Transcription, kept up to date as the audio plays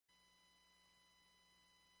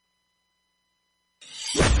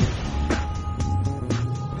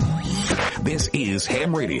This is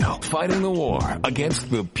Ham Radio, fighting the war against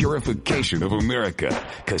the purification of America.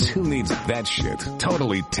 Cause who needs that shit?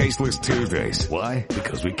 Totally tasteless Tuesdays. Why?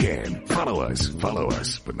 Because we can. Follow us,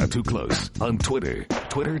 but not too close. On Twitter,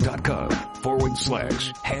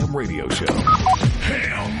 twitter.com/Ham Radio Show.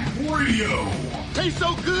 Ham Radio. Tastes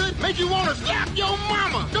so good, make you want to slap your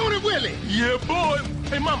mama. Don't it, Willie? Yeah, boy.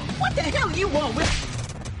 Hey, mama, What the hell you want with...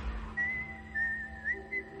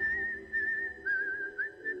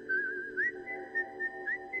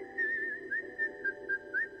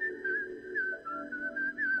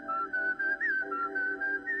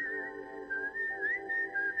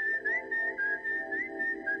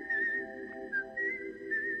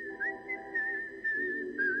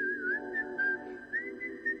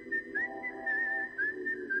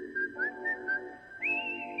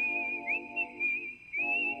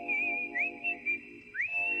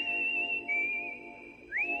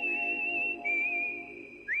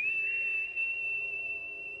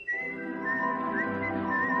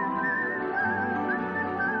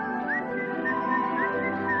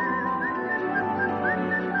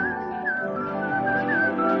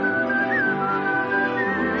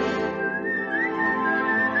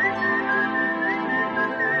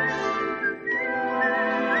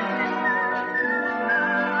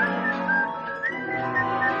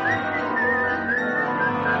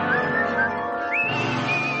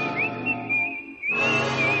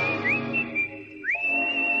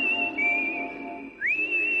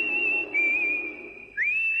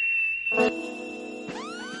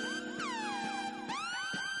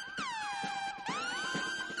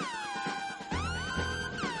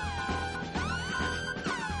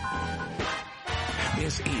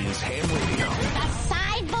 This is Ham Radio. The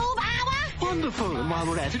side boob hour? Wonderful. And while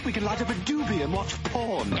we're at it, we can light up a doobie and watch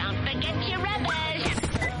porn. Don't forget your rubbish.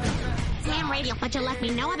 Ham Radio, but you left me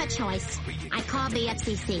no other choice. I called the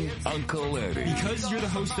FCC. Uncle Eddie. Because you're the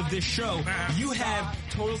host of this show, you have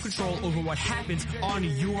total control over what happens on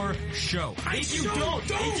your show. If you don't,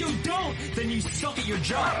 then you suck at your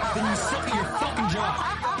job. Then you suck at your fucking job.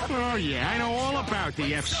 Oh, yeah, I know all about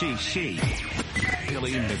the FCC.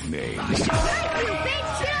 Billy nicknames. You big shit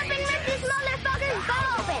up and rip this motherfucker's butt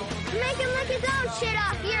open. Make him lick his own shit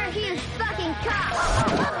off. You're a huge fucking cock.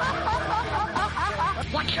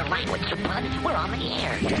 Watch your language, you bud. We're on the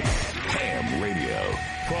air. Ham Radio.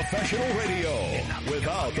 professional radio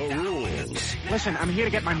without the rules. Listen, I'm here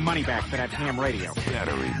to get my money back for that ham radio.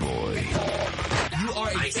 Battery boy. You are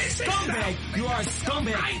a scumbag. You are a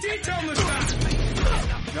scumbag. I did tell him to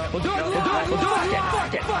stop. We'll do it.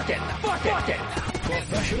 Fuck it.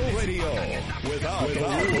 Professional radio without the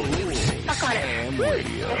rules. Suck on it. Ham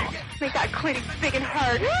Radio. Make that clinic big and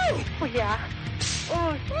hard. Woo! Oh, yeah.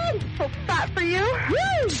 Oh, so fat for you.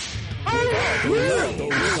 Woo! Oh, Without the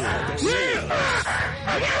rules.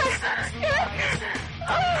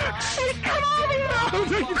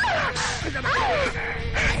 come on,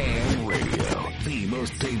 Ham Radio. The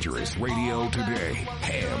most dangerous radio today.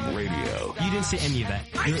 Ham Radio. You didn't say any of that.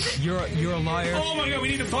 You're a liar. Oh my god, we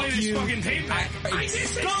need to play this fucking tape back. I did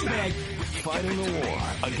Scumbag. Fighting the war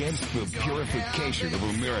against the purification of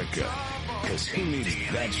America. Because who needs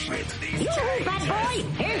that shit? You, bad boy,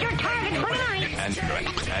 here's your target for tonight. And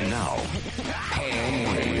now,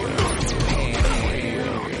 Ham Radio. Ham Radio.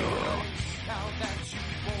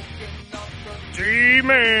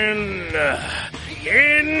 Demon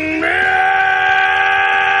in me.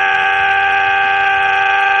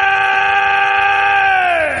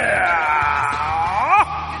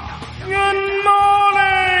 Good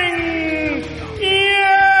morning.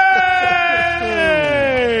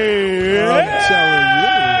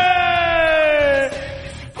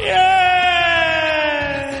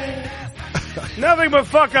 Nothing but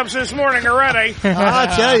fuck ups this morning already. I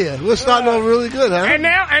tell you, we're starting off really good, huh? And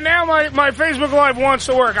now my Facebook Live wants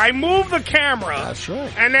to work. I moved the camera. That's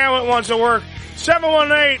right. And now it wants to work.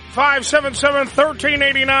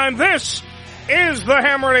 718-577-1389. This is the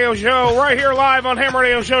Ham Radio Show right here live on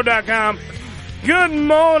HamRadioshow.com. Good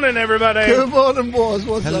morning, everybody. Good morning, boys.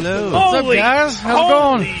 What's up? What's up, guys? How's it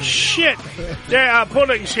going? Holy shit. Yeah,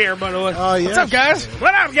 Pudding's here, by the way. Oh, yeah. What's up, guys?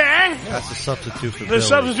 What up, guy? That's a substitute for The Billy.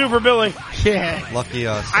 substitute for Billy. Yeah. Lucky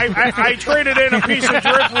us. I traded in a piece of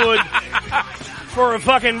driftwood for a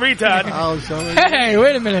fucking retard. Oh, sorry. Hey,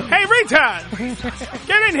 wait a minute. Hey, retard!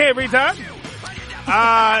 Get in here, retard.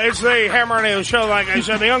 It's the Ham Radio Show, like I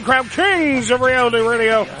said, the Uncrowned Kings of Reality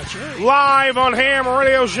Radio. That's right. Live on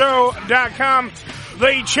HamRadioshow.com.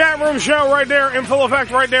 The chat room show right there in full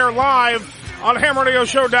effect right there live on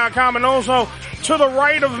HamRadioshow.com. And also to the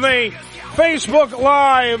right of me, Facebook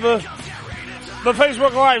Live. The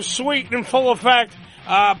Facebook Live suite in full effect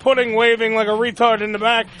Pudding waving like a retard in the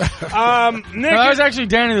back. Nick, that was actually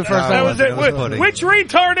Danny the first time. That was it. Which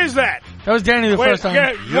retard is that? That was Danny the first time.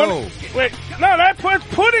 Wait, no, that's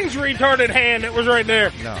Pudding's retarded hand that was right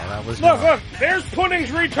there. No, that was Look, there's Pudding's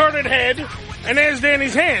retarded head, and there's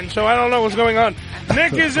Danny's hand, so I don't know what's going on.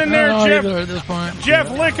 Nick is in there, Jeff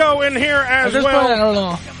Licko in here as well. Point, I don't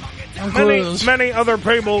know. Many other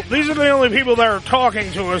people. These are the only people that are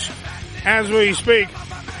talking to us as we speak.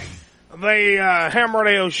 The Ham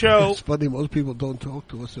Radio show. It's funny, most people don't talk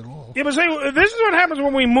to us at all. Yeah, but see, this is what happens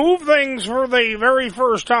when we move things for the very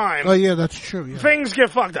first time. Oh, yeah, that's true. Yeah. Things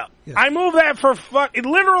get fucked up. Yes. I moved that for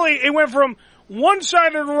it went from one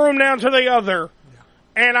side of the room down to the other,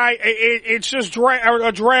 and it's just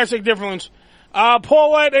a drastic difference.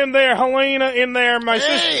 Paulette in there, Helena in there,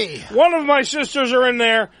 sister, one of my sisters are in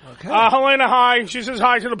there. Okay. Helena, hi. She says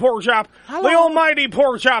hi to the pork chop. Hello. The almighty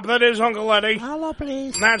pork chop that is Uncle Eddie. Hello,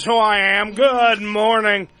 please. That's who I am. Good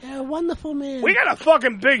morning. Wonderful man. We got a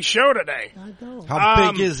fucking big show today. I know.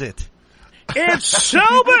 How big is it? It's so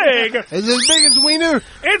big. Is it as big as Wiener?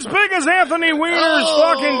 It's big as Anthony Weiner's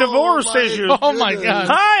fucking divorce issues. Oh my God.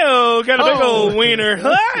 Hi-oh, got a big old wiener.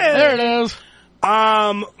 Hi. There it is.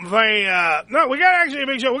 No, we got actually a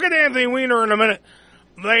big show. We'll get to Anthony Weiner in a minute.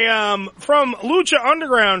 They, from Lucha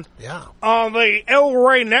Underground. Yeah. On the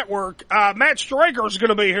ReY Network, Matt Striker is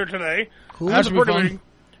gonna be here today. That should be fun.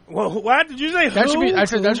 Well, what did you say? I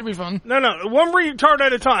said that should be fun. No, one retard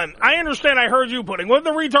at a time. I understand. I heard you Pudding. What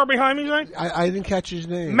did the retard behind me say? I didn't catch his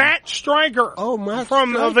name. Matt Striker. Oh, Matt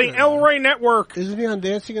from Striker. The ReY Network. Isn't he on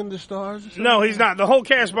Dancing in the Stars? No, he's not. The whole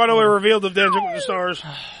cast, by the way, revealed of Dancing with the Stars.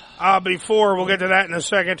 Before we'll get to that in a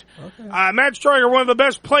second. Okay. Matt Striker, one of the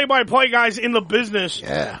best play-by-play guys in the business.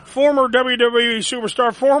 Yeah. Former WWE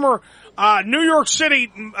superstar, former New York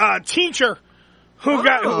City teacher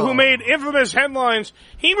who made infamous headlines.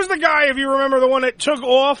 He was the guy, if you remember, the one that took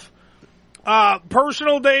off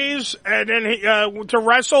personal days and then to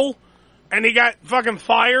wrestle, and he got fucking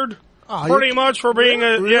fired pretty much for being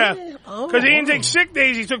because he didn't take sick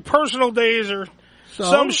days, he took personal days or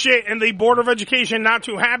some shit, and the Board of Education not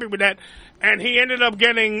too happy with that, and he ended up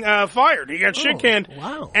getting fired. He got shit canned.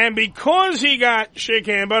 Wow. And because he got shit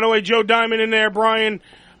canned, by the way, Joe Diamond in there, Brian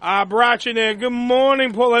Brach in there. Good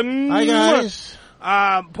morning, Paulette. Hi, guys.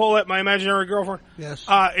 Paulette, my imaginary girlfriend. Yes.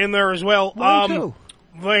 In there as well. Too.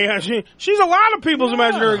 She's a lot of people's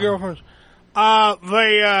imaginary girlfriends.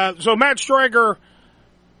 So Matt Striker,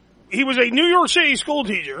 he was a New York City school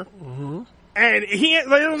teacher, and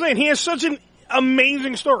like I was saying, he has such an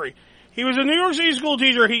amazing story. He was a New York City school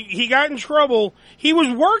teacher. He got in trouble. He was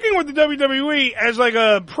working with the WWE as like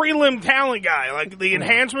a prelim talent guy, like the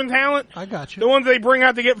enhancement talent. I got you. The ones they bring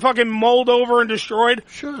out to get fucking mulled over and destroyed.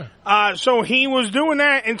 Sure. So he was doing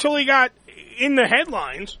that until he got in the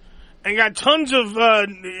headlines and got tons of,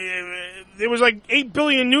 there was like 8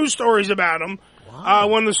 billion news stories about him. Wow.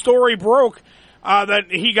 When the story broke. That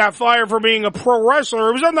he got fired for being a pro wrestler.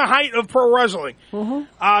 It was on the height of pro wrestling.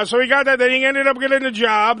 So he got that. Then he ended up getting a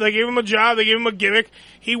job. They gave him a job. They gave him a gimmick.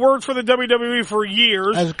 He worked for the WWE for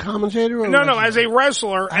years. As a commentator? Or No, as a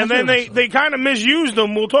wrestler. And then they kind of misused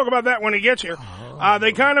him. We'll talk about that when he gets here.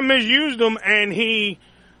 They kind of misused him, and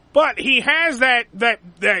but he has that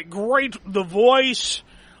great, the voice,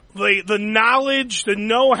 the knowledge, the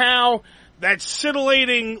know-how, that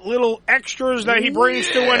scintillating little extras that he brings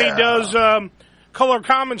to when he does, color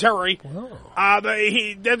commentary.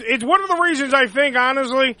 It's one of the reasons, I think,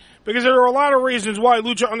 honestly, because there are a lot of reasons why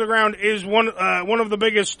Lucha Underground is one of the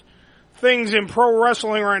biggest things in pro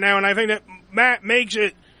wrestling right now, and I think that Matt makes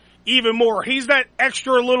it even more. He's that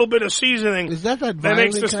extra little bit of seasoning that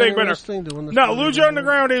makes the steak better. No, Lucha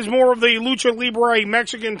Underground is more of the Lucha Libre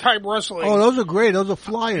Mexican type wrestling. Oh, those are great. Those are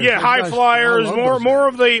flyers. Yeah, high flyers. More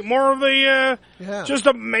of the just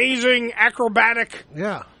amazing acrobatic.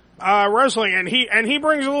 Yeah. Wrestling, and he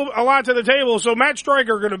brings a lot to the table. So Matt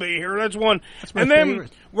Striker going to be here. That's one. And then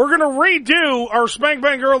favorite. We're going to redo our Spank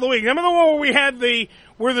Bank Girl of the Week. Remember the one where we had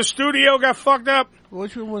where the studio got fucked up?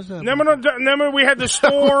 Which one was that? Remember we had the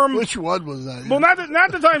storm. Which one was that? Well, not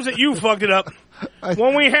the times that you fucked it up.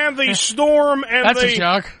 When we had the storm and that's a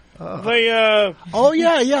shock. Oh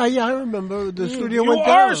yeah, I remember the studio went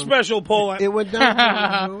down. You are special, Paul. It went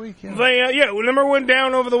down over the weekend. Remember it went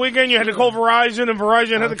down over the weekend? You had to call Verizon, and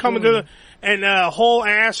Verizon had to come into and haul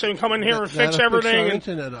ass and come in here and fix everything. Fix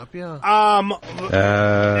our internet up, yeah.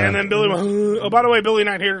 And then Billy. Oh, by the way, Billy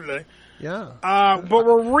not here today. Yeah. But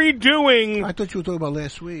we're redoing. I thought you were talking about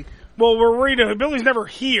last week. Well, we're redoing. Billy's never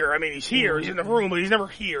here. I mean, he's here. He's in the room, but he's never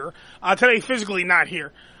here. Today, physically not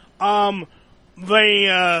here. So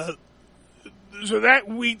that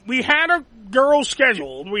we had a girl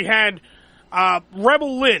scheduled. We had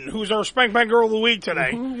Rebel Lynn, who's our Spank Bank Girl of the Week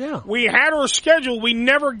today. Yeah. We had her scheduled. We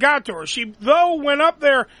never got to her. She, though, went up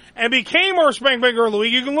there and became our Spank Bank Girl of the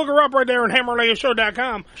Week. You can look her up right there on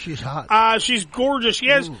HamRadioShow.com. She's hot. She's gorgeous.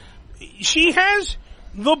 She has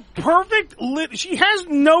the perfect she has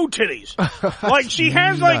no titties. Like, she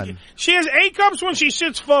has, she has A cups when she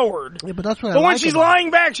sits forward. Yeah, but that's what But when she's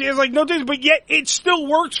lying back, she has, no titties, but yet it still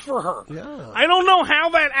works for her. Yeah. I don't know how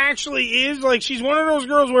that actually is. Like, she's one of those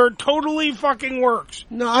girls where it totally fucking works.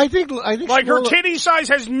 No, I think like, her titty size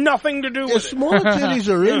has nothing to do with it. Smaller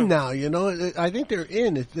titties are in now, you know. I think they're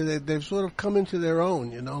in. They've sort of come into their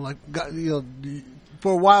own, you know.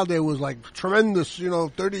 For a while there was tremendous,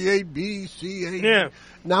 38B, C, A. Yeah.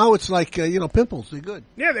 Now it's pimples. They're good.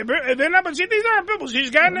 Yeah, they're not, but see, these aren't pimples. She's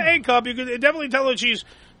got an A cup. You could definitely tell that she's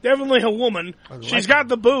definitely a woman. She's got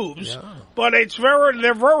the boobs, but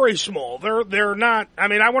they're very small. They're not,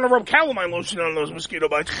 I want to rub calamine lotion on those mosquito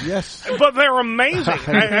bites. Yes. But they're amazing. Look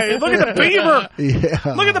at the beaver.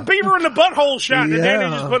 Yeah. Look at the beaver in the butthole shot that Danny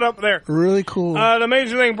just put up there. Really cool. An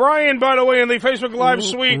amazing thing. Brian, by the way, in the Facebook Live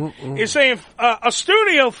suite is saying, a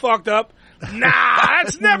studio fucked up. Nah,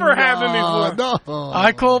 that's never happened before. No.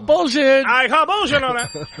 I call bullshit. I call bullshit on that.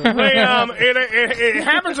 It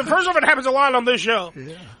happens. First off, it happens a lot on this show.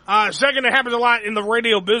 Yeah. Second, it happens a lot in the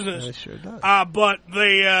radio business. It sure does. But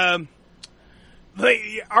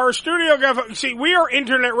our studio guy. See, we are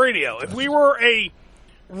internet radio. If we were a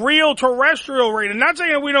real terrestrial radio, not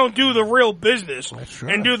saying that we don't do the real business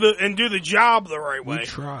and do the job the right way. We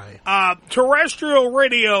try. Terrestrial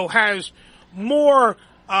radio has more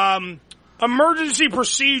emergency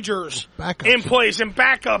procedures in place and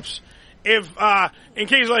backups if in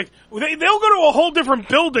case they'll go to a whole different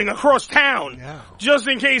building across town just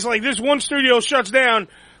in case this one studio shuts down.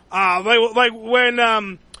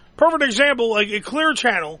 When perfect example, a Clear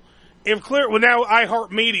Channel, now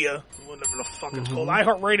iHeartMedia, whatever the fuck it's called,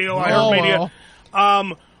 iHeartRadio,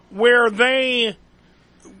 iHeartMedia, where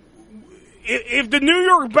if the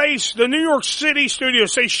New York City studio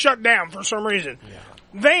say shut down for some reason.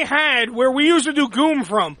 They had, where we used to do Goom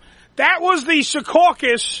from, that was the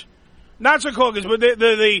Secaucus, not Secaucus, but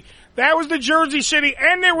that was the Jersey City,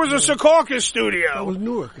 and there was a Secaucus studio. That was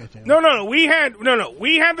Newark, I think. No, we had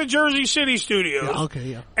the Jersey City studios. Yeah, okay,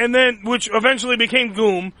 yeah. And then, which eventually became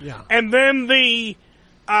Goom. Yeah. And then the,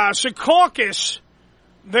 Secaucus,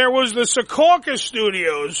 there was the Secaucus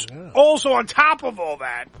studios, also on top of all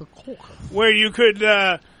that, where you could,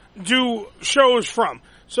 do shows from.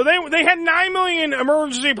 So they had 9 million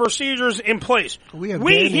emergency procedures in place. We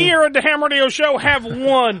here at the Ham Radio Show have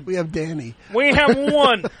one. We have Danny. We have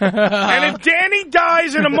one. And if Danny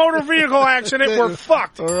dies in a motor vehicle accident, we're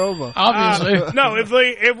fucked. We're over. Obviously. No,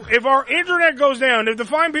 if our internet goes down, if the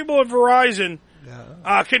fine people at Verizon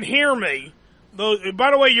can hear me.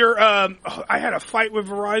 By the way, I had a fight with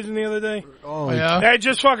Verizon the other day. Oh, yeah. That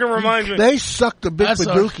just fucking reminds me. They sucked a big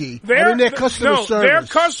badookie. Their customer service. Their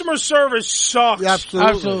customer service sucks. Yeah,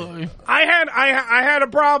 absolutely. I had a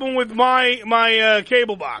problem with my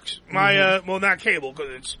cable box. Not cable,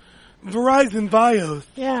 because it's Verizon Vios.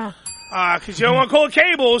 Yeah. Because you don't want to call it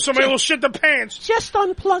cable, somebody will shit the pants. Just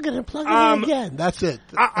unplug it and plug it in again. That's it.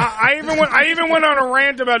 I even went on a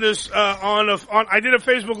rant about this I did a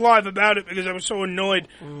Facebook Live about it because I was so annoyed.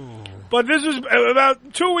 But this was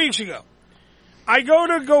about 2 weeks ago. I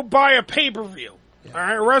go buy a pay-per-view. Yeah. All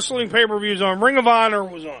right, wrestling pay-per-views on. Ring of Honor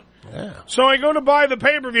was on. Yeah. So I go to buy the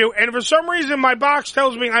pay-per-view, and for some reason my box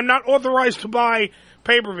tells me I'm not authorized to buy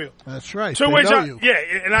pay-per-view. That's right. So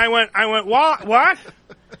and I went, what?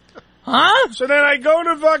 Huh? So then I go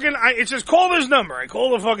to it says call this number. I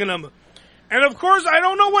call the fucking number. And of course I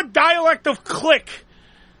don't know what dialect of click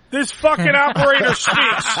this fucking operator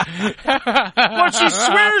speaks. But she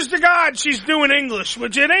swears to God she's doing English,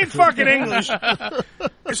 which it ain't fucking English. So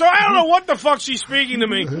I don't know what the fuck she's speaking to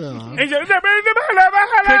me. And she,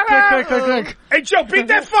 Click. hey Joe, beat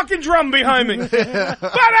that fucking drum behind me. Thank you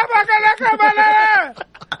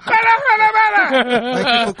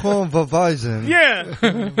for calling Verizon. Yeah.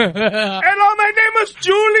 Hello, my name is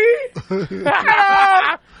Julie.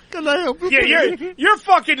 Hello. Can I help you? Yeah, your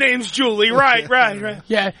fucking name's Julie. Right.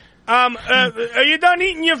 Yeah. Are you done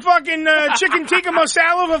eating your fucking chicken tikka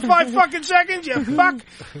masala for 5 fucking seconds? You fuck.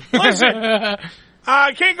 Listen,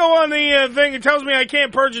 I can't go on the thing. It tells me I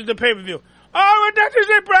can't purchase the pay-per-view. Oh, that is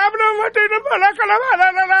a problem.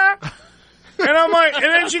 And I'm like, and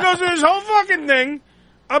then she goes to this whole fucking thing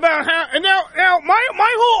about how. And now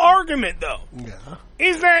my whole argument though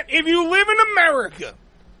is that if you live in America,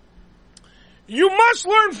 you must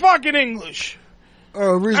learn fucking English.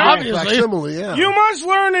 A reasonable facsimile, yeah. You must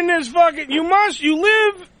learn in this fucking, you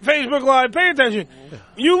live, Facebook Live, pay attention.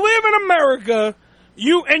 You live in America,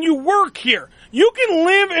 and you work here. You can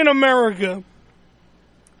live in America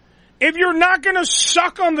if you're not gonna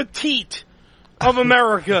suck on the teat of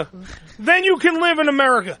America, then you can live in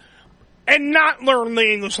America and not learn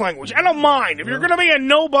the English language. I don't mind. If you're gonna be a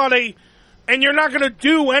nobody and you're not gonna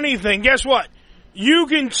do anything, guess what? You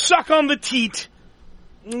can suck on the teat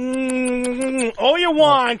all you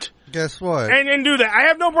want. Guess what? And do that. I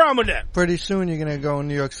have no problem with that. Pretty soon you're going to go in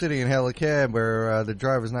New York City and hail a cab where the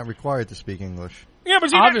driver's not required to speak English. Yeah,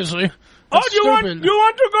 but see, obviously. You want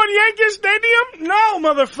to go to Yankee Stadium? No,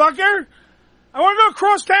 motherfucker. I want to go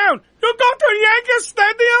across town. You go to Yankee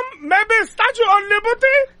Stadium? Maybe Statue of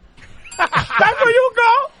Liberty? That's where you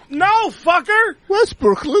go? No, fucker. West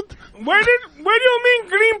Brooklyn. Where do you mean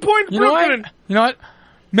Greenpoint, Brooklyn? You know what?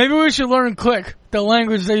 Maybe we should learn quick the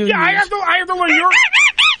language they use. Yeah, I have to learn your...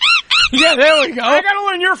 Yeah, there we go. I gotta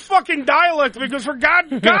learn your fucking dialect because for God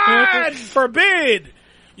forbid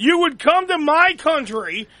you would come to my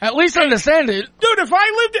country. At least understand it. Dude, if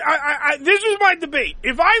I lived... this was my debate.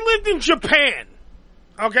 If I lived in Japan,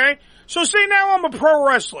 okay? So say now I'm a pro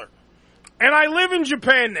wrestler. And I live in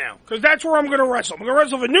Japan now, because that's where I'm going to wrestle. I'm going to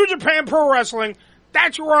wrestle for New Japan Pro Wrestling.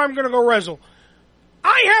 That's where I'm going to go wrestle.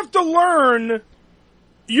 I have to learn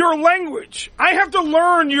your language. I have to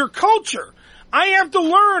learn your culture. I have to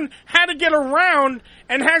learn how to get around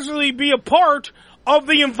and actually be a part of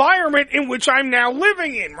the environment in which I'm now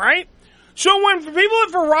living in, right? So when people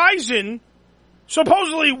at Verizon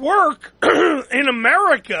supposedly work in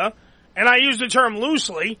America, and I use the term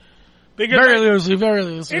loosely, because very loosely.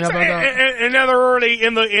 How about that? And now they're already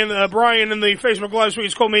in Brian in the Facebook Live suite.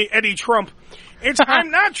 He's called me Eddie Trump. I'm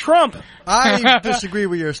not Trump. I disagree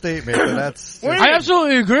with your statement, but that's... I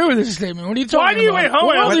absolutely agree with this statement. What are you talking about?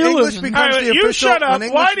 When English becomes the official... You shut up.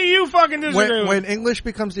 Why do you fucking disagree? When English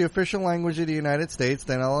becomes the official language of the United States,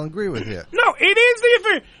 then I'll agree with you. No, it is the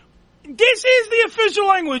official... This is the official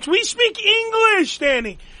language. We speak English,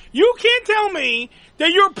 Danny. You can't tell me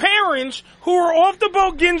that your parents, who are off the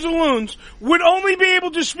boat Ginzaloons, would only be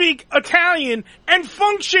able to speak Italian and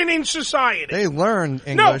function in society. They learned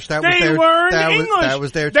English. No, they learned English. That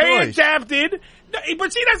was their choice. They adapted.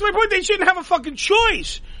 But see, that's my point. They shouldn't have a fucking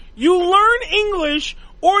choice. You learn English,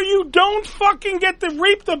 or you don't fucking get to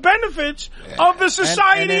reap the benefits of the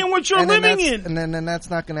society in which you're living in. And then that's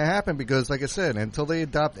not going to happen because, like I said, until they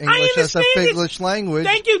adopt English as a English language,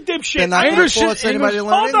 thank you, dipshit. They're not going to force anybody to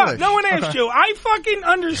learn English. Hold on, no one asked you. I fucking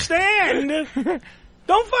understand.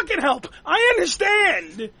 Don't fucking help. I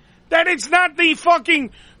understand that it's not the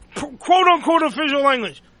fucking quote-unquote official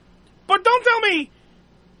language. But don't tell me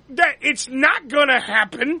that it's not gonna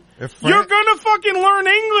happen. You're gonna fucking learn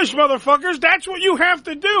English, motherfuckers. That's what you have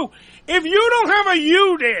to do. If you don't have a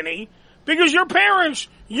you, Danny, because your parents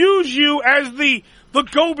use you as the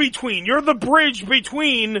go-between. You're the bridge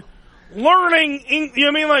between learning, you know what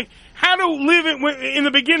I mean? Like, how to live in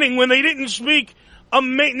the beginning when they didn't speak,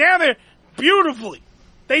 now they're beautifully.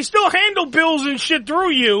 They still handle bills and shit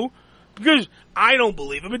through you, because I don't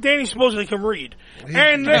believe it, but Danny supposedly can read.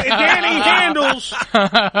 And Danny handles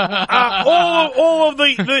all of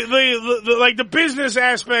the business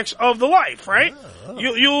aspects of the life, right?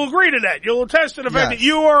 You'll agree to that. You'll attest to the fact that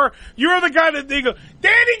you're the guy that they go,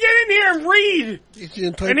 Danny, get in here and read.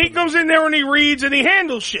 And he comes in there and he reads and he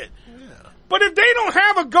handles shit. Yeah. But if they don't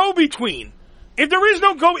have a go-between, if there is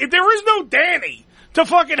no Danny to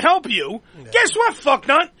fucking help you, guess what,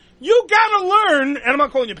 fucknut? You gotta learn, and I'm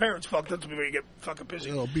not calling your parents fucknuts before you get fucking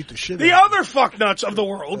pissy. They'll beat the shit the out other fucknuts of the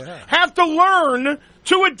world have to learn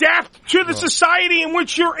to adapt to the society in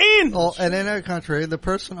which you're in. Well, and in our country, the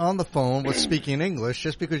person on the phone was speaking English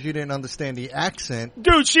just because you didn't understand the accent.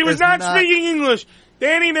 Dude, she was not speaking English.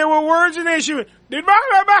 Danny, there were words in there. She was... They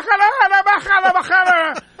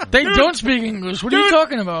don't speak English. What are you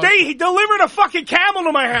talking about? They delivered a fucking camel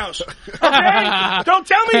to my house. Okay? Don't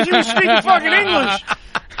tell me she was speaking fucking English.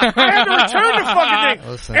 I had to return the fucking thing.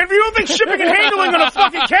 Listen. And if you don't think shipping and handling on a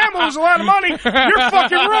fucking camel is a lot of money, you're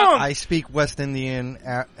fucking wrong. I speak West Indian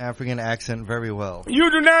African accent very well. You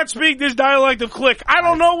do not speak this dialect of click. I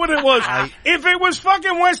don't know what it was. If it was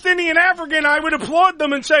fucking West Indian African, I would applaud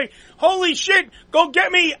them and say, holy shit, go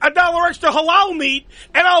get me $1 extra halal meat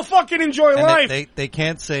and I'll fucking enjoy life. They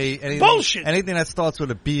can't say anything. Bullshit. Anything that starts with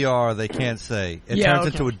a BR, they can't say. It turns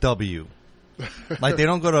into a W. Like they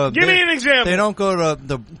don't go to. Give me an example. They don't go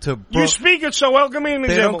to. You speak it so well. Give me an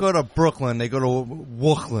example. They don't go to Brooklyn. They go to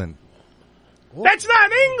Brooklyn. That's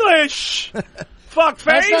not English. Fuckface.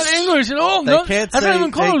 That's not English at all. They can't say.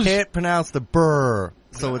 They can't pronounce the brr.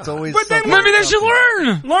 So it's always. But then maybe they should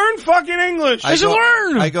learn. Learn fucking English. They should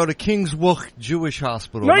learn. I go to Kingswook Jewish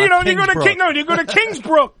Hospital. No, you don't. You go to Kingsbrook.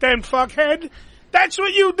 Kingsbrook, then, fuckhead. That's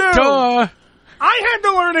what you do. Duh. I had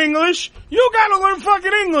to learn English. You got to learn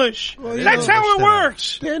fucking English. Well, that's how it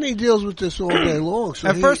works. Danny deals with this all day long. So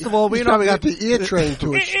and first of all, we probably got the ear trained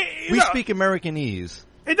to it. We speak Americanese.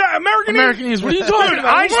 Americanese. What are you talking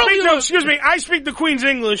about? I speak the Queen's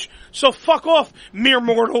English, so fuck off, mere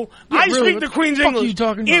mortal. Yeah, I really, speak the Queen's English. You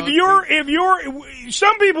talking if about? you're,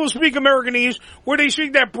 some people speak Americanese where they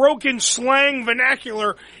speak that broken slang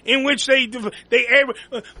vernacular in which we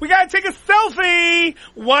gotta take a selfie,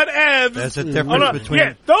 whatever. There's a difference between.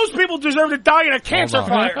 Yeah, those people deserve to die in a cancer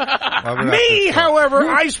fire. Me, however,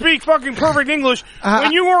 I speak fucking perfect English.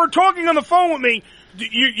 When you were talking on the phone with me,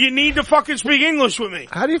 you need to fucking speak English with me.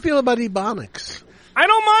 How do you feel about Ebonics? I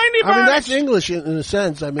don't mind Ebonics. I mean, that's English in a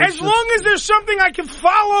sense. I mean, as long as there's something I can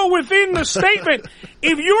follow within the statement.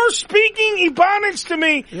 If you're speaking Ebonics to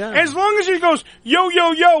me, as long as it goes, yo,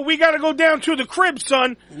 yo, yo, we gotta go down to the crib,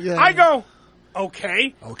 son. Yeah. I go,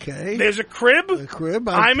 okay. Okay. There's a crib. The crib.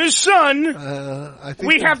 I'm his son. I think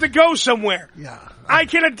we have to go somewhere. Yeah. I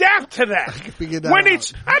can adapt to that. I can figure that when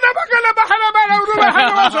it's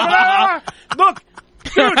look,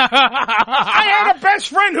 dude, I had a best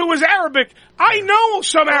friend who was Arabic. I know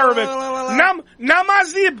some Arabic.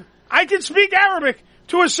 Namazib. I can speak Arabic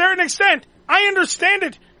to a certain extent. I understand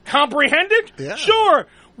it. Comprehend it? Yeah. Sure.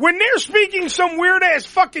 When they're speaking some weird ass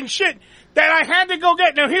fucking shit that I had to go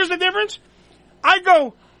get. Now here's the difference. I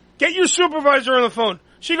go, get your supervisor on the phone.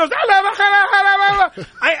 She goes,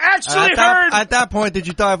 I actually heard. At that point, did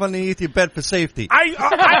you dive underneath your bed for safety? I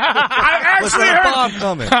actually heard. Bomb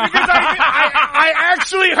coming? Because I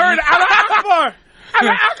actually heard Allah Akbar.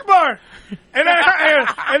 Allah Akbar. And then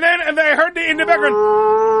I heard in the background.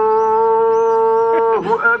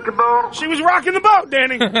 She was rocking the boat,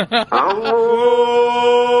 Danny. Who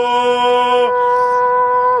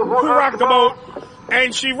rocked the boat?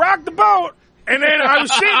 And she rocked the boat. And then I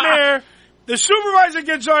was sitting there. The supervisor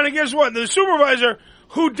gets on, and guess what? The supervisor,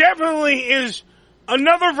 who definitely is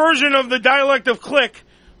another version of the dialect of Click,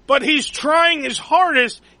 but he's trying his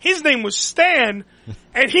hardest. His name was Stan,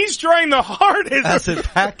 and he's trying the hardest. That's in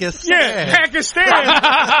Pakistan. Yeah, Pakistan.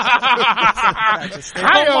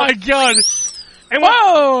 Oh my God.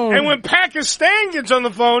 And when Pakistan gets on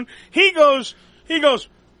the phone, he goes,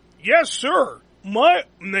 yes, sir, my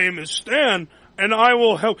name is Stan, and I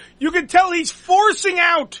will help. You can tell he's forcing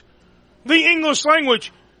out the English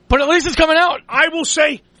language. But at least it's coming out. I will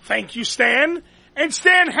say, thank you, Stan. And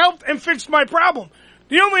Stan helped and fixed my problem.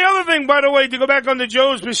 The only other thing, by the way, to go back on the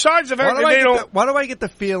Joes, besides the fact that they don't... Why do I get the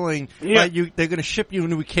feeling that they're going to ship you a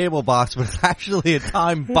new cable box, but it's actually a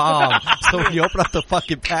time bomb, so when you open up the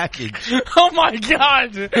fucking package... Oh my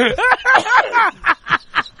God!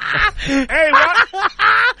 Hey,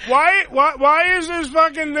 why is this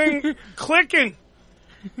fucking thing clicking?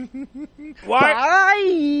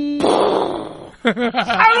 Why? Allahu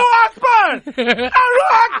Akbar! Allahu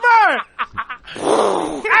Akbar!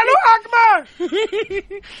 Allahu Akbar!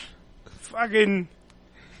 Fucking.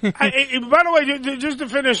 By the way, just to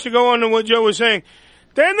finish, to go on to what Joe was saying,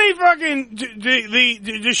 then they fucking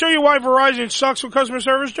to show you why Verizon sucks with customer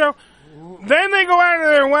service, Joe. Then they go out of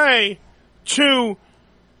their way to.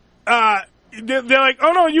 They're like,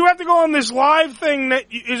 oh no, you have to go on this live thing that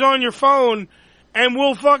is on your phone. And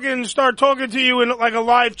we'll fucking start talking to you in like a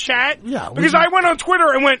live chat. Yeah. Because I went on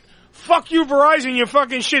Twitter and went, fuck you, Verizon, your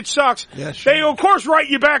fucking shit sucks. Yeah, sure. They, of course, write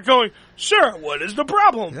you back going, sir, what is the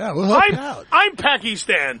problem? Yeah, we'll help you out. I'm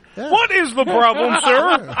Pakistan. Yeah. What is the problem,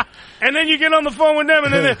 sir? And then you get on the phone with them,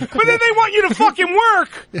 and then but then they want you to fucking work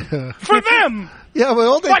for them. Yeah,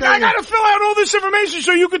 well, I gotta fill out all this information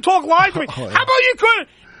so you can talk live to me. How about you could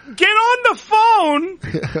get on the phone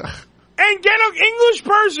and get an English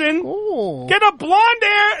person, get a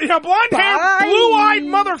blonde-haired, blue-eyed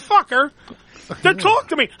motherfucker to talk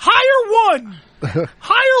to me. Hire one.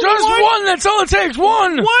 Just one. That's all it takes.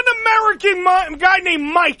 One American guy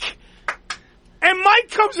named Mike. And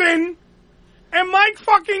Mike comes in, and Mike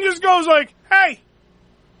fucking just goes like, hey,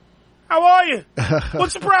 how are you?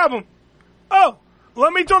 What's the problem? Oh,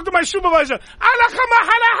 let me talk to my supervisor. Allahu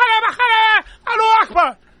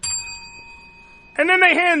Akbar. And then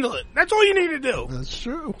they handle it. That's all you need to do. That's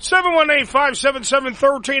true.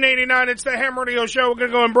 718-577-1389. It's the Ham Radio Show. We're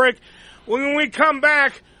going to go and break. When we come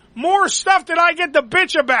back, more stuff that I get to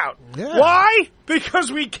bitch about. Yeah. Why?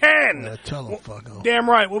 Because we can. Tell them, fucko. Damn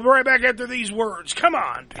right. We'll be right back after these words. Come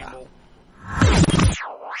on, people.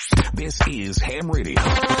 This is Ham Radio.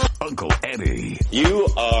 Uncle Eddie. You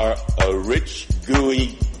are a rich,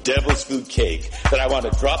 gooey devil's food cake that I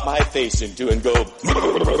want to drop my face into and go...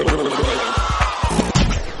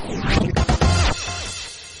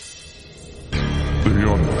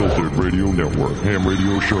 The Unfiltered Radio Network,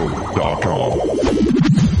 HamRadioShow.com.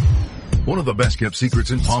 One of the best-kept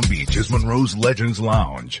secrets in Palm Beach is Monroe's Legends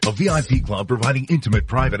Lounge, a VIP club providing intimate,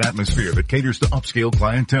 private atmosphere that caters to upscale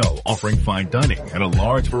clientele, offering fine dining and a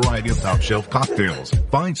large variety of top-shelf cocktails,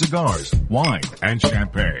 fine cigars, wine, and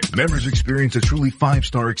champagne. Members experience a truly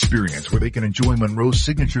 5-star experience where they can enjoy Monroe's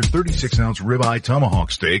signature 36-ounce ribeye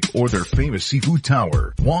tomahawk steak or their famous seafood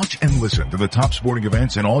tower. Watch and listen to the top sporting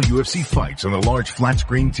events and all UFC fights on the large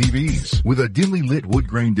flat-screen TVs. With a dimly lit wood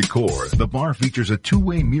grain decor, the bar features a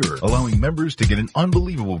two-way mirror, allowing members to get an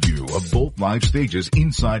unbelievable view of both live stages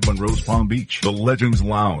inside Monroe's Palm Beach. The Legends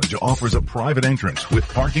Lounge offers a private entrance with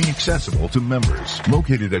parking accessible to members.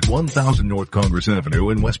 Located at 1000 North Congress Avenue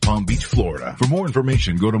in West Palm Beach, Florida. For more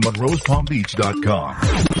information, go to monroespalmbeach.com.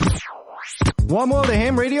 Want more of the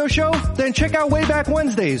Ham Radio Show? Then check out Way Back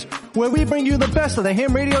Wednesdays, where we bring you the best of the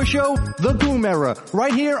Ham Radio Show, The Boom Era,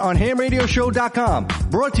 right here on HamRadioshow.com.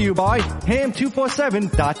 Brought to you by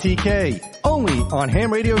Ham247.tk. Only on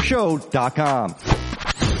HamRadioshow.com.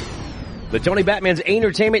 The Tony Batman's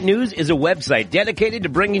Entertainment News is a website dedicated to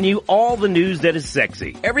bringing you all the news that is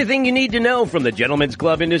sexy. Everything you need to know from the gentleman's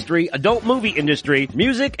club industry, adult movie industry,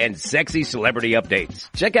 music, and sexy celebrity updates.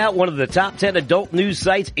 Check out one of the top 10 adult news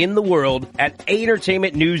sites in the world at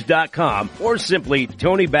entertainmentnews.com or simply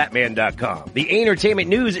TonyBatman.com. The Entertainment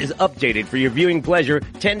News is updated for your viewing pleasure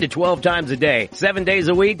 10 to 12 times a day, 7 days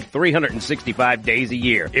a week, 365 days a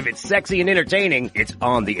year. If it's sexy and entertaining, it's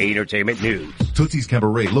on the Entertainment News. Tootsie's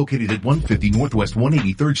Cabaret, located at 150 Northwest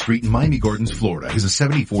 183rd Street in Miami Gardens, Florida, is a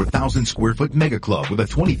 74,000 square foot mega club with a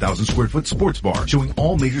 20,000 square foot sports bar showing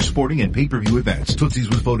all major sporting and pay-per-view events. Tootsie's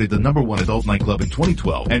was voted the #1 adult nightclub in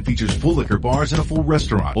 2012 and features full liquor bars and a full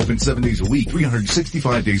restaurant. Open 7 days a week,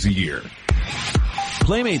 365 days a year.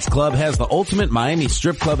 Playmates Club has the ultimate Miami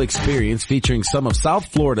strip club experience featuring some of South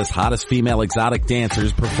Florida's hottest female exotic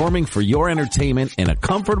dancers performing for your entertainment in a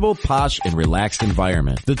comfortable, posh, and relaxed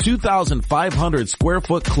environment. The 2,500 square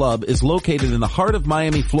foot club is located in the heart of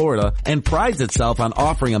Miami, Florida, and prides itself on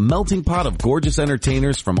offering a melting pot of gorgeous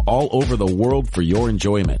entertainers from all over the world for your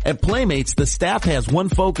enjoyment. At Playmates, the staff has one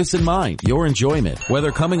focus in mind, your enjoyment.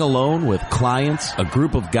 Whether coming alone with clients, a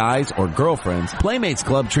group of guys, or girlfriends, Playmates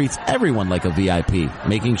Club treats everyone like a VIP,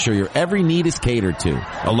 making sure your every need is catered to.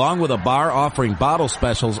 Along with a bar offering bottle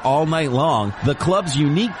specials all night long, the club's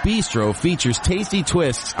unique bistro features tasty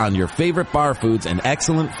twists on your favorite bar foods and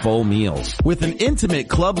excellent full meals. With an intimate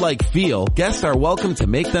club-like feel, guests are welcome to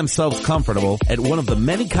make themselves comfortable at one of the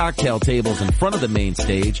many cocktail tables in front of the main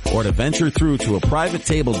stage, or to venture through to a private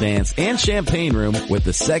table dance and champagne room with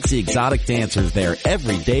the sexy exotic dancers there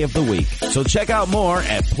every day of the week. So check out more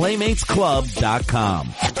at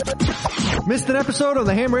PlaymatesClub.com. Missed an episode of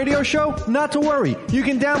the Ham Radio Show? Not to worry. You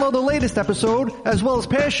can download the latest episode as well as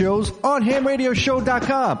past shows on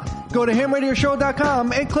HamRadioshow.com. Go to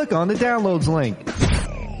HamRadioshow.com and click on the downloads link.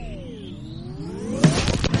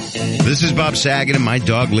 This is Bob Saget and my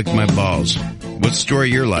dog licked my balls. What's the story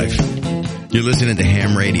of your life? You're listening to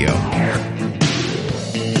Ham Radio.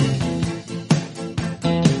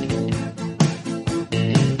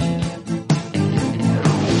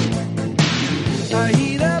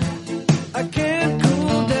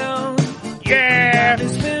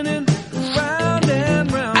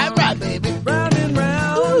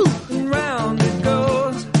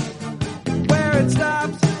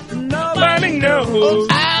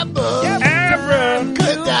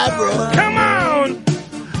 Come on!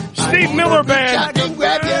 Steve Miller Band.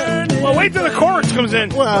 Well, wait till the chorus comes in.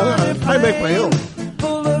 Well, I make my own.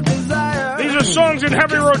 These are songs in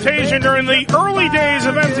heavy rotation during the early days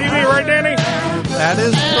of MTV, right, Danny? That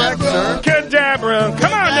is correct, sir. Cadabra.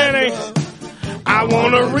 Come on, Danny. I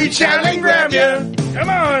want to reach out and grab you. Come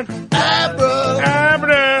on. Abra.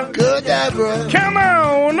 Abra. Cadabra. Come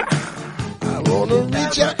on.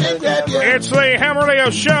 It's the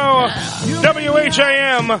HamRadio Show,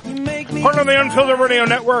 WHAM, part of the Unfiltered Radio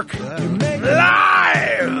Network,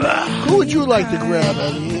 live. Who would you like to grab,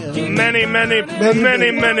 Eddie? Many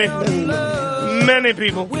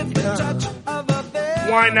people.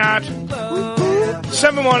 Why not?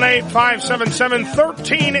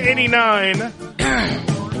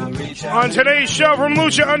 718-577-1389. On today's show from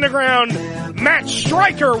Lucha Underground, Matt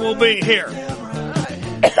Striker will be here.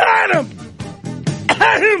 Adam!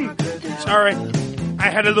 Sorry, I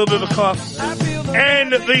had a little bit of a cough.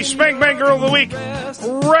 And the SPANK BANK Girl of the Week,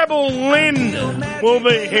 Rebel Lynn, will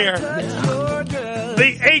be here.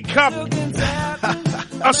 The A-Cup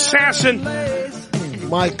assassin,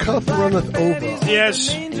 My cup runneth over.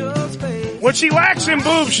 Yes. When she lacks in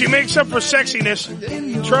boobs, she makes up for sexiness.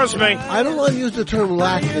 Trust me. I don't want to use the term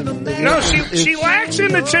lacking. No, she lacks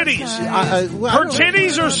in the titties. Her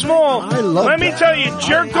titties are small. I love Let me that. tell you,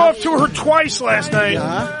 jerked off to her twice last night.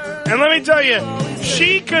 Yeah. And let me tell you,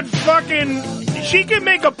 she could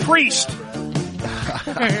make a priest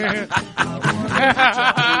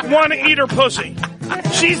want to eat her pussy.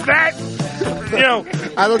 She's that,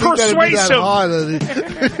 I don't think that'd be that hard.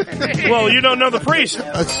 Well, you don't know the priest.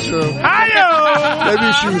 That's true. Hi-yo!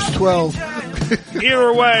 Maybe she was 12.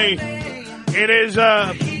 Either way, it is,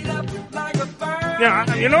 yeah,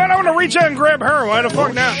 you know what? I want to reach out and grab her. Why the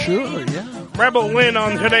fuck not? Sure, yeah. Rebel Lynn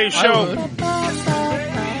on today's show.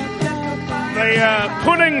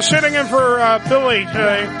 Pudding sitting in for Billy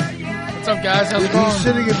today. What's up, guys? How's it going? He's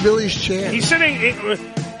sitting in Billy's chair.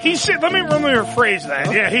 Let me rephrase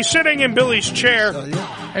that. Yeah, he's sitting in Billy's chair.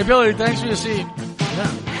 Hey, Billy, thanks for your seat.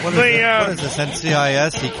 What is this,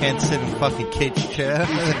 NCIS? He can't sit in fucking cage chair?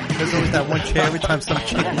 There's always that one chair every time some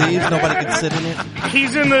chick leaves, nobody can sit in it.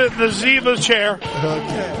 He's in the Ziva chair.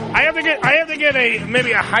 Okay. I have to get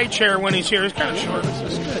maybe a high chair when he's here. It's kind of short.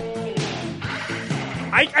 That's good.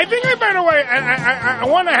 I think by the way, I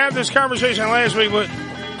want to have this conversation last week, but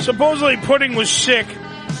supposedly Pudding was sick.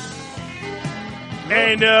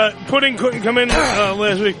 And Pudding couldn't come in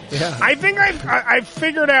last week. Yeah. I think I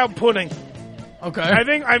figured out Pudding. Okay. I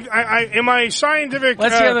think I in my scientific.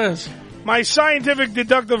 Let's hear this. My scientific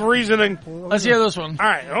deductive reasoning. Let's hear this one. All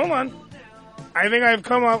right, hold on. I think I've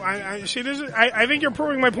come up. I see this. I think you're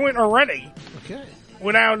proving my point already. Okay.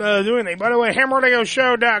 Without doing anything. By the way,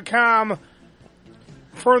 HamRadioShow.com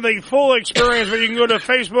for the full experience. But you can go to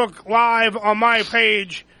Facebook Live on my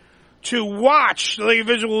page to watch the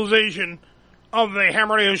visualization of the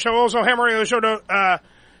Ham Radio Show. Also,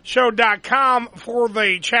 HamRadioShow.com for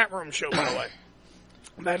the chat room show, by the way.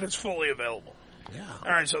 That is fully available. Yeah.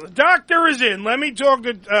 All right, so the doctor is in. Let me talk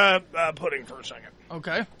to Pudding for a second.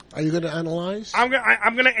 Okay. Are you going to analyze? I'm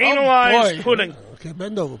going to analyze Pudding. Okay,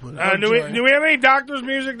 bend over, Pudding. Do we have any doctor's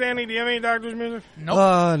music, Danny? Do you have any doctor's music?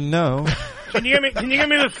 Nope. No. Can you give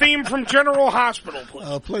me the theme from General Hospital,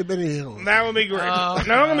 please? Play Benny Hill. That would be great. No, it's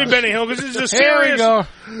not going to be Benny Hill because this is a serious. Here we go.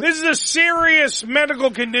 This is a serious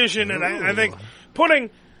medical condition, and I think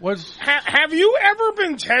Pudding. Have you ever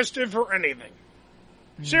been tested for anything?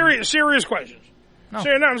 Serious questions. No.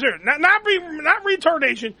 I'm serious. Not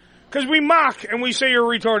retardation, because we mock and we say you're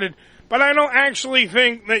retarded, but I don't actually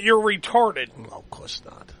think that you're retarded. No, of course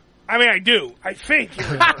not. I mean, I do. I think you're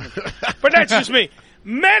retarded. But that's just me.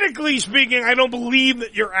 Medically speaking, I don't believe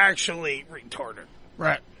that you're actually retarded.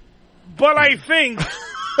 Right. But I think...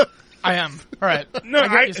 I am. All right. No, I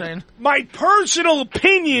get what you're saying. My personal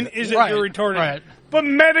opinion is that you're retarded. Right. But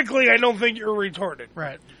medically, I don't think you're retarded.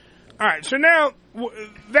 Right. All right, so now,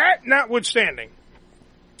 that notwithstanding,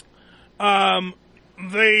 the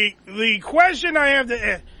question I have to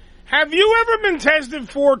ask, have you ever been tested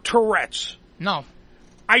for Tourette's? No.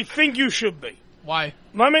 I think you should be. Why?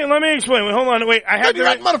 Let me explain. Wait, hold on. Wait, I have to.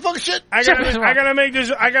 Right, motherfucker shit. I gotta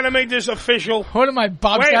make this official. What am I,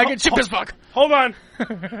 Bob Saget? Chip as fuck. Hold on.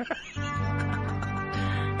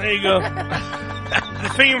 There you go. The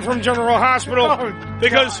theme from General Hospital,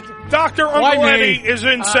 because Dr. Uncle Eddie is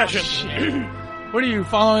in session. What are you,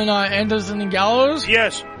 following Anderson and Gallows?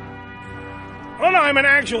 Yes. Oh, no, I'm an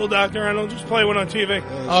actual doctor. I don't just play one on TV.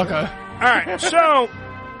 Okay. All right, so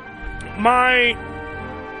my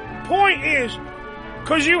point is,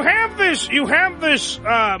 because you have this,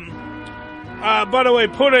 by the way,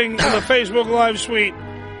 Pudding in the Facebook Live suite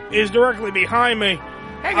is directly behind me.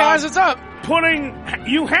 Hey, guys, what's up? Pudding,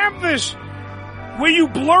 you have this where you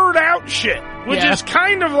blurt out shit, which is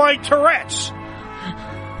kind of like Tourette's.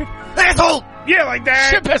 Asshole! Yeah, like that.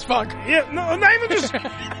 Shit piss fuck. Yeah, no, not even just.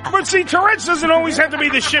 But see, Tourette's doesn't always have to be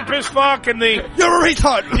the shit piss fuck and the. You're a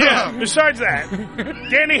retard. Yeah. Besides that,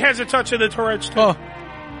 Danny has a touch of the Tourette's too. Oh.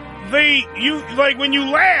 When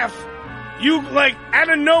you laugh, you like out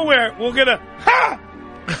of nowhere will get a ha.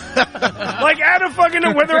 Like out of fucking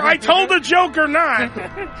whether I told a joke or not.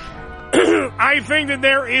 I think that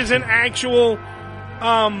there is an actual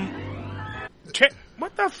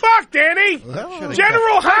what the fuck, Danny?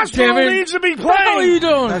 General Hospital needs to be playing. What the hell are you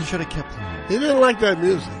doing? That should have kept playing. He didn't like that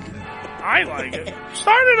music. I like it.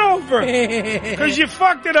 Start it over. Because you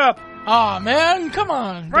fucked it up. Aw, man. Come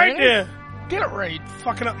on. Right Danny. there. Get it right.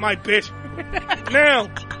 Fucking up my bit. Now,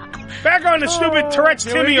 back on the stupid Tourette's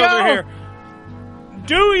Timmy over here.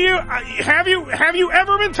 Do you, have you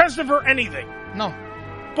ever been tested for anything? No.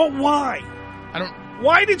 But why? I don't.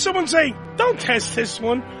 Why did someone say, don't test this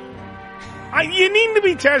one? You need to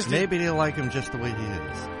be tested. Maybe they like him just the way he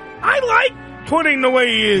is. I like Pudding the way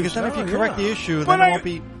he is. Because then if you correct the issue, But then it won't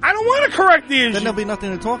be... I don't want to correct the issue. Then there'll be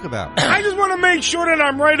nothing to talk about. I just want to make sure that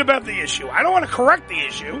I'm right about the issue. I don't want to correct the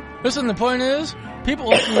issue. Listen, the point is, people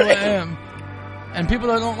like me the way I am. And people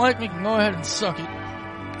that don't like me can go ahead and suck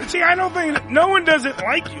it. See, I don't think... No one doesn't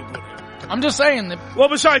like you. I'm just saying that... Well,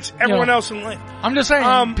 besides everyone else in life. I'm just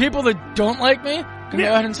saying, people that don't like me can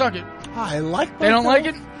go ahead and suck it. I like They don't like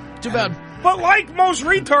it? Too bad. But like most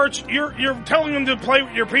retards, you're telling them to play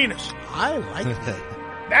with your penis. I like that.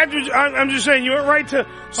 I'm just saying, you went right to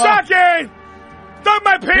suck it! Suck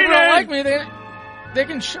my penis! People don't like me, they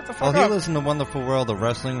can shut the fuck Well, up. he lives in the wonderful world of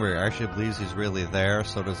wrestling where he actually believes he's really there,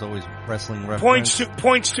 so there's always wrestling reference.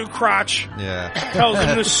 Points to crotch. Yeah. Tells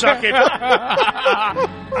him to suck it.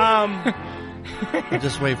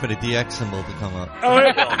 Just wait for the DX symbol to come up.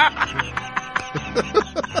 Oh,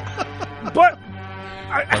 but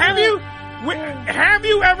have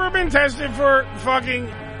you ever been tested for fucking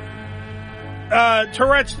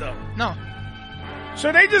Tourette's though? No.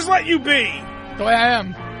 So they just let you be the way I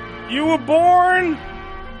am. You were born.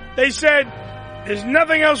 They said there's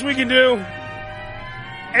nothing else we can do,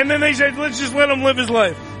 and then they said let's just let him live his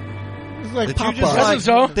life. It's like Did you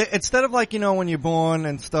just instead of like, when you're born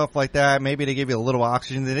and stuff like that, maybe they give you a little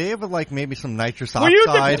oxygen. Did they ever like maybe some nitrous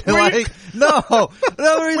oxide? No.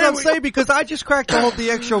 The reason I'm saying because I just cracked the whole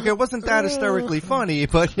DX joke. It wasn't that hysterically funny,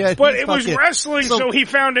 but yeah. But it was wrestling, so he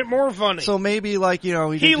found it more funny. So maybe like he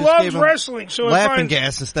just loves gave him wrestling, so laughing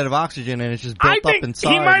gas instead of oxygen, and it's just built up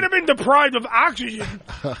inside. He might have been deprived of oxygen,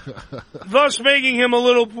 thus making him a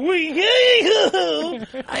little weak.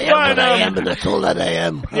 I am what I am, and that's all that I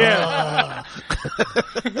am. Yeah. A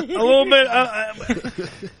little bit. I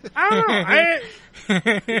don't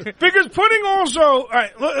know. Because Pudding also. All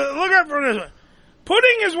right, look at for this one.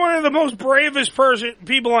 Pudding is one of the most bravest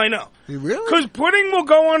people I know. Really? Because Pudding will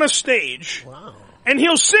go on a stage. Wow. And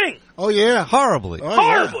he'll sing. Oh yeah, horribly.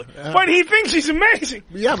 Horribly. Yeah. But he thinks he's amazing.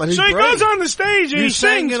 Yeah, but he's so he brave. goes on the stage and he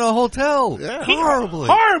sings in a hotel. Yeah. Horribly.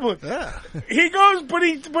 Yeah. He goes, but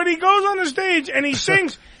he goes on the stage and he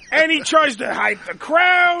sings. And he tries to hype the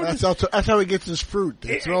crowd. That's how he gets his fruit.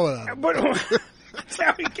 They throw it at him. But that's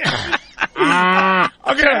how he gets it.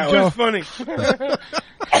 Okay, that was funny.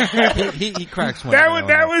 he cracks one. That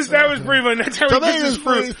was pretty funny. That's how he gets his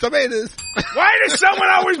fruit. Please, tomatoes. Why does someone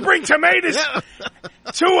always bring tomatoes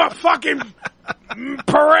to a fucking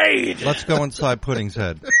parade? Let's go inside Pudding's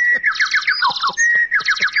head.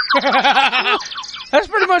 That's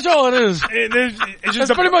pretty much all it is.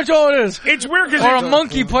 That's pretty much all it is. It's weird because or a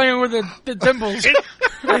monkey playing with the timbals.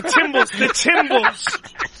 The timbals. The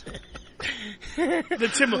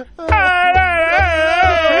timbals.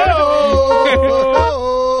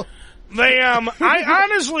 I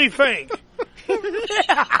honestly think.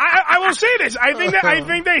 I will say this. I think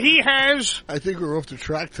that he has. I think we're off the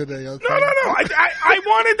track today. No. I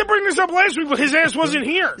wanted to bring this up last week, but his ass wasn't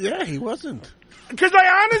here. Yeah, he wasn't. Because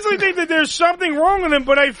I honestly think that there's something wrong with him,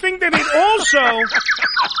 but I think that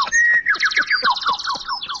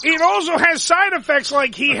it also has side effects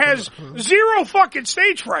like he has zero fucking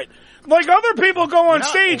stage fright. Like other people go on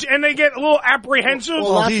stage and they get a little apprehensive.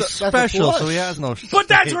 Well, he's special, so he has no. But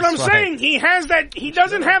that's what I'm saying. He has that. He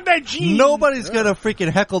doesn't have that gene. Nobody's gonna freaking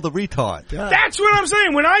heckle the retard. Yeah. That's what I'm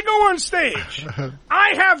saying. When I go on stage,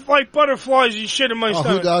 I have like butterflies and shit in my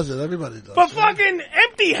stomach. Who does it? Everybody does. But fucking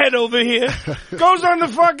empty head over here goes on the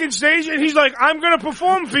fucking stage and he's like, "I'm gonna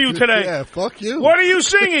perform for you today." Yeah, fuck you. What are you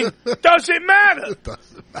singing? Does it matter? It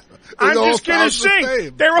doesn't matter. I'm just gonna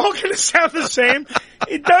sing. They're all gonna sound the same.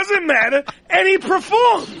 It doesn't matter, and he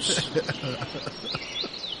performs.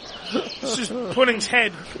 It's just Pudding's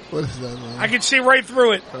head. What is that, man? I can see right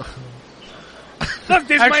through it. Look,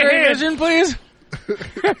 there's my hand. Vision, please.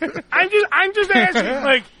 I'm just asking,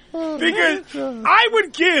 like, because I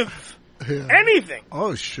would give anything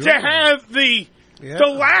to have the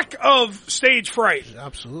lack of stage fright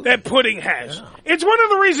that Pudding has. Yeah. It's one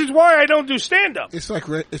of the reasons why I don't do stand-up. It's like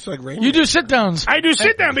rain. You do sit-downs. I do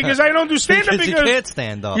sit-down because I don't do stand-up because... you can't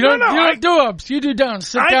stand up. You don't do-ups. You do downs.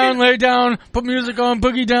 Sit down, lay down, put music on,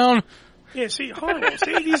 boogie down. Yeah, see, horrible.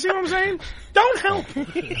 See, do you see what I'm saying? Don't help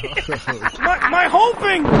me. my whole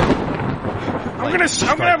thing... I'm gonna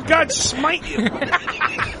have God smite you.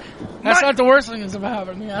 That's not the worst thing that's ever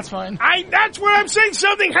happened to me. That's fine. That's what I'm saying.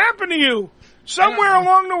 Something happened to you. Somewhere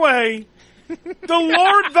along the way, the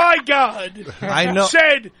Lord thy God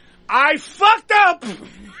said, I fucked up,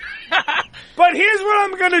 but here's what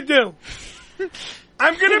I'm going to do.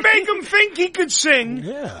 I'm going to make him think he could sing,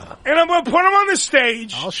 and I'm going to put him on the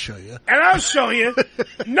stage. I'll show you. And I'll show you.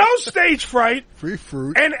 No stage fright. Free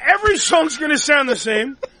fruit. And every song's going to sound the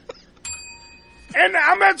same. And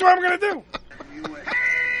that's what I'm going to do.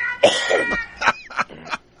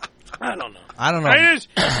 I don't know.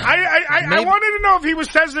 I wanted to know if he was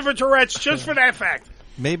tested for Tourette's just for that fact.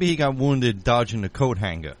 Maybe he got wounded dodging the coat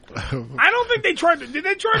hanger. I don't think they tried to. Did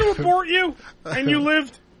they try to abort you and you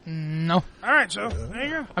lived? No. All right, so there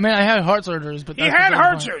you go. I mean, I had heart surgeries, but he had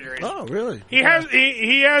heart surgeries. Oh, really? He has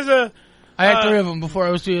a. I had 3 of them before I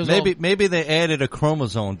was 2 years old. Maybe they added a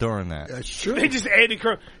chromosome during that. That's true. They just added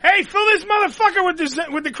Hey, fill this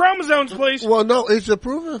motherfucker with the chromosomes, please. Well, no, it's a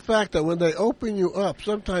proven fact that when they open you up,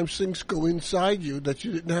 sometimes things go inside you that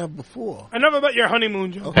you didn't have before. Enough about your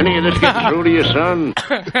honeymoon, Joe. Any of this getting through to your son?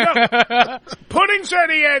 No. Pudding said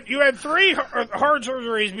you had 3 heart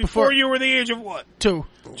surgeries before you were the age of what? 2.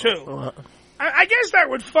 2. I guess that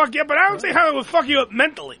would fuck you up, but I don't see how it would fuck you up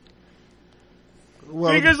mentally.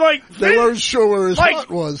 Well, because, like, they weren't sure where his heart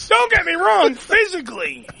was. Don't get me wrong,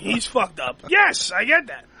 physically, he's fucked up. Yes, I get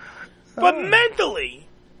that. But mentally,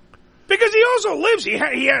 because he also lives, he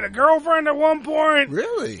had a girlfriend at one point.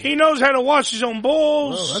 Really? He knows how to wash his own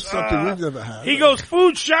bowls. Oh, that's something we've never had. He goes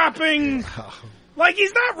food shopping. Like,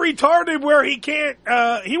 he's not retarded where he can't,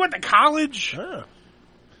 he went to college. Yeah.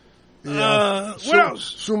 What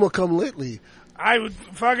else? Summa cum lately. I would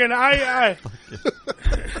fucking, I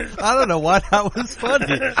don't know why that was funny.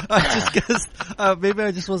 I just guess, maybe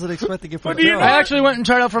I just wasn't expecting it from Joe. I actually went and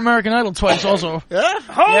tried out for American Idol twice also. Yeah?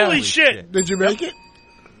 Holy shit. Did you make it?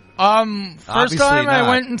 First Obviously time not. I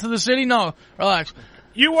went into the city, no, relax.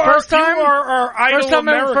 You are Idol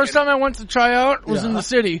American. First time I went to try out was in the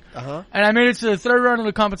city, and I made it to the 3rd round of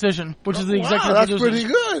the competition, which is the executive that's producers.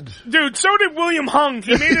 pretty good. Dude, so did William Hung.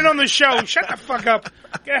 He made it on the show. Shut the fuck up.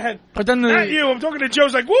 Go ahead. But then Not you. I'm talking to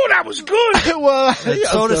Joe's like, whoa, that was good. Well,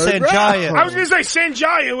 so does Sanjaya. I was going to say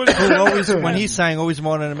Sanjaya was Who always, when he sang, always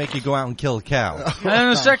wanted to make you go out and kill a cow. And then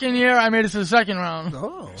the second year, I made it to the 2nd round.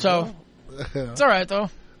 So, it's alright though.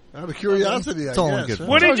 Out of curiosity, I guess.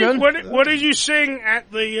 What did you sing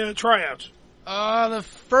at the tryouts? The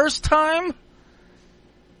first time,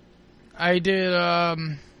 I did,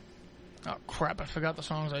 oh crap, I forgot the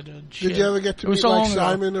songs I did. Shit. Did you ever get to meet like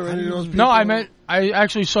Simon or any of those people? No, I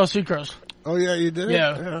actually saw Seacrest. Oh yeah, you did?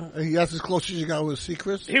 Yeah. That's as close as you got with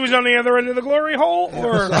Seacrest? He was on the other end of the glory hole?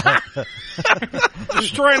 Or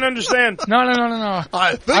just trying to understand. No.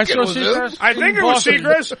 I think it was Seacrest. I think it was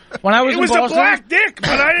Seacrest. When I was in Boston, a black dick,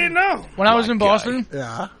 but I didn't know. When I was in Boston,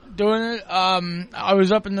 doing it, I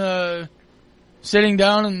was up in the sitting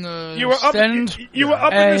down in the stand. You were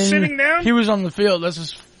up in the sitting down? He was on the field. That's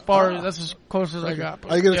as far. That's as close as I got.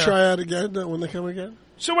 Are you going to try out again when they come again?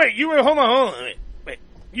 So wait, hold on. Wait.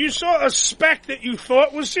 You saw a speck that you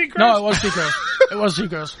thought was Seacrest? No, it was Seacrest. It was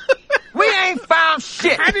Seacrest. We ain't found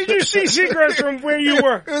shit. How did you see Seacrest from where you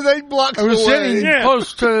were? It was 8 blocks away. I was sitting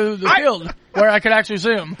close to the field where I could actually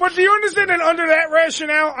see him. But do you understand that under that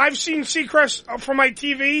rationale, I've seen Seacrest from my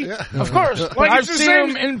TV? Yeah. Of course. Like I've seen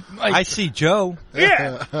him in... Like, I see Joe.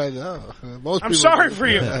 Yeah. I know. I'm sorry for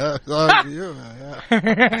you. Sorry for you.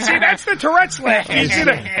 See, that's the Tourette's laugh. You see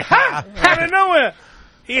the, ha! Out of nowhere.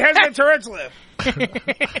 He has that Tourette's laugh.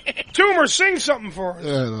 Toomer, sing something for us.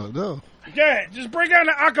 I don't know. Yeah, just break out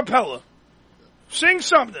an acapella. Sing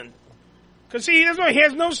something. Because he has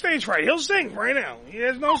no stage fright. He'll sing right now. He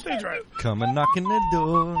has no stage fright. Come and knock on the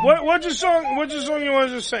door. What's your song you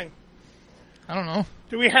want us to sing? I don't know.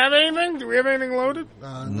 Do we have anything? Do we have anything loaded?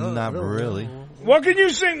 No, not really. What can you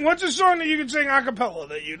sing? What's a song that you can sing acapella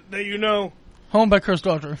that you know? Home by Chris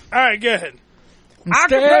Daughtry. All right, go ahead. I'm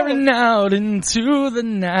staring out into the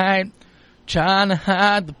night, trying to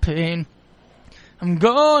hide the pain. I'm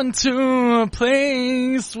going to a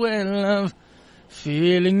place where love,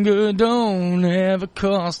 feeling good don't ever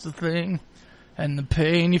cost a thing. And the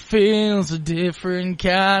pain you feel's a different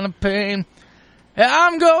kind of pain.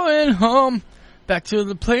 I'm going home, back to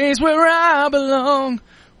the place where I belong,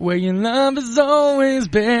 where your love has always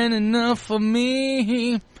been enough for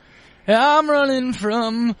me. I'm running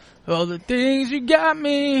from all the things you got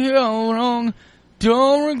me all wrong.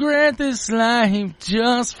 Don't regret this life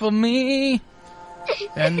just for me.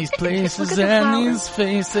 And these places and these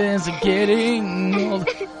faces are getting old.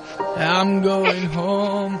 I'm going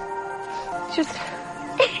home. Just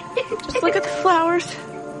look at the flowers.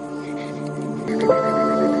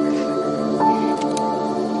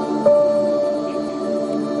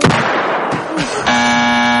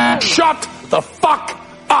 Shut the fuck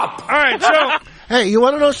up! All right, so... Hey, you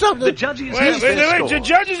want to know something? The judges The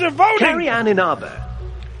judges are voting. Carrie Ann Inaba.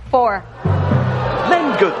 4.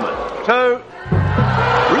 Len Goodman. 2.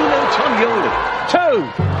 Reno Tognoli. 2.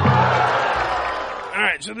 All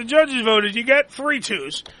right, so the judges voted. You got 3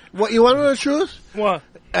 2s. What, you want to know the truth? What?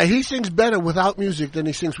 He sings better without music than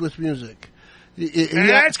he sings with music. And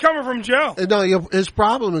that's coming from Joe. No, his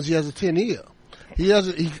problem is he has a tin ear. He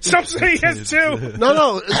doesn't. Some say he has two.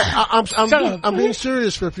 No. I'm being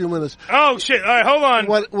serious for a few minutes. Oh shit! All right, hold on.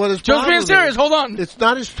 What is Just being serious. Hold on. It's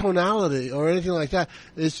not his tonality or anything like that.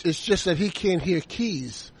 It's just that he can't hear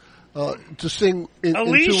keys. To sing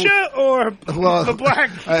Alicia or the black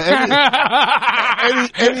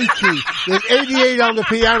any key. There's 88 on the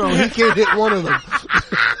piano. He can't hit one of them.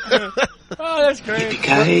 Oh, that's great.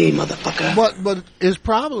 Yippee-ki-yay, motherfucker. But his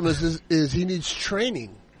problem is he needs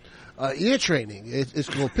training, ear training. It's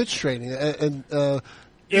called pitch training, and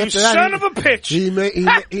you son of a pitch. He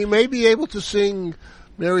may be able to sing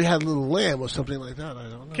 "Mary Had a Little Lamb" or something like that. I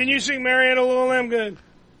don't know. Can you sing "Mary Had a Little Lamb" good?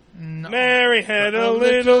 No. Mary had a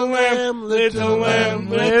little lamb, little lamb,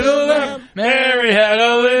 little lamb. Mary had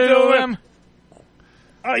a little lamb.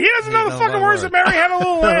 He doesn't know the fucking words that Mary had a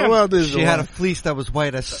little lamb. She had a fleece that was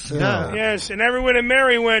white as snow. Yes, and everywhere that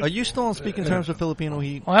Mary went. Are you still on speaking terms with Filipino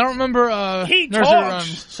Heat? Well, I don't remember He nursery talks.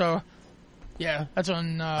 rhymes, so yeah, that's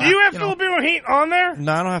on. Do you have Filipino Heat on there?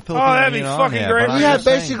 No, I don't have Filipino Heat. Oh, that'd be fucking great. We had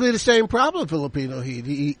basically the same problem, Filipino Heat.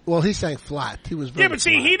 He sang flat. He was very but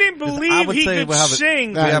see, flat. he didn't believe he could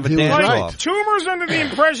sing. We have a dance off. Toomer's under the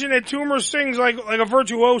impression that Toomer sings like a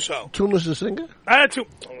virtuoso. Toomer's a singer?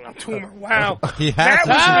 Toomer. Wow.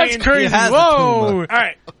 That's crazy. Whoa. All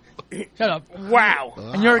right. Shut up. Wow.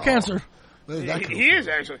 And you're a Cancer. He is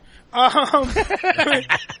actually.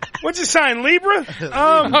 What's his sign? Libra?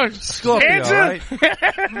 Scorpio, Cancer? right?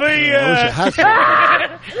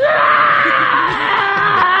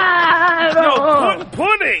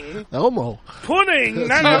 Pudding. Elmo. Pudding.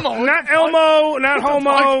 Not Elmo. Not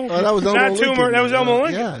Homo. That was Elmo not Lincoln. Tumor. That was Elmo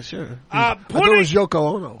Lincoln. Yeah, sure. Pudding, I thought it was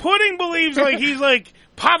Yoko Ono. Pudding believes he's like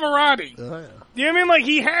Pavarotti. You know what I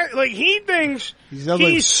mean? He thinks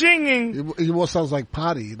he's singing. He more sounds like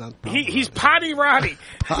Potty, not He's Potty Roddy.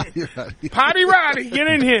 Potty Roddy. Potty Roddy, get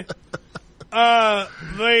in here. The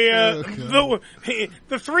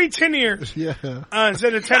three tin ears. Yeah.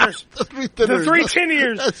 Instead of tenors. The three tin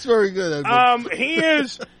ears. That's very good.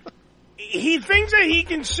 He thinks that he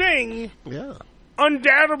can sing. Yeah.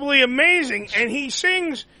 Undoubtedly amazing, and he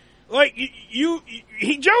sings like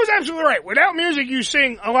Joe's absolutely right. Without music, you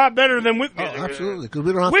sing a lot better than with music. Oh, absolutely, because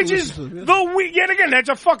we don't have Which to is listen yet again, that's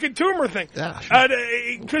a fucking Toomer thing. Yeah, sure.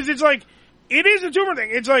 Because it's like it is a Toomer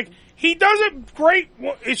thing. It's like he does it great.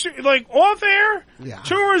 It's like off air. Yeah.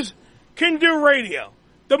 Toomers can do radio.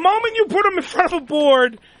 The moment you put him in front of a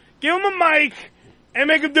board, give him a mic, and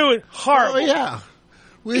make him do it horrible. Oh yeah.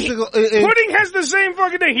 Pudding has the same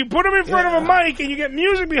fucking thing. You put him in front of a mic and you get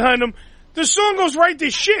music behind him, the song goes right to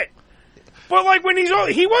shit. But like when he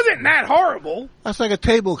wasn't that horrible. That's like a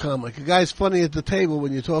table comic. A guy's funny at the table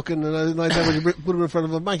when you're talking, and like that when you put him in front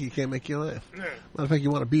of a mic, he can't make you laugh. Yeah. Matter of fact,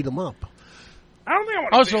 you want to beat him up. I don't think I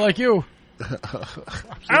want to. Also, like you.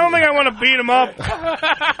 I don't think I want to beat him up.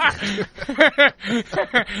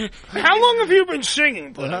 How long have you been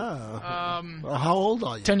singing, Pudding? How old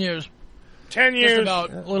are you? 10 years. 10 years. Just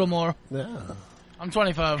about, a little more. Yeah. I'm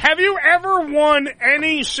 25. Have you ever won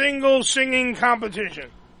any single singing competition?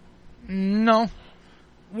 No.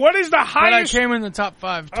 What is the highest? But I came in the top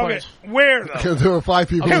 5 twice. Okay, where though? There were 5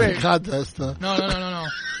 people in the contest. No.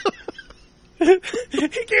 He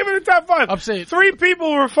came in the top 5. Upstate. 3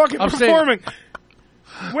 people were fucking performing.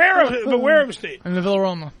 Where of state? In the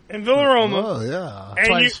Villaroma. In Villaroma. Oh yeah. And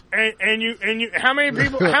twice. you how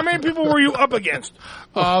many people were you up against?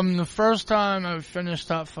 The first time I finished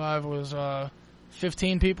top 5 was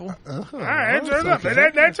 15 people. All right, that's enough.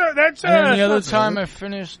 That's and the other time I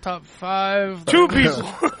finished top 5, 2 people.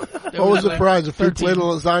 What was the prize? A free plate of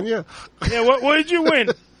lasagna? Yeah. What did you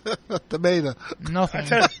win? Tomato. Nothing.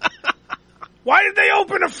 Why did they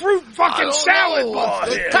open a fruit fucking salad bar?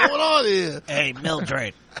 What's going on here? Hey,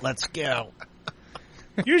 Mildred, let's go.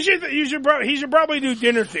 He should probably do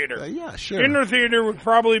dinner theater. Yeah, sure. Dinner theater would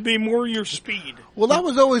probably be more your speed. Well, that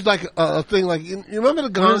was always like a thing. Like you remember the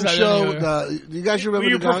Gong Show? You guys remember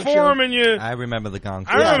the Gong Show? I remember the Gong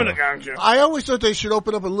Show. I remember the Gong Show. I always thought they should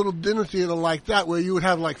open up a little dinner theater like that, where you would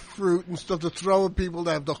have like fruit and stuff to throw at people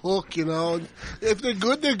that have the hook. You know, if they're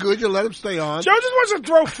good, they're good. You let them stay on. Joe just wants to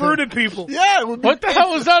throw fruit at people. Yeah. What the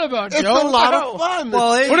hell was that about, Joe? It's a lot of fun.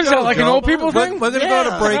 Well, what is that, like an old people thing? We're going to go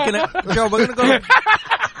to break in it. Joe, we're going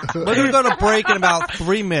to go to break in about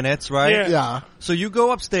 3 minutes, right? Yeah. So you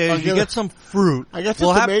go upstairs, you get some fruit.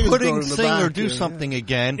 We'll have Pudding sing or do something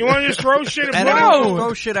again. You want to just throw shit at him?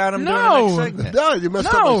 Throw shit at him during the next segment. No, you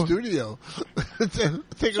messed up my studio.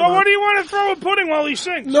 So what do you want to throw at Pudding while he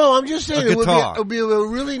sings? No, I'm just saying it would be a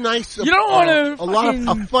really nice. You don't want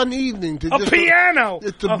a fun evening to just piano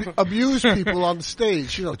to abuse people on the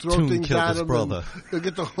stage. You know, throw things at them.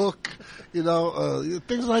 Get the hook. You know,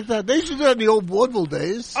 things like that. They used to do that in the old vaudeville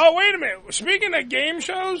days. Oh, wait a minute. Speaking of game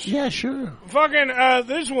shows. Yeah, sure. Fucking,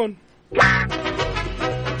 this one. The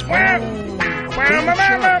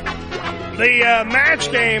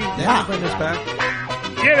match game. Yeah, bring this back.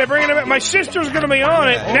 Yeah, they're bringing it back. My sister's going to be on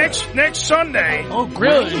it next Sunday. Oh,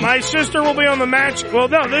 really? My sister will be on the match. Well,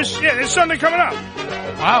 no, this Sunday coming up.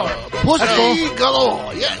 Wow. Pussy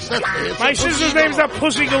galore. Yes, that's it. My sister's name's not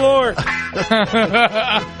Pussy Galore.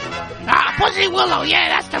 Pussy Willow. Yeah,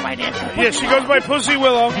 that's the right answer. Yeah, she goes by Pussy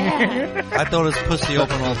Willow. I thought it was pussy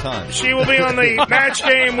open all the time. She will be on the match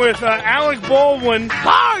game with Alec Baldwin.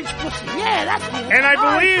 Large pussy. Yeah, that's the answer. And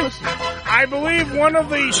I believe one of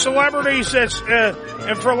the celebrities that's,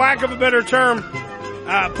 and for lack of a better term,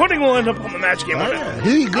 Pudding will end up on the match game.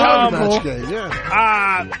 Here you go on the match game,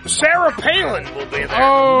 yeah. Sarah Palin will be there.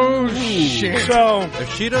 Oh, shit. So,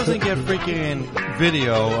 if she doesn't get freaking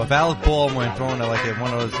video of Alec Baldwin throwing like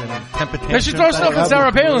one of those temptation. They should throw stuff at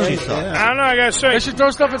Sarah Palin. I don't know, I gotta say. They should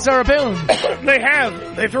throw stuff at Sarah Palin. They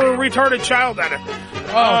have. They threw a retarded child at her.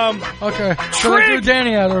 Oh, okay. So they threw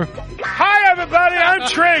Danny at her. Hi, everybody. I'm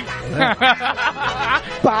Trig.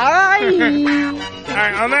 Bye. All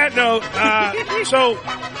right, on that note, so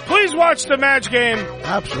please watch the match game.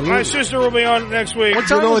 Absolutely. My sister will be on next week. What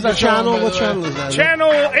time is that channel? What channel is that? Channel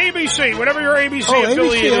ABC, whatever your ABC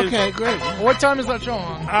affiliate is. Okay, great. What time is that show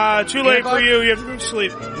on? Too late for you. You have to go to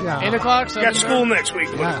sleep. Yeah. 8 o'clock? You got school next week.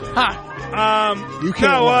 Yeah. Ha. You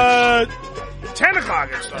can't watch. 10 o'clock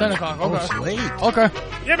it starts. 10 o'clock, okay. Oh, it's late. Okay.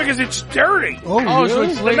 Yeah, because it's dirty. Oh, really? So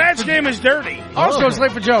it's late. The match game is dirty. So it's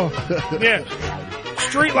late for Joe. Yeah.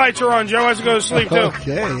 Street lights are on. Joe has to go to sleep, too.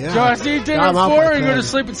 Okay, yeah. Joe has to eat dinner at 4 and go to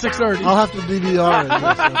sleep at 6:30. I'll have to DVR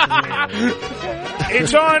it.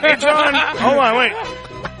 It's on. Hold on, wait.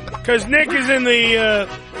 Because Nick is in the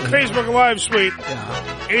Facebook Live suite.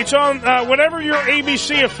 Yeah. It's on whatever your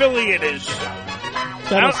ABC affiliate is.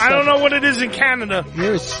 I don't know what it is in Canada.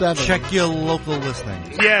 Here's 7. Check your local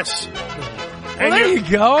listing. Yes. Well, there you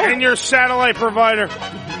go. And your satellite provider.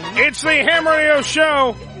 It's the HamRadio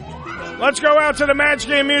Show. Let's go out to the match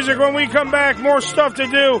game music. When we come back, more stuff to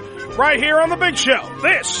do right here on the big show.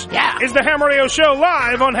 This is the HamRadio Show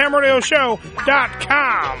live on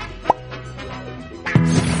HamRadioShow.com.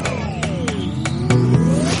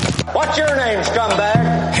 What's your name,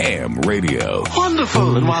 scumbag? Ham Radio.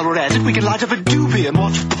 Wonderful. And while we're at it, we can light up a doobie and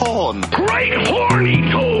watch porn. Great horny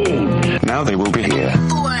toad. Now they will be here.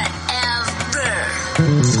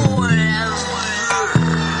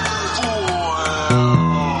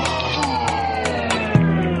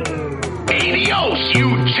 Adios, you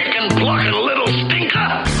chicken-plucking little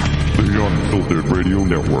stinker. The Unfiltered Radio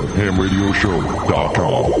Network,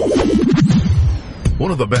 HamRadioShow.com. One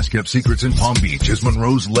of the best-kept secrets in Palm Beach is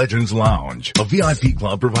Monroe's Legends Lounge, a VIP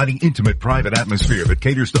club providing intimate private atmosphere that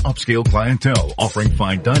caters to upscale clientele, offering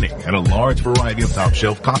fine dining and a large variety of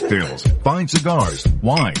top-shelf cocktails, fine cigars,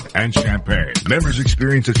 wine, and champagne. Members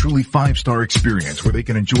experience a truly 5-star experience where they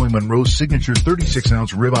can enjoy Monroe's signature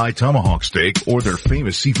 36-ounce ribeye tomahawk steak or their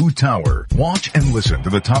famous seafood tower. Watch and listen to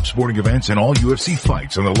the top sporting events and all UFC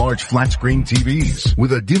fights on the large flat-screen TVs.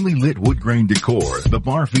 With a dimly lit wood grain decor, the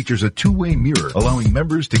bar features a two-way mirror, allowing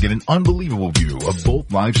members to get an unbelievable view of both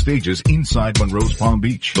live stages inside Monroe's Palm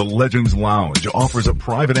Beach. The Legends Lounge offers a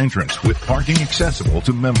private entrance with parking accessible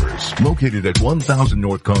to members. Located at 1000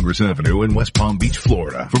 North Congress Avenue in West Palm Beach,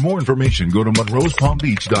 Florida. For more information, go to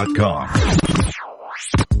monroespalmbeach.com.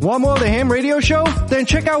 Want more of the Ham Radio Show? Then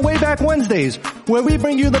check out Way Back Wednesdays, where we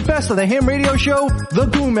bring you the best of the Ham Radio Show, The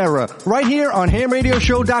Boom Era, right here on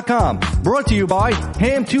HamRadioShow.com. Brought to you by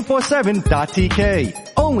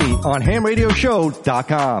Ham247.tk. Only on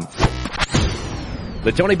HamRadioShow.com.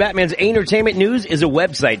 The Tony Batman's Entertainment News is a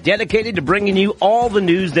website dedicated to bringing you all the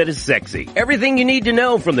news that is sexy. Everything you need to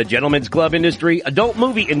know from the gentlemen's club industry, adult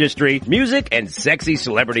movie industry, music, and sexy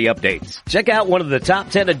celebrity updates. Check out one of the top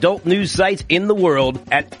 10 adult news sites in the world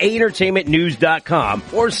at entertainmentnews.com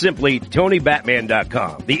or simply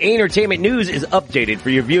TonyBatman.com. The Entertainment News is updated for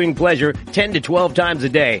your viewing pleasure 10 to 12 times a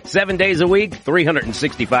day, 7 days a week,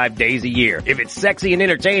 365 days a year. If it's sexy and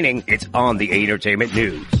entertaining, it's on the Entertainment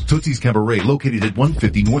News. Tootsie's Cabaret, located at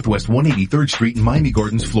 150 Northwest 183rd Street in Miami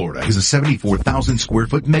Gardens, Florida, is a 74,000 square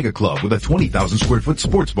foot mega club with a 20,000 square foot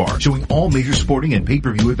sports bar showing all major sporting and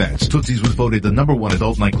pay-per-view events. Tootsie's was voted the #1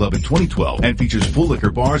 adult nightclub in 2012 and features full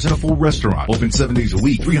liquor bars and a full restaurant. Open 7 days a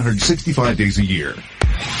week, 365 days a year.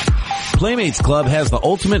 Playmates Club has the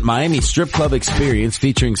ultimate Miami strip club experience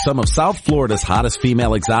featuring some of South Florida's hottest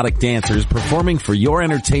female exotic dancers performing for your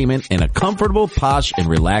entertainment in a comfortable, posh, and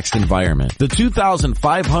relaxed environment. The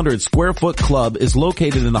 2,500 square foot club is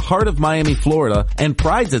located in the heart of Miami, Florida, and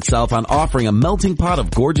prides itself on offering a melting pot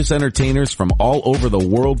of gorgeous entertainers from all over the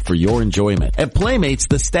world for your enjoyment. At Playmates,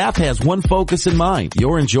 the staff has one focus in mind,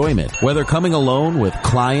 your enjoyment. Whether coming alone with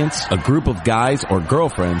clients, a group of guys, or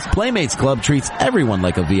girlfriends, Playmates Club treats everyone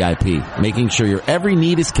like a VIP, making sure your every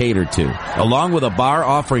need is catered to. Along with a bar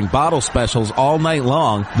offering bottle specials all night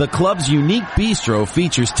long, the club's unique bistro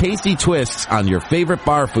features tasty twists on your favorite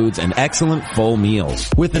bar foods and excellent full meals.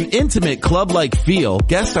 With an intimate club-like feel,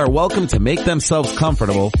 guests are welcome to make themselves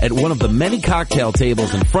comfortable at one of the many cocktail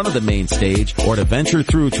tables in front of the main stage, or to venture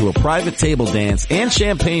through to a private table dance and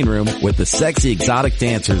champagne room with the sexy exotic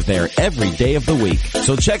dancers there every day of the week.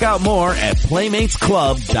 So check out more at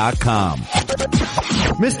PlaymatesClub.com.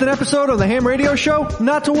 Missed an episode of the Ham Radio Show?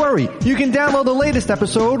 Not to worry. You can download the latest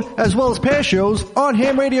episode as well as past shows on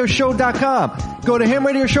HamRadioshow.com. Go to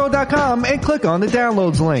HamRadioshow.com and click on the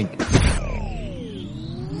downloads link.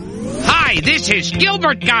 Hi, this is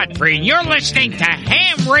Gilbert Godfrey, and you're listening to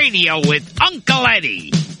Ham Radio with Uncle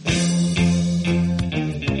Eddie.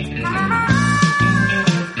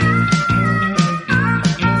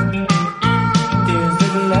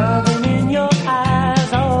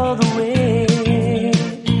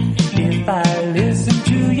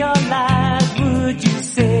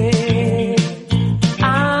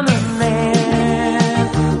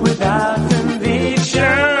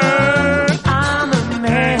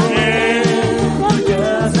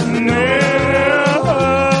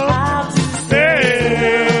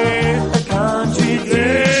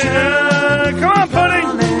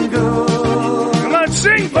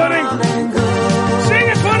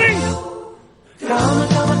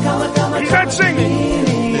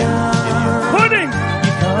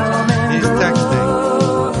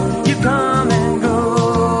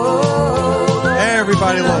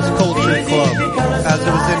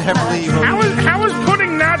 How is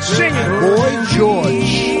Pudding not singing? Boy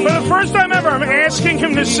George. For the first time ever, I'm asking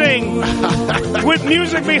him to sing with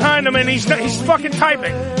music behind him, and he's fucking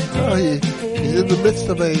typing. Oh, he's in the midst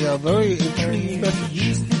of a very intriguing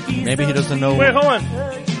message. Maybe he doesn't know. Wait, hold on.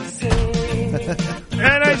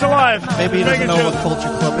 And he's alive. Maybe he doesn't know what Culture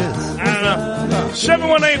Club is. I don't know.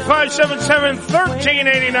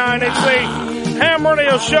 718-577-1389. It's the Ham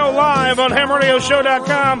Radio Show live on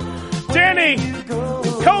HamRadioshow.com. Danny,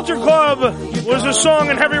 Culture Club was a song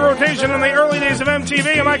in heavy rotation in the early days of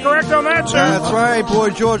MTV. Am I correct on that, sir? That's right. Boy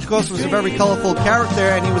George, of course, was a very colorful character,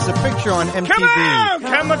 and he was a picture on MTV. Come on!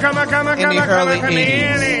 In the early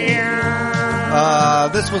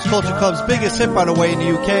 80s. This was Culture Club's biggest hit, by the way, in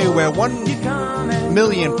the UK, where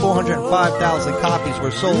 1,405,000 copies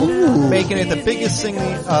were sold, making it the biggest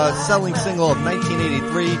selling single of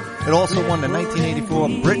 1983. It also won the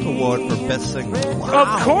 1984 Brit Award for Best Single. Wow.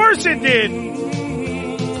 Of course it did!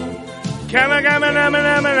 I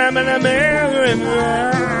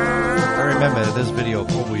remember this video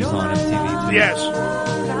always on MTV too. Yes.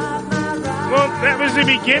 Well, that was the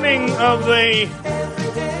beginning of the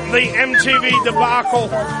MTV debacle.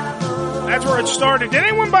 That's where it started. Did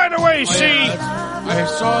anyone, by the way, see... I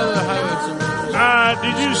saw the highlights.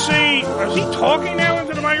 Did you see... Is he talking now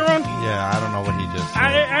into the microphone? Yeah, I don't know what he just said.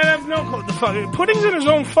 I have no clue. The fuck. Pudding's in his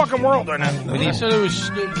own fucking world right now. He said it was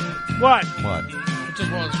stupid. What? What? It just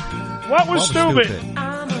was. What was stupid?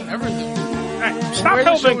 Everything. Stop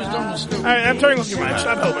helping. I'm turning off your mic.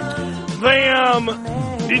 Stop helping.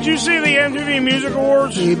 Did you see the MTV Music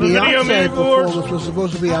Awards? The Video Beyonce Music Awards? performance was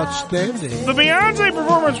supposed to be outstanding. The Beyonce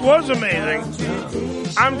performance was amazing.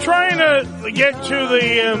 I'm trying to get to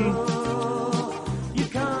the...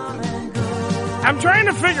 I'm trying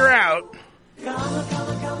to figure out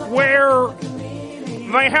where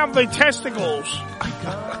they have the testicles,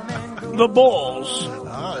 the balls,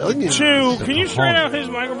 can you straighten out his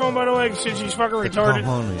microphone, by the way, since he's fucking retarded?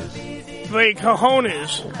 The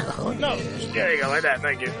cojones. No, there you go, like that,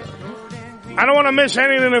 thank you. I don't want to miss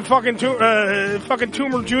anything that fucking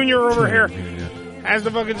Toomer Jr. over here has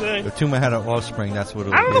to fucking say. The Toomer had an offspring, that's what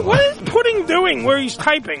it was. I don't know, what is Pudding doing where he's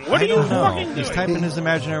typing? What are you fucking doing? He's typing his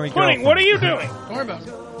imaginary Pudding, what are you doing? Don't worry about it.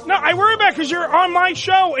 No, I worry about it because you're on my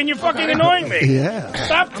show and you're fucking annoying me. Yeah.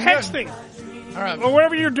 Stop texting. All right. Or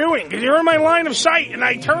whatever you're doing. Because you're in my line of sight and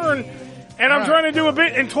I turn and I'm trying to do a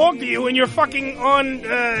bit and talk to you and you're fucking on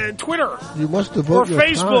Twitter. You must have or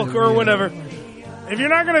Facebook or whatever. If you're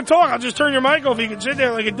not going to talk, I'll just turn your mic off. You can sit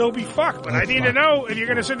there like a dopey fuck. But I need to know if you're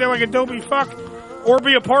going to sit there like a dopey fuck or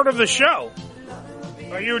be a part of the show.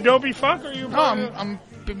 Are you a dopey fuck or are you I'm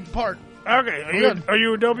being part. Okay, are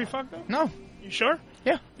you a dopey fuck though? No. You sure?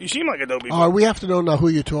 Yeah. You seem like a dopey fuck. We have to know now who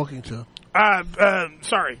you're talking to.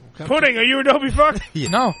 Sorry. Pudding, are you a dopey fuck?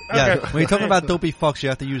 No. Yeah, Okay. when you're talking about dopey fucks, you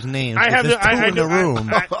have to use names. I have There's to- two in the I-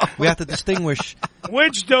 room. We have to distinguish.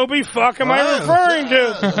 Which dopey fuck am I referring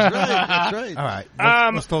to? That's right. All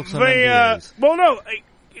right. Let's talk some They, NDAs. well, no.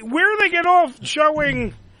 Where they get off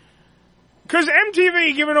showing... Because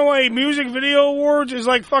MTV giving away music video awards is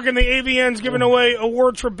like fucking the AVNs giving away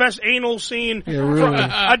awards for best anal scene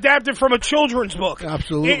adapted from a children's book.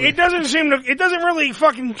 Absolutely. It doesn't seem to. It doesn't really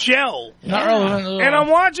fucking gel. Not relevant at all. And I'm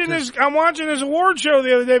watching this award show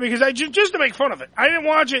the other day because just to make fun of it. I didn't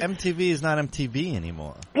watch it. MTV is not MTV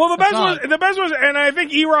anymore. Well, the best was, and I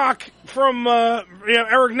think E-Rock from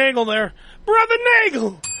Eric Nagel there, Brother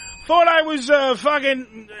Nagel, thought I was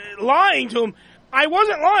fucking lying to him. I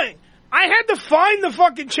wasn't lying. I had to find the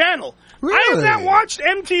fucking channel. Really? I have not watched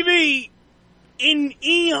MTV in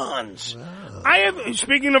eons. Wow. I have,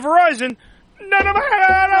 speaking of Verizon,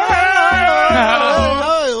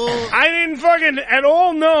 I didn't fucking at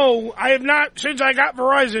all know. I have not, since I got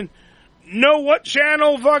Verizon, know what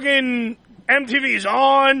channel fucking MTV is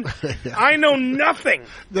on. I know nothing.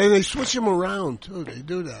 They switch them around too. They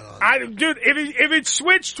do that. Dude, if it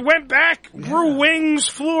switched, went back, grew wings,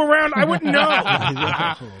 flew around, I wouldn't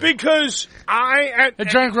know. Because I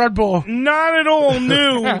drank Red Bull. Not at all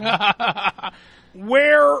knew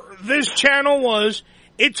where this channel was.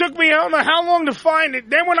 It took me I don't know how long to find it.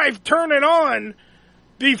 Then when I turned it on,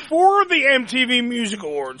 before the MTV Music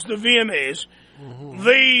Awards, the VMAs,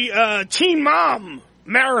 the Teen Mom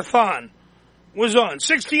Marathon was on.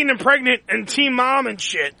 16 and Pregnant and Teen Mom and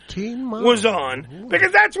shit was on.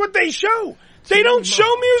 Because that's what they show. They don't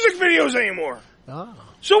show music videos anymore.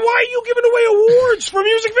 So why are you giving away awards for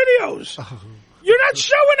music videos? You're not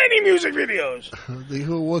showing any music videos. They give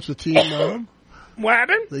awards for Teen Mom? What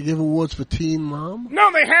happened? They give awards for Teen Mom?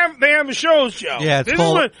 No, they have the shows, Joe. Yeah,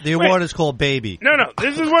 the award is called Baby. No,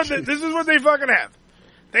 this is what they fucking have.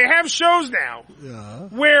 They have shows now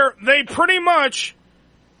where they pretty much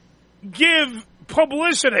give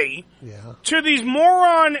publicity to these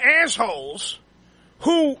moron assholes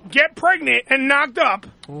who get pregnant and knocked up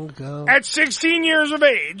at 16 years of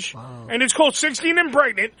age, and it's called 16 and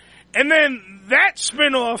Pregnant, and then that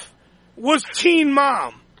spinoff was Teen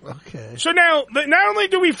Mom. Okay. So now, not only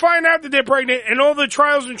do we find out that they're pregnant and all the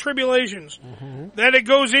trials and tribulations that it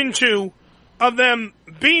goes into of them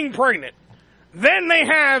being pregnant, then they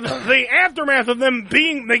have the aftermath of them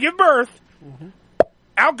they give birth,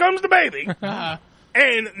 out comes the baby,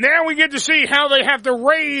 and now we get to see how they have to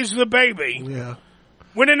raise the baby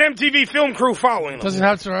with an MTV film crew following them. Does it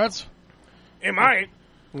have Tourette's? It might.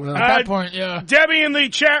 At that point, yeah. Debbie in the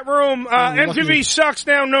chat room, MTV sucks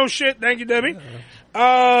now, no shit. Thank you, Debbie.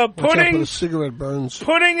 Pudding. The cigarette burns.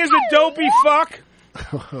 Pudding is a dopey fuck.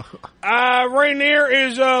 Rainier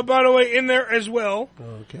is, by the way, in there as well.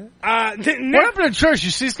 Okay. What happened to Trish?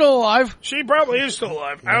 Is she still alive? She probably is still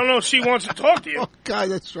alive. I don't know if she wants to talk to you. Oh, God,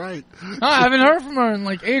 that's right. No, I haven't heard from her in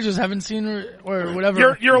like ages. Haven't seen her or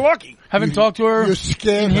whatever. You're lucky. Haven't talked to her. You're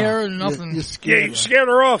scared in her. here or nothing. You're scared you scared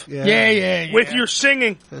her off. Yeah. With your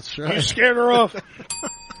singing. That's right. You scared her off.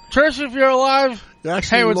 Trish, if you're alive, You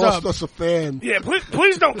actually hey, what's lost up? us a fan. Yeah,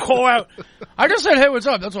 please don't call out. I just said, hey, what's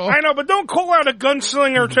up? That's all. I know, but don't call out a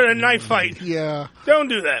gunslinger to a knife fight. Yeah. Don't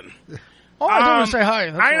do that. Oh, I told her to say hi.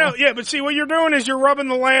 That's I know, all. yeah, but see, what you're doing is you're rubbing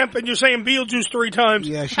the lamp and you're saying Beetlejuice 3 times.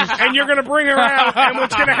 Yeah, and you're going to bring her out, and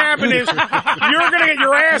what's going to happen is you're going to get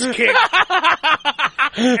your ass kicked.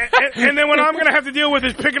 and then what I'm going to have to deal with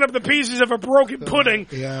is picking up the pieces of a broken pudding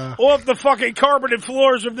off the fucking carpeted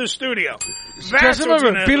floors of this studio. Just That's what's remember,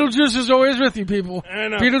 going to happen. Beetlejuice is always with you, people. I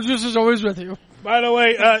know. Beetlejuice is always with you. By the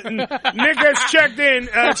way, Nick has checked in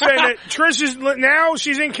saying that Trish is now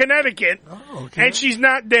she's in Connecticut and she's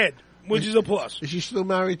not dead, which is a plus. Is she still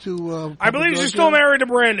married to I believe she's still married to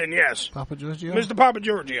Brandon, yes. Papa Giorgio? Mr. Papa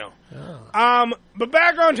Giorgio. But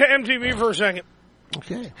back on to MTV for a second.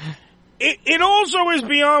 Okay. It also is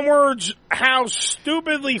beyond words how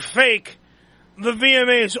stupidly fake the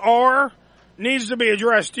VMAs are, needs to be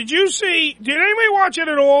addressed. Did anybody watch it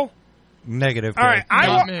at all? Negative. All right,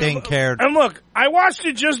 didn't care. And look, I watched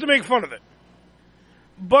it just to make fun of it.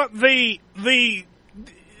 But they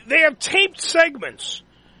have taped segments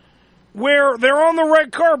where they're on the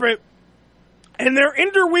red carpet and they're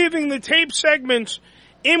interweaving the taped segments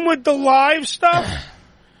in with the live stuff.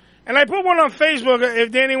 And I put one on Facebook.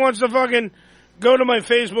 If Danny wants to fucking go to my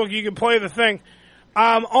Facebook, you can play the thing.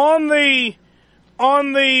 On the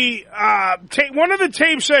one of the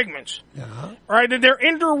tape segments, right, that they're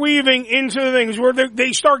interweaving into the things where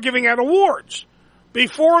they start giving out awards,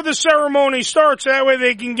 before the ceremony starts. That way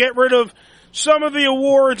they can get rid of some of the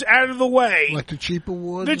awards out of the way. Like the cheap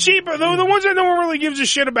awards? The ones that no one really gives a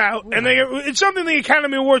shit about. And it's something the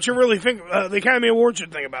Academy Awards should really think, the Academy Awards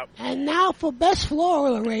should think about. And now for best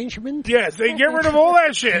floral arrangement. Yes, they get rid of all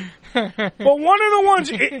that shit. But one of the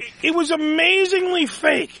ones, it was amazingly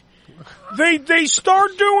fake. They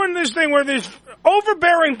start doing this thing where this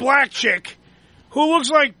overbearing black chick who looks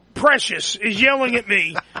like Precious is yelling at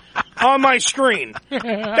me on my screen.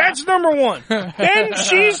 That's number one. Then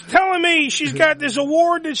she's telling me she's got this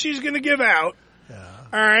award that she's going to give out.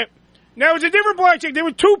 All right. Now, it's a different black chick. There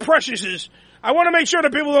were two Preciouses. I want to make sure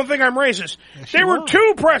that people don't think I'm racist. There were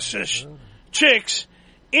two Precious chicks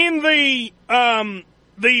in the one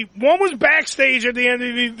was backstage at the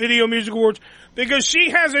MTV Video Music Awards because she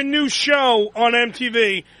has a new show on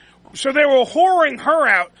MTV. So they were whoring her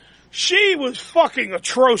out. She was fucking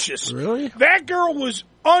atrocious. Really? That girl was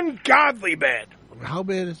ungodly bad. How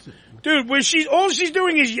bad is it? Dude, when all she's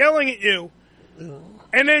doing is yelling at you.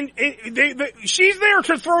 And then she's there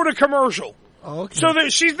to throw the commercial. Okay. So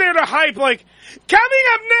that she's there to hype, like, coming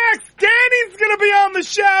up next, Danny's going to be on the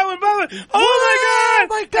show. And blah, blah. Oh,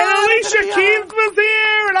 my God. And Alicia Keys was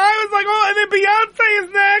here. And I was like, oh, and then Beyonce is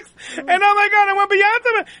next. And oh, my God, I want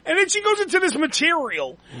Beyonce. And then she goes into this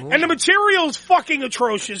material. And the material's fucking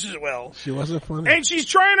atrocious as well. She wasn't funny. And she's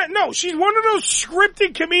trying to, no, she's one of those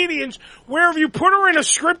scripted comedians where if you put her in a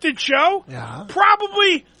scripted show,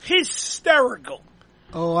 probably hysterical.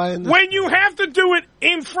 Oh, I understand. When you have to do it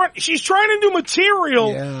in front, she's trying to do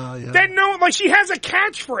material that like she has a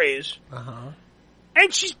catchphrase. And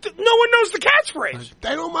no one knows the catchphrase.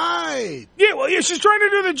 Dynamite. Yeah, well, she's trying to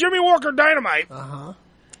do the Jimmy Walker Dynamite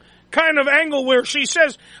kind of angle where she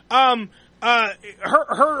says, her what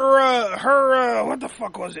the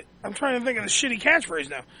fuck was it? I'm trying to think of the shitty catchphrase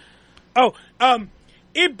now. Oh,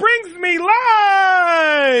 it brings me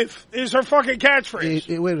life is her fucking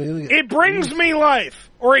catchphrase. Wait a minute. It brings me life.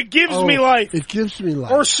 Or it gives me life. It gives me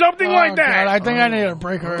life. Or something like that. God, I think I need a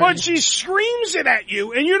break already. But she screams it at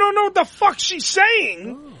you, and you don't know what the fuck she's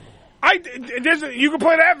saying. You can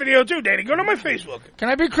play that video too, Danny. Go to my Facebook. Can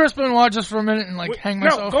I be Chris Benoit just for a minute and hang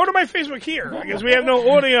myself? No, go to my Facebook here, because we have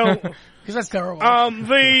no audio. Because that's terrible.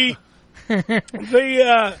 I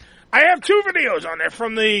have two videos on there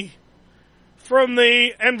from the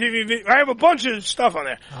MTV. I have a bunch of stuff on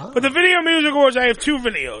there. But the Video Music Awards, I have two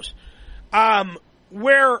videos. That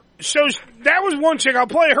was one chick. I'll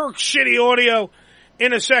play her shitty audio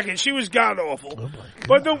in a second. She was god awful.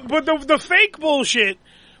 But the fake bullshit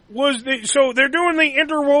was so they're doing the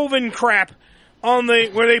interwoven crap on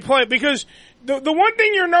where they play it, because the one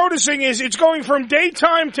thing you're noticing is it's going from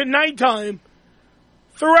daytime to nighttime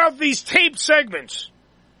throughout these taped segments.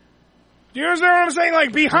 Do you understand what I'm saying?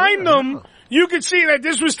 Like behind them, you could see that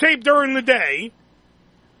this was taped during the day.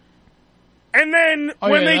 And then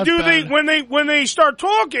when they start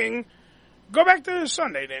talking, go back to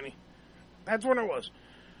Sunday, Danny. That's when it was.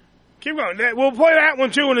 Keep going. We'll play that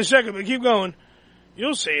one too in a second, but keep going.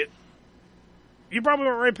 You'll see it. You probably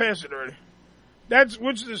went right past it already.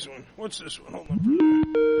 What's this one? Hold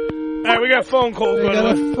on. All right, we got a phone call. We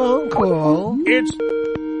got a phone call. Pick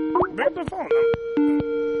up the phone.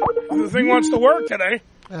 The thing wants to work today.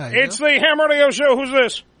 It's the HamRadio show. Who's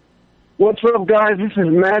this? What's up, guys? This is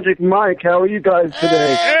Magic Mike. How are you guys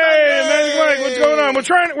today? Hey, Magic Mike, what's going on?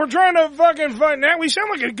 We're trying to fucking find now. We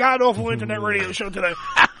sound like a god awful internet radio show today.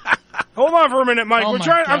 Hold on for a minute, Mike. I'm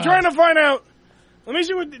trying to find out. Let me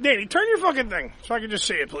see what Danny. Turn your fucking thing so I can just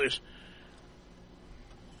see it, please.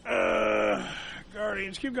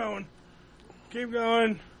 Guardians, keep going. Keep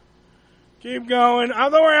going. Don't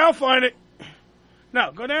worry, I'll find it.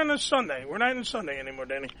 No, go down to Sunday. We're not in Sunday anymore,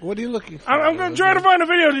 Danny. What are you looking for? I'm going to try to find a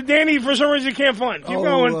video that Danny, for some reason, can't find. Keep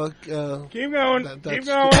going. Keep going.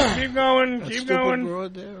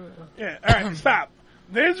 Broad there? Yeah, all right, stop.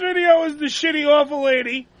 This video is the shitty, awful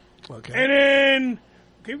lady. Okay. And then,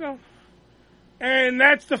 keep going. And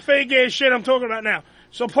that's the fake-ass shit I'm talking about now.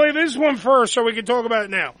 So play this one first so we can talk about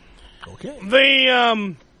it now. Okay.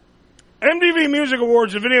 The MTV Music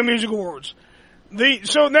Awards, the Video Music Awards.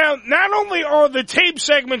 So now, not only are the tape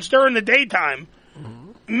segments during the daytime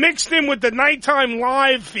mixed in with the nighttime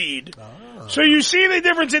live feed, so you see the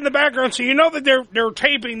difference in the background, so you know that they're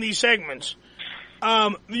taping these segments.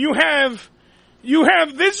 You have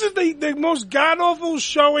this is the most god-awful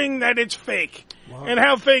showing that it's fake. Wow. And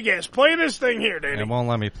how fake it is. Play this thing here, Danny. It won't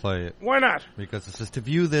let me play it. Why not? Because it says to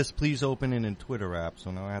view this, please open it in Twitter app.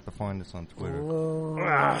 So now I have to find this on Twitter. Well,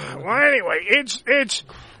 anyway, it's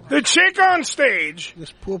the chick on stage.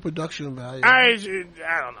 This poor production value. I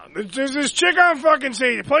don't know. There's this chick on fucking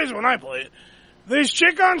stage. It plays when I play it. this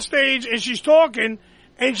chick on stage, and she's talking,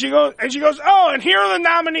 and she goes, oh, and here are the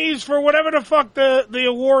nominees for whatever the fuck the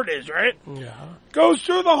award is, right? Yeah. Goes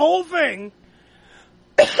through the whole thing,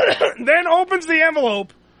 then opens the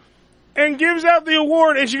envelope, and gives out the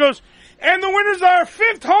award, and she goes, and the winners are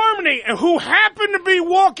Fifth Harmony, who happened to be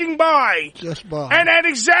walking by. Just by. At that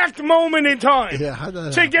exact moment in time. Yeah, how'd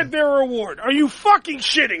that to happen? get their award. Are you fucking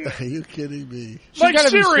shitting me? Are you kidding me? Like,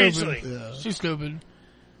 seriously. Yeah. She's stupid.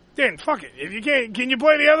 Dan, fuck it. If you can't, can you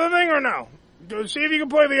play the other thing or no? Go see if you can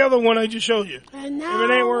play the other one I just showed you. And now, if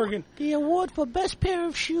it ain't working. the award for best pair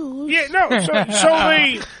of shoes. Yeah, no. So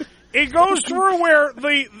it goes through where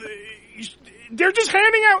they're just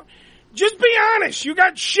handing out. Just be honest. You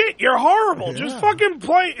got shit. You're horrible. Yeah. Just fucking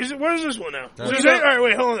play. What is this one now? Is this it? All right,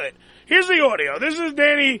 wait, hold on. Here's the audio. This is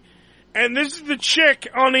Danny, and this is the chick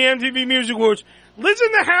on the MTV Music Awards.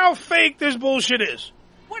 Listen to how fake this bullshit is.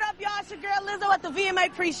 What up, y'all? It's your girl Lizzo at the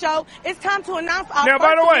VMA pre-show. It's time to announce our Now, first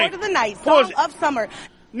by the way, award of the night, pause Song it. of Summer.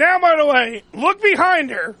 Now, by the way, look behind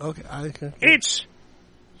her. Okay. It's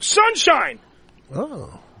sunshine.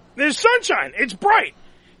 Oh. There's sunshine. It's bright.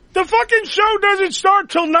 The fucking show doesn't start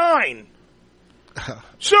till 9.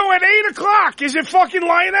 So at 8 o'clock, is it fucking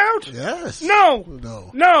light out? Yes. No,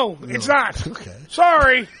 it's not. Okay.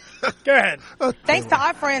 Sorry. Go ahead. Thanks to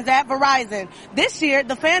our friends at Verizon. This year,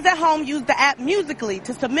 the fans at home used the app Musical.ly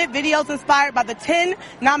to submit videos inspired by the 10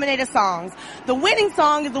 nominated songs. The winning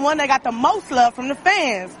song is the one that got the most love from the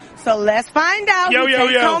fans. So let's find out who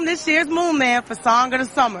takes home this year's Moon Man for Song of the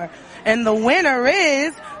Summer. And the winner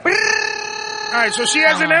is... All right, so she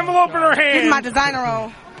has an envelope in her hand. This is my designer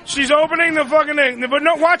on. She's opening the fucking thing, but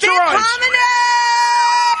no, watch your eyes.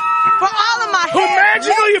 For all of my who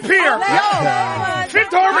magically appear.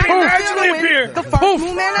 Fifth Harmony magically appear. The first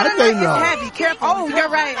Moon Man of the night is heavy. Careful. Oh, you're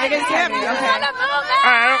right. It is heavy. Okay.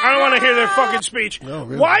 I don't want to hear their fucking speech. No,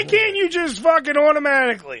 really. Why can't you just fucking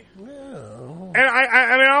automatically? And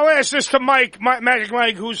I mean, I'll ask this to Magic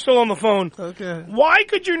Mike, who's still on the phone. Okay. Why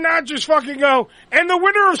could you not just fucking go, and the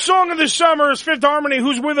winner of Song of the Summer is Fifth Harmony,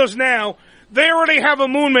 who's with us now. They already have a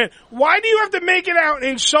Moon Man. Why do you have to make it out and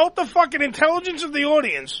insult the fucking intelligence of the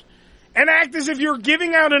audience and act as if you're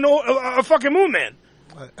giving out a fucking Moon Man?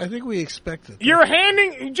 I think we expect it. You're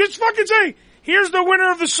just fucking say, here's the winner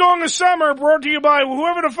of the Song of Summer brought to you by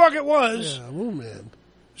whoever the fuck it was. Yeah, Moon Man.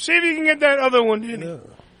 See if you can get that other one, Danny. Yeah.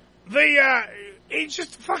 It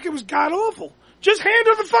just fucking was god awful. Just hand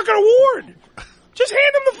her the fucking award. Just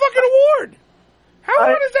hand him the fucking award. How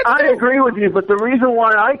hard is that to do? I agree with you, but the reason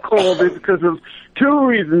why I called is because of two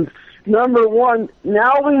reasons. Number one,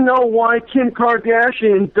 now we know why Kim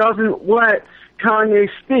Kardashian doesn't let Kanye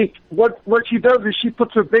speak. What she does is she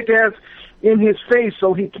puts her big ass in his face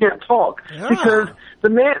so he can't talk. Yeah. Because the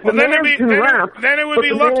man can rap. Then it would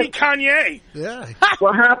be lucky Kanye. Yeah.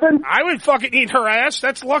 What happened? I would fucking eat her ass.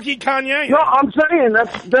 That's lucky Kanye. No, I'm saying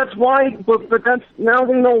that's why. But that's now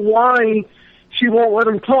we know why she won't let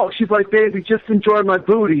him talk. She's like, baby, just enjoy my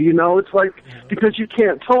booty. You know, it's like because you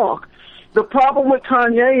can't talk. The problem with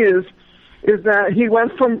Kanye is that he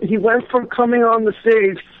went from coming on the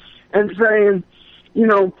stage and saying, you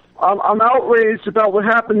know, I'm outraged about what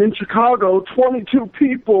happened in Chicago. 22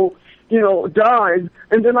 people, you know, died,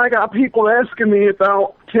 and then I got people asking me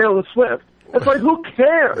about Taylor Swift. It's like, who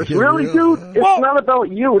cares? Really, dude? It's not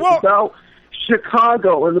about you. It's about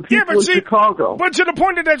Chicago and the people in Chicago. But to the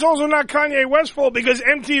point that's also not Kanye West's fault because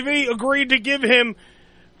MTV agreed to give him.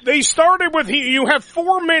 They started with you have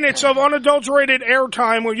 4 minutes of unadulterated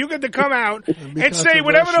airtime where you get to come out and say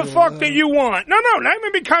whatever the fuck that you want. No, not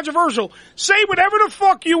even be controversial. Say whatever the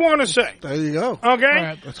fuck you want to say. There you go. Okay?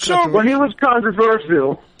 Right, well, he was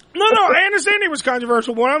controversial. No, I understand he was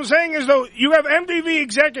controversial. What I'm saying is, though, you have MTV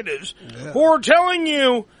executives who are telling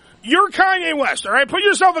you, you're Kanye West, all right? Put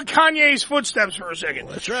yourself in Kanye's footsteps for a second.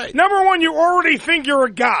 That's right. Number one, you already think you're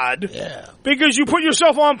a god. Yeah. Because you put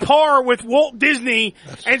yourself on par with Walt Disney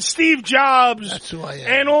and Steve Jobs. That's who I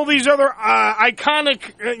am. And all these other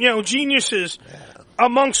iconic, geniuses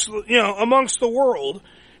amongst the world.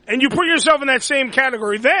 And you put yourself in that same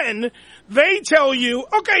category. Then they tell you,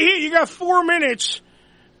 okay, here, you got 4 minutes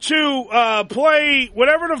to play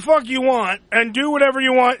whatever the fuck you want and do whatever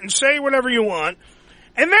you want and say whatever you want.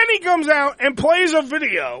 And then he comes out and plays a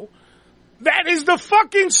video that is the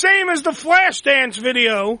fucking same as the Flashdance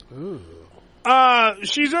video. Ooh.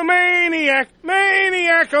 She's a maniac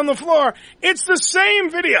on the floor. It's the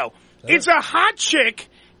same video. It's a hot chick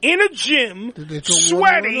in a gym,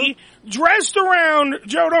 sweaty, dressed around,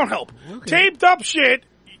 Joe, don't help, taped up shit,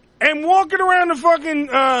 and walking around the fucking,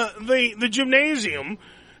 the gymnasium.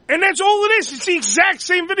 And that's all it is. It's the exact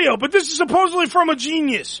same video, but this is supposedly from a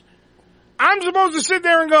genius. I'm supposed to sit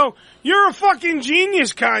there and go, you're a fucking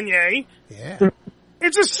genius, Kanye. Yeah.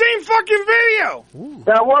 It's the same fucking video. Ooh.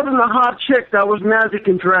 That wasn't a hot chick. That was magic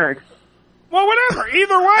and drag. Well, whatever.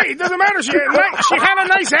 Either way, it doesn't matter. She had a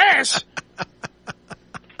nice ass.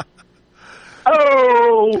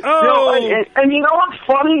 Oh. And you know what's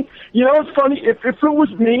funny? You know what's funny? If it was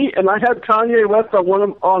me and I had Kanye West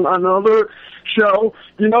on another show,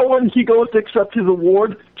 you know when he goes to accept his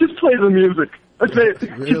award, just play the music. I say,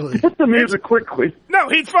 really? Hit the music quickly. No,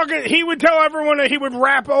 he would tell everyone that he would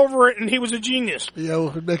rap over it and he was a genius. Yeah, we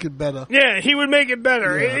would make it better. Yeah, he would make it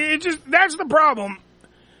better. Yeah. That's the problem.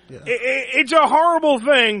 Yeah. It's a horrible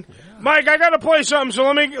thing. Yeah. Mike, I gotta play something, so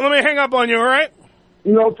let me hang up on you, all right?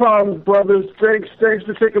 No problem, brothers. Thanks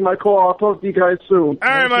for taking my call. I'll talk to you guys soon. All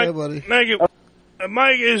right, Mike. Buddy. Thank you.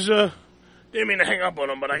 Mike is, didn't mean to hang up on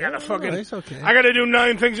him, but I gotta it's okay. I gotta do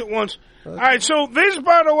 9 things at once. Okay. All right, so this,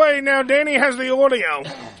 by the way, now Danny has the audio.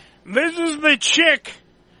 This is the chick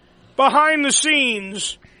behind the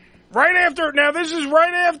scenes. This is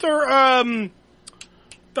right after,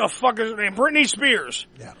 the fuck is her name? Britney Spears.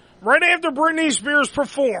 Yeah. Right after Britney Spears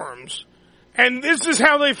performs. And this is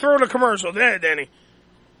how they throw the commercial. There, Danny.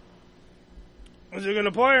 Is it going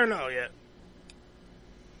to play or no yet?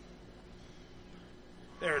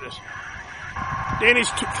 There it is. Danny's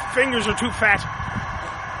fingers are too fat.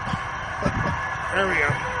 There we go.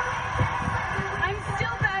 I'm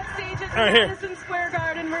still backstage at right, Madison Square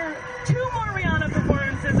Garden where 2 more Rihanna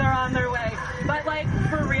performances are on their way. But,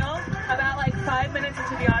 for real, about, 5 minutes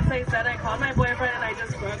into Beyonce's set, I called my boyfriend and I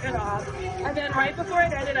just broke it off. And then right before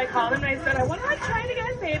it ended, I called him and I said, I want to try it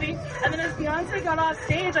again, baby. And then as Beyonce got off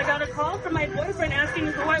stage, I got a call from my boyfriend asking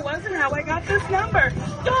who I was and how I got this number.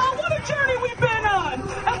 Y'all, what a journey we've been on!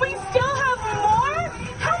 And we still have more?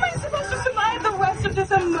 How am I supposed to survive the rest of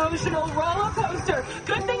this emotional roller coaster?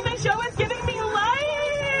 Good thing the show is giving me life!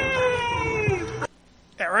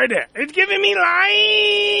 Yeah, right there. It's giving me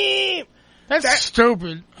life! That's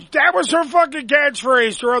stupid. That was her fucking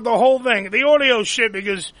catchphrase throughout the whole thing. The audio shit,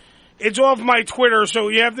 because it's off my Twitter, so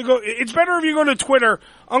you have to go. It's better if you go to Twitter,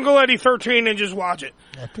 Uncle Eddie 13, and just watch it.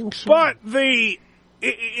 I think so. But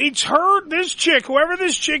it's her, this chick, whoever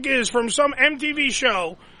this chick is from some MTV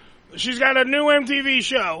show. She's got a new MTV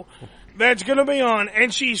show that's going to be on,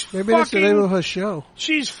 and Maybe that's the name of her show.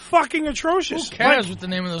 She's fucking atrocious. Who cares what the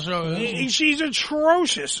name of the show is? She's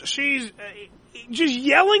atrocious. She's just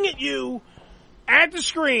yelling at you at the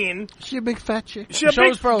screen. She a big fat chick. She's a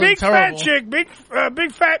big fat chick, big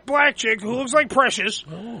fat black chick who looks like Precious,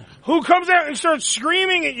 who comes out and starts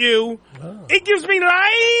screaming at you. It gives me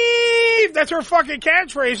life. That's her fucking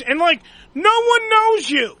catchphrase. And no one knows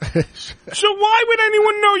you. So why would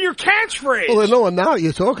anyone know your catchphrase? Well, they know her now.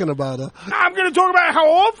 You're talking about her. I'm going to talk about how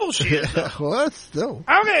awful she is. Well, that's still.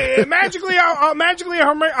 Okay, magically I'll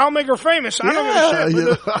make her famous. I don't give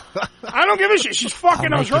a shit. I don't give a shit. She's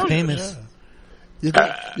fucking atrocious. Famous.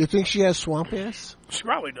 You think she has swamp ass? She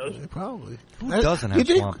probably does. Yeah, probably. Who doesn't have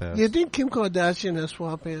swamp ass? You think Kim Kardashian has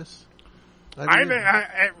swamp ass?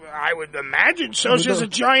 I would imagine so. She has a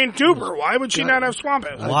giant tuber. Why would she not have swamp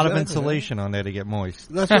ass? A lot of insulation on there to get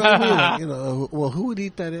moist. That's what I mean. Well, who would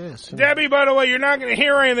eat that ass? Debbie, by the way, you're not going to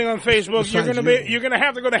hear anything on Facebook. You're going to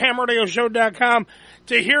have to go to HamRadioShow.com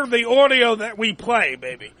to hear the audio that we play,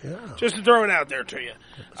 baby. Yeah. Just to throw it out there to you.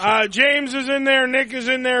 James is in there. Nick is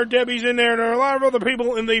in there. Debbie's in there. And there are a lot of other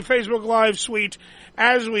people in the Facebook Live suite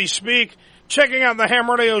as we speak, checking out the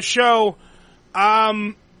Ham Radio Show.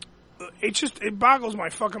 It boggles my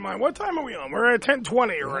fucking mind. What time are we on? We're at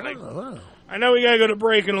 10:20 already. Wow. I know we gotta go to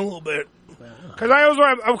break in a little bit. Cause I also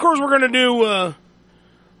have, of course we're gonna do,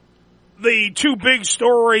 the 2 big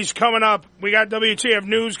stories coming up. We got WTF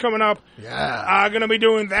News coming up. Yeah. Gonna be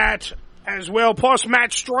doing that as well. Plus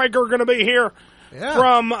Matt Striker gonna be here. Yeah.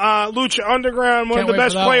 From, Lucha Underground, one of the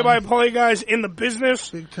best play-by-play guys in the business.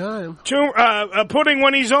 Big time. Pudding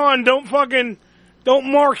when he's on, don't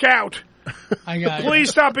mark out. I got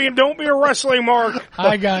Please stop being. Don't be a wrestling mark.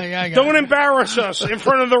 I got you. Don't embarrass us in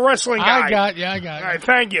front of the wrestling guy. I got you. All right,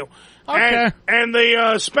 thank you. Okay. And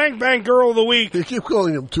the SPANK BANK Girl of the Week. You keep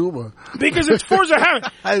calling him Tumor. Because it's Forza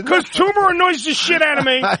Habit. Because Tumor annoys the shit out of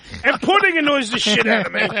me, and Pudding annoys the shit out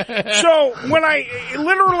of me. So when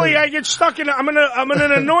I get stuck in, I'm in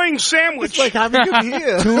an annoying sandwich. It's like having him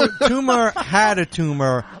here. Tumor had a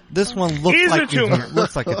tumor. This one looks like a tumor.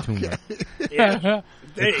 Looks like a tumor. Yeah.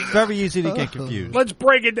 It's very easy to get confused. Let's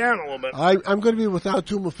break it down a little bit. I'm going to be without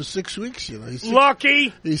Tumor for 6 weeks.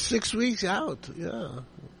 Lucky. He's 6 weeks out. Yeah.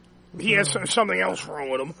 He has something else wrong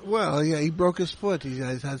with him. Well, yeah, he broke his foot. He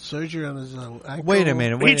has had surgery on his ankle. Wait a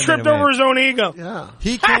minute. He tripped over his own ego. Yeah.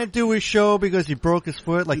 He can't do his show because he broke his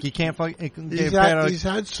foot. Like he can't. He's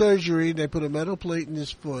had surgery. They put a metal plate in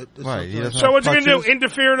his foot. Right. So what's he gonna do?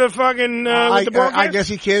 Interfere to fucking with the broadcast? I guess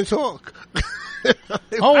he can't talk.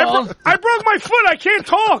 I broke my foot. I can't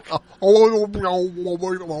talk.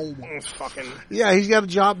 It's fucking. Yeah, he's got a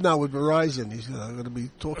job now with Verizon. He's going to be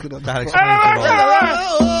talking on that.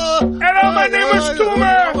 Hello, my name is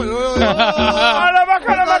Tumor.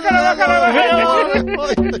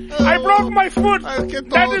 I broke my foot.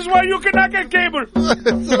 That is why you cannot get cable.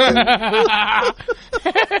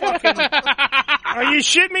 Are you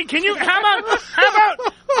shitting me? Can you? How about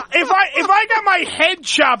if I got my head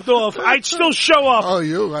chopped off, I'd still show up. Oh,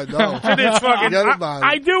 I know. To this fucking.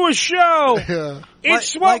 I do a show. Yeah.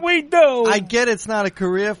 It's what we do. I get it's not a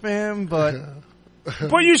career for him, but.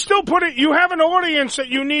 But you still put it. You have an audience that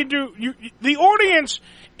you need to. The audience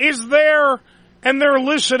is there. And they're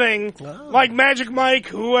listening, like Magic Mike,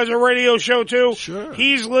 who has a radio show too. Sure.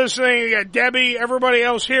 He's listening. You got Debbie, everybody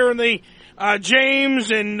else here in the James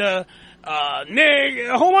and Nick,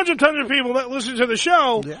 a whole bunch of tons of people that listen to the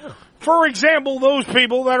show. Yeah. For example, those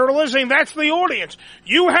people that are listening, that's the audience.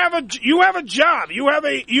 You have a job. You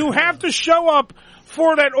have to show up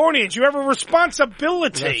for that audience. You have a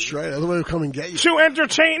responsibility. That's right. Otherwise, they'll come and get you. To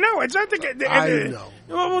entertain. No, it's not the. I know.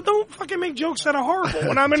 Well, don't fucking make jokes that are horrible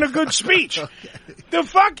when I'm in a good speech. Okay. The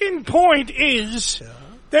fucking point is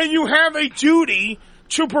that you have a duty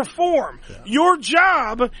to perform. Yeah. Your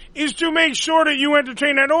job is to make sure that you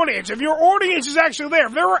entertain that audience. If your audience is actually there,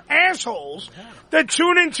 if there are assholes that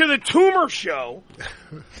tune into the Tumor show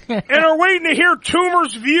and are waiting to hear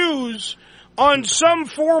Tumor's views on some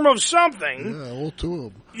form of something. Yeah, all two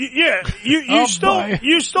of them. You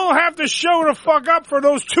still have to show the fuck up for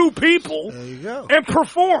those two people. There you go. And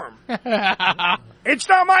perform. It's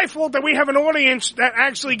not my fault that we have an audience that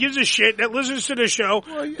actually gives a shit, that listens to the show,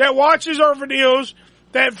 that watches our videos,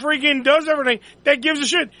 that freaking does everything, that gives a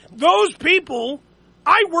shit. Those people,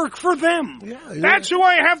 I work for them. Yeah, that's who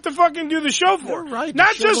I have to fucking do the show for. You're right.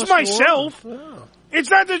 Not just myself. Yeah. It's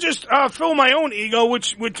not to just fill my own ego,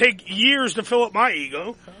 which would take years to fill up my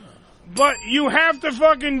ego. But you have to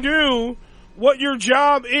fucking do what your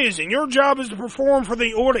job is, and your job is to perform for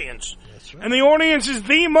the audience. That's right. And the audience is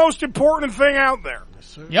the most important thing out there.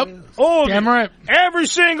 Yep. All of Damn you. right. Every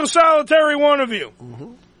single solitary one of you.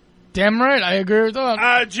 Mm-hmm. Damn right. I agree with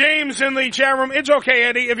that. James in the chat room, it's okay,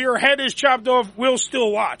 Eddie. If your head is chopped off, we'll still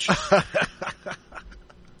watch.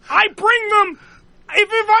 I bring them.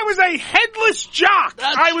 If I was a headless jock,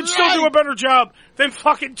 I would still do a better job than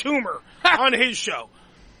fucking Tumor on his show.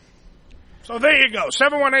 So there you go.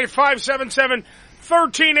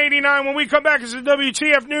 718-577-1389. When we come back, it's the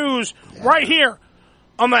WTF News right here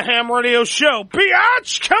on the Ham Radio Show.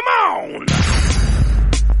 Biatch, come on!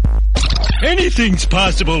 Anything's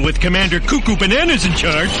possible with Commander Cuckoo Bananas in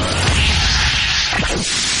charge.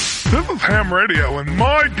 This is Ham Radio, and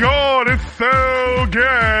my God, it's so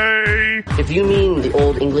gay. If you mean the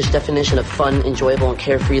old English definition of fun, enjoyable, and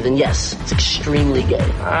carefree, then yes, it's extremely gay.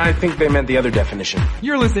 I think they meant the other definition.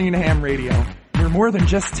 You're listening to Ham Radio. We're more than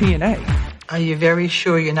just TNA. Are you very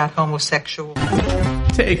sure you're not homosexual?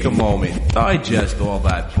 Take a moment. Digest all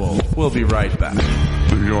that bull. We'll be right back.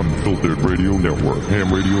 The Unfiltered Radio Network,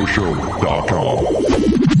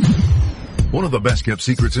 HamRadioShow.com. One of the best-kept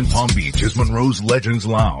secrets in Palm Beach is Monroe's Legends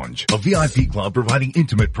Lounge, a VIP club providing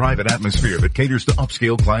intimate private atmosphere that caters to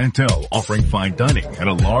upscale clientele, offering fine dining and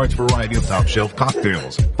a large variety of top-shelf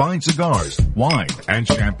cocktails, fine cigars, wine, and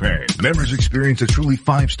champagne. Members experience a truly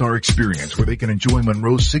 5-star experience where they can enjoy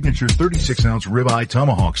Monroe's signature 36-ounce ribeye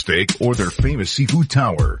tomahawk steak or their famous seafood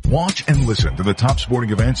tower. Watch and listen to the top sporting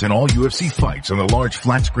events and all UFC fights on the large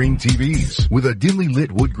flat-screen TVs. With a dimly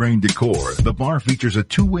lit wood grain decor, the bar features a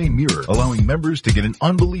two-way mirror allowing members to get an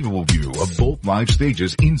unbelievable view of both live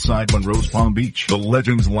stages inside Monroe's Palm Beach. The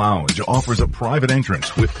Legends Lounge offers a private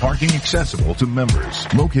entrance with parking accessible to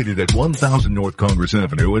members. Located at 1000 North Congress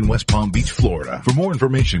Avenue in West Palm Beach, Florida. For more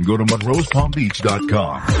information, go to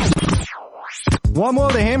monroespalmbeach.com. Want more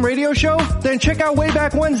of the Ham Radio Show? Then check out Way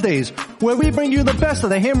Back Wednesdays, where we bring you the best of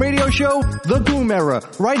the Ham Radio Show, The Boom Era,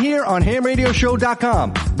 right here on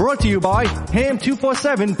HamRadioshow.com. Brought to you by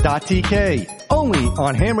Ham247.tk. Only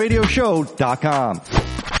on HamRadioshow.com.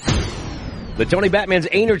 The Tony Batman's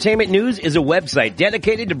Entertainment News is a website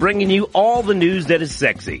dedicated to bringing you all the news that is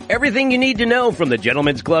sexy. Everything you need to know from the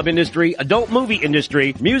gentlemen's club industry, adult movie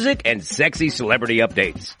industry, music, and sexy celebrity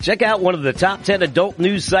updates. Check out one of the top 10 adult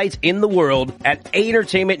news sites in the world at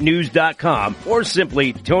entertainmentnews.com or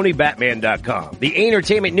simply TonyBatman.com. The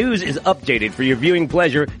Entertainment News is updated for your viewing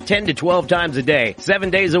pleasure 10 to 12 times a day, 7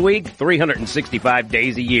 days a week, 365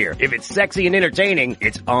 days a year. If it's sexy and entertaining,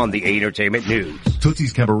 it's on the Entertainment News.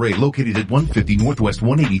 Tootsie's Cabaret, located at 150 Northwest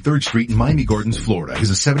 183rd Street in Miami Gardens, Florida, is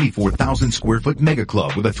a 74,000 square foot mega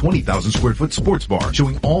club with a 20,000 square foot sports bar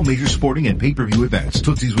showing all major sporting and pay-per-view events.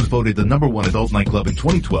 Tootsie's was voted the #1 adult nightclub in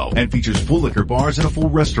 2012 and features full liquor bars and a full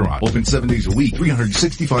restaurant. Open 7 days a week,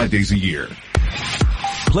 365 days a year.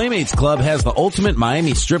 Playmates Club has the ultimate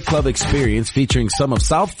Miami strip club experience featuring some of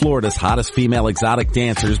South Florida's hottest female exotic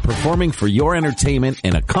dancers performing for your entertainment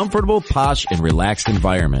in a comfortable, posh, and relaxed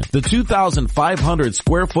environment. The 2,500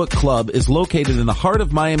 square foot club is located in the heart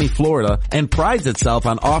of Miami, Florida, and prides itself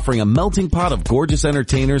on offering a melting pot of gorgeous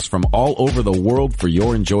entertainers from all over the world for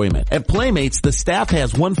your enjoyment. At Playmates, the staff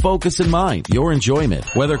has one focus in mind, your enjoyment.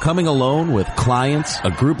 Whether coming alone with clients,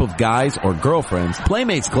 a group of guys, or girlfriends,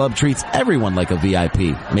 Playmates Club treats everyone like a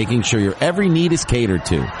VIP, making sure your every need is catered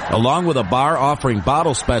to. Along with a bar offering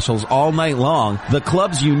bottle specials all night long, the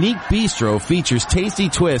club's unique bistro features tasty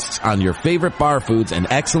twists on your favorite bar foods and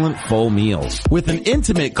excellent full meals. With an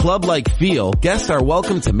intimate club-like feel, guests are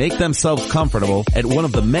welcome to make themselves comfortable at one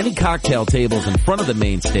of the many cocktail tables in front of the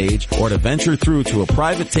main stage, or to venture through to a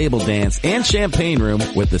private table dance and champagne room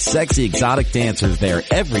with the sexy exotic dancers there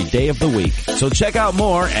every day of the week. So check out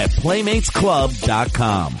more at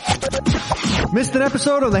PlaymatesClub.com. Missed an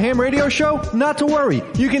episode of the Ham Radio Show? Not to worry.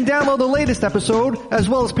 You can download the latest episode as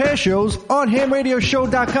well as past shows on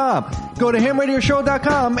HamRadioshow.com. Go to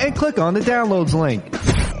HamRadioshow.com and click on the downloads link.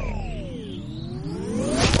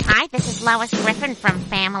 Hi, this is Lois Griffin from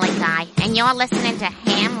Family Guy, and you're listening to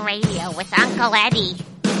Ham Radio with Uncle Eddie.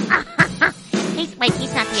 He's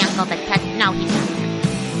not the uncle that touched. No, he's not.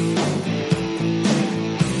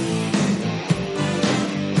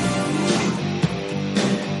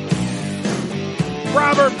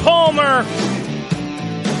 Robert Palmer,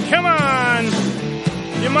 come on,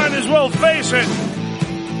 you might as well face it.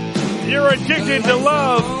 You're addicted to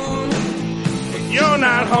love. You're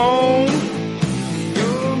not home.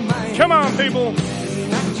 Come on, people.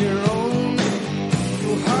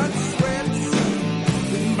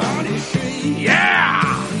 Yeah!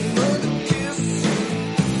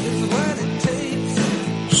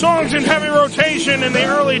 Songs in heavy rotation in the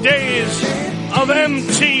early days of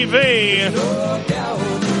MTV.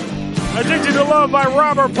 Addicted to Love by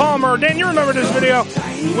Robert Palmer. Dan, you remember this video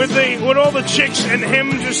with all the chicks and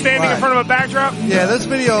him just standing in front of a backdrop? Yeah, this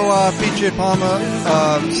video featured Palmer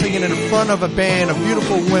singing in front of a band of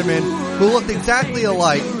beautiful women who looked exactly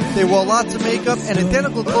alike. They wore lots of makeup and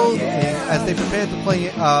identical clothing as they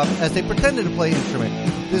pretended to play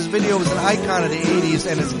instruments. This video was an icon of the 80s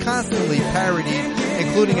and is constantly parodied,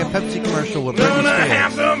 including a Pepsi commercial with Britney Spears.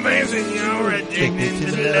 Have the amazing, you're addicted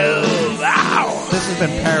to love. Ow. This has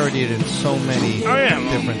been parodied in so many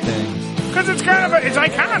different things. Because it's it's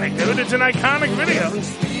iconic, dude. It's an iconic video.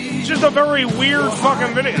 It's just a very weird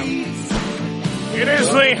fucking video. It is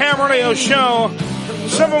the Ham Radio Show.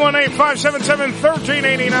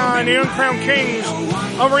 718-577-1389, the Uncrowned Kings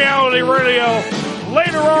of Reality Radio.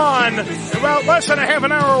 Later on, about less than a half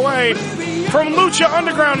an hour away, from Lucha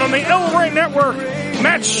Underground on the ReY Network,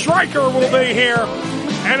 Matt Striker will be here.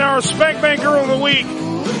 And our SPANK BANK GIRL of the Week,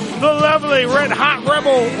 the lovely Red Hot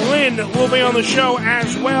Rebel Lynn, will be on the show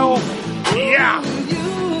as well. Yeah.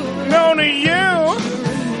 Known to you.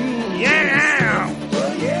 Yeah.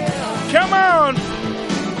 Come on.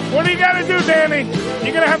 What do you got to do, Danny?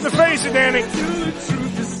 You're going to have to face it, Danny.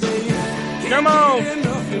 Come on.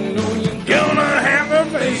 Gonna have to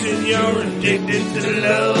face it. You're addicted to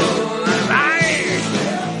love.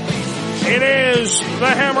 It is the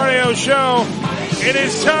Ham Radio Show. It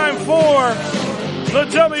is time for the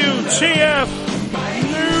WTF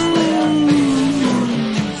News.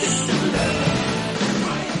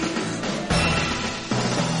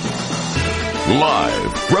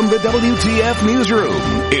 Live from the WTF Newsroom,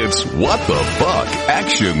 it's What the Fuck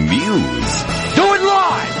Action News. Do it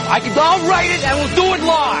live! I'll write it and we'll do it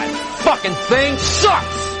live! Fucking thing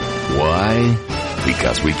sucks! Why?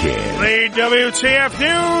 Because we can. The WTF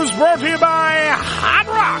News brought to you by Hot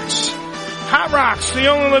Rocks. Hot Rocks, the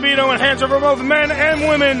only libido enhancer for both men and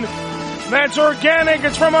women. That's organic.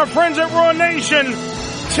 It's from our friends at ReY Nation.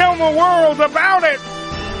 Tell the world about it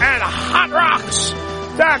at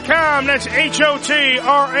HotRocks.com. That's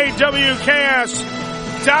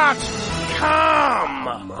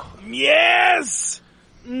HOTRAWKS.com. Yes!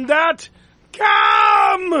 .com!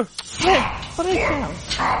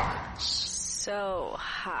 So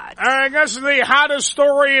hot. All right, I guess the hottest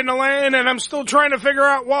story in the land, and I'm still trying to figure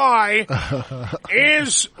out why,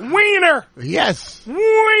 is Wiener. Yes.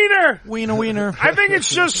 Wiener. Wiener. I think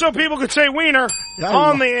it's just so people could say Wiener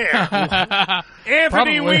on the air.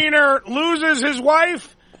 Anthony Weiner loses his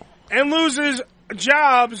wife and loses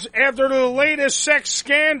jobs after the latest sex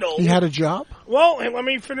scandal. He had a job? Well, let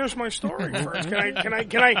me finish my story first. Can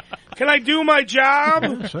I do my job?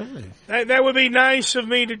 Certainly. That would be nice of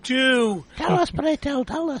me to do. Tell us, Plato,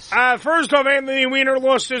 tell us. First off, Anthony Weiner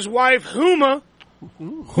lost his wife, Huma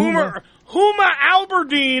Alberdeen.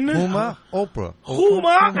 Huma Oprah.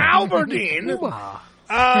 Huma Alberdeen.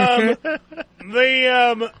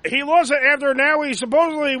 He lost it after now he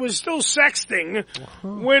supposedly was still sexting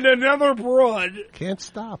with another broad. Can't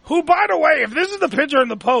stop. Who, by the way, if this is the picture in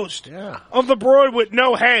the post of the broad with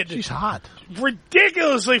no head. She's hot.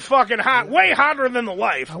 Ridiculously fucking hot. Way hotter than the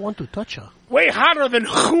wife. I want to touch her. Way hotter than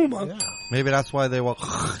Huma. Yeah. Maybe that's why they were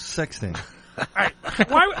sexting. I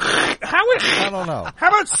don't know. How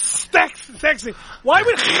about sexting? Why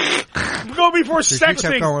would go before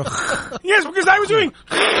sexting? Yes, because I was doing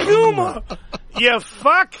Huma. You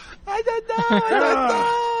fuck. I don't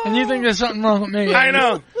know. And you think there's something wrong with me? I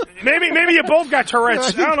know. Maybe you both got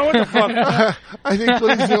Tourette's. I don't know what the fuck. I think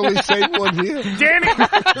Billy's the only sane one here.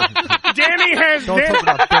 Danny has. Don't talk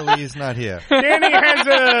about Billy. He's not here.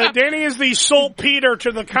 Danny is the saltpeter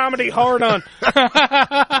to the comedy hard-on.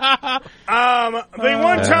 The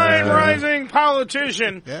one-time rising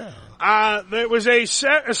politician. Yeah. There was a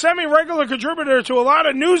semi-regular contributor to a lot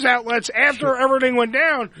of news outlets after everything went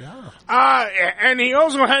down. Yeah. And he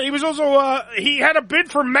had a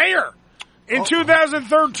bid for mayor in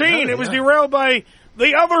 2013. It was derailed by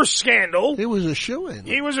the other scandal. He was a shoo-in.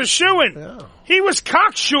 Yeah. He was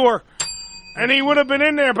cocksure, and he would have been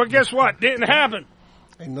in there, but guess what? Didn't happen.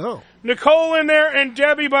 I know. Nicole in there, and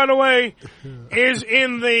Debbie, by the way, is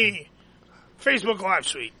in the Facebook Live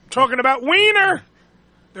suite talking about Wiener.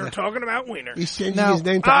 They're talking about Wiener. He's changing his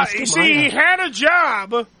name to Oscar you see, he had a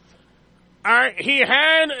job. All right, he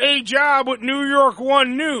had a job with New York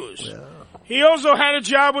One News. Yeah. He also had a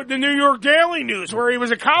job with the New York Daily News, where he was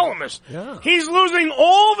a columnist. Yeah. He's losing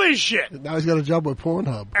all this shit. Now he's got a job with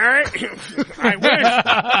Pornhub. All right, I wish.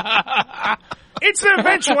 It's an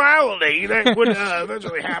eventuality that would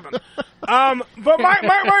eventually happen. But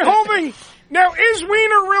my whole thing now is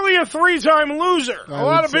Wiener really a 3-time loser? A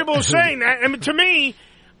lot of people are saying that, and to me,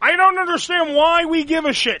 I don't understand why we give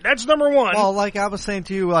a shit. That's number one. Well, like I was saying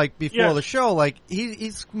to you, like before the show, like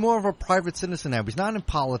he's more of a private citizen now. He's not in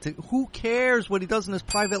politics. Who cares what he does in his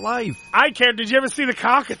private life? I care. Did you ever see the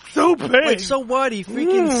cock? It's so big. Like, so what? He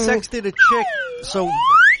freaking sexted a chick, so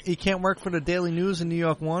he can't work for the Daily News in New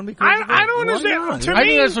York One because I don't understand. I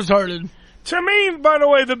think that's retarded. To me, by the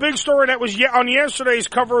way, the big story that was on yesterday's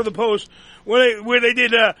cover of the Post, where they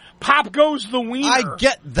did Pop Goes the Wiener. I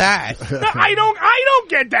get that. No, I don't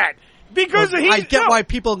get that. Because I get why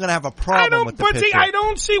people are going to have a problem with the picture. See, I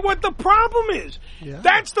don't see what the problem is. Yeah.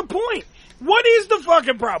 That's the point. What is the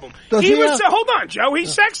fucking problem? Hold on, Joe.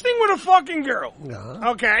 He's sexting with a fucking girl.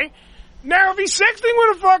 Yeah. Okay? Now, if he's sexting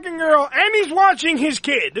with a fucking girl and he's watching his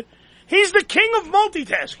kid, he's the king of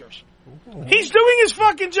multitaskers. He's doing his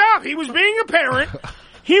fucking job. He was being a parent.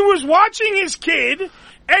 He was watching his kid,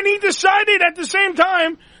 and he decided at the same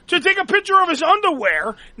time to take a picture of his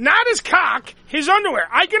underwear, not his cock, his underwear.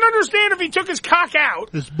 I can understand if he took his cock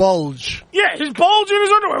out. His bulge. Yeah, his bulge in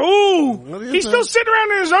his underwear. Ooh. He's still sitting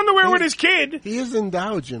around in his underwear with his kid. He is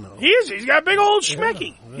endowed, you know. He is. He's got a big old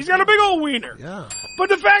schmecky. He's got a big old wiener. Yeah. But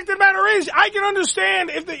the fact of the matter is, I can understand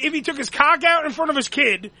if he took his cock out in front of his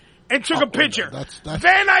kid and took a picture.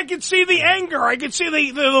 Then I could see the anger. I could see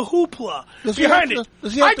the hoopla behind it.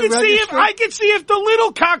 I could see if the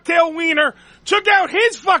little cocktail wiener took out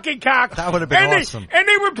his fucking cock. That would have been awesome. And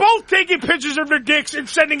they were both taking pictures of their dicks and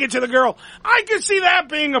sending it to the girl. I could see that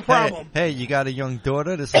being a problem. Hey, you got a young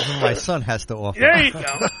daughter? This is what my son has to offer. There you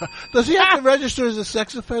go. Does he have to register as a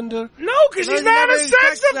sex offender? No, because he's not a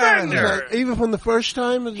sex offender. Even from the first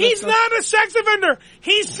time? He's not a sex offender.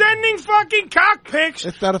 He's sending fucking cock pics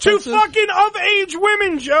to fucking of-age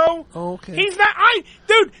women, Joe. Oh, okay. He's not...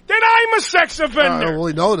 Dude, then I'm a sex offender.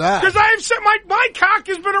 We know that. Because I've said my cock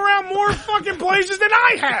has been around more fucking places than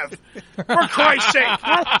I have. For Christ's sake.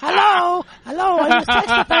 Hello, I'm a sex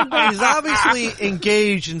offender. He's obviously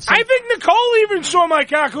engaged in some... I think Nicole even saw my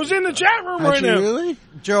cock, who's in the chat room right now. Really?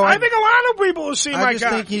 Joe, I think a lot of people have seen my cock. I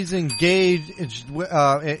just think he's engaged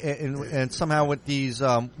and somehow with these...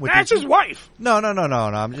 That's his wife. No.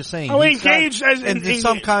 I'm just saying. Oh, engaged as in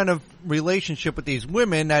some kind of relationship with these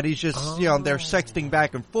women that he's just, they're sexting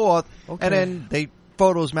back and forth, and then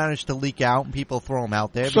photos manage to leak out and people throw them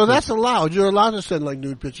out there. So that's allowed. You're allowed to send like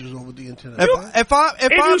nude pictures over the internet. If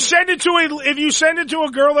you send it to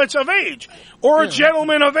a girl that's of age or a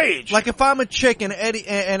gentleman of age, like if I'm a chick and Eddie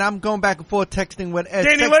and I'm going back and forth texting with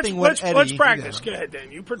Eddie, let's practice. Go ahead,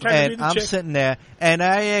 Dan. You pretend to be the I'm chick. Sitting there and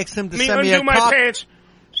I ask him to send me undo my pants.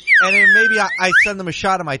 And then maybe I send him a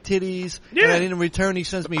shot of my titties, and then in return he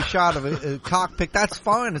sends me a shot of a cockpit. That's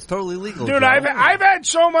fine. It's totally legal. Dude, I've had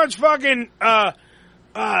so much fucking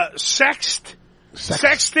sexting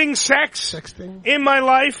in my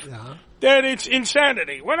life that it's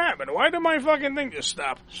insanity. What happened? Why did my fucking thing just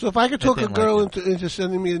stop? So if I could talk a girl into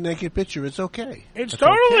sending me a naked picture, it's okay. It's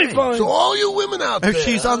totally fine. So all you women out there,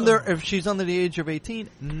 if she's under the age of 18,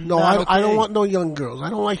 no, I don't want no young girls.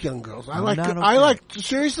 I don't like young girls. I like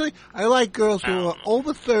girls who are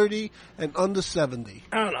over 30 and under 70.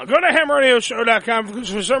 I don't know. Go to HamRadioShow.com because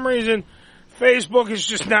for some reason Facebook is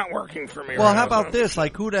just not working for me. Well, how about this?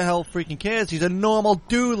 Like, who the hell freaking cares? He's a normal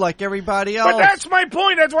dude like everybody else. But that's my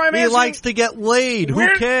point. That's why I'm asking. He likes to get laid. Who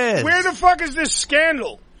cares? Where the fuck is this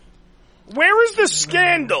scandal? Where is the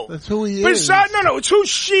scandal? That's who he is. No, it's who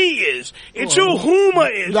she is. It's who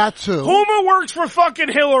Huma is. That's who. Huma works for fucking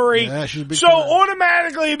Hillary. Yeah, she's a big so fan.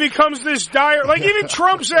 Automatically it becomes this dire. Like even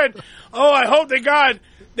Trump said, "Oh, I hope to God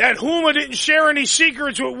that Huma didn't share any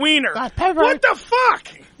secrets with Wiener." What the fuck?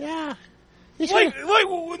 Yeah. Like,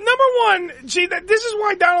 number one, see, this is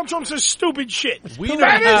why Donald Trump says stupid shit.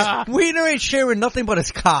 Wiener ain't sharing nothing but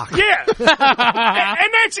his cock. Yeah.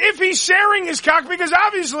 and that's if he's sharing his cock, because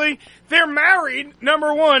obviously they're married,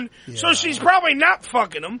 number one, so she's probably not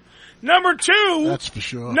fucking him. Number two. That's for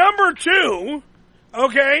sure. Number two,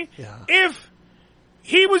 okay, if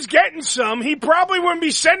he was getting some, he probably wouldn't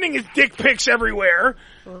be sending his dick pics everywhere,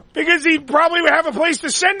 because he probably would have a place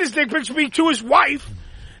to send his dick pics to his wife.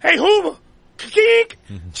 Hey, Huma.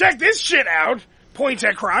 Check this shit out. Points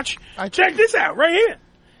at crotch. Check this out right here.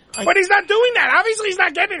 But he's not doing that. Obviously, he's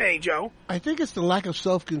not getting any, Joe. I think it's the lack of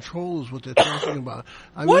self-control is what they're talking about.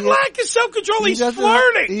 What lack of self-control? He's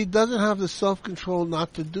flirting. He doesn't have the self-control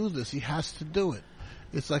not to do this. He has to do it.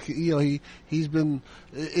 It's like, he's been,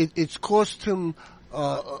 it's cost him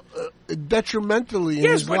detrimentally in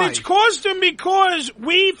his life. Yes, but it's caused him because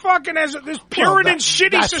we fucking, as this Puritan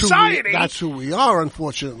shitty society. That's who we are,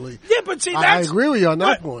 unfortunately. Yeah, but see, I agree with you on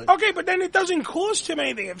that point. Okay, but then it doesn't cost him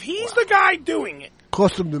anything. If he's the guy doing it.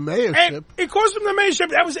 Cost him the mayorship. And it cost him the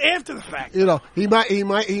mayorship. That was after the fact. He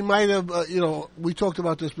might have, we talked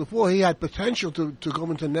about this before. He had potential to go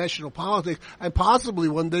into national politics and possibly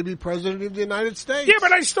one day be president of the United States. Yeah,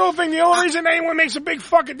 but I still think the only reason anyone makes a big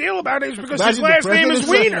fucking deal about it is because his last name is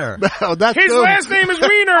Wiener. His last name is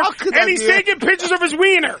Wiener, and he's taking pictures of his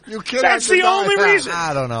wiener. That's the only reason.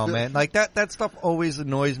 I don't know, man. Like that stuff always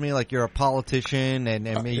annoys me. Like you're a politician and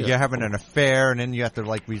you're having an affair, and then you have to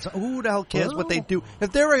who the hell cares what they do?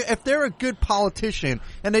 If they're a good politician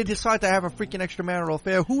and they decide to have a freaking extramarital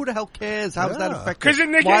affair, who the hell cares? How does that affect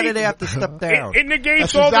them? Why do they have to step down? It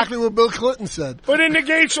negates That's exactly what Bill Clinton said. But it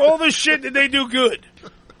negates all the shit that they do good.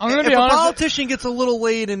 If a politician gets a little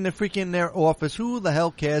laid in the freaking their office, who the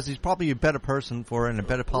hell cares? He's probably a better person for it and a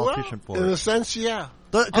better politician for it. In a sense, yeah.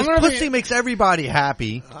 Because pussy makes everybody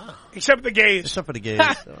happy. Except the gays. Except for the gays.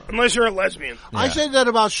 Unless you're a lesbian. Yeah. I said that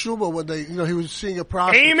about Schumer when he was seeing a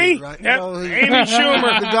prostitute. Amy? Right? Yep. Amy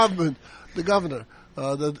Schumer. The governor.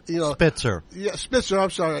 Spitzer. Yeah, Spitzer. I'm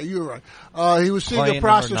sorry, you were right. He was seeing a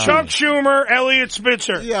prostitute. Chuck Schumer, Elliot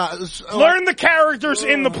Spitzer. Yeah. Learn the characters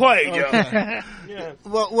in the play, Joe. Okay. Yeah.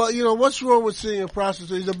 Well, what's wrong with seeing a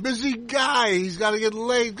prostitute? He's a busy guy. He's got to get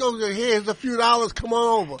laid. Go here's a few dollars. Come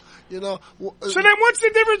on over. So then what's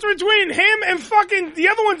the difference between him and fucking the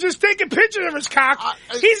other one just taking pictures of his cock?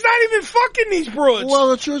 He's not even fucking these broads. Well,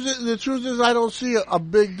 the truth is I don't see a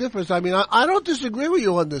big difference. I mean, I don't disagree with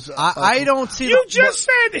you on this. I don't see. You just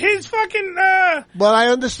said his fucking. But I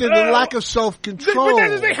understand the lack of self-control.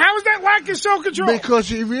 But how is that lack of self-control? Because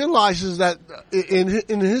he realizes that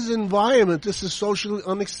in his environment, this is socially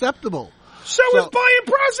unacceptable. So is buying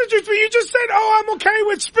prostitutes, but you just said, I'm okay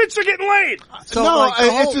with Spitzer getting laid.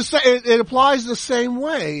 It applies the same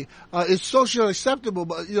way. It's socially unacceptable,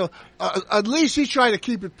 but, at least he's trying to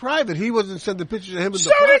keep it private. He wasn't sending pictures of him in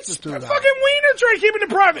the prostitute. So it's fucking Wiener trying to keep it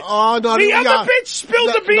private. Oh, no. The other bitch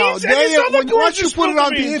spilled the beans, and this other once you put it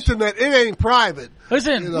on the internet, it ain't private.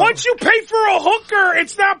 Listen, once you pay for a hooker,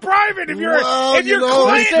 it's not private. If you're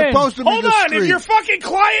client, supposed to be hold on, if you're fucking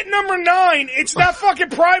client number 9, it's not fucking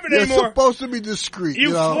private anymore. You're supposed to be discreet.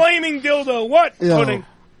 You flaming dildo. What? Pudding?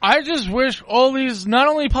 I just wish all these, not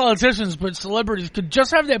only politicians, but celebrities could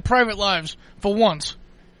just have their private lives for once.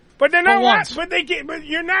 But they're not. But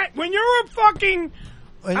you're not. When you're a fucking.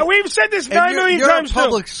 We've said this 9 million times. You're a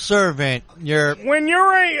public servant. When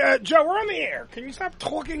you're a Joe, we're on the air. Can you stop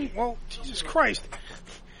talking? Well, Jesus Christ.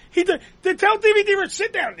 To tell DVD Rich,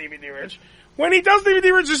 sit down, DVD Rich. When he does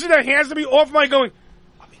DVD Rich, just sit down. He has to be off mic going,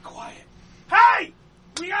 I'll be quiet. Hey!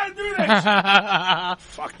 We gotta do this!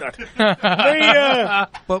 Fuck that.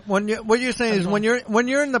 But what you're saying is when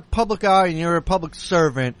you're in the public eye and you're a public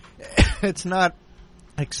servant, it's not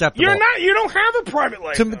acceptable. You don't have a private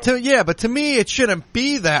life. But to me, it shouldn't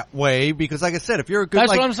be that way because, like I said, if you're a good,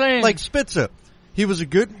 That's what I'm saying. Like Spitzer, he was a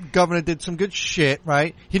good governor, did some good shit,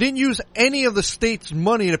 right? He didn't use any of the state's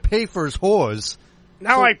money to pay for his whores.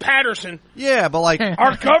 Not like Patterson. Yeah, but like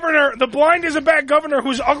our governor, the blind is a bad governor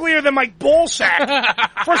who's uglier than my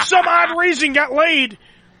ballsack. For some odd reason, got laid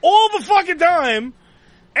all the fucking time.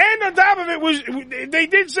 And on top of it they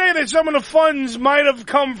did say that some of the funds might have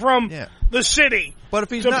come from the city. But if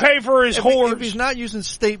he's to pay for his whores. If he's not using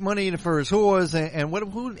state money for his whores,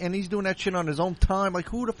 and he's doing that shit on his own time, like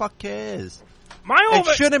who the fuck cares?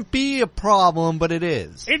 It shouldn't be a problem, but it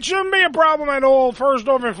is. It shouldn't be a problem at all. First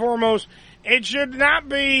off and foremost, it should not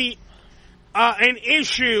be an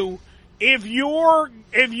issue if you're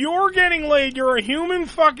getting laid. You're a human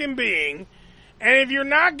fucking being, and if you're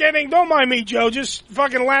not getting, don't mind me, Joe. Just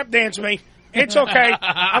fucking lap dance me. It's okay.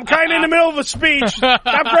 I'm kind of in the middle of a speech. Stop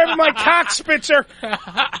grabbing my cock, Spitzer.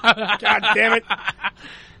 God damn it.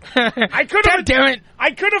 I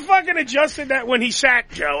could have fucking adjusted that when he sat,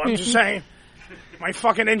 Joe. I'm just saying. My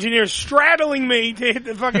fucking engineer's straddling me to hit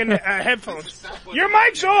the fucking headphones. Your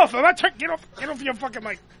mic's off. I'm not get off your fucking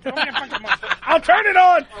mic. Get off your fucking mic. I'll turn it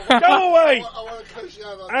on. Go away. All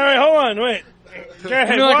right, hold on. Wait. Go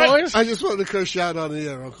ahead. What? I just wanted to curse you out on the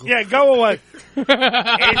air, Uncle. Yeah, go away.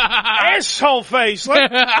 Asshole face.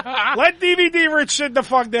 Let DVD Rich sit the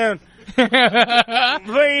fuck down.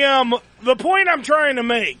 The point I'm trying to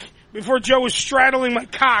make before Joe was straddling my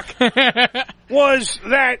cock was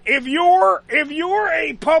that if you're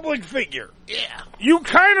a public figure, you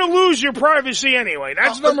kind of lose your privacy anyway.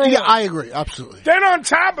 That's number one. Yeah, I agree, absolutely. Then on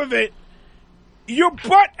top of it,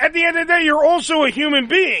 but at the end of the day, you're also a human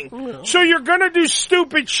being. So you're gonna do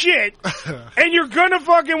stupid shit, and you're gonna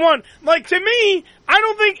fucking want. Like, to me,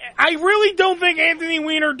 I really don't think Anthony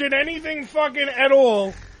Weiner did anything fucking at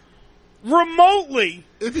all remotely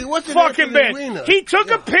if he wasn't fucking bad. Weiner, he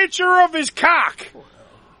took a picture of his cock.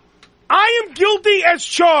 I am guilty as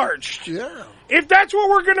charged. Yeah. If that's what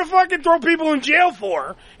we're gonna fucking throw people in jail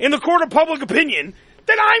for in the court of public opinion,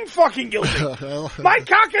 then I'm fucking guilty. My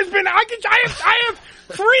cock has been. I have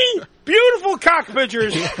 3 beautiful cock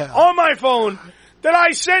pictures on my phone that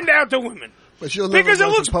I send out to women. Because it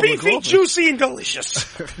looks beefy, juicy, and delicious.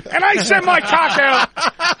 And I send my cock out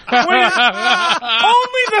with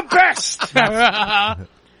only the best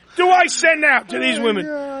do I send out to these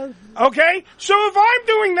women. Okay? So if I'm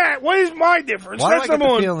doing that, what is my difference? Why do I get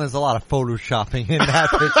the feeling there's a lot of photoshopping in that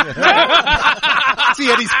picture?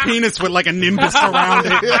 See Eddie's penis with like a nimbus around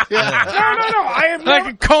it. No. I have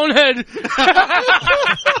like a cone head.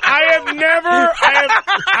 I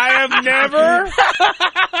have never.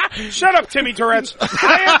 Shut up, Timmy Tourette's.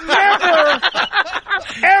 I have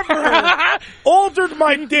never, ever altered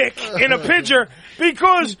my dick in a picture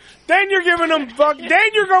because then you're giving them then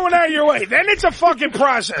you're going out of your way. Then it's a fucking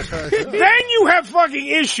process. Then you have fucking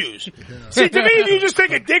issues. See, to me, if you just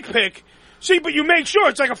take a dick pic, but you make sure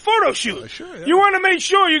it's like a photo shoot. You want to make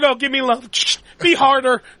sure you go, give me love, be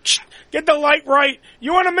harder, get the light right.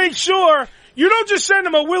 You want to make sure you don't just send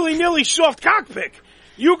them a willy-nilly soft cock pic.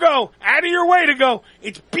 You go out of your way to go,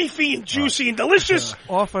 it's beefy and juicy and delicious.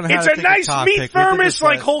 It's a nice meat thermos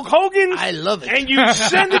like Hulk Hogan. I love it. And you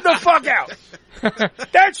send it the fuck out.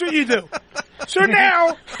 That's what you do. So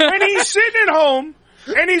now, when he's sitting at home,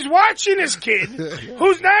 and he's watching his kid,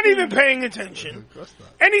 who's not even paying attention,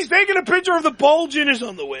 and he's taking a picture of the bulge in his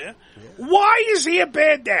underwear, why is he a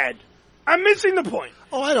bad dad? I'm missing the point.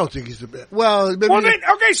 Oh, I don't think he's a bad. Well,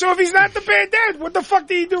 okay. So if he's not the bad dad, what the fuck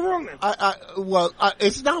did he do wrong then?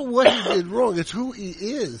 It's not what he did wrong. It's who he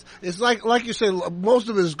is. It's like you say. Most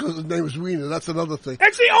of it is because his name is Weiner. That's another thing.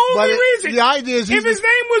 That's the only reason. The idea is if his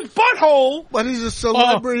name was Butthole, but he's a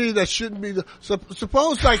celebrity that shouldn't be.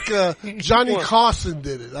 Suppose like Johnny Carson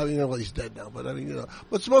did it. I mean, he's dead now, but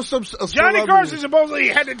But suppose Johnny Carson supposedly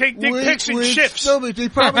had to take dick pics in shifts. He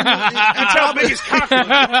probably that's how big his cock was.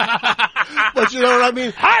 But you know what I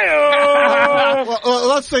mean? Hi-oh! Well,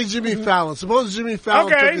 let's say Jimmy Fallon. Suppose Jimmy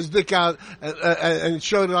Fallon took his dick out and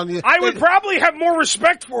showed it on the air. I would probably have more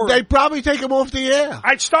respect for him. They'd probably take him off the air.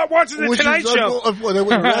 I'd start watching the Tonight Show. Well, they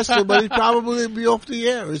wouldn't arrest him, but he'd probably be off the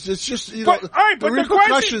air. It's just, you know, the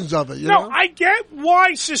repercussions of it, you know? I get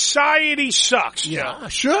why society sucks. Yeah,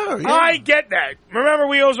 sure. Yeah. I get that. Remember,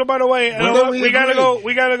 we also, by the way, we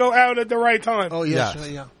gotta go out at the right time. Oh, yes.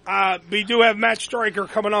 Yeah. We do have Matt Striker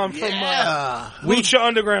coming on from Lucha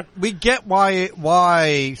Underground. We get why I'm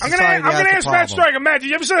gonna ask Matt Striker. Matt, did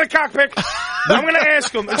you ever send a cock pic? I'm gonna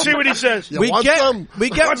ask him and see what he says. We get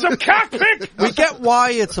want some cock pic? We get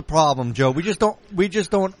why it's a problem, Joe. We just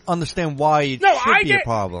don't understand why it should be a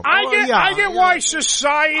problem. I get why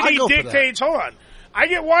society dictates. Hold on. I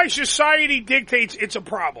get why society dictates it's a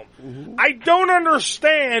problem. Mm-hmm. I don't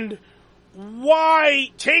understand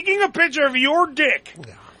why taking a picture of your dick,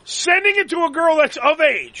 sending it to a girl that's of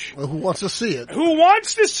age. Who wants to see it.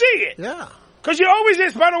 Yeah. Because you always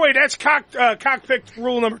ask, by the way, that's cockpick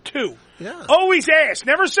rule number 2. Yeah. Always ask.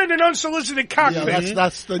 Never send an unsolicited cock pic.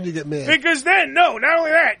 That's then you get mad. Because then, not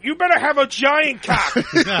only that, you better have a giant cock.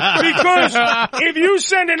 Because if you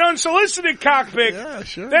send an unsolicited cock pic,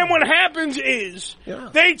 then what happens is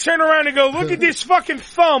they turn around and go, look at this fucking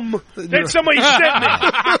thumb that somebody sent me.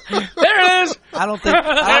 There it is. I don't think.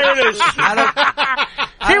 There it is.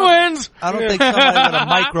 He wins. I don't think somebody with a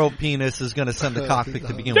micro penis is going to send a cock pic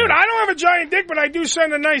to begin with. Dude, I don't have a giant dick, but I do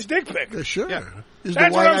send a nice dick pic. Yeah, sure. Yeah.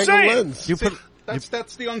 That's what I'm saying.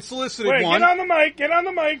 That's the unsolicited one. Get on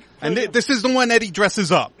the mic. And this is the one Eddie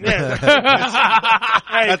dresses up. Yeah.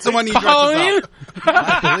 That's the one he dresses up.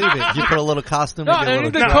 I believe it. You put a little costume. I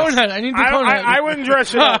need the cone head. I wouldn't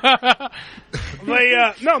dress it up.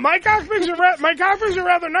 No, my cock pics are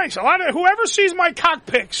rather nice. A lot of whoever sees my cock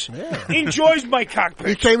pics enjoys my cock pics.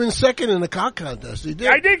 He came in second in the cock contest. He did.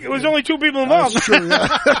 I did. It was only 2 people involved. That's true.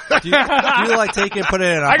 Yeah. do you like take it and put it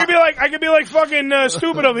in? I could be like fucking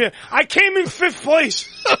stupid over here. I came in 5th place.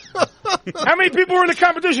 How many people were in the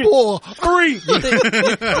competition? 4. 3.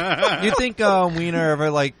 You think Wiener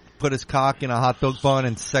ever put his cock in a hot dog bun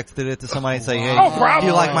and sexted it to somebody and say, hey, do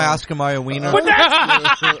you like my Oscar Mayer wiener? But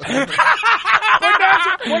that's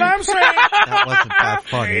what I'm saying. That wasn't that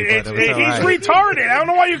funny, but it was he's retarded. I don't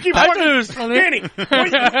know why you keep fucking Danny.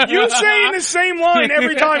 You saying the same line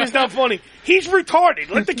every time is not funny. He's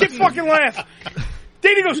retarded. Let the kid fucking laugh.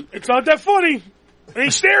 Danny goes, it's not that funny. And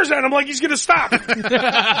he stares at him like he's going to stop.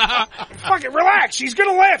 Fuck it, relax. He's going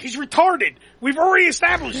to laugh. He's retarded. We've already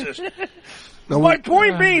established this. My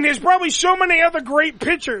point being, there's probably so many other great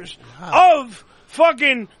pictures of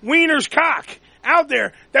fucking Wiener's cock out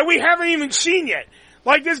there that we haven't even seen yet.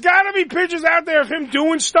 Like, there's got to be pictures out there of him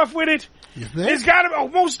doing stuff with it. You think? There's got to be,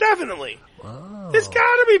 most definitely. Wow. There's got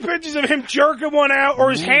to be pictures of him jerking one out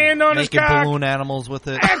or his hand on his cock. Making balloon animals with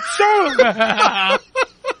it. Absolutely.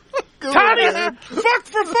 Tommy,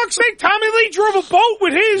 for fuck's sake, Tommy Lee drove a boat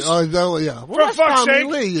with his. Oh, no, yeah. Well, for fuck's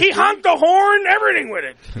sake, he honked the horn, everything with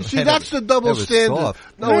it. See, that's the double standard.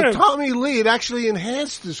 No, with Tommy Lee, it actually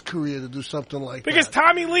enhanced his career to do something like because that. Because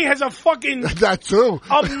Tommy Lee has a fucking that too,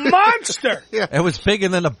 a monster. Yeah. It was bigger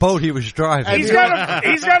than the boat he was driving. He's got a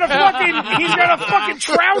fucking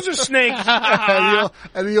trouser snake.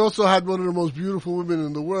 And he also had one of the most beautiful women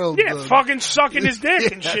in the world. Yeah, fucking sucking his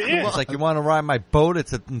dick and shit. Yeah. It's like, you want to ride my boat?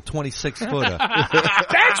 It's a 26-footer.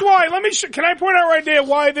 That's why. Can I point out right there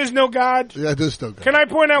why there's no God? Yeah, there's no God. Can I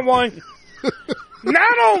point out why?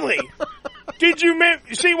 Not only did you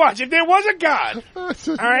watch, if there was a God, all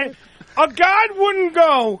right, a God wouldn't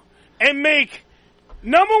go and make,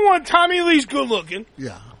 number one, Tommy Lee's good looking.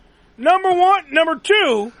 Yeah. Number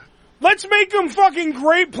 2, let's make him fucking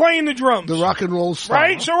great playing the drums. The rock and roll star.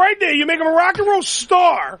 Right? So right there, you make him a rock and roll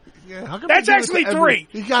star. Yeah, that's actually 3.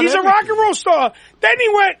 He's a rock and roll star. Then he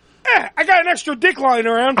went, I got an extra dick lying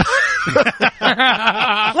around. Let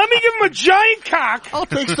me give him a giant cock. I'll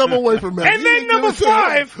take some away from him. And then number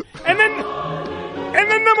 5, and then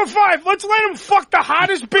number 5, let's let him fuck the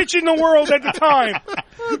hottest bitch in the world at the time.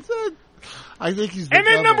 I think he's. And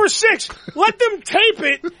then number 6, let them tape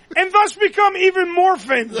it and thus become even more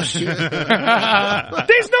famous. There's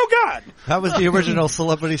no God. That was the original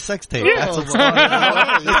celebrity sex tape. Yeah. That's what started it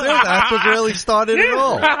all. That's what really started it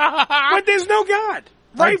all. But there's no God.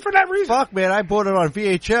 Right, for that reason. Fuck, man, I bought it on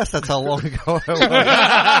VHS. That's how long ago it was.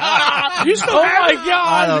 You still have it?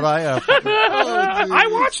 God. I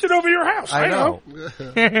watched it over your house. I know.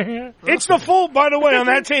 It's the full, by the way, on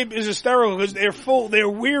that tape is hysterical because their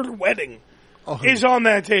weird wedding is on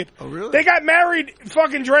that tape. Oh, really? They got married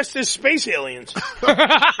fucking dressed as space aliens.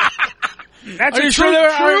 That's Are a you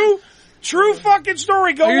true True fucking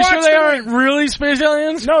story. Go Are you watch sure they the aren't really space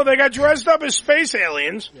aliens? No, they got dressed up as space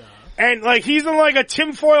aliens. Yeah. And, like, he's in, like, a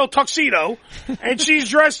tinfoil tuxedo. And she's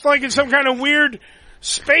dressed, like, in some kind of weird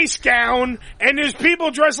space gown. And there's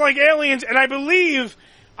people dressed like aliens. And I believe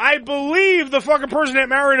the fucking person that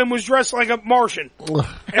married him was dressed like a Martian.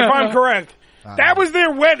 If I'm correct. That was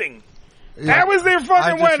their wedding. Yeah. That was their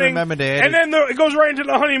fucking wedding. And then it goes right into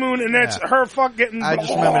the honeymoon, and that's her fuck getting. I just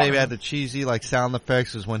remember they had the cheesy like sound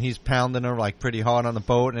effects is when he's pounding her like pretty hard on the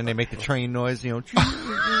boat, and they make the train noise, you know.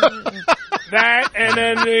 That and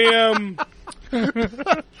then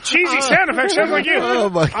the cheesy sound effects sounds like you. Oh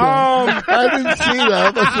my god! I didn't see that.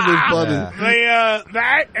 That must have been funny. Yeah.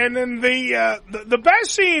 That and then the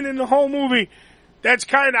best scene in the whole movie that's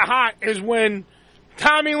kind of hot is when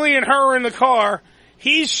Tommy Lee and her are in the car.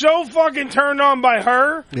 He's so fucking turned on by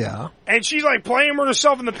her. Yeah. And she's like playing with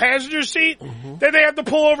herself in the passenger seat that they have to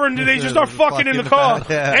pull over and they just start fucking in the car.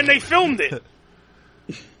 Yeah. And they filmed it.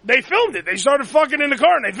 They filmed it. They started fucking in the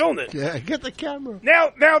car and they filmed it. Yeah, get the camera. Now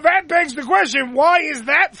that begs the question, why is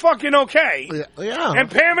that fucking okay? Yeah. And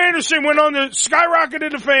Pam Anderson went on to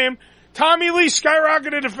skyrocketed to fame. Tommy Lee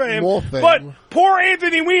skyrocketed to fame. More fame. But poor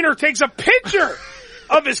Anthony Weiner takes a picture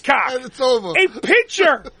of his cock. And it's over. A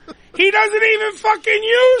picture. He doesn't even fucking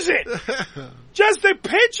use it. Just a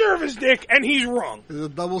picture of his dick, and he's wrong. It's a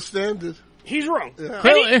double standard. He's wrong.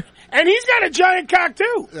 Yeah. And he's got a giant cock,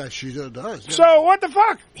 too. Yeah, she does. Yeah. So, what the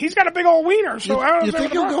fuck? He's got a big old wiener, so I don't know. You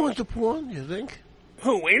think he'll go into porn, you think?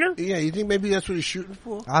 Who, Wiener? Yeah, you think maybe that's what he's shooting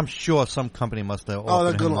for? I'm sure some company must have they're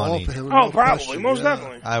offered him going to money. offer him. Oh, probably. Most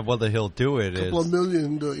definitely. Whether he'll do it a couple of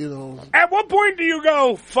million, you know. At what point do you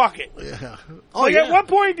go, fuck it? Yeah. At what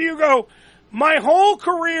point do you go, my whole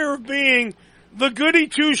career of being the goody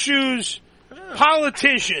two-shoes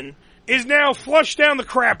politician is now flushed down the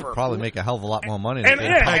crapper. Probably make a hell of a lot more money.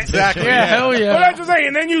 Exactly. Yeah, hell yeah. But that's what I'm saying.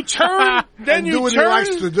 And then you turn, do what he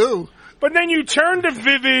likes to do. But then you turn to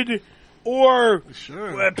Vivid or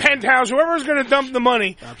Penthouse, whoever's going to dump the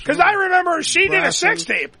money. Because I remember she did a sex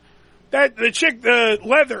tape. That the chick, the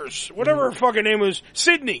Leathers, whatever her fucking name was,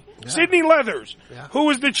 Sydney Leathers, who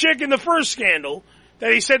was the chick in the first scandal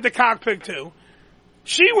that he sent the cockpit to.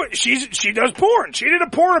 She does porn. She did a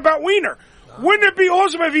porn about Wiener. Wouldn't it be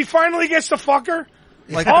awesome if he finally gets to fuck her?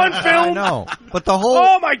 Like, on film? I know. But the whole...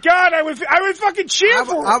 Oh my god, I would fucking cheer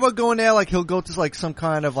for him. I would go in there like he'll go to like some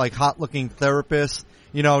kind of like hot looking therapist,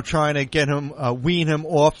 you know, trying to get him, wean him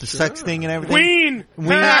off the sex thing and everything. Wean.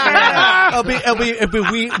 It'll be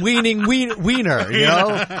weaning wiener, you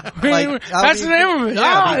know? Like, that's the name of it.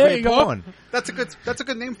 Ah, there you go. That's a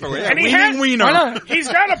good name for it. And Wiener. He's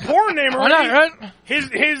got a porn name already. Why not, right?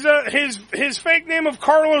 His fake name of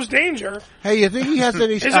Carlos Danger. Hey, you think he has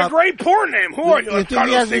any? Is a great porn name. Who are you? You think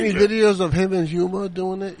he has any videos of him and Humor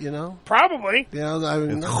doing it? You know, probably. Yeah, I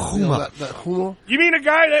mean, that Humor. You mean a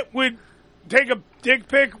guy that would take a dick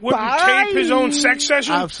pic, wouldn't tape his own sex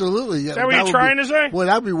session? Absolutely. Yeah. Is that what you're trying to say? Well,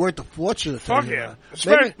 that'd be worth a fortune. Fuck yeah.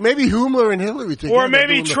 Maybe Humor and Hillary together. Or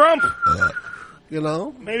maybe Trump. You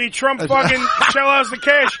know? Maybe Trump fucking shell out the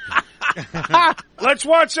cash. Let's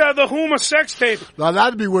watch the Huma sex tape. Now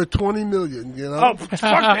that'd be worth $20 million, you know? Oh, fuck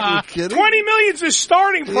that. $20 million's the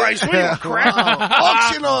starting price. What are you, crap?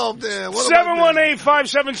 Auction off there.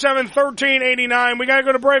 718-577-1389. We gotta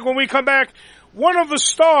go to break. When we come back, one of the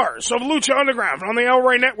stars of Lucha Underground on the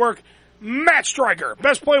ReY Network, Matt Striker,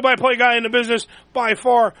 best play-by-play guy in the business by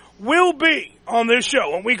far, will be on this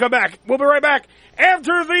show. When we come back, we'll be right back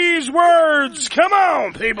after these words. Come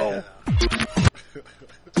on, people.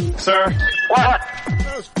 Sir? What?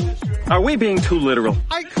 Are we being too literal?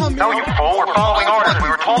 I come in. No, you fool. We're following orders. We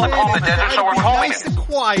were told to call the desert, so we're calling it.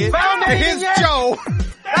 Quiet. Found Here's Joe.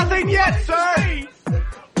 Nothing yet, sir.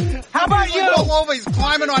 How about you? All over. He's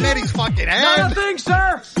climbing on Eddie's fucking head. Nothing,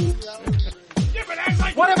 sir.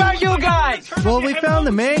 What about you guys? Well, we found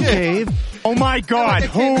the man cave. Oh my God,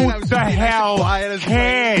 who the hell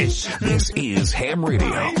cares? This is Ham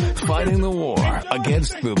Radio, fighting the war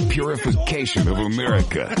against the purification of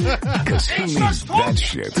America. Because who needs that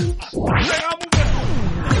shit?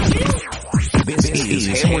 This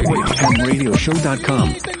is Ham Radio.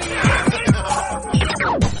 HamRadioshow.com.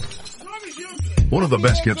 One of the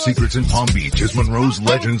best kept secrets in Palm Beach is Monroe's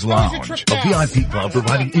Legends Lounge, a VIP club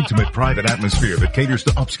providing intimate private atmosphere that caters to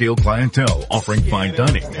upscale clientele, offering fine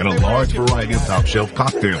dining and a large variety of top shelf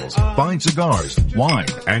cocktails, fine cigars, wine,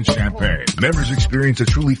 and champagne. Members experience a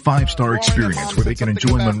truly 5-star experience where they can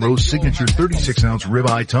enjoy Monroe's signature 36-ounce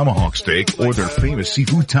ribeye tomahawk steak or their famous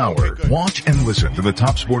seafood tower. Watch and listen to the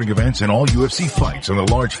top sporting events and all UFC fights on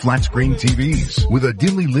the large flat screen TVs. With a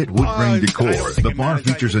dimly lit wood grain decor, the bar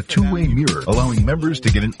features a two-way mirror allowing allowing members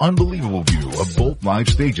to get an unbelievable view of both live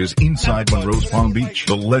stages inside Monroe's Palm Beach.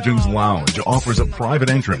 The Legends Lounge offers a private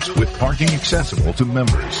entrance with parking accessible to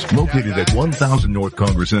members. Located at 1000 North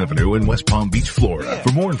Congress Avenue in West Palm Beach, Florida.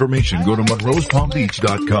 For more information, go to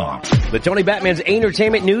monroespalmbeach.com. The Tony Batman's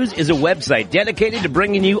Entertainment News is a website dedicated to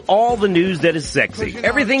bringing you all the news that is sexy.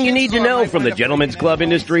 Everything you need to know from the gentlemen's club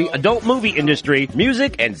industry, adult movie industry,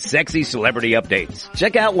 music, and sexy celebrity updates.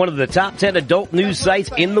 Check out one of the top 10 adult news sites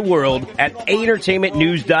in the world at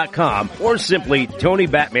entertainmentnews.com or simply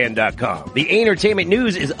TonyBatman.com. The Entertainment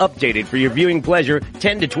News is updated for your viewing pleasure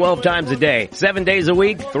 10 to 12 times a day, 7 days a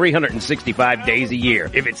week, 365 days a year.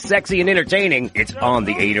 If it's sexy and entertaining, it's on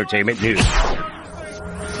the Entertainment News.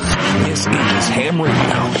 This is Ham Radio.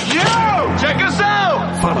 Yo! Check us out!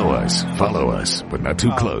 Follow us, but not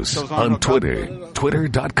too close, on Twitter.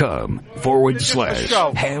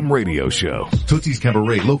 Twitter.com/Ham Radio Show. Tootsie's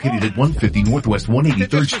Cabaret, located at 150 Northwest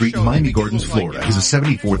 183rd Street in Miami Gardens, Florida, is a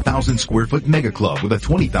 74,000 square foot mega club with a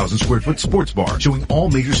 20,000 square foot sports bar showing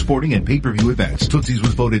all major sporting and pay-per-view events. Tootsie's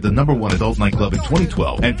was voted the #1 adult nightclub in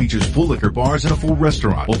 2012 and features full liquor bars and a full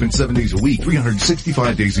restaurant. Open 7 days a week,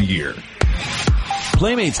 365 days a year.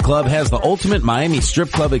 Playmates Club has the ultimate Miami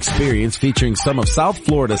strip club experience featuring some of South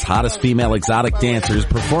Florida's hottest female exotic dancers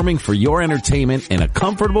performing for your entertainment in a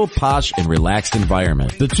comfortable, posh, and relaxed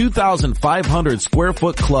environment. The 2,500 square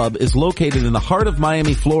foot club is located in the heart of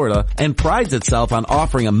Miami, Florida, and prides itself on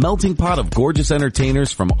offering a melting pot of gorgeous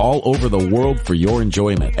entertainers from all over the world for your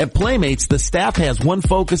enjoyment. At Playmates, the staff has one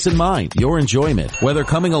focus in mind, your enjoyment. Whether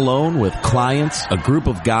coming alone with clients, a group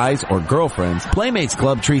of guys, or girlfriends, Playmates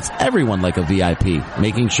Club treats everyone like a VIP,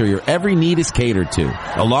 making sure your every need is catered to.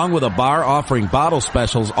 Along with a bar offering bottle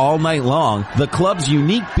specials all night long, the club's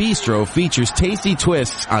unique bistro features tasty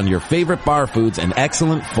twists on your favorite bar foods and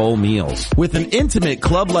excellent full meals. With an intimate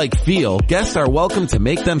club-like feel, guests are welcome to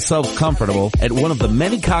make themselves comfortable at one of the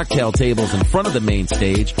many cocktail tables in front of the main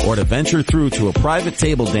stage, or to venture through to a private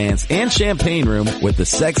table dance and champagne room with the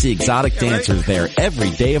sexy exotic dancers there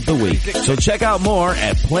every day of the week. So check out more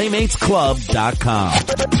at PlaymatesClub.com.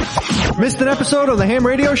 Missed an episode of the Ham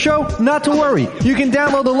Radio Show? Not to worry. You can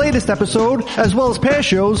download the latest episode as well as past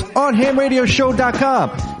shows on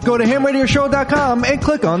HamRadioshow.com. Go to HamRadioshow.com and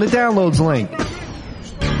click on the downloads link.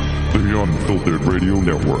 The Unfiltered Radio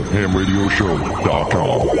Network,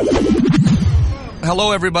 HamRadioshow.com.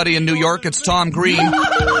 Hello, everybody in New York. It's Tom Green.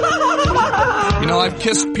 You know, I've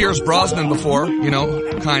kissed Pierce Brosnan before,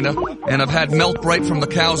 kind of, and I've had milk right from the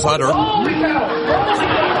cow's udder.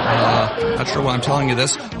 Not sure why I'm telling you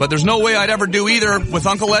this, but there's no way I'd ever do either with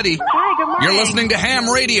Uncle Eddie. Hi, good morning. You're listening to Ham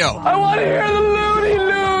Radio. I want to hear the Looney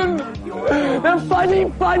Loon. The funny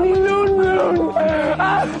Loon Loon.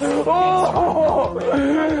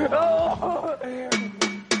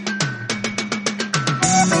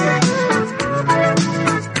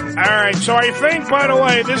 Alright, so I think, by the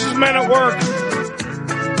way, this is Men at Work.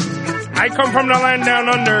 I come from the land down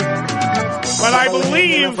under, but I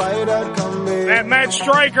believe that Matt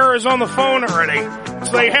Striker is on the phone already.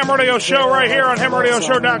 It's the Ham Radio Show right here on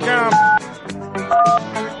HamRadioshow.com.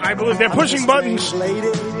 I believe they're pushing buttons.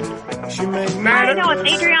 Matt, no,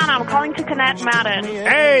 it's Adriana. I'm calling to connect Matt in.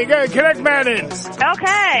 Hey, good. Connect Matt in.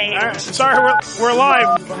 Okay. Sorry, we're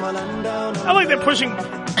live. I like they're pushing.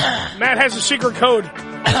 Matt has a secret code.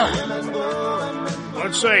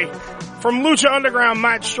 Let's see. From Lucha Underground,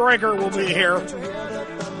 Matt Striker will be here.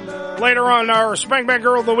 Later on, our SPANK BANK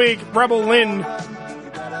GIRL of the Week, Rebel Lynn,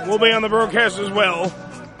 will be on the broadcast as well.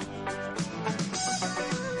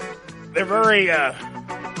 They're very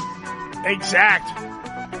exact.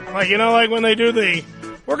 Like, like when they do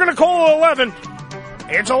we're going to call it 11.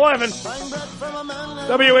 It's 11.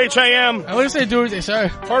 WHAM. At least they do what they say.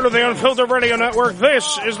 Part of the Unfiltered Radio Network.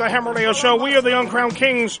 This is the Ham Radio Show. We are the Uncrowned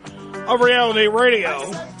Kings of Reality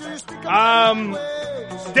Radio. Down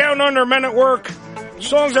Under, Men at Work.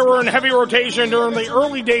 Songs that were in heavy rotation during the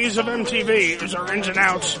early days of MTV is our ins and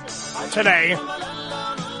outs today.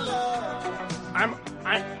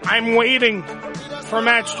 I'm waiting for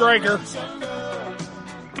Matt Striker.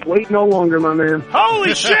 Wait no longer, my man.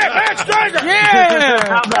 Holy shit, Matt Striker! Yeah!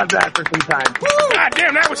 How about that for some time? God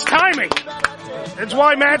damn, that was timing. That's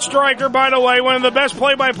why Matt Striker, by the way, one of the best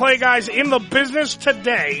play-by-play guys in the business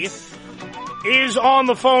today, is on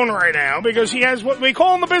the phone right now because he has what we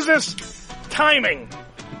call in the business timing.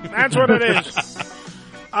 That's what it is.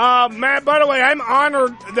 Matt, by the way, I'm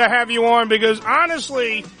honored to have you on because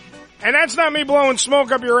honestly, and that's not me blowing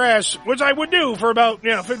smoke up your ass, which I would do for about,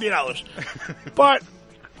 $50. But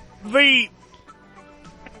I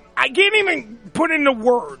can't even put into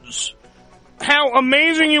words how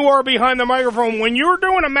amazing you are behind the microphone when you're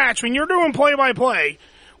doing a match, when you're doing play-by-play,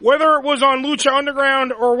 whether it was on Lucha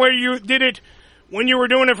Underground or where you did it when you were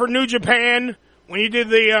doing it for New Japan, when you did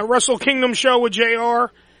the Wrestle Kingdom show with JR.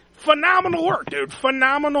 Phenomenal work, dude.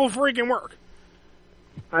 Phenomenal freaking work.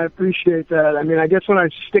 I appreciate that. I mean, I guess when I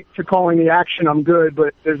stick to calling the action, I'm good,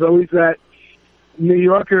 but there's always that New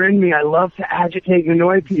Yorker in me. I love to agitate and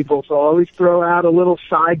annoy people, so I'll always throw out a little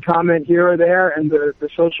side comment here or there, and the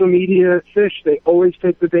social media fish, they always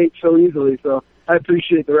take the bait so easily, so I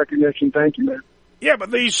appreciate the recognition. Thank you, man. Yeah,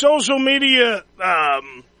 but the social media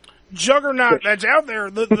juggernaut that's out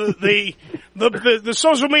there, the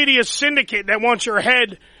social media syndicate that wants your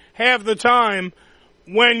head half the time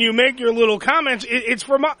when you make your little comments, it's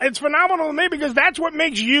phenomenal to me because that's what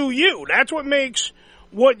makes you you. That's what makes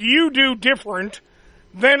what you do different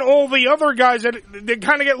than all the other guys that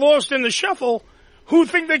kind of get lost in the shuffle who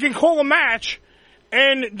think they can call a match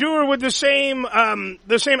and do it with the same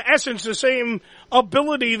essence, the same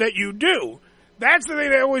ability that you do. That's the thing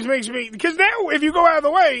that always makes me, because now if you go out of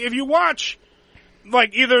the way, if you watch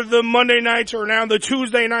like either the Monday nights or now the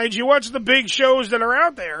Tuesday nights, you watch the big shows that are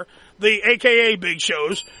out there, the AKA big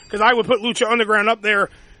shows, because I would put Lucha Underground up there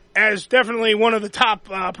as definitely one of the top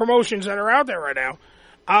promotions that are out there right now.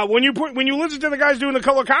 When you listen to the guys doing the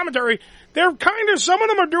color commentary, they're some of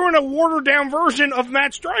them are doing a watered down version of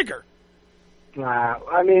Matt Striker.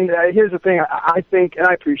 I mean, here's the thing. I think, and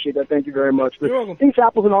I appreciate that. Thank you very much. But I think it's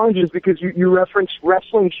apples and oranges because you reference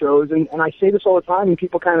wrestling shows, and I say this all the time, and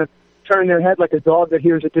people kind of turn their head like a dog that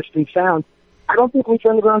hears a distant sound. I don't think Lucha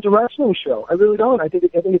Underground's a wrestling show. I really don't. I think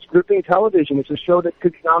it's gripping television. It's a show that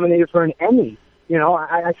could be nominated for an Emmy. You know,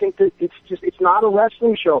 I think that it's not a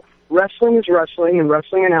wrestling show. Wrestling is wrestling, and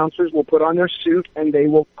wrestling announcers will put on their suit and they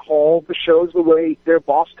will call the shows the way their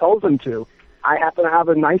boss tells them to. I happen to have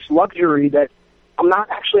a nice luxury that I'm not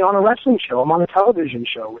actually on a wrestling show. I'm on a television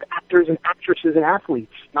show with actors and actresses and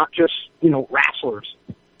athletes, not just, wrestlers.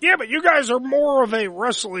 Yeah, but you guys are more of a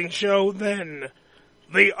wrestling show than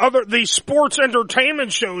the sports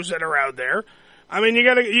entertainment shows that are out there. I mean, you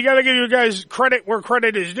gotta give you guys credit where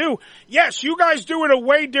credit is due. Yes, you guys do it a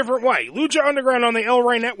way different way. Lucha Underground on the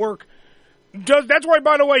ReY Network that's why,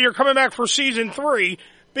 by the way, you're coming back for season 3,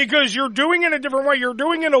 because you're doing it a different way. You're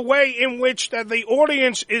doing it a way in which that the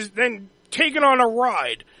audience is then taking on a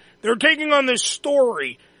ride. They're taking on this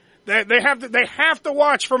story that they have to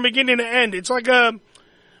watch from beginning to end. It's like a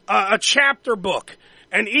chapter book,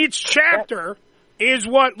 and each chapter is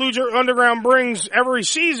what Lucha Underground brings every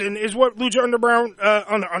season, is what Lucha Underground,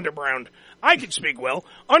 I can speak well.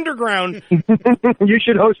 Underground. You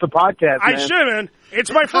should host a podcast, man. I should, man.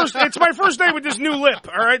 It's my first day with this new lip.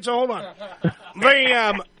 All right, so hold on.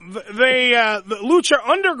 The Lucha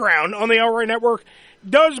Underground on the ReY Network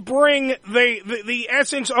does bring the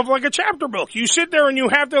essence of like a chapter book. You sit there and you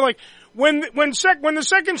have to, like, when the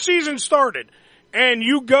second season started and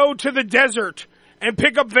you go to the desert and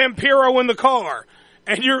pick up Vampiro in the car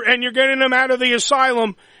and you're getting him out of the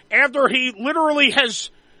asylum after he literally has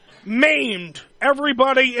maimed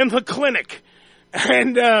everybody in the clinic,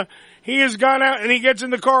 and he has gone out and he gets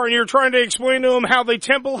in the car and you're trying to explain to him how the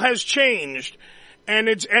temple has changed, and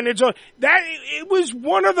it was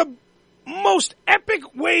one of the most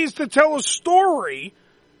epic ways to tell a story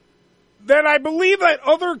that I believe that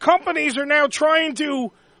other companies are now trying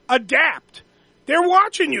to adapt. They're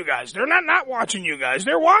watching you guys. They're not watching you guys.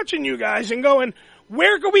 They're watching you guys and going,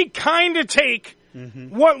 where can we kind of take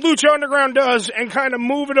what Lucha Underground does and kind of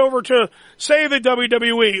move it over to, say, the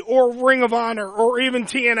WWE or Ring of Honor or even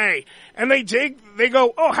TNA? And they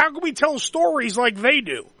go, oh, how can we tell stories like they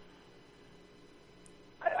do?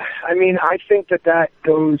 I mean, I think that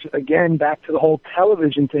goes, again, back to the whole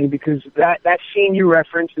television thing, because that scene you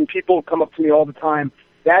referenced, and people come up to me all the time,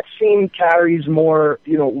 that scene carries more,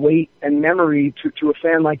 weight and memory to a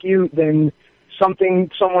fan like you than something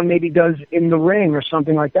someone maybe does in the ring or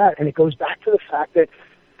something like that. And it goes back to the fact that,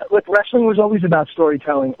 look, wrestling was always about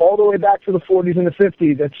storytelling, all the way back to the 40s and the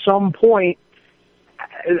 50s. At some point,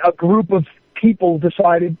 a group of people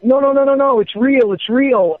decided, no, it's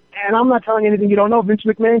real. And I'm not telling you anything you don't know. Vince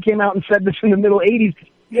McMahon came out and said this in the middle 80s.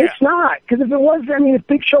 Yeah. It's not, because if it was, if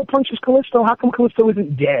Big Show punches Kalisto, how come Kalisto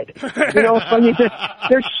isn't dead?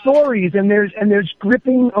 There's stories and there's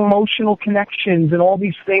gripping emotional connections and all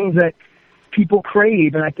these things that people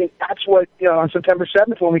crave, and I think that's what, on September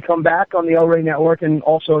 7th when we come back on the ReY Network, and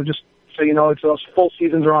also just so you know, it's those full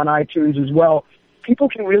seasons are on iTunes as well. People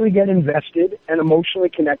can really get invested and emotionally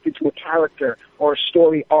connected to a character or a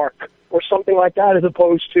story arc or something like that, as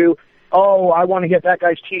opposed to, oh, I want to get that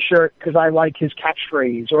guy's T-shirt because I like his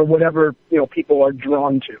catchphrase or whatever, people are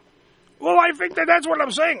drawn to. Well, I think that's what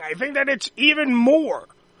I'm saying. I think that it's even more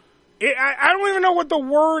I don't even know what the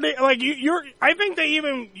word is. Like, I think that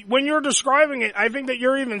even when you're describing it, I think that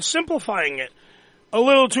you're even simplifying it a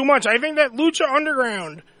little too much. I think that Lucha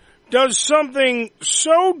Underground does something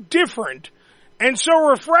so different and so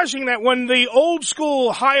refreshing that when the old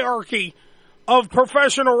school hierarchy of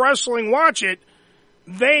professional wrestling watch it,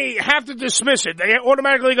 they have to dismiss it. They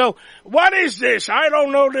automatically go, what is this? I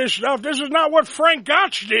don't know this stuff. This is not what Frank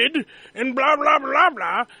Gotch did, and blah, blah, blah,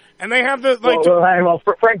 blah. And they have to, like... Well,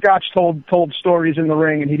 Frank Gotch told stories in the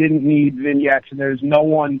ring, and he didn't need vignettes, and there's no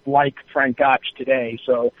one like Frank Gotch today,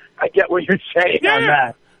 so I get what you're saying on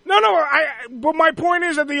that. No, but my point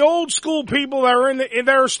is that the old school people that are that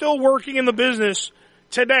are still working in the business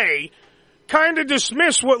today kind of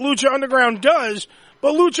dismiss what Lucha Underground does,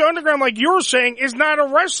 but Lucha Underground, like you're saying, is not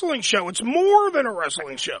a wrestling show. It's more than a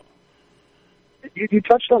wrestling show. You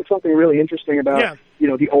touched on something really interesting about,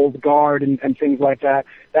 the old guard and things like that.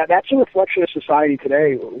 That's a reflection of society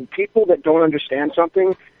today. People that don't understand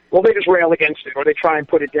something, well, they just rail against it or they try and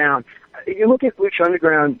put it down. You look at Lucha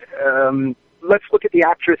Underground, let's look at the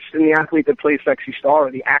actress and the athlete that plays Sexy Star,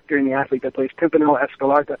 or the actor and the athlete that plays Pimpinella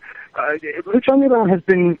Escalarta. Lucha Underground has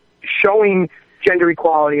been showing gender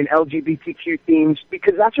equality and LGBTQ themes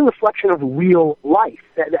because that's a reflection of real life.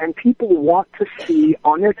 And people want to see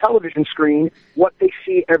on their television screen what they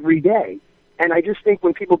see every day. And I just think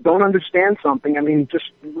when people don't understand something, I mean,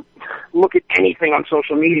 just look at anything on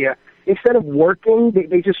social media. Instead of working,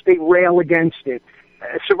 they rail against it.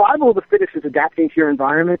 Survival of the fittest is adapting to your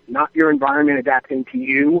environment, not your environment adapting to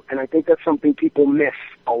you. And I think that's something people miss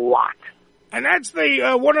a lot. And that's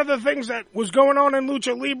the one of the things that was going on in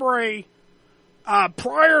Lucha Libre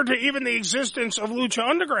prior to even the existence of Lucha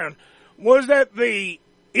Underground, was that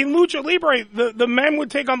in Lucha Libre, the men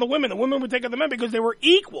would take on the women would take on the men because they were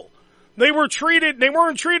equal. They weren't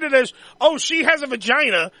treated as, oh, she has a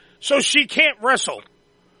vagina, so she can't wrestle.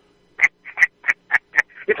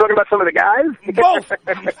 You're talking about some of the guys? Both.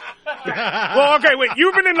 Well, okay, wait,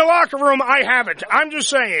 you've been in the locker room, I haven't. I'm just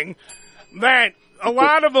saying that a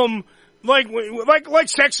lot of them, like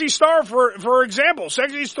Sexy Star, for example.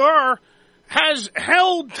 Sexy Star has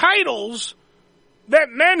held titles that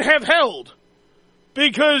men have held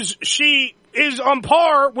because she is on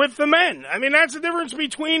par with the men. I mean, that's the difference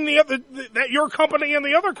between your company and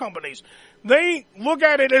the other companies. They look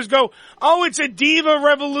at it as oh, it's a diva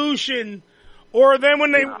revolution. Or then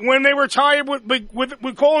when they were tired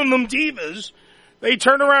with calling them divas, they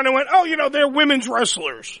turned around and went, oh, they're women's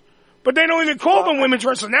wrestlers. But they don't even call them women's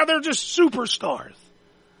wrestlers. Now they're just superstars.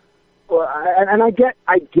 Well, and I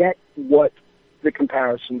get what the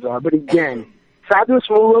comparisons are, but again, Fabulous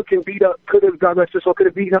Moolah could have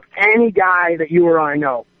beaten up any guy that you or I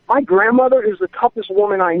know. My grandmother is the toughest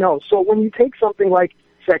woman I know. So when you take something like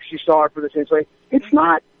Sexy Star, for instance, it's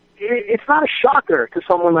not a shocker to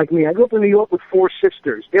someone like me. I grew up in New York with 4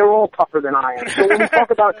 sisters. They're all tougher than I am. So when we talk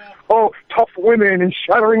about, tough women and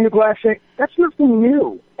shattering the glass, that's nothing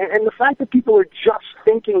new. And the fact that people are just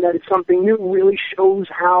thinking that it's something new really shows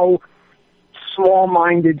how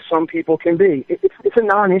small-minded some people can be. It's a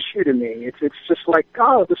non-issue to me. It's just like,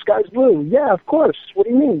 oh, the sky's blue. Yeah, of course. What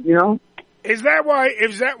do you mean, Is that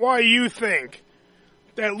why you think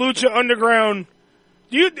that Lucha Underground...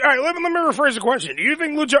 all right, let me rephrase the question. Do you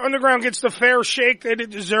think Lucha Underground gets the fair shake that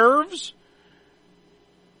it deserves?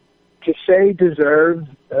 To say deserve,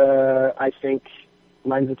 I think,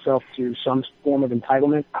 lends itself to some form of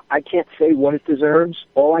entitlement. I can't say what it deserves.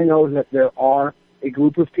 All I know is that there are a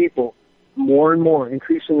group of people, more and more,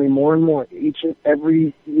 increasingly more and more, each and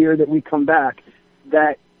every year that we come back,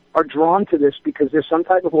 that are drawn to this because there's some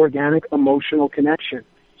type of organic emotional connection.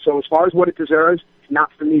 So as far as what it deserves, it's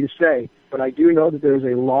not for me to say. But I do know that there's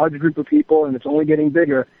a large group of people, and it's only getting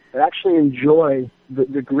bigger, that actually enjoy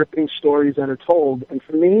the gripping stories that are told. And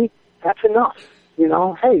for me, that's enough.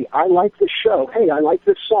 Hey, I like this show. Hey, I like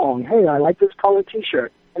this song. Hey, I like this colored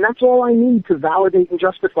T-shirt. And that's all I need to validate and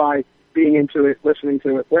justify being into it, listening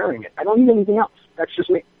to it, wearing it. I don't need anything else. That's just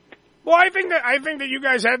me. Well, I think that you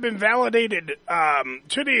guys have been validated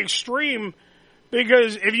to the extreme.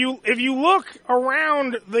 Because if you look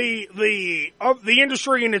around the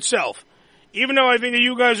industry in itself, even though I think that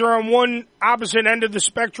you guys are on one opposite end of the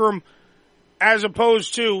spectrum as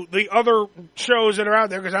opposed to the other shows that are out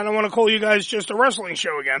there, because I don't want to call you guys just a wrestling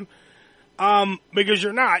show again, because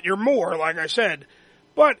you're not. You're more, like I said.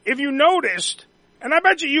 But if you noticed, and I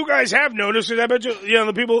bet you guys have noticed, and I bet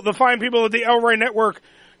the fine people at the ReY Network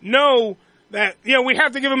know that, we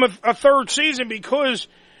have to give them a third season because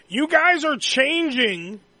you guys are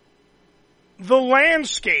changing the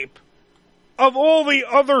landscape of all the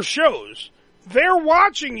other shows. They're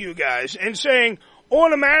watching you guys and saying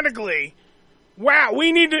automatically, wow,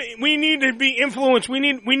 we need to be influenced. We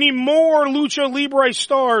need more Lucha Libre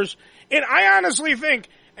stars. And I honestly think,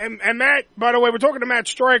 and Matt, by the way, we're talking to Matt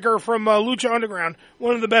Striker from Lucha Underground,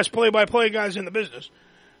 one of the best play-by-play guys in the business.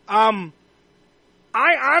 I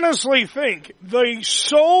honestly think the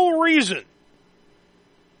sole reason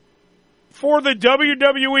for the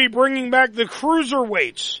WWE bringing back the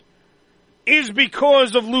cruiserweights is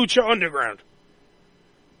because of Lucha Underground.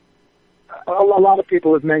 A lot of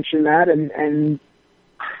people have mentioned that, and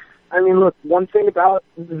I mean, look, one thing about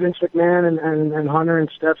Vince McMahon and Hunter and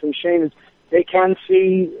Steph and Shane is they can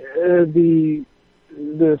see the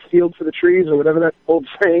field for the trees, or whatever that old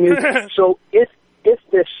saying is. So if this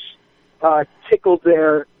tickled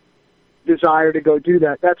their desire to go do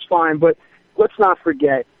that, that's fine. But let's not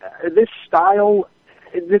forget, this style,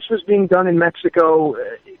 this was being done in Mexico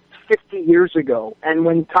 50 years ago. And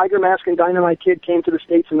when Tiger Mask and Dynamite Kid came to the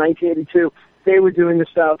States in 1982, they were doing the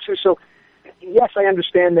style too. So, yes, I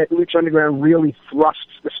understand that Lucha Underground really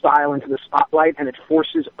thrusts the style into the spotlight, and it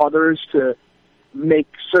forces others to make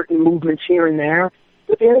certain movements here and there.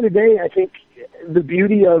 But at the end of the day, I think the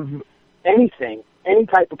beauty of anything, any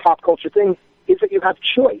type of pop culture thing, is that you have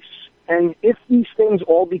choice. And if these things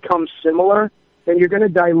all become similar, then you're going to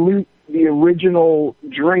dilute the original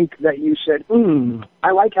drink that you said,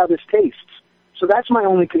 I like how this tastes. So that's my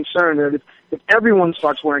only concern. That if everyone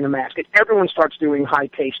starts wearing a mask, if everyone starts doing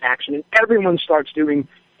high-paced action, and everyone starts doing,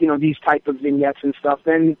 these type of vignettes and stuff,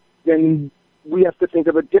 then we have to think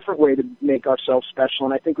of a different way to make ourselves special.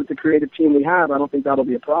 And I think with the creative team we have, I don't think that'll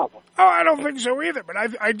be a problem. Oh, I don't think so either. But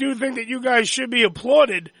I do think that you guys should be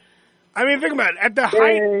applauded. I mean, think about it. At the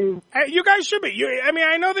height, you guys should be.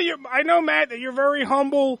 I know, Matt, that you're very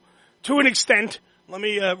humble to an extent. Let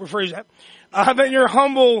me rephrase that. That you're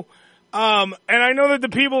humble. And I know that the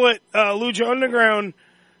people at Lucha Underground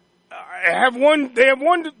have one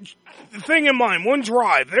thing in mind, one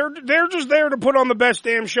drive. They're just there to put on the best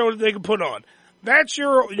damn show that they can put on. That's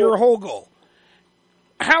your whole goal.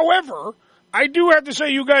 However, I do have to say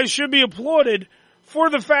you guys should be applauded for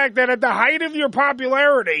the fact that at the height of your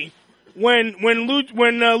popularity, when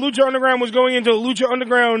Lucha Underground was going into Lucha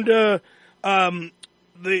Underground,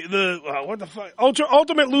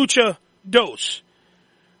 Ultimate Lucha Dos,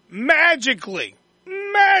 magically,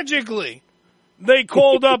 they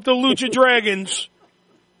called up the Lucha Dragons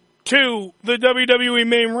to the WWE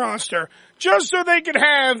main roster just so they could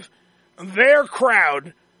have their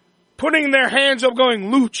crowd putting their hands up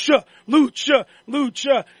going, Lucha, Lucha,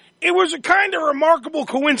 Lucha. It was a kind of remarkable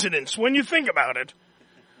coincidence when you think about it.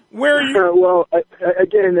 Well,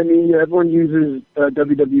 again, I mean, everyone uses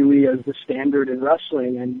WWE as the standard in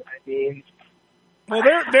wrestling, and I mean... Well,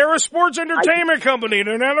 they're a sports entertainment company.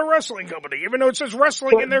 They're not a wrestling company, even though it says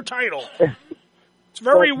wrestling in their title. It's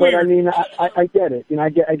very weird. But I mean, I get it.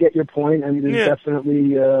 I get your point. I mean, there's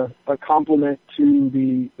definitely a compliment to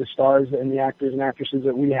the stars and the actors and actresses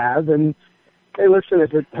that we have. And hey, listen,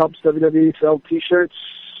 if it helps WWE sell T-shirts,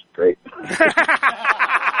 great.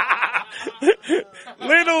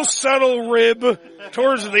 Little subtle rib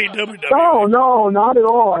towards the WWE. No, not at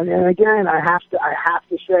all. And again, I have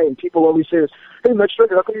to say, and people always say this, hey, Matt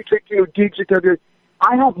Striker, how come you take gigs at WWE?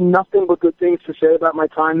 I have nothing but good things to say about my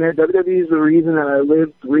time there. WWE is the reason that I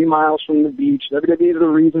live 3 miles from the beach. WWE is the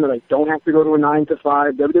reason that I don't have to go to a 9 to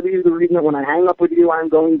 5. WWE is the reason that when I hang up with you, I'm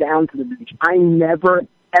going down to the beach. I never,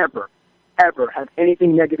 ever, ever have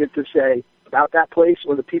anything negative to say about that place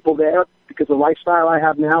or the people there, because the lifestyle I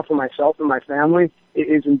have now for myself and my family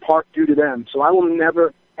is in part due to them. So I will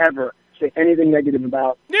never, ever say anything negative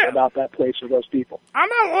about that place or those people. I'm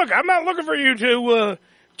not looking for you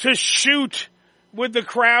to shoot with the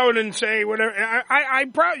crowd and say whatever.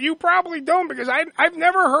 You probably don't, because I've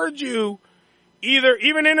never heard you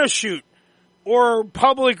even in a shoot or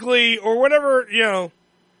publicly or whatever,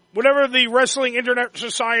 whatever the Wrestling Internet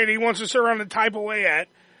Society wants to sit around and type away at,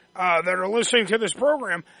 that are listening to this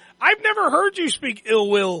program. I've never heard you speak ill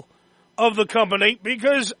will of the company,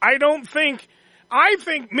 because I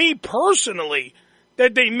think me personally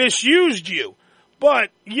that they misused you. But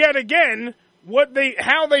yet again,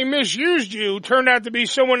 how they misused you turned out to be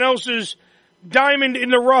someone else's diamond in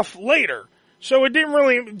the rough later. So it didn't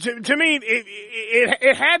really, to me,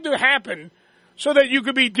 it had to happen so that you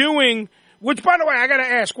could be doing, which by the way, I gotta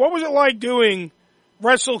ask, what was it like doing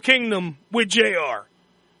Wrestle Kingdom with JR?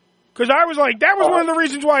 Because I was like, that was one of the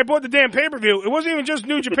reasons why I bought the damn pay-per-view. It wasn't even just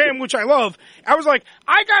New Japan, which I love. I was like,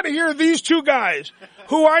 I got to hear these two guys,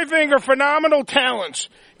 who I think are phenomenal talents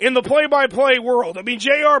in the play-by-play world. I mean,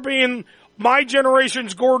 JR being my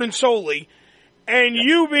generation's Gordon Soley, and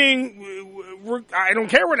you being, I don't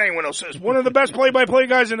care what anyone else says, one of the best play-by-play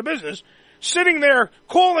guys in the business, sitting there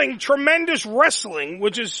calling tremendous wrestling,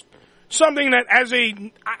 which is something that as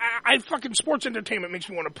I fucking sports entertainment makes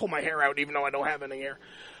me want to pull my hair out even though I don't have any hair.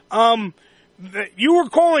 That you were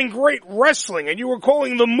calling great wrestling and you were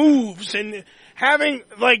calling the moves and having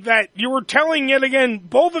like that, you were telling yet again,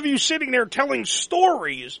 both of you sitting there telling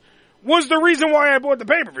stories was the reason why I bought the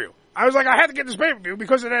pay-per-view. I was like, I had to get this pay-per-view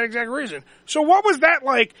because of that exact reason. So what was that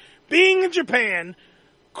like, being in Japan,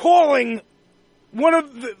 calling one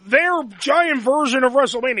of their giant version of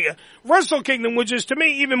WrestleMania, Wrestle Kingdom, which is to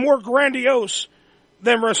me even more grandiose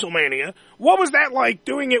than WrestleMania. What was that like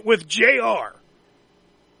doing it with JR?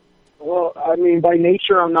 Well, I mean, by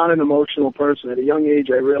nature, I'm not an emotional person. At a young age,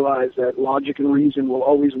 I realized that logic and reason will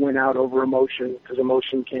always win out over emotion because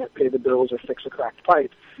emotion can't pay the bills or fix a cracked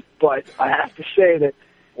pipe. But I have to say that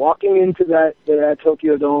walking into that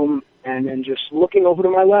Tokyo Dome and then just looking over to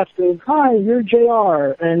my left and, hi, you're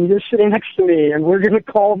JR, and you're sitting next to me, and we're going to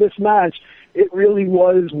call this match, it really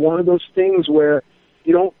was one of those things where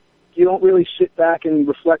you don't really sit back and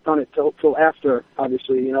reflect on it till after,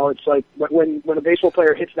 obviously. You know, it's like when a baseball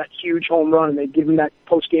player hits that huge home run and they give him that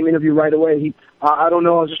post-game interview right away, I don't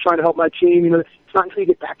know, I was just trying to help my team. You know, it's not until you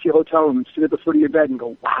get back to your hotel room and sit at the foot of your bed and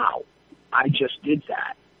go, wow, I just did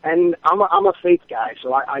that. And I'm a faith guy,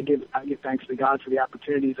 so I give thanks to God for the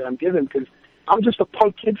opportunities that I'm given, because I'm just a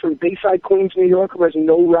punk kid from Bayside, Queens, New York, who has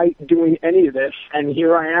no right doing any of this, and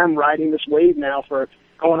here I am riding this wave now for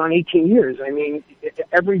going on 18 years. I mean,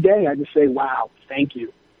 every day I just say, wow, thank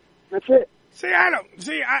you. That's it.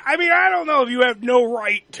 I mean, I don't know if you have no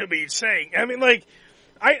right to be saying. I mean, like,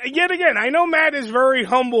 yet again, I know Matt is very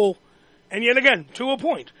humble, and yet again, to a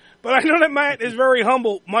point. But I know that Matt is very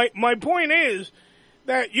humble. My point is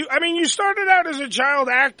that you started out as a child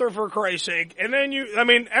actor, for Christ's sake, and then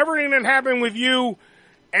everything that happened with you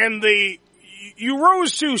and you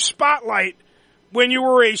rose to spotlight when you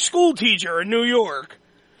were a school teacher in New York,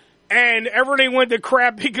 and everything went to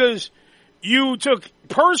crap because you took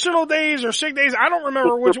personal days or sick days. I don't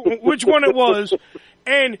remember which one it was.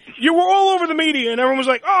 And you were all over the media, and everyone was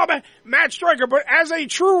like, oh, Matt Striker. But as a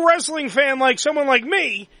true wrestling fan, like someone like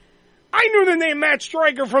me, I knew the name Matt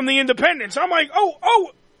Striker from the Independents. I'm like,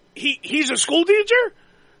 he's a school teacher?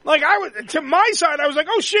 Like, to my side, I was like,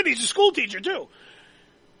 oh shit, he's a school teacher too.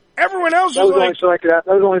 Everyone else was like, that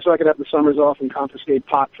was only so I could have the summers off and confiscate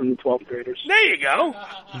pot from the 12th graders. There you go.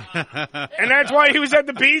 And that's why he was at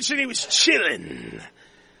the beach and he was chilling.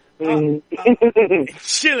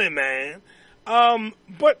 Chilling, man.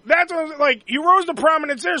 But that's what, like, you rose to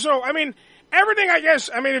prominence there. So, I mean, everything, I guess,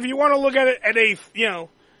 if you want to look at it at a,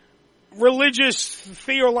 religious,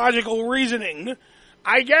 theological reasoning,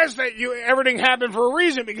 I guess that everything happened for a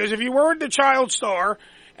reason, because if you weren't the child star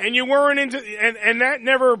and you weren't and that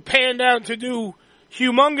never panned out to do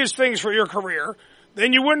humongous things for your career,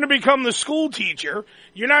 then you wouldn't have become the school teacher.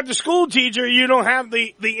 You're not the school teacher, you don't have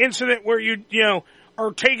the incident where you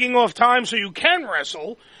are taking off time so you can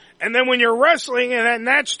wrestle, and then when you're wrestling and then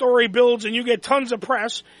that story builds and you get tons of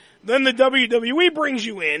press, then the WWE brings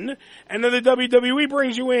you in, and then the WWE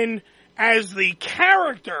brings you in as the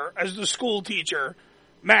character, as the school teacher,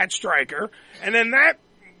 Matt Striker, and then that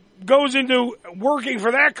goes into working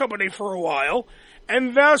for that company for a while,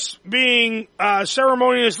 and thus being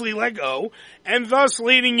ceremoniously let go, and thus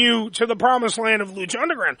leading you to the promised land of Lucha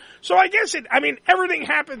Underground. So I guess everything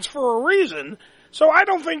happens for a reason, so I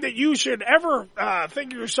don't think that you should ever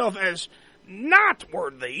think of yourself as not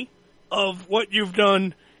worthy of what you've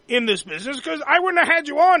done in this business, because I wouldn't have had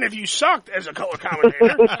you on if you sucked as a color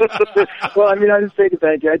commentator. Well, I just take it,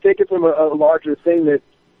 thank you. I take it from a larger thing that,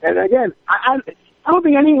 and again, I don't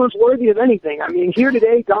think anyone's worthy of anything. I mean, here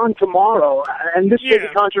today, gone tomorrow, and this may be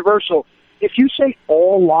controversial. If you say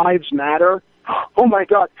all lives matter, oh my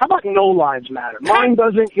God, how about no lives matter? Mine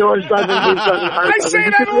doesn't, yours doesn't, his doesn't, hers doesn't.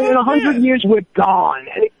 Because in 100 years, we're gone,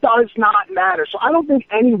 and it does not matter. So I don't think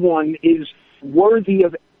anyone is worthy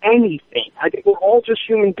of anything. I think we're all just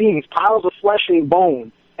human beings, piles of flesh and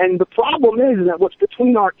bone. And the problem is that what's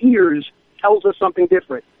between our ears tells us something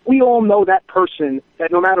different. We all know that person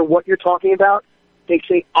that no matter what you're talking about, they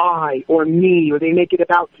say I or me, or they make it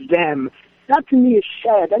about them. That to me is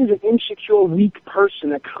sad. That is an insecure, weak person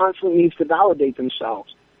that constantly needs to validate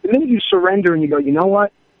themselves. The minute you surrender and you go, you know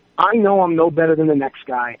what? I know I'm no better than the next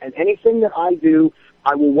guy, and anything that I do,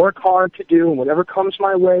 I will work hard to do, and whatever comes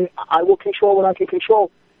my way, I will control what I can control.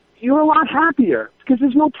 You're a lot happier because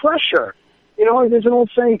there's no pressure. There's an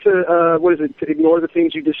old saying to ignore the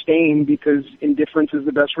things you disdain because indifference is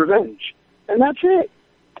the best revenge. And that's it.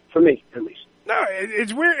 For me, at least. No,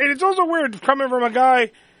 it's weird. It's also weird coming from a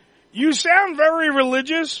guy, You sound very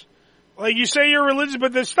religious. Like, you say you're religious,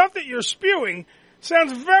 but the stuff that you're spewing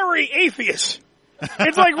sounds very atheist.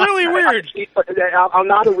 It's, like, really weird. I'm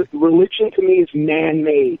not a religion to me is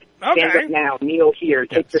man-made. Okay. Stand up now, kneel here,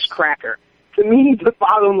 take this cracker. To me, the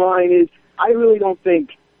bottom line is, I really don't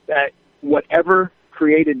think that whatever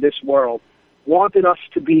created this world wanted us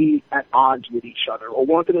to be at odds with each other, or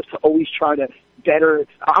wanted us to always try to better,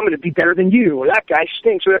 I'm going to be better than you, or that guy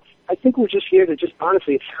stinks. Or I think we're just here to just,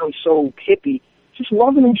 honestly, it sounds so hippie, just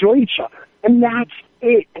love and enjoy each other. And that's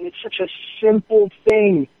it. And it's such a simple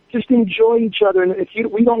thing. Just enjoy each other. And if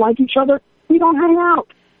we don't like each other, we don't hang out.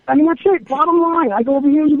 I mean, that's it. Bottom line. I go over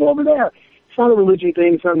here, you go over there. It's not a religion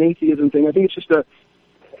thing. It's not an atheism thing. I think it's just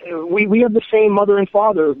we have the same mother and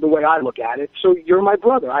father, the way I look at it. So you're my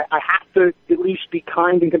brother. I have to at least be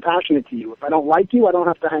kind and compassionate to you. If I don't like you, I don't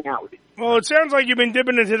have to hang out with you. Well, it sounds like you've been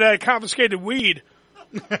dipping into that confiscated weed.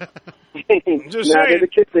 Just saying. The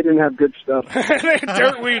kids, they didn't have good stuff.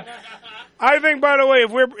 Dirt weed. I think, by the way,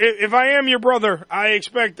 if I am your brother, I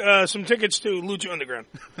expect some tickets to Lucha Underground.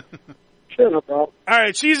 Sure, no problem. All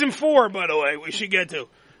right, season 4, by the way, we should get to.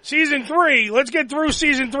 Season 3, let's get through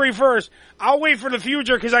season 3 first. I'll wait for the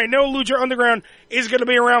future because I know Lucha Underground is going to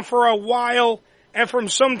be around for a while and from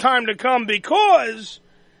some time to come because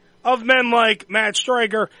of men like Matt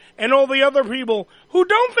Striker and all the other people who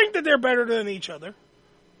don't think that they're better than each other.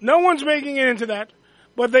 No one's making it into that.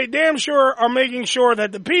 But they damn sure are making sure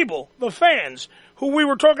that the people, the fans, who we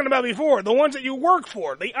were talking about before, the ones that you work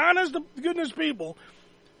for, the honest to goodness people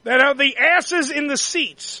that have the asses in the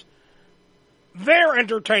seats, they're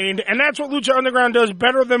entertained, and that's what Lucha Underground does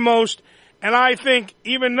better than most. And I think,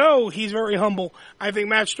 even though he's very humble, I think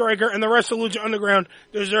Matt Striker and the rest of Lucha Underground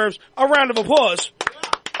deserves a round of applause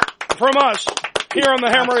from us here on the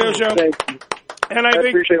HamRadio Show. Thank you. And I think,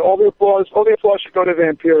 appreciate it. All the applause should go to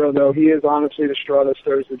Vampiro, though. He is honestly the straw that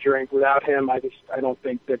stirs the drink. Without him, I don't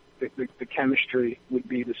think that the chemistry would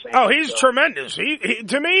be the same. Oh, he's tremendous. He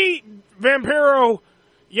to me, Vampiro,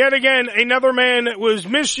 yet again, another man that was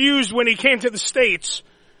misused when he came to the States,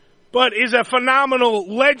 but is a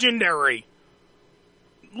phenomenal, legendary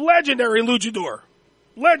luchador.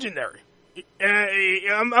 Legendary.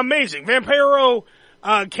 Amazing. Vampiro,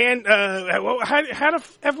 how the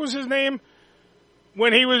F was his name?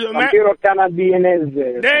 When he was Vampiro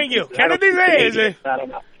Canadiense. Thank you. Canadiense. I don't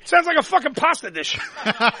know. Sounds like a fucking pasta dish.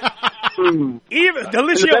 Even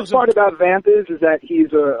delicious. The best part about Vamp is that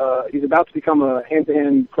he's about to become a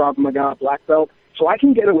hand-to-hand Krav Maga black belt. So I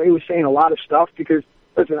can get away with saying a lot of stuff because,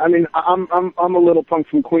 listen, I mean, I'm a little punk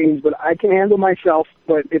from Queens, but I can handle myself.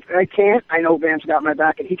 But if I can't, I know Vamp's got my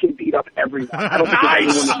back, and he can beat up everyone. I don't think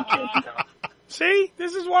there's anyone that he can't beat up. See,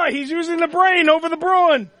 this is why he's using the brain over the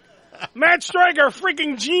brawn. Matt Striker,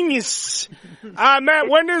 freaking genius. Matt,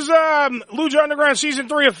 when does Lucha Underground Season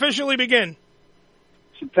 3 officially begin?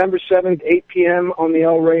 September 7th, 8 p.m. on the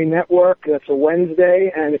ReY Network. That's a Wednesday.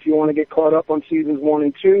 And if you want to get caught up on Seasons 1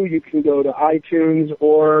 and 2, you can go to iTunes,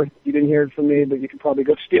 or you didn't hear it from me, but you can probably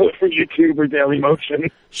go steal it from YouTube or Dailymotion.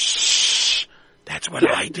 Shh. That's what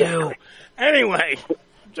I do. Anyway,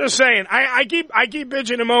 just saying. I keep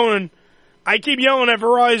bitching and moaning. I keep yelling at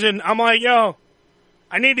Verizon. I'm like, yo,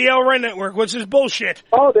 I need the ReY Network. What's this bullshit?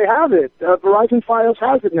 Oh, they have it. Verizon Fios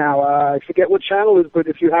has it now. I forget what channel it is, but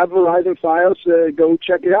if you have Verizon Fios, go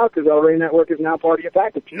check it out because ReY Network is now part of your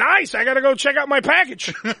package. Nice. I got to go check out my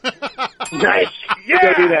package. Nice.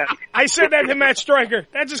 Yeah. Do that. I said that to Matt Striker.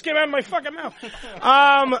 That just came out of my fucking mouth.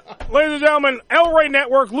 Ladies and gentlemen, ReY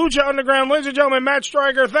Network, Lucha Underground. Ladies and gentlemen, Matt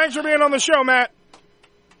Striker. Thanks for being on the show, Matt.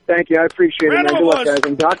 Thank you. I appreciate it. Good luck, guys,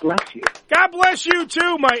 and God bless you. God bless you,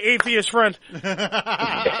 too, my atheist friend.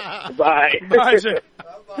 Bye. Bye, sir.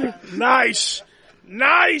 Nice.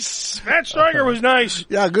 Matt Striker was nice.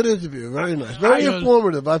 Yeah, good interview. Very nice. Very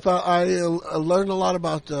informative. I thought I learned a lot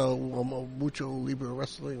about Mucho Libre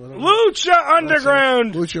wrestling. Lucha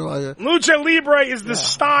Underground. Lucha Libre is the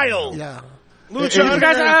style. Yeah. Lucha you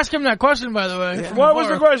guys ask him that question, by the way. Yeah. What was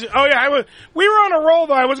the question? Oh, yeah, we were on a roll,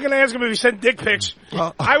 though. I was going to ask him if he sent dick pics.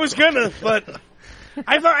 I was going to, but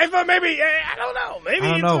I thought maybe, I don't know. Maybe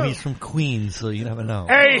I don't know. He's from Queens, so you never know.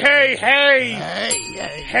 Hey,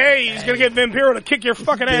 he's going to get Vampiro to kick your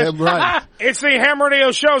fucking ass. Yeah, right. It's the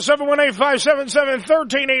HamRadio Show,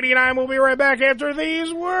 718-577-1389. We'll be right back after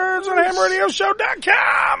these words on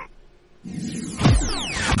HamRadioShow.com.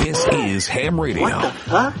 This is Ham Radio. What the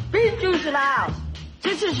fuck? Beef juice in the house.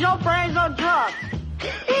 This is your brains on drugs.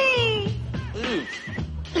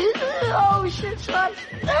 Oh, shit, son.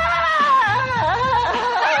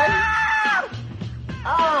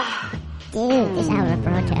 This hour of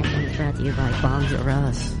broadcasting is brought to you by Bombs R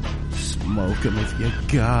Us. Smoke 'em if you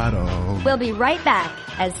got 'em. We'll be right back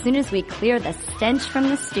as soon as we clear the stench from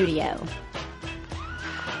the studio.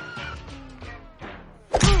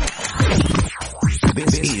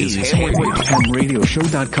 This is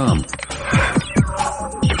HamRadioshow.com.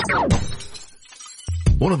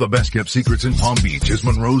 One of the best kept secrets in Palm Beach is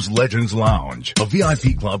Monroe's Legends Lounge, a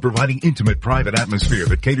VIP club providing intimate private atmosphere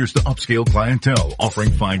that caters to upscale clientele,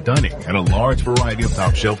 offering fine dining and a large variety of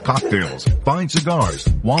top shelf cocktails, fine cigars,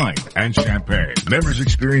 wine, and champagne. Members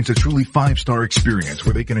experience a truly 5-star experience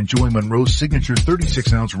where they can enjoy Monroe's signature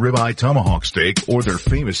 36-ounce ribeye tomahawk steak or their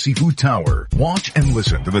famous seafood tower. Watch and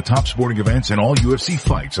listen to the top sporting events and all UFC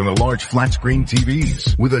fights on the large flat screen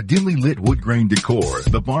TVs. With a dimly lit wood grain decor,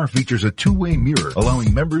 the bar features a two-way mirror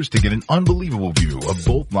allowing members to get an unbelievable view of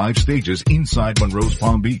both live stages inside Monroe's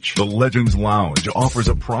Palm Beach. The Legends Lounge offers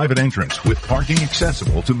a private entrance with parking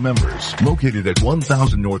accessible to members. Located at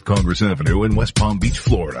 1000 North Congress Avenue in West Palm Beach,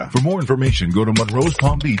 Florida. For more information, go to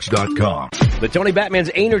monroespalmbeach.com. The Tony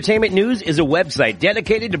Batman's Entertainment News is a website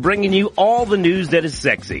dedicated to bringing you all the news that is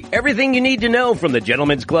sexy. Everything you need to know from the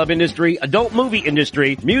gentlemen's club industry, adult movie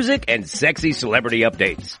industry, music, and sexy celebrity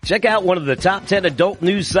updates. Check out one of the top 10 adult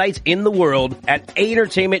news sites in the world at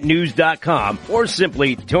entertainmentnews.com or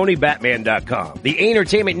simply TonyBatman.com. The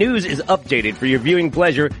Entertainment News is updated for your viewing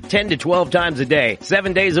pleasure 10 to 12 times a day,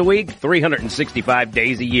 7 days a week, 365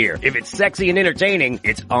 days a year. If it's sexy and entertaining,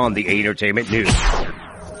 it's on the Entertainment News.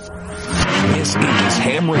 This is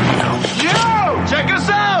Ham Radio. Yo! Check us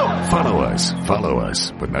out! Follow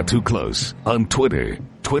us, but not too close, on Twitter.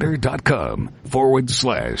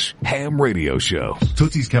 Twitter.com/Ham Radio Show.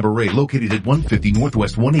 Tootsie's Cabaret, located at 150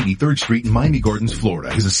 Northwest 183rd Street in Miami Gardens,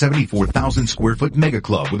 Florida, is a 74,000 square foot mega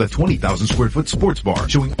club with a 20,000 square foot sports bar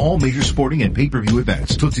showing all major sporting and pay-per-view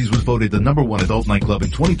events. Tootsie's was voted the #1 adult nightclub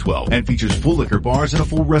in 2012 and features full liquor bars and a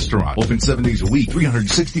full restaurant. Open 7 days a week,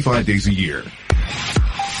 365 days a year.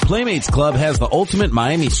 Playmates Club has the ultimate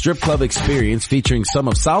Miami strip club experience featuring some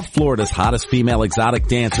of South Florida's hottest female exotic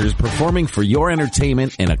dancers performing for your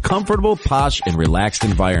entertainment in a comfortable, posh, and relaxed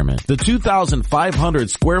environment. The 2,500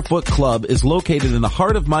 square foot club is located in the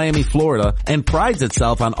heart of Miami, Florida, and prides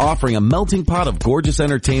itself on offering a melting pot of gorgeous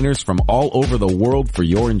entertainers from all over the world for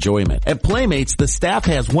your enjoyment. At Playmates, the staff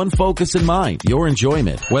has one focus in mind, your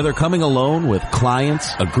enjoyment. Whether coming alone with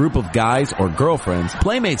clients, a group of guys, or girlfriends,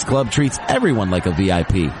 Playmates Club treats everyone like a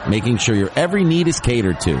VIP, making sure your every need is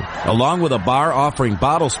catered to. Along with a bar offering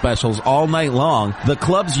bottle specials all night long, the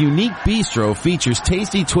club's unique bistro features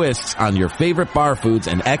tasty twists on your favorite bar foods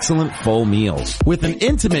and excellent full meals. With an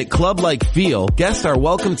intimate club-like feel, guests are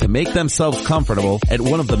welcome to make themselves comfortable at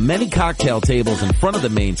one of the many cocktail tables in front of the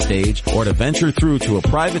main stage, or to venture through to a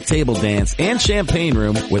private table dance and champagne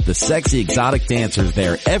room with the sexy exotic dancers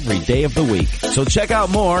there every day of the week. So check out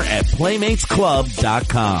more at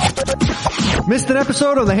PlaymatesClub.com. Missed an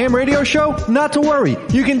episode of the Ham Radio Show? Not to worry.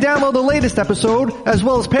 You can download the latest episode as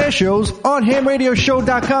well as past shows on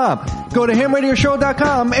HamRadioshow.com. Go to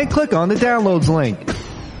HamRadioshow.com and click on the downloads link.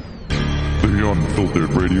 The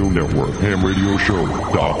Unfiltered Radio Network,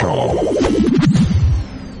 HamRadioshow.com.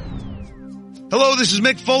 Hello, this is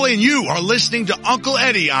Mick Foley, and you are listening to Uncle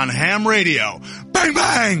Eddie on Ham Radio. Bang,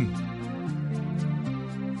 bang!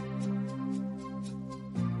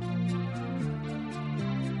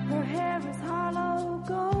 Her hair is hollow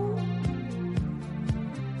gold,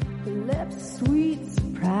 her lips sweet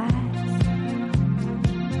surprise.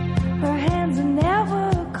 Her hands are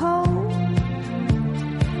never cold.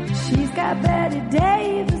 She's got Betty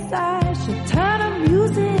Davis eyes. She'll turn her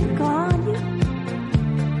music on you.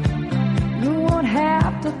 You won't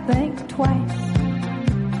have to think twice.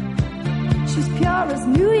 She's pure as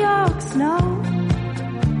New York snow.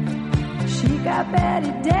 She got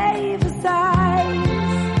Betty Davis eyes.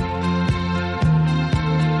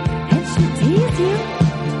 And she'll tease you,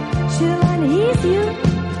 she'll unease you,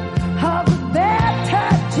 all the better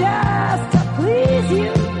just to please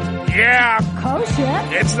you. Yeah,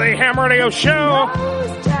 it's the Ham Radio Show,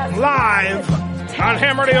 live on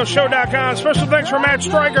HamRadioshow.com. Special thanks for Matt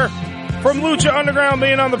Striker from Lucha Underground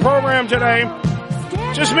being on the program today.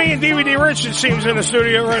 Just me and DVD Rich, it seems, in the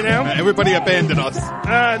studio right now. Everybody abandoned us.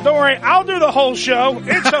 Don't worry, I'll do the whole show.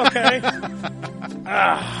 It's okay.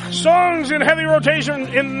 Songs in heavy rotation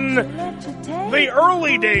in the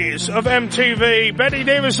early days of MTV. Betty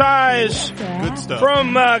Davis Eyes. Good stuff.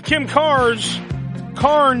 From Kim Carnes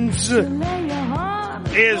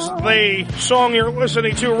is the song you're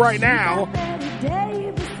listening to right now.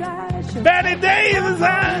 Betty Davis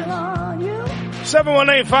Eyes.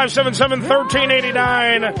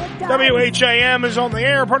 718-577-1389. WHAM is on the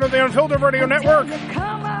air, part of the Unfiltered Radio Network.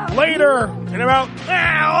 Later, in about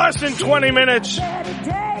less than 20 minutes,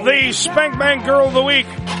 the Spank Bank Girl of the Week,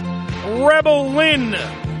 Rebel Lynn,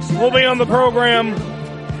 will be on the program.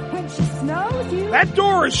 That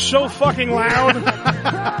door is so fucking loud.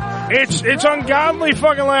 It's ungodly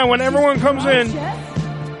fucking loud when everyone comes in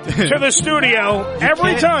to the studio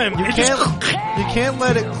every time. You can't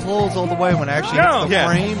let it close all the way when it actually hits the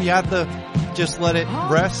frame. You have to just let it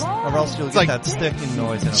rest, or else you'll get that sticking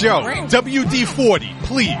noise. Joe, WD-40,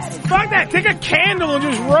 please. Fuck that. Take a candle and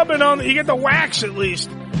just rub it on. You get the wax at least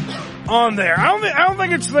on there. I don't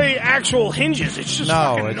think it's the actual hinges. It's just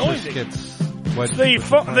fucking noisy.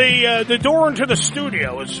 The door into the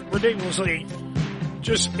studio is ridiculously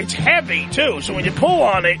it's heavy too. So when you pull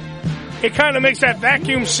on it, it kind of makes that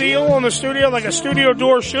vacuum seal on the studio like a studio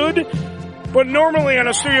door should. But normally on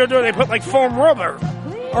a studio door, they put like foam rubber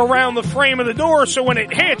around the frame of the door, so when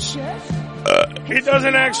it hits, it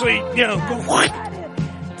doesnn't actually, go.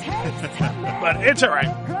 But it's all right.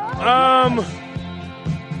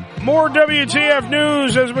 More WTF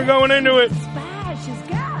news as we're going into it.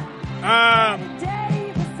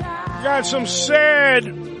 Got some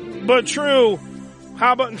sad but true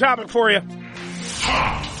hot button topic for you.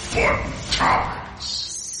 Hot button topics.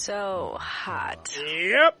 So hot.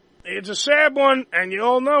 Yep. It's a sad one, and you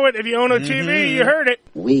all know it. If you own a TV, you heard it.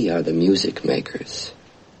 We are the music makers,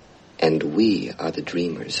 and we are the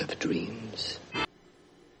dreamers of dreams.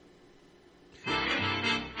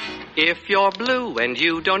 If you're blue and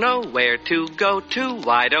you don't know where to go to,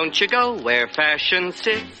 why don't you go where fashion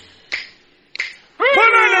sits? Put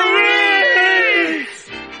on a ring!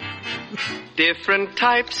 Different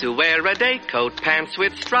types who wear a day coat, pants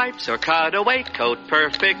with stripes, or cutaway coat,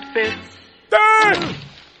 perfect fits.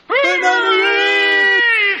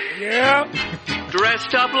 Yeah.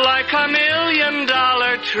 Dressed up like $1 million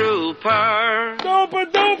trooper.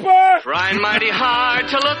 Doper. Trying mighty hard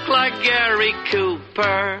to look like Gary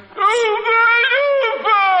Cooper.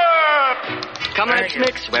 Come let's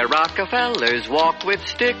mix where Rockefellers walk with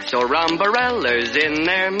sticks or umbrellas in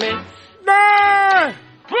their midst.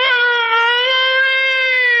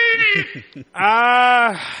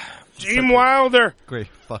 Gene Wilder. Great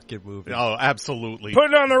fucking movie. Oh, absolutely. Put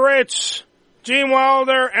it on the Ritz. Gene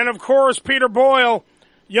Wilder and, of course, Peter Boyle.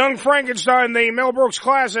 Young Frankenstein, the Mel Brooks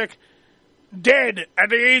classic. Dead at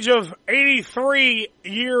the age of 83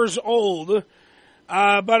 years old.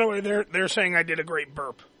 By the way, they're saying I did a great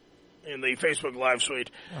burp in the Facebook Live suite.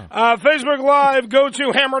 Facebook Live, go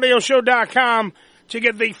to HamRadioShow.com to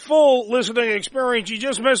get the full listening experience. You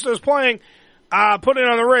just missed us playing. Put it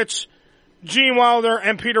on the Ritz. Gene Wilder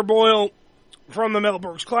and Peter Boyle from the Mel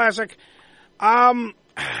Brooks classic.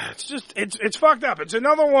 It's fucked up. It's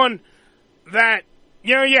another one that,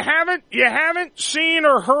 you haven't seen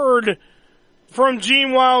or heard from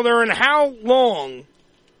Gene Wilder in how long,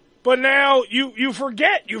 but now you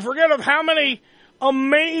forget of how many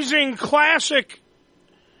amazing classic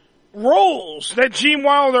roles that Gene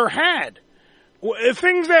Wilder had.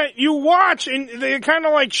 Things that you watch and they kind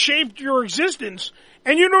of like shaped your existence,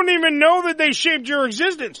 and you don't even know that they shaped your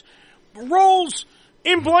existence. Roles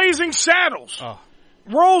in Blazing Saddles.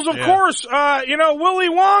 Roles, of course, Willy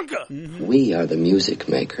Wonka. Mm-hmm. We are the music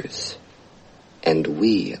makers, and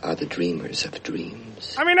we are the dreamers of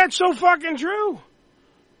dreams. I mean, that's so fucking true.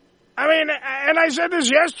 I mean, and I said this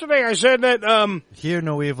yesterday. I said that, Hear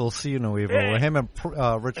No Evil, See No Evil. Him and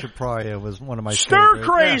Richard Pryor was one of my Stir favorites.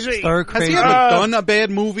 Crazy. Yeah, Stir Crazy. Has he ever done a bad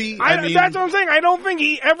movie? That's what I'm saying. I don't think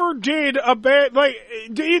he ever did a bad,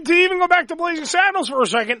 to even go back to Blazing Saddles for a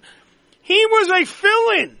second, he was a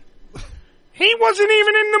fill-in. He wasn't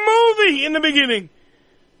even in the movie in the beginning.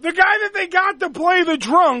 The guy that they got to play the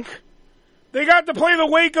drunk, they got to play the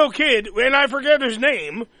Waco kid, and I forget his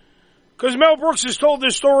name, because Mel Brooks has told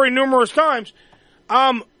this story numerous times,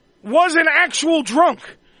 was an actual drunk.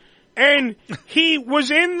 And he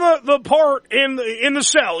was in the part in the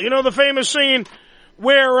cell. You know, the famous scene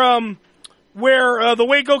where the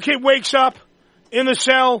Waco kid wakes up in the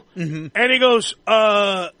cell, and he goes,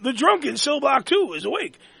 the drunk in cell block 2 is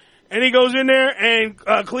awake. And he goes in there, and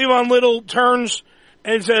Cleavon Little turns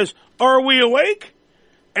and says, "Are we awake?"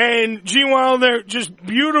 And Gene Wilder just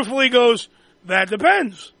beautifully goes, "That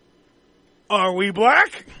depends. Are we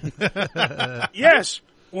black?" Yes.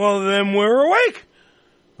 Well, then we're awake.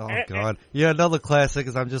 Oh, God. Yeah, another classic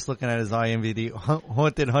is I'm just looking at his IMDb,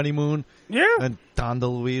 Haunted Honeymoon. Yeah. And Don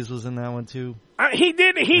DeLuise was in that one, too. He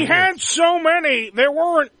did. He had so many. There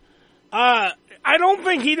weren't... I don't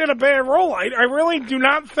think he did a bad role. I really do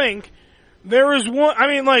not think There is one, I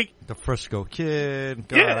mean, like... The Frisco Kid.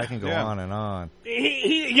 God, Yeah. I can go on and on.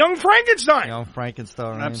 Young Frankenstein. Young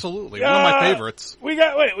Frankenstein. Absolutely. One of my favorites. What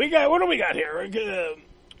do we got here?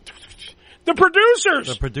 The producers.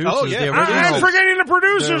 The producers. Oh, yeah. The original, I'm forgetting the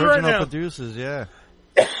producers right now. Producers, yeah.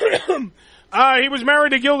 He was married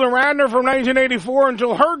to Gilda Radner from 1984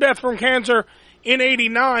 until her death from cancer in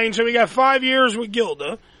 89. So we got 5 years with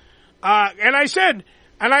Gilda. And I said,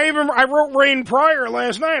 and I wrote Rain Pryor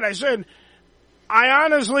last night. I said, I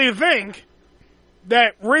honestly think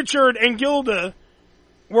that Richard and Gilda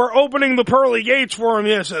were opening the pearly gates for him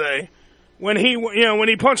yesterday when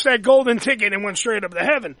he punched that golden ticket and went straight up to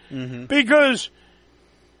heaven. Mm-hmm. Because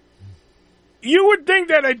you would think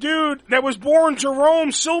that a dude that was born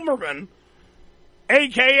Jerome Silverman,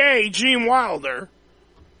 a.k.a. Gene Wilder,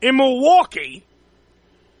 in Milwaukee,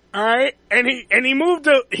 all right, and he moved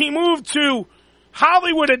to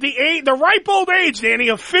Hollywood at the ripe old age, Danny,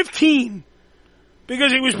 of 15,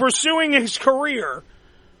 because he was pursuing his career,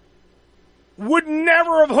 would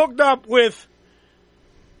never have hooked up with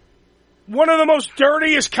one of the most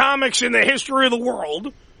dirtiest comics in the history of the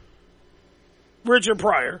world, Richard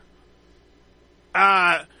Pryor,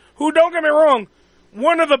 who, don't get me wrong,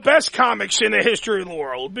 one of the best comics in the history of the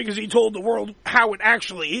world, because he told the world how it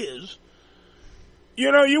actually is.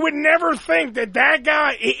 You know, you would never think that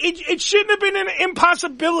guy, it shouldn't have been an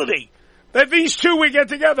impossibility that these two would get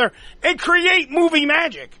together and create movie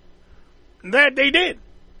magic. That they did.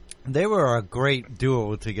 They were a great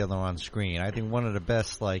duo together on screen. I think one of the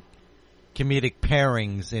best, like, comedic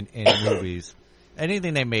pairings in movies.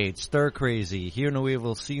 Anything they made, Stir Crazy, Hear No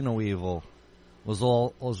Evil, See No Evil, was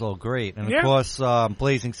all great. And of course,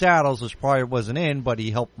 Blazing Saddles, which Pryor wasn't in, but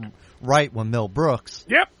he helped write with Mel Brooks.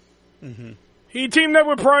 Yep. Mm-hmm. He teamed up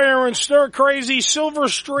with Pryor in Stir Crazy, Silver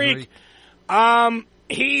Streak.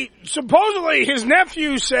 He supposedly, his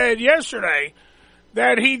nephew said yesterday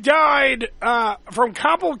that he died from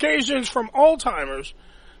complications from Alzheimer's.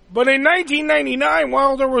 But in 1999,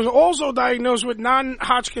 Wilder was also diagnosed with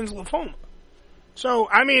non-Hodgkin's lymphoma. So,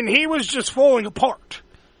 I mean, he was just falling apart.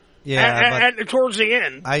 Yeah, towards the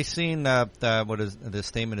end. I seen what is the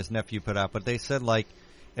statement his nephew put out, but they said like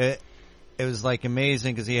it was like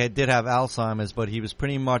amazing because he did have Alzheimer's, but he was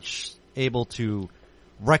pretty much able to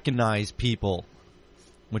recognize people,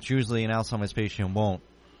 which usually an Alzheimer's patient won't.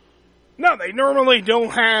 No, they normally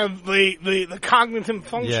don't have the cognitive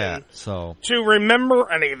function to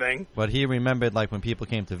remember anything. But he remembered like when people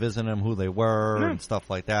came to visit him, who they were and stuff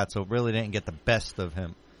like that. So really didn't get the best of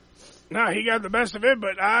him. No, he got the best of it,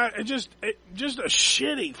 but just a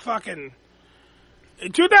shitty fucking...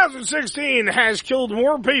 2016 has killed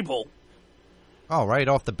more people. Oh, right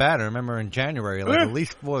off the bat. I remember in January, like at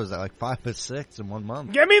least, what was that, like 5 or 6 in 1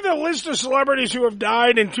 month? Give me the list of celebrities who have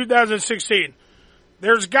died in 2016.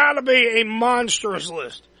 There's got to be a monstrous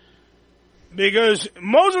list. Because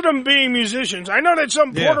most of them being musicians. I know that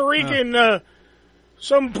some Puerto Rican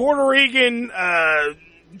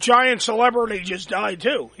giant celebrity just died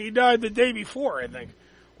too. He died the day before, I think.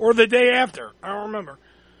 Or the day after. I don't remember.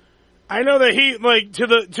 I know that he, like, to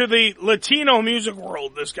the Latino music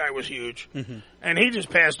world, this guy was huge. Mm-hmm. And he just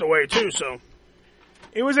passed away too, so.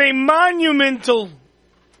 It was a monumental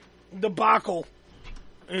debacle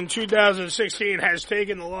in 2016, has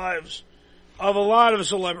taken the lives of a lot of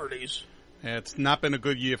celebrities. Yeah, it's not been a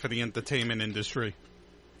good year for the entertainment industry.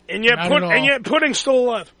 And yet Pudding's still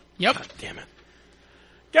alive. Yep. God damn it.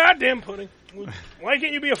 Goddamn Pudding. Why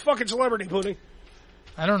can't you be a fucking celebrity, Pudding?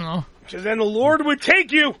 I don't know. Because then the Lord would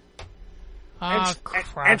take you.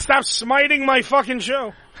 And stop smiting my fucking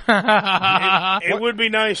show. It would be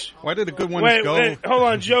nice. Why did the good ones go? Wait, hold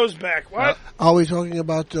on, Joe's back. What? Are we talking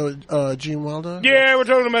about Gene Wilder? Yeah, we're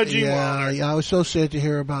talking about Gene Wilder. Yeah, I was so sad to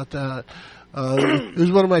hear about that. He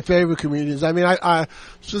was one of my favorite comedians. I mean,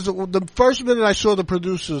 since the first minute I saw the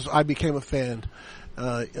producers, I became a fan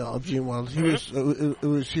of Gene Wilder.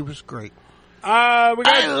 He was great.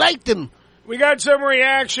 I liked him. We got some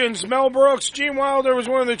reactions. Mel Brooks, Gene Wilder was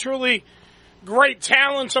one of the truly great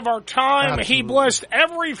talents of our time. Absolutely. He blessed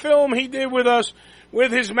every film he did with us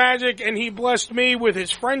with his magic, and he blessed me with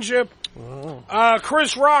his friendship. Oh.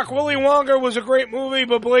 Chris Rock, Willy Wonka was a great movie,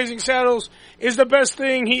 but Blazing Saddles is the best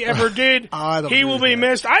thing he ever did. He will be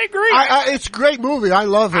missed. I agree. It's a great movie. I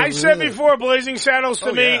love it. I said before, Blazing Saddles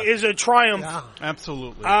to me is a triumph. Yeah.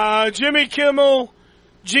 Absolutely. Jimmy Kimmel,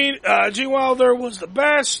 Gene Wilder was the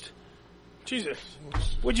best. Jesus.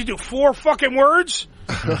 What'd you do, 4 fucking words?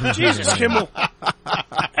 Jesus, Kimmel.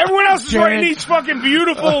 Everyone else is writing these fucking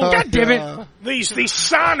beautiful... God damn it. These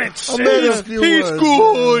sonnets. He's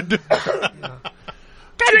good. God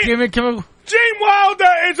damn it, Kimmel. Gene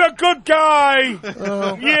Wilder is a good guy.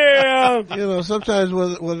 Yeah. You know, sometimes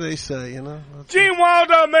what do they say, you know? Gene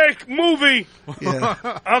Wilder make movie. Yeah.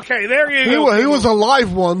 Okay, there you go. He was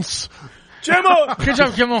alive once. Kimmel. Good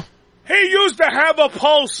job, Kimmel. He used to have a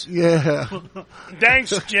pulse. Yeah.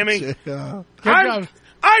 Thanks, Jimmy. Yeah. I'm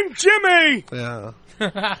Jimmy. Yeah.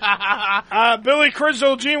 Billy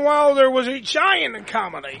Crystal, Gene Wilder was a giant in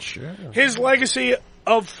comedy. Sure. His legacy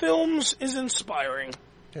of films is inspiring.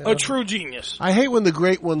 Yeah. A true genius. I hate when the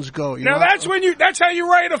great ones go. Now that's how you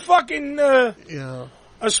write a fucking, a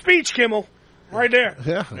speech, Kimmel. Right there.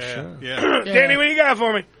 Yeah, sure. Yeah. Danny, what you got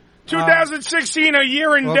for me? 2016, a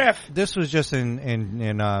year in death. This was just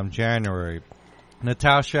in January.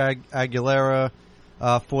 Natasha Aguilera,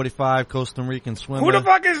 45, Costa Rican swimmer. Who the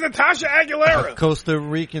fuck is Natasha Aguilera? Costa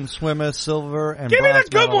Rican swimmer, silver and give me bronze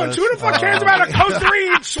the good ones. Who the fuck cares about a Costa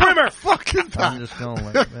Rican swimmer? I'm just going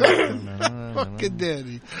like that. Fucking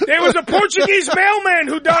Danny. There was a Portuguese mailman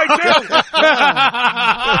who died too.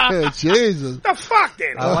 Jesus. The fuck,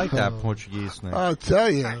 Danny? I like that Portuguese name. I'll tell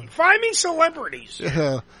you. Find me celebrities.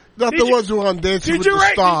 Yeah. Not the ones who are on Dancing with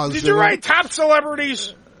the Stars. Did you write top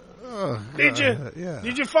celebrities? Did you? Yeah.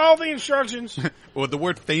 Did you follow the instructions? Or the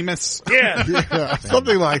word famous? Yeah. Yeah,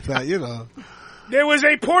 something like that, you know. There was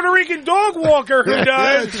a Puerto Rican dog walker who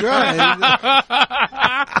died. That's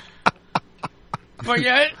right. But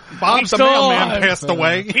yet, Bob the mailman passed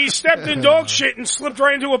away. He stepped in dog shit and slipped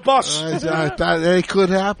right into a bus. It could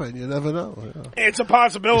happen. You never know. Yeah. It's a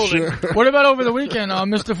possibility. Sure. What about over the weekend,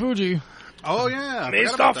 Mr. Fuji? Oh, yeah.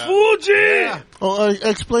 Mr. Fuji! Yeah. Oh,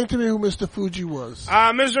 explain to me who Mr. Fuji was.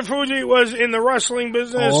 Mr. Fuji was in the wrestling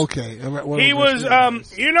business. Oh, okay. He was,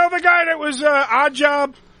 you know the guy that was Odd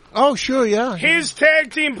Job? Oh, sure, yeah. His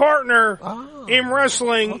tag team partner in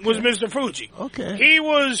wrestling was Mr. Fuji. Okay. He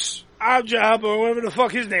was Odd Job, or whatever the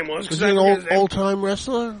fuck his name was. Was he an old-time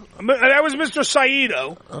wrestler? That was Mr.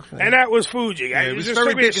 Saito, and that was Fuji. Yeah, it was just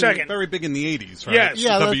very took me a big, second. very big in the 80s, right? Yes.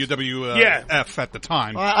 Yeah, WWF at the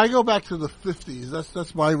time. I go back to the 50s.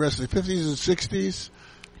 That's my wrestling. 50s and 60s.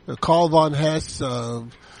 Carl Von Hess,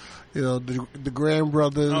 you know, the Graham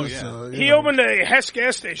brothers. Oh, yeah. He opened a Hess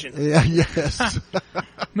gas station. Yeah, yes.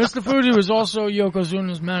 Mr. Fuji was also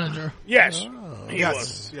Yokozuna's manager. Yes. He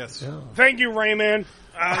Yes. was. Thank you, Rayman.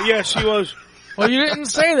 Yes, he was. Well, you didn't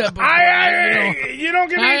say that before. You don't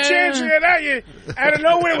give me a chance to get that. You, out of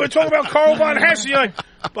nowhere, we're talking about Carl Von Hess. You're like,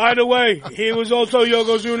 by the way, he was also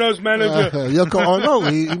Yokozuna's manager. Yoko Ono.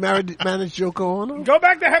 He managed Yoko Ono. Go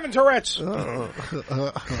back to having Tourette's.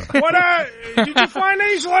 What, did you find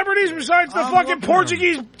any celebrities besides the fucking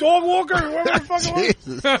Portuguese dog walker? Whoever the fuck it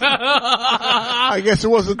was? I guess it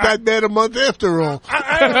wasn't that bad a month after all.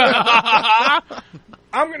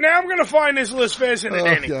 I'm going to find this list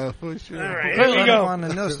fascinating. Yeah, for sure. All right, here we go. On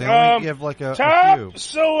the notes, you have like a top few.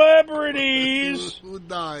 celebrities Who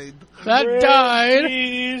died? That died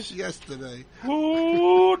yesterday.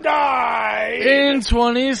 Who died in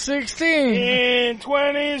 2016? In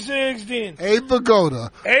 2016. Abe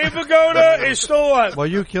Vigoda. Abe Vigoda is still alive. Well,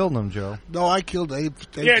 you killed him, Joe. No, I killed Abe.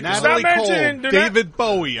 Yeah, Natalie stop Cole, mentioning David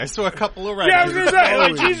Bowie. I saw a couple already. Yeah, I was going to say,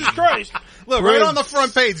 like, Jesus Christ. Look, right on the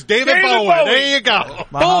front page, David Bowie. There you go.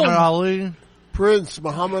 Muhammad Ali. Prince,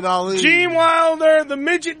 Muhammad Ali. Gene Wilder, the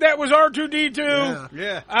midget that was R2-D2.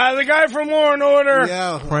 Yeah. The guy from Law and Order.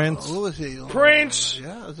 Yeah. Prince. Who was he? Prince.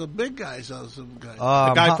 Yeah, it's a big guy. Some guy.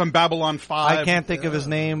 The guy from Babylon 5. I can't think of his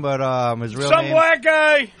name, but his real Some name. black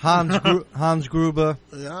guy. Hans Gruber.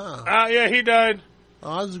 Yeah. Yeah, he died.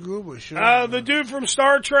 Hans Gruber, sure. The dude from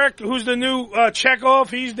Star Trek, who's the new Chekhov,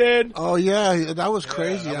 he's dead. Oh yeah, that was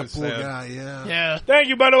crazy. that that was poor sad. guy. Yeah. Yeah. Thank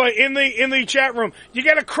you, by the way. In the chat room, you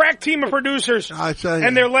got a crack team of producers, I tell you.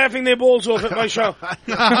 and they're laughing their balls off at my show.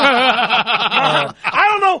 I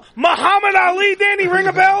don't know, Muhammad Ali, Danny, ring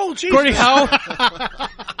a bell. Jesus. Gordie Howe.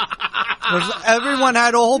 Everyone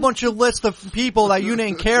had a whole bunch of lists of people that you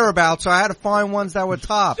didn't care about, so I had to find ones that were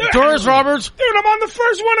top. Doris Roberts. Dude, I'm on the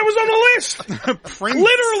first one that was on the list.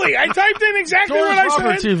 Literally, I typed in exactly Doris what I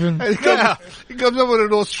Roberts said. even. He comes up with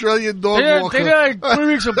an Australian dog walker. They died 3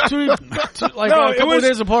 weeks, a couple of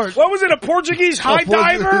days apart. What was it, a Portuguese high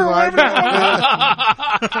diver? Or whatever it was?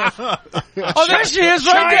 Oh, there she is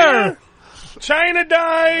right there. China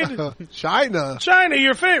died. China,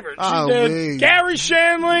 your favorite. She's Oh, dead. man. Gary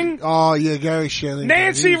Shandling. Oh yeah, Gary Shandling.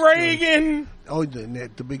 Nancy Reagan. Oh, the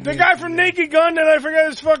big. The guy from Naked Gun, that I forget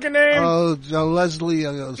his fucking name. Oh, Leslie.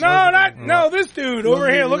 No, this dude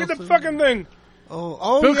over here. Look at the fucking thing.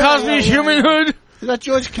 Oh, Bill Cosby's Human Hood. Is that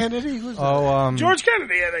George Kennedy? Who's that? George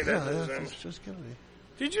Kennedy, I think that's his name. George Kennedy.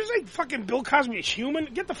 Did you say fucking Bill Cosby is human?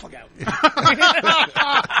 Get the fuck out.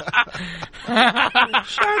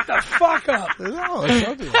 Shut the fuck up. No,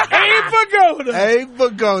 Abe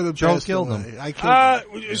Vigoda. Joe killed him. I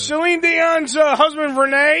killed him. Celine Dion's husband,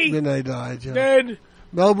 Renee. Renee died, yeah. Dead.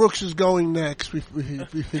 Mel Brooks is going next. We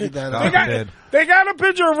figured that out. They got a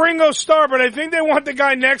picture of Ringo Starr, but I think they want the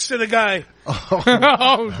guy next to the guy.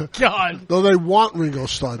 Oh, God. No, they want Ringo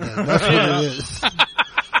Starr then. That's what it is.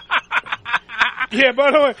 Yeah,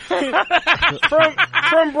 by the way,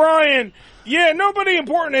 from Brian. Yeah, nobody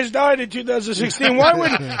important has died in 2016. Why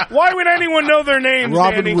would anyone know their names,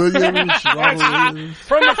 Robin Danny? Williams.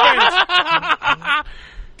 From the fence.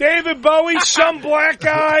 David Bowie, some black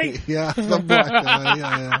guy. Yeah, some black guy.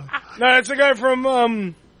 Yeah. No, that's the guy from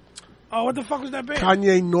what the fuck was that band?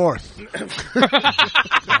 Kanye North.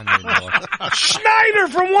 Schneider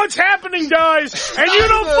from What's Happening dies, and you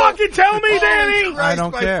don't fucking tell me, Danny. I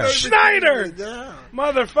don't care. Schneider,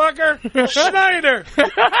 motherfucker, Schneider.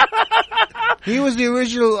 He was the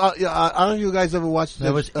original. I don't know if you guys ever watched.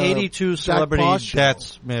 There was 82 celebrity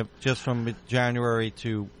deaths just from January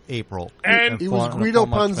to April. And he was Guido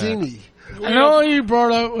Panzini. I know what you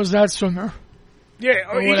brought up was that swimmer.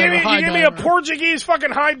 Yeah, you gave me a Portuguese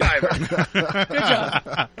fucking high diver. Good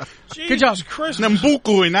job. Good job. Christmas.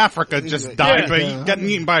 Nambuku in Africa just died, but he got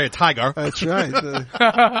eaten by a tiger. That's right. An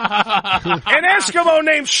Eskimo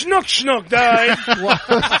named Schnook Schnook died.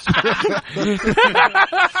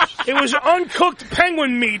 It was uncooked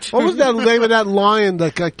penguin meat. What was that name of that lion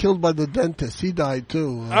that got killed by the dentist? He died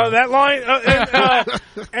too. That lion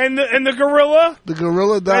and the gorilla. The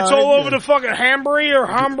gorilla died. That's all over the fucking Hambry or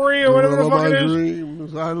whatever the fuck it is.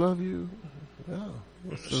 I love you. Yeah.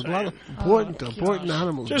 There's a lot of important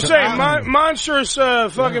animals. Just saying, monstrous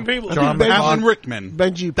fucking people. Alan Rickman.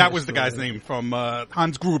 Benji. That was the guy's name from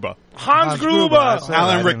Hans Gruber. Hans Gruber.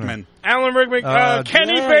 Alan Rickman. Alan Rickman.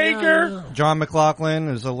 Kenny Baker. John McLaughlin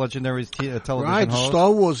is a legendary television host.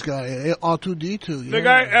 Star Wars guy. R2-D2. The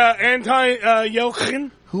guy,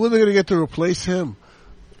 Anti-Yelchin. Who are they going to get to replace him?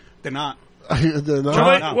 They're not.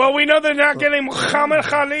 Well, we know they're not getting Muhammad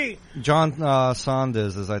Ali. John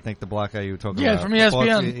Saunders is, I think, the black guy you were talking about. Yeah, from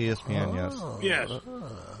ESPN. ESPN, yes.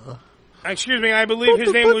 Excuse me, I believe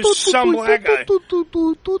his name was some black guy.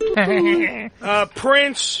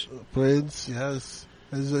 Prince. Prince, yes.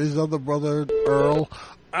 His other brother, Earl.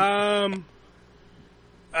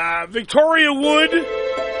 Victoria Wood.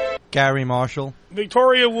 Gary Marshall.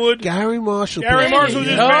 Victoria Wood. Gary Marshall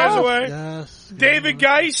just passed away. Yes. David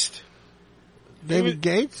Geist. David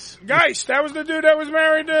Gates? Geist. That was the dude that was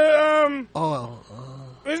married to,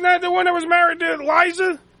 isn't that the one that was married to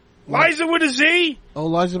Liza? Liza with a Z? Oh,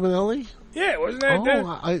 Liza Minnelli? Yeah, wasn't that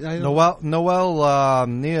I Noelle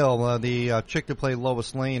Neal, the chick that played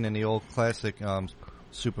Lois Lane in the old classic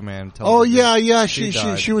Superman television. Oh, yeah.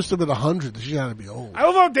 She was about 100. She had to be old. I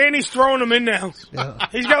love how Danny's throwing him in now. Yeah.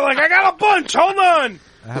 He's got I got a bunch. Hold on.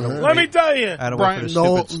 Let me tell you.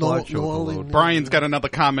 Brian's got another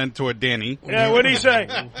comment toward Danny. Yeah, what'd he say?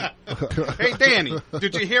 Hey, Danny,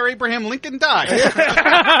 did you hear Abraham Lincoln died?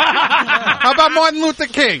 How about Martin Luther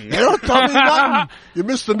King? You don't tell me nothing. You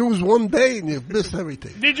missed the news one day and you missed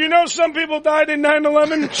everything. Did you know some people died in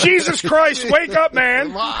 9/11? Jesus Christ, wake up,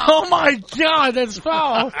 man. Wow. Oh, my God, that's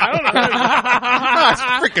foul. I don't know. That's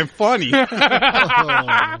freaking funny.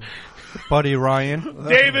 Buddy Ryan.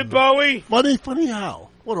 David Bowie. Funny how?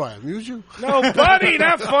 What do I amuse you? No, Buddy,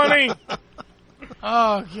 not funny.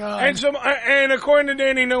 Oh, God. And according to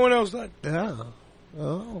Danny, no one else died. Yeah.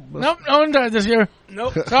 Oh, nope, no one died this year.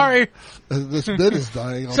 Nope. Sorry. This bit is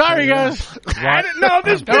dying. Sorry, guys.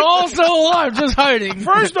 This bit. They're all still alive, just hiding.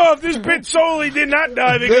 First off, this bit solely did not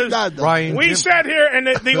die because we sat here and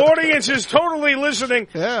the audience is totally listening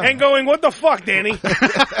and going, what the fuck, Danny?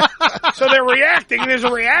 So they're reacting. There's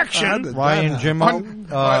a reaction. Ryan Jimmo,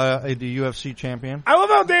 the UFC champion. I love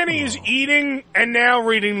how Danny is eating and now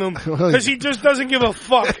reading them because he just doesn't give a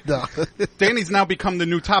fuck. No. Danny's now become the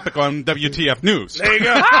new topic on WTF News. There you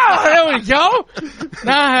go. Oh, there we go.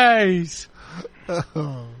 Nice.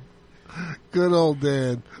 Good old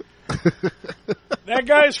Dan. That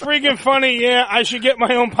guy's freaking funny. Yeah, I should get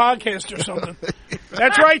my own podcast or something.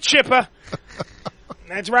 That's right, Chipper.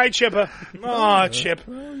 Oh, Chip.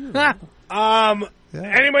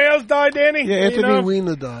 Anybody else died, Danny? Yeah, Anthony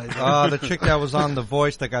Weiner died. The chick that was on The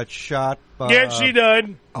Voice that got shot. Yeah, she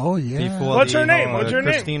died. Oh, yeah. What's her name?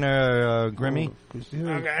 Christina Grimmie.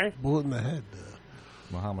 Okay. Bullet in the head.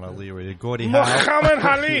 Muhammad Ali, Gordie Howe. Muhammad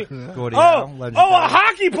Ali. Gordie Howe, a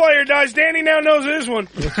hockey player dies. Danny now knows this one.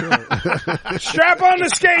 Strap on the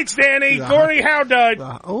skates, Danny. Gordie Howe died.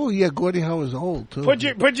 Oh yeah, Gordie Howe is old too. Put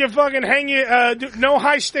your fucking no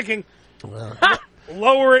high sticking.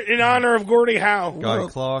 Lower it in honor of Gordie Howe. Guy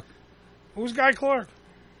Clark. Who's Guy Clark?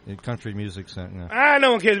 In country music center.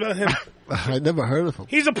 No one cares about him. I never heard of him.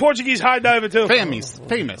 He's a Portuguese high diver, too. Famous.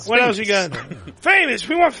 What else you got? Famous.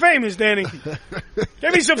 We want famous, Danny.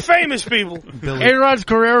 Give me some famous people. A-Rod's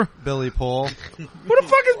career. Billy Paul. Who the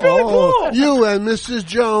fuck is Billy Paul? You and Mrs.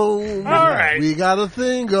 Jones. All right. We got a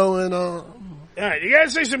thing going on. All right, you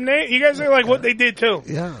guys say some names. You guys say like what they did too.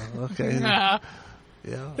 Yeah. Okay. Yeah.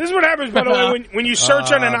 This is what happens, by the way, when you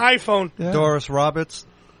search on an iPhone. Yeah. Doris Roberts.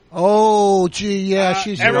 Oh, gee, yeah,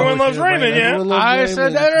 she's. Everyone loves Raymond, yeah. I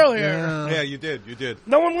said that earlier. Yeah, you did.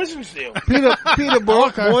 No one listens to you. Peter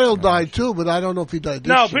Boyle died too, but I don't know if he died.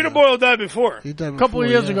 No, Peter Boyle died before. He died a couple of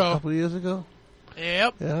years ago. A couple of years ago.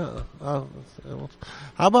 Yep. Yeah. How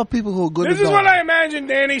about people who are good? This is what I imagine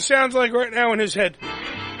Danny sounds like right now in his head.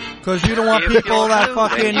 Because you don't want people that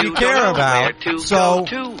fucking you care about. So,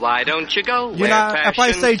 why don't you go? You know, if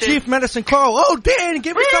I say Chief Medicine Crow, oh, Dan,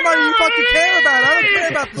 give me somebody you fucking care about. I don't care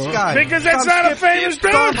about this guy. Because that's not a famous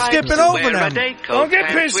dude. I'm skipping over them. Don't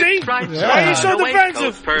get pissy. Why are you so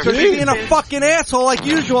defensive? Because you're being a fucking asshole like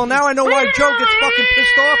usual. Now I know why Joe gets fucking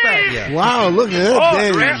pissed off at you. Wow, look at that,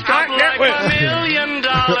 Danny.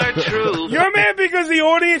 You're mad because the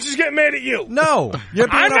audience is getting mad at you. No, you're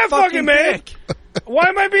being I'm not fucking mad. Why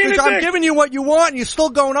am I being a dick? I'm giving you what you want, and you're still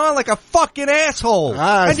going on like a fucking asshole.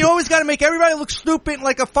 And you always got to make everybody look stupid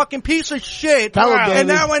like a fucking piece of shit. And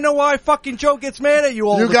now I know why fucking Joe gets mad at you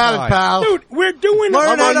all the time. You got it, pal. Dude, we're doing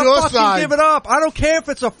Learn how to fucking side. give it up. I don't care if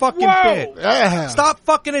it's a fucking bit. Yeah. Stop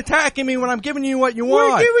fucking attacking me when I'm giving you what you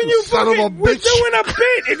want. We're giving you Son of a We're bitch. doing a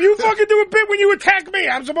bit. If you fucking do a bit when you attack me,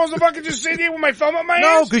 I'm supposed to fucking just sit here with my thumb up my ass?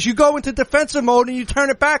 No, because you go into defensive mode and you turn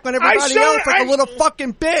it back on everybody else like a little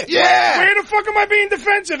fucking bitch. Yeah. Where the fuck am I being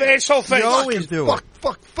defensive, asshole face? You always do.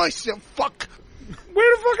 Fuck, face, you fuck.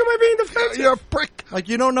 Where the fuck am I being defensive? You're a prick. Like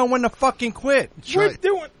you don't know when to fucking quit. We're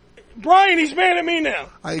doing... Brian, he's mad at me now.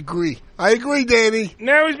 I agree, Danny.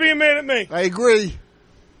 Now he's being mad at me. I agree.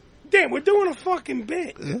 Damn, we're doing a fucking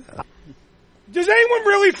bit. Yeah. Does anyone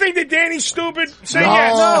really think that Danny's stupid? Say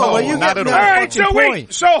yes. No, not at all. All right, so point.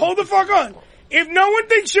 wait. So hold the fuck on. If no one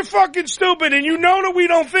thinks you're fucking stupid and you know that we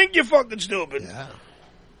don't think you're fucking stupid,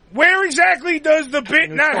 where exactly does the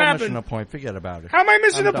bit not happen? Missing a point. Forget about it. How am I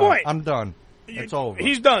missing the point? I'm done. It's over.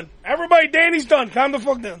 He's done. Everybody, Danny's done. Calm the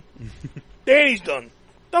fuck down. Danny's done.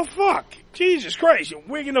 The fuck? Jesus Christ, you're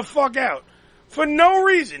wigging the fuck out. For no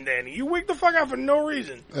reason, Danny. You wig the fuck out for no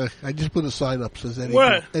reason. I just put a sign up that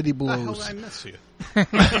says Eddie Blows. I miss you. What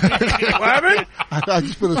happened? I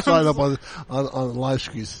just put a sign up on the live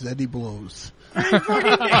screen that says Eddie Blows.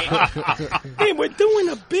 Hey, we're doing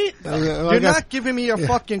a bit. You're not giving me a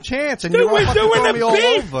fucking chance, and Dude, you're we're fucking doing throwing a me all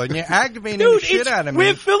bit. over, and you're aggravating the shit out of me.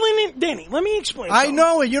 We're filling in, Danny. Let me explain. I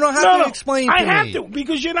know it. You don't have to explain to me. I have to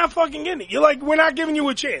because you're not fucking getting it. You're like, we're not giving you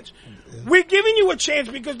a chance. We're giving you a chance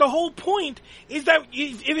because the whole point is that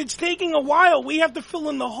if it's taking a while, we have to fill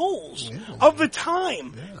in the holes of the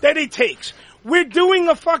time that it takes. We're doing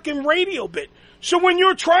a fucking radio bit. So when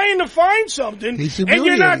you're trying to find something and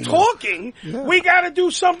you're not talking, we got to do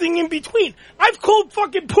something in between. I've called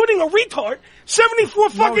fucking Pudding a retard 74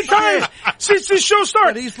 fucking times since this show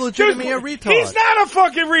started. But he's legitimately a retard. He's not a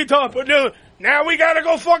fucking retard, but now we got to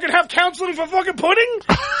go fucking have counseling for fucking Pudding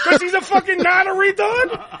because he's a fucking not a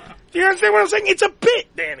retard. Do you understand what I'm saying? It's a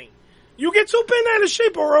bit, Danny. You get so bent out of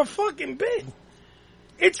shape or a fucking bit.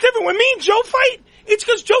 It's different. When me and Joe fight, it's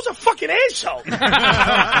because Joe's a fucking asshole. There's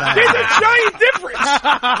a giant difference.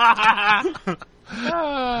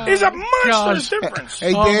 There's a monstrous difference.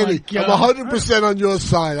 Hey, Danny, I'm 100% on your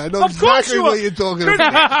side. I know exactly what you're talking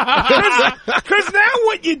about. Because now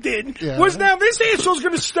what you did was now this asshole's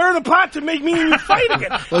going to stir the pot to make me and you fight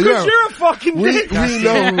again. Because you're a fucking dick. We know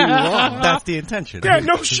who you are. That's the intention. Yeah,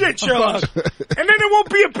 no shit, Sherlock. And then it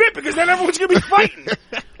won't be a bit because then everyone's going to be fighting.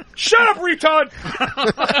 Shut up, retard!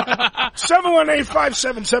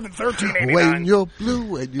 718-577-1389. When you're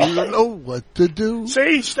blue and you don't know what to do.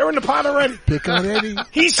 See, stirring the pot already. Pick on Eddie.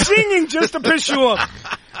 He's singing just to piss you off.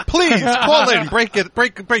 Please, call in. Break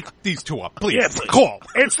these two up. Please. Yeah, please. Call.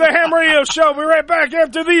 It's the Ham Radio Show. We're right back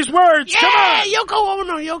after these words. Come on. Yoko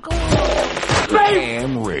Ono.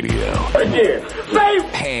 Ham Radio. Again. Say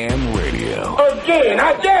Ham Radio. again.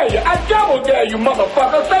 I dare you. I double dare you,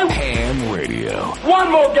 motherfucker. Say Ham Radio.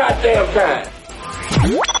 one more goddamn time.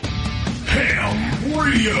 Ham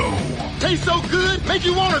Radio. Tastes so good, make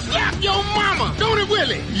you want to slap your mama. Don't it,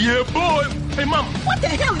 Willie? Yeah, boy. Hey, mama. What the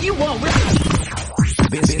hell you want, Willie?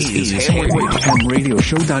 This is HamRadio.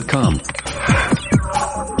 HamRadioshow.com.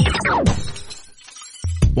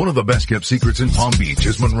 One of the best kept secrets in Palm Beach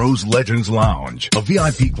is Monroe's Legends Lounge, a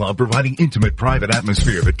VIP club providing intimate private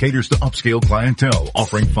atmosphere that caters to upscale clientele,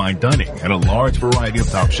 offering fine dining and a large variety of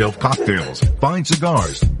top shelf cocktails, fine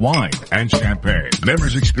cigars, wine, and champagne.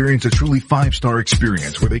 Members experience a truly 5-star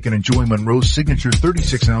experience where they can enjoy Monroe's signature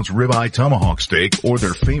 36-ounce ribeye tomahawk steak or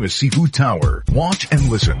their famous seafood tower. Watch and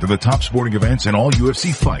listen to the top sporting events and all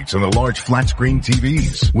UFC fights on the large flat screen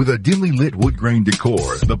TVs. With a dimly lit wood grain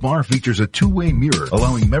decor, the bar features a two-way mirror,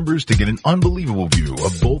 allowing members to get an unbelievable view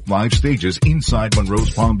of both live stages inside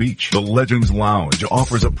Monroe's Palm Beach. The Legends Lounge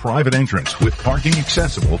offers a private entrance with parking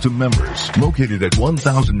accessible to members. Located at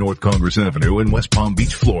 1000 North Congress Avenue in West Palm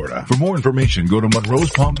Beach, Florida. For more information, go to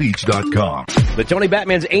monroespalmbeach.com. The Tony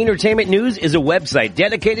Batman's Entertainment News is a website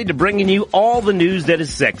dedicated to bringing you all the news that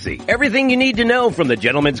is sexy. Everything you need to know from the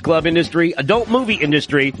gentlemen's club industry, adult movie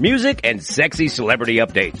industry, music, and sexy celebrity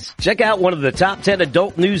updates. Check out one of the top 10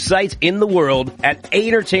 adult news sites in the world at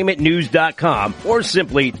entertainmentnews.com or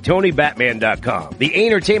simply TonyBatman.com. The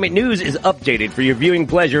Entertainment News is updated for your viewing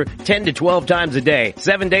pleasure 10 to 12 times a day,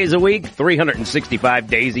 7 days a week, 365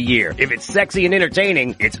 days a year. If it's sexy and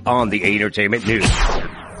entertaining, it's on the Entertainment News.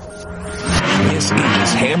 This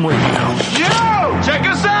is Ham Radio. Yo! Check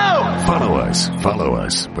us out! Follow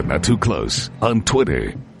us, but not too close, on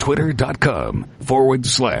Twitter.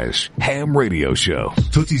 Twitter.com/Ham Radio Show.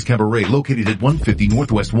 Tootsie's Cabaret, located at 150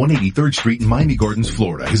 Northwest 183rd Street in Miami Gardens,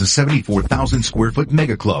 Florida, is a 74,000 square foot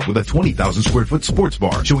mega club with a 20,000 square foot sports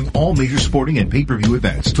bar showing all major sporting and pay-per-view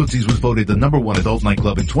events. Tootsie's was voted the #1 adult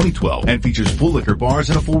nightclub in 2012 and features full liquor bars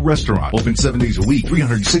and a full restaurant. Open 7 days a week,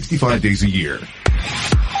 365 days a year.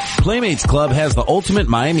 Playmates Club has the ultimate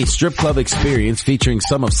Miami strip club experience featuring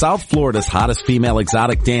some of South Florida's hottest female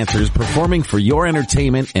exotic dancers performing for your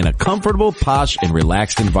entertainment in a comfortable, posh, and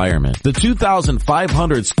relaxed environment. The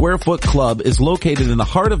 2,500 square foot club is located in the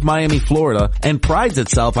heart of Miami, Florida, and prides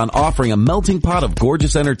itself on offering a melting pot of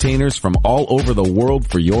gorgeous entertainers from all over the world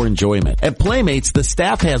for your enjoyment. At Playmates, the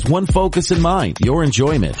staff has one focus in mind, your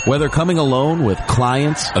enjoyment. Whether coming alone with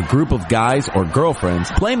clients, a group of guys, or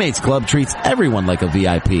girlfriends, Playmates Club treats everyone like a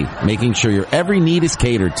VIP, making sure your every need is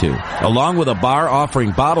catered to. Along with a bar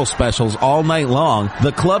offering bottle specials all night long,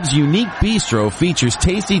 the club's unique bistro features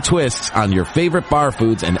tasty twists on your favorite bar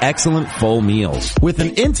foods and excellent full meals. With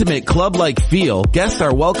an intimate club-like feel, guests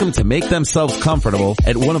are welcome to make themselves comfortable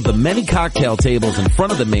at one of the many cocktail tables in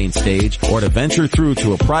front of the main stage, or to venture through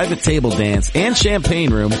to a private table dance and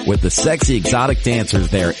champagne room with the sexy exotic dancers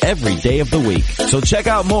there every day of the week. So check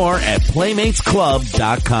out more at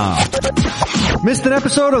PlaymatesClub.com. Missed an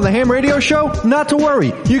episode of the Ham Radio Show? Not to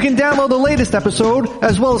worry. You can download the latest episode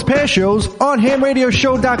as well as past shows on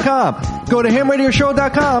HamRadioShow.com. Go to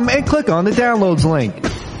HamRadioShow.com and click on the downloads link.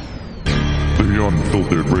 The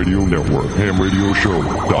Unfiltered Radio Network,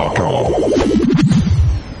 HamRadioShow.com.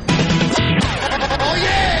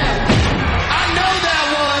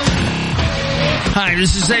 Hi,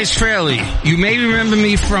 this is Ace Frehley. You may remember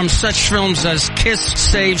me from such films as Kiss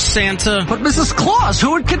Save Santa. But Mrs. Claus,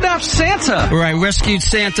 who would kidnap Santa? Where I rescued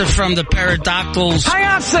Santa from the pterodactyls. Hang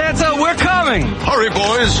on, Santa, we're coming. Hurry,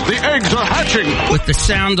 boys, the eggs are hatching. With the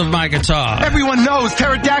sound of my guitar. Everyone knows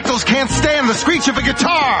pterodactyls can't stand the screech of a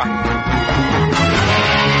guitar.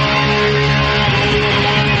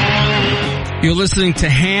 You're listening to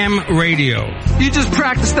Ham Radio. You just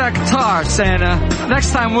practiced that guitar, Santa.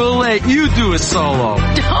 Next time we'll let you do a solo.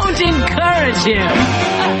 Don't encourage him.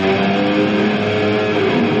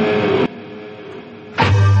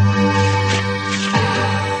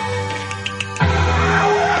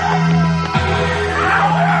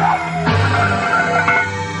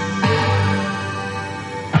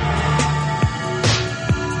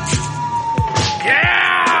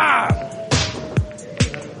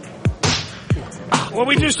 What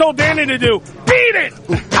we just told Danny to do. Beat it!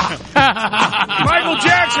 Michael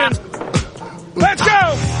Jackson. Let's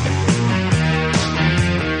go!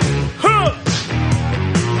 Huh.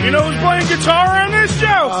 You know who's playing guitar on this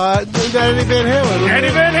show? Eddie Van Halen. Eddie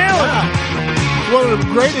Van Halen. Yeah. One of the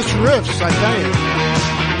greatest riffs, I tell you.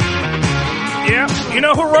 Yeah. You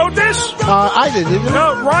know who wrote this? I didn't.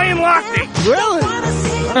 No, Ryan Lochte. Really?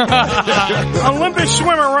 Olympic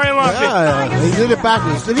swimmer Ryan Lochte. Yeah, he did it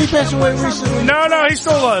backwards. Did he pass away recently? No, he's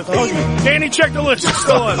still alive. Okay. Danny, check the list. He's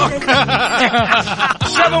still alive.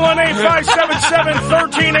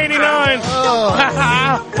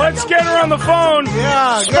 718-577-1389. Let's get her on the phone.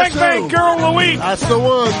 Yeah, SPANK BANK GIRL Louise. That's the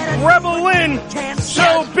one. Rebel Lynn.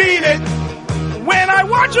 So beat it. When I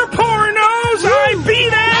watch her pornos, I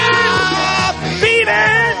beat it. Beat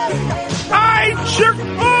it. I jerk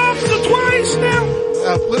off the twice now.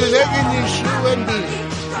 Put an egg in your shoe and beat it.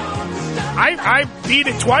 I beat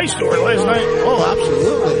it twice to her last night. Oh,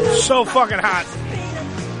 absolutely. So fucking hot.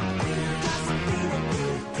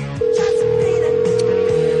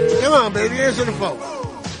 Come on, baby, answer the phone.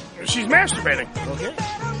 She's masturbating. Okay.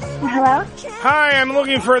 Hello? Hi, I'm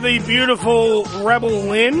looking for the beautiful Rebel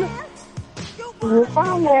Lynn. You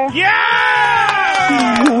found her.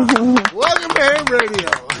 Yeah! Welcome to Ham Radio.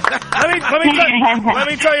 Let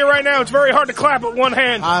me tell you right now, it's very hard to clap with one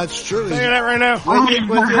hand. It's true. Tell you that right now. With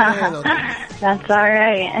your hand, okay. That's all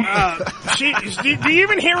right. Do you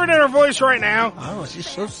even hear it in her voice right now? Oh, she's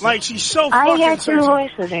so sexy. Like, she's so I fucking hear sexy. two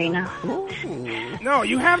voices right now. Ooh. No,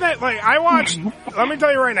 you have that, like, I watched, let me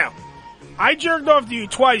tell you right now, I jerked off to you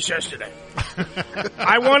twice yesterday.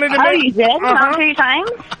 I wanted to make... Oh, you did? Not 3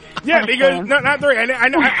 times? Yeah, because, no, not 3.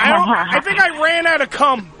 I think I ran out of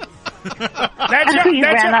cum. You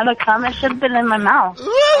ran out of cum. It should have been in my mouth.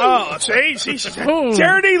 Oh, see,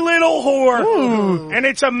 dirty little whore. Ooh. And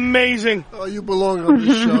it's amazing. Oh, you belong on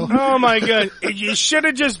this show. Oh my God. You should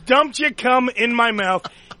have just dumped your cum in my mouth.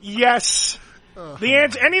 Yes. The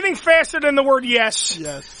answer, anything faster than the word yes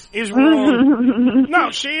is wrong. No,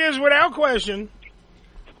 she is without question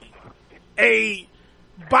a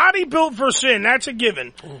body built for sin. That's a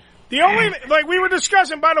given. The only, like we were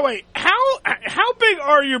discussing, by the way, how big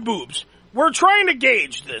are your boobs? We're trying to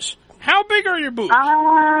gauge this. How big are your boobs?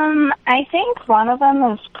 I think one of them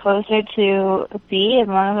is closer to a B and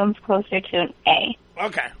one of them's closer to an A.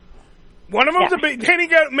 Okay. One of them's a B. Danny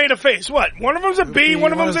made a face. What? One of them's a B,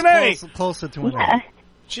 one of them's an A. Closer to an A.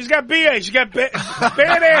 She's got BA. She's got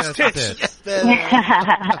badass tits.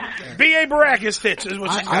 BA Baracus tits is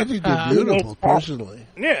what she's got. I think they're beautiful, personally.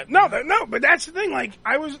 Yeah. No, but that's the thing. Like,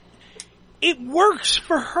 it works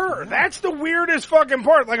for her. That's the weirdest fucking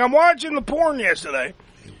part. Like, I'm watching the porn yesterday.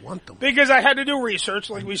 You want them. Because I had to do research,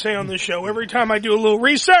 like we say on this show. Every time I do a little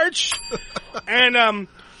research. And,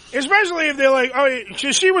 especially if they're like, oh,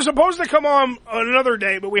 she was supposed to come on another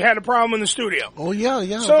day, but we had a problem in the studio. Oh,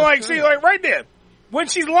 yeah. So, like, see, like, right there. When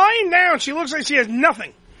she's lying down, she looks like she has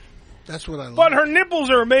nothing. That's what I love. But her nipples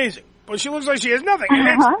are amazing. But she looks like she has nothing.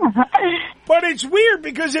 But it's weird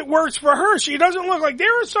because it works for her. She doesn't look like...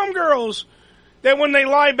 There are some girls that when they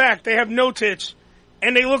lie back, they have no tits,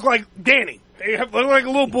 and they look like Danny. They look like a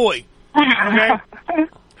little boy. Okay?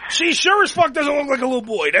 She sure as fuck doesn't look like a little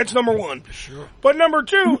boy. That's number one. Sure. But number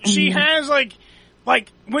two, she has like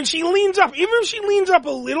when she leans up, even if she leans up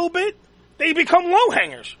a little bit, they become low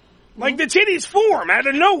hangers. Like the titties form out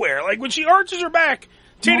of nowhere. Like when she arches her back,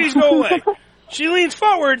 titties go away. She leans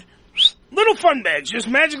forward, little fun bags just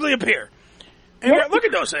magically appear. And look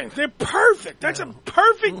at those things. They're perfect. That's a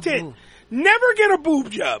perfect tit. Never get a boob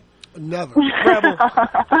job. Never. Rebel.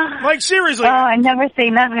 Like seriously. Oh, I never say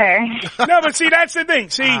never. No, but see, that's the thing.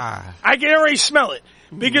 See, I can already smell it.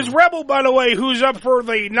 Because Rebel, by the way, who's up for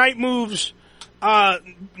the Night Moves,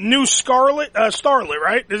 new Starlet,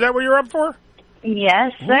 right? Is that what you're up for?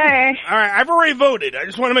 Yes, sir. All right, I've already voted. I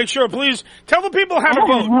just want to make sure. Please tell the people how to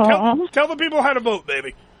vote. Tell the people how to vote,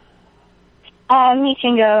 baby. You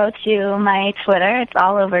can go to my Twitter. It's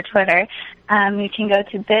all over Twitter. You can go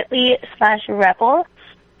to bit.ly/rebel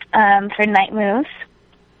for Night Moves.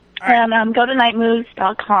 And go to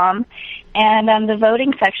nightmoves.com. And the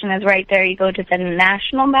voting section is right there. You go to the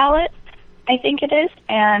national ballot, I think it is.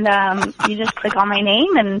 And you just click on my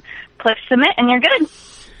name and click submit, and you're good.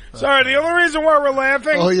 Sorry, the only reason why we're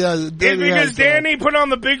laughing is because Danny put on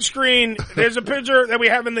the big screen, there's a picture that we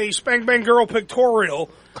have in the SPANK BANK GIRL pictorial,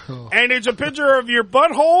 and it's a picture of your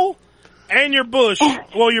butthole and your bush.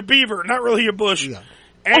 Well, your beaver, not really your bush. Yeah.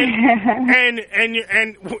 And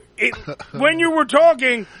when you were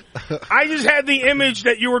talking, I just had the image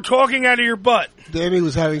that you were talking out of your butt. Danny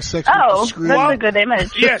was having sex with the screen. That's a good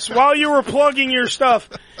image. Yes, while you were plugging your stuff.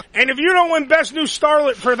 And if you don't win Best New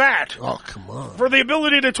Starlet for that, come on, for the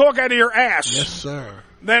ability to talk out of your ass, yes, sir,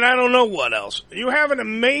 then I don't know what else. You have an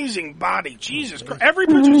amazing body. Jesus Christ. Every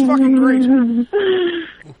picture is fucking great.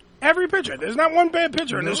 Every picture. There's not one bad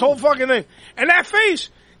picture in this whole fucking thing. And that face,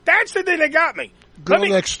 that's the thing that got me. Girl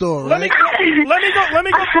next door, right? Let me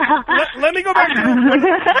go back to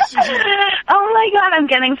Oh my God, I'm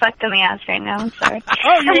getting fucked in the ass right now. I'm sorry.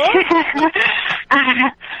 Oh,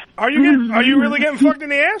 you are? Are you really getting fucked in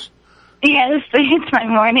the ass? Yes, it's my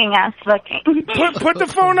morning ass fucking. Put the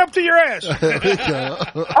phone up to your ass. I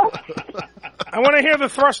want to hear the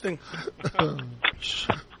thrusting.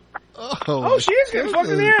 Oh, she is getting fucked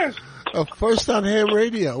in the ass. First on ham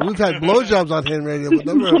radio. We've had blowjobs on ham radio, but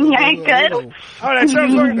never. Yeah, good. Oh, that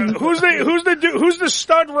sounds like who's the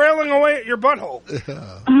stud railing away at your butthole?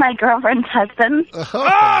 My girlfriend's husband.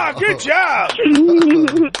 Ah, good job.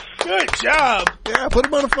 Good job. Yeah, put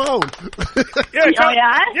him on the phone. Yeah,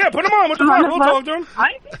 yeah, put him on. What's the phone? We'll talk to him.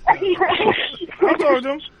 I'll talk to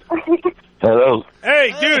him. Hello.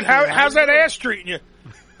 Hey, dude, how's that ass treating you?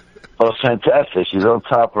 Oh, fantastic! She's on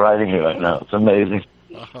top riding me right now. It's amazing.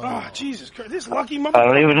 Oh, Jesus Christ! This lucky motherfucker. I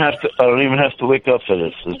don't even have to wake up for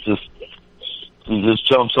this. It's just she just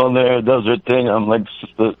jumps on there, does her thing. I'm like,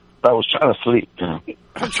 I was trying to sleep. You know?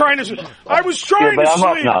 I was trying to sleep.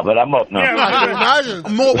 But I'm up now. Yeah,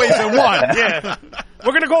 more ways than one. Yeah.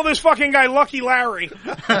 We're going to call this fucking guy Lucky Larry.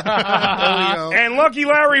 And Lucky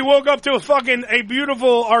Larry woke up to a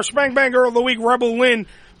beautiful, our Spank Bank Girl of the Week, Rebel Lynn,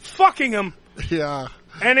 fucking him. Yeah.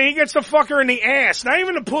 And he gets to fuck her in the ass. Not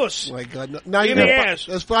even a puss. Oh my God. Now in the ass.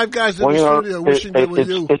 There's 5 guys in the studio wishing they were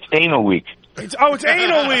you. It's anal week. It's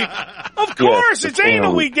anal week. Of course, it's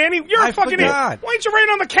anal week, Danny. You're a fucking idiot. Why don't you write it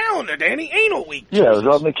on the calendar, Danny? Anal week. Yeah, it was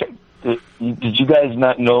on the did you guys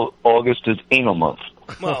not know August is anal month?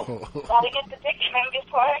 Well, gotta get the dictionary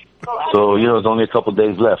before I go out. So there's only a couple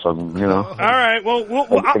days left. All right. Well,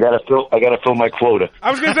 I gotta fill my quota.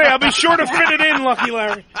 I was gonna say I'll be sure to fit it in, Lucky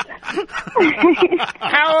Larry.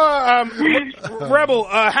 How Rebel?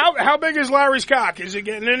 How big is Larry's cock? Is it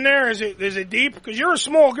getting in there? Is it deep? Because you're a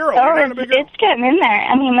small girl. Oh, it's getting in there.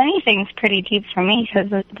 I mean, anything's pretty deep for me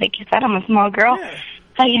because, like you said, I'm a small girl. Yeah.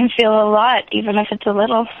 I can feel a lot, even if it's a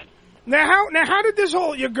little. Now how did this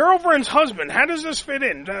your girlfriend's husband, how does this fit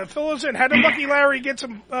in? Fill us in. How did Lucky Larry get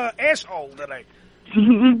some asshole today?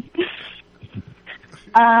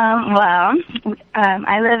 I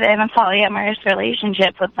live in a polyamorous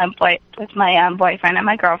relationship with my boyfriend and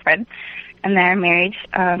my girlfriend, and they're a married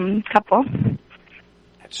couple.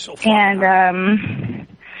 That's so funny. And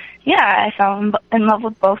I fell in love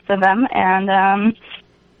with both of them, and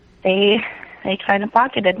they kind of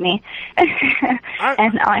pocketed me. And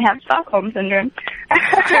now I have Stockholm Syndrome.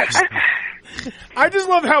 I just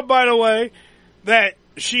love how, by the way, that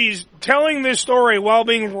she's telling this story while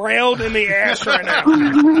being railed in the ass right now.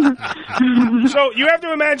 So you have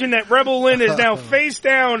to imagine that Rebel Lynn is now face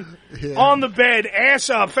down on the bed,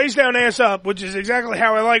 ass up, face down, ass up, which is exactly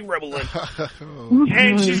how I like Rebel Lynn.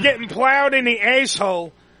 And she's getting plowed in the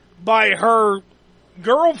asshole by her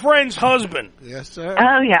girlfriend's husband. Yes, sir.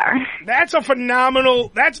 Oh, yeah. That's a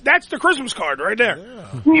phenomenal. That's the Christmas card right there. Yeah.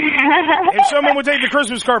 If someone would take the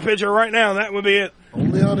Christmas card picture right now, that would be it.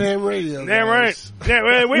 Only on ham radio. Damn guys.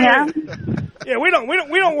 right. Yeah, we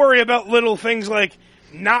don't worry about little things like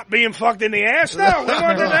not being fucked in the ass. No, we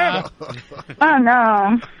want that. Oh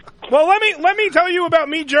no. Well, let me tell you about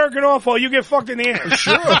me jerking off while you get fucked in the ass.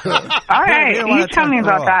 Sure. All right, you tell me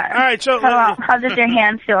about that. All right, so how does your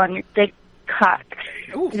hand feel on your big cock?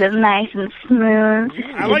 Is it nice and smooth? Did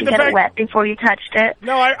you get it wet before you touched it?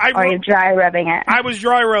 No, or are you dry rubbing it? I was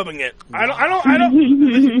dry rubbing it. I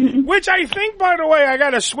don't. Which I think, by the way, I got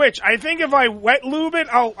to switch. I think if I wet lube it,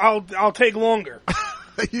 I'll take longer.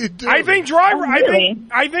 You do. I think dry. Really?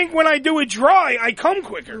 I think when I do it dry, I come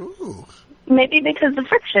quicker. Ooh. Maybe because the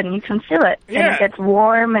friction, you can feel it, Yeah. and it gets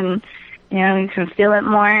warm, and you can feel it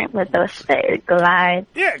more with the glide.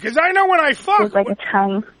 Yeah, because I know when I fuck, It's like a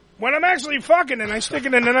tongue. when I'm actually fucking and I stick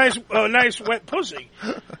it in a nice wet pussy,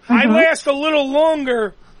 I last a little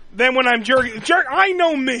longer than when I'm jerking. I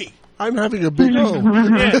know me. I'm having a big O.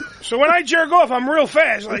 Yeah. So when I jerk off, I'm real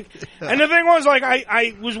fast. Like, and the thing was, like,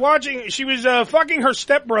 I was watching. She was fucking her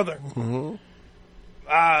stepbrother. Mm-hmm.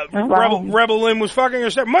 Rebel Lynn was fucking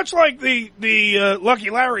her step, much like the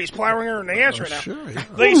Lucky Larry's plowing her in the ass right now. Sure, yeah.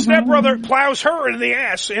 The stepbrother plows her in the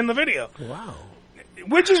ass in the video. Wow.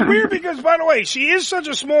 Which is weird because, by the way, she is such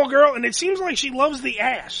a small girl, and it seems like she loves the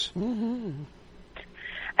ass. Mm-hmm.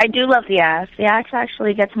 I do love the ass. The ass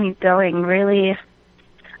actually gets me going really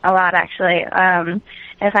a lot, actually.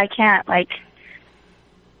 If I can't, like,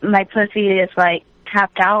 my pussy is, like,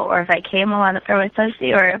 tapped out, or if I came a lot for my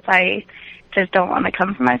pussy, or if I just don't want to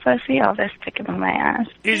come for my pussy, I'll just stick it in my ass.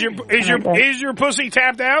 Is your pussy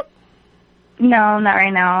tapped out? No, not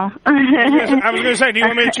right now. I was going to say, do you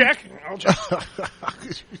want me to check? I'll check.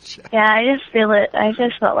 Yeah, I just feel it. I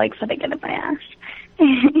just felt like putting it in my ass.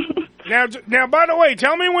 Now, by the way,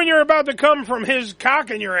 tell me when you're about to come from his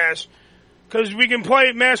cock in your ass, because we can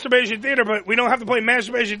play Masturbation Theater, but we don't have to play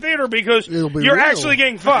Masturbation Theater because you're real. actually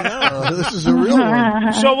getting fucked. Yeah, this is a real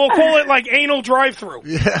one. So we'll call it like anal drive-through.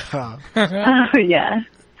 Yeah. Oh, yeah.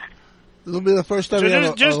 This will be the first time.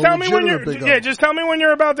 So just tell me when you're. Just tell me when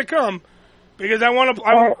you're about to come, because I want to.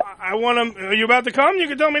 Are you about to come? You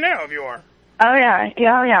can tell me now if you are. Oh yeah,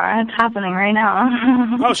 it's happening right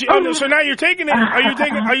now. So now you're taking it.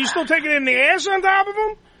 Are you still taking it in the ass on top of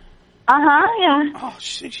him? Yeah. Oh,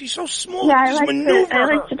 she's so small. Yeah, Just I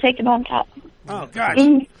maneuver like to take it on top. Oh gosh.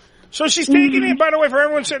 So she's taking it. By the way, for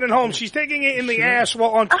everyone sitting at home, she's taking it in the ass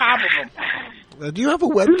while on top of him. Do you have a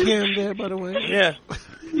webcam there, by the way? Yeah.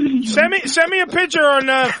 Send me a picture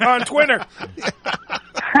on Twitter.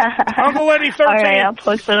 Uncle Eddie 13. All right, I'll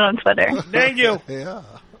post it on Twitter. Thank you. Yeah.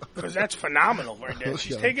 Because that's phenomenal right there.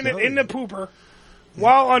 She's taking it in the pooper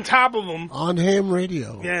while on top of him. On Ham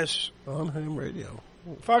Radio. Yes. On Ham Radio.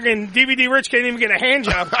 Fucking DVD Rich can't even get a hand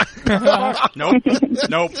job.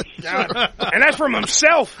 Nope. And that's from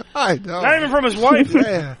himself. I know. Not even from his wife.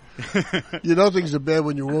 Yeah. You know things are bad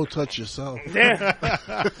when you won't touch yourself. Yeah.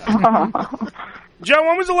 Joe,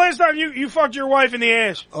 when was the last time you fucked your wife in the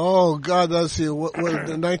ass? Oh, God, let's see. What was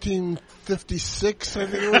it, 1956, I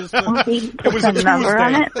think it was? It was a number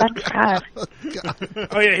on it? That's God.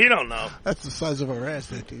 Oh, yeah, he don't know. That's the size of her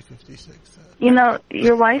ass, 1956. You know,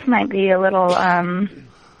 your wife might be a little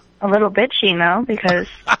bitchy, no? Because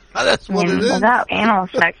that's what it is. Without anal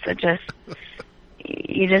sex,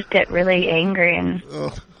 you just get really angry and.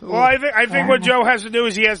 Well, I think what Joe has to do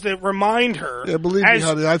is he has to remind her. Yeah, believe me,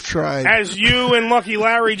 honey, I've tried. As you and Lucky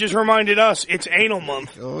Larry just reminded us, it's anal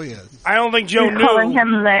month. Oh, yes. I don't think Joe You're knew. calling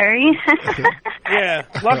him Larry? Yeah,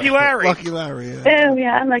 Lucky Larry. Lucky Larry, yeah. Oh,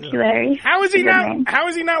 yeah, Lucky Larry. How is he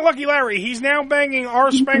not Lucky Larry? He's now banging our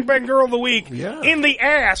Spank Bank Girl of the Week in the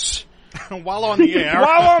ass. While on the air.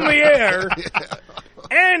 While on the air.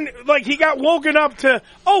 And, like, he got woken up to,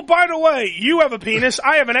 oh, by the way, you have a penis,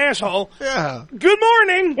 I have an asshole. Yeah. Good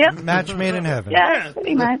morning. Yep. Match made in heaven. Yeah,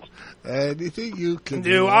 pretty much. Anything you can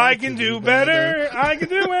do, I can do better. I can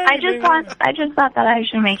do anything. I just thought that I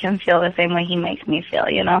should make him feel the same way he makes me feel,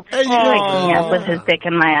 you know? He wakes me up with his dick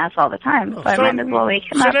in my ass all the time, so I might as well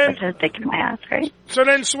wake him up with his dick in my ass, right? So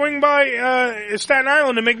then swing by Staten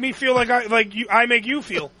Island and make me feel like I make you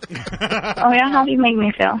feel. Oh, yeah? How do you make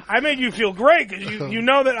me feel? I make you feel great, because you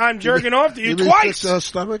know that I'm jerking off to you twice.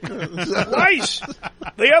 Stomach? Twice.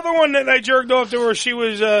 The other one that I jerked off to her, she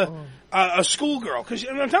was a schoolgirl. Because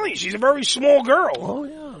I'm telling you, she's a very small girl. Oh,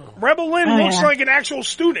 yeah. Rebel Lynn looks like an actual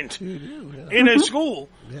student in a school.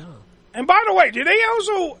 Yeah. And by the way, do they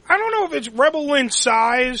also, I don't know if it's Rebel Lynn's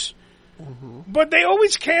size, but they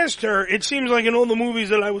always cast her, it seems like in all the movies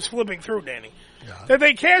that I was flipping through, Danny, that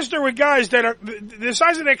they cast her with guys that are, the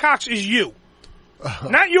size of their cocks is you.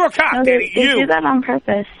 Not your cock, No, Danny, they you. do that on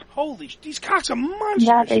purpose. Holy, these cocks are monsters.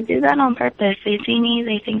 Yeah, they do that on purpose. They see me,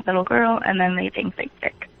 they think little girl, and then they think big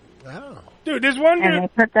dick. Wow. Dude, there's one dude. And they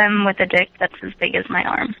put them with a dick that's as big as my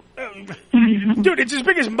arm. Dude, it's as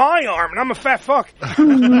big as my arm, and I'm a fat fuck. The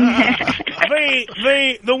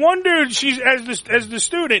one dude, she's as the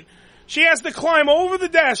student, she has to climb over the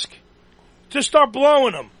desk to start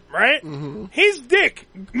blowing him, right? Mm-hmm. His dick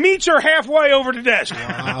meets her halfway over the desk.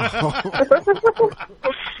 Wow.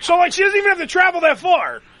 So, like, she doesn't even have to travel that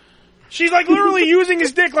far. She's, like, literally using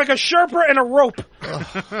his dick like a Sherpa and a rope.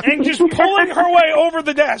 And just pulling her way over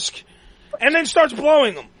the desk. And then starts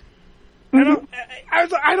blowing them. And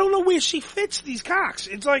I don't know where she fits these cocks.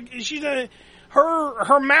 It's like she's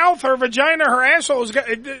her mouth, her vagina, her asshole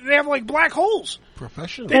they have like black holes.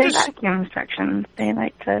 Professional. They vacuum suction. They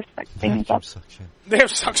like to suck things up. They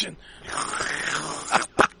have suction.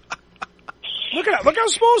 Look at her. Look how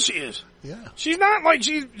small she is. Yeah. She's not like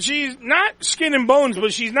she's not skin and bones,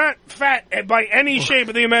 but she's not fat by any shape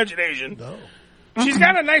of the imagination. No. She's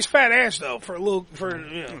got a nice fat ass though for you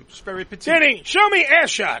know. It's very petite. Danny, show me ass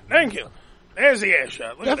shot. Thank you. There's the ass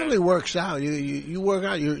shot. Look Definitely works out. You work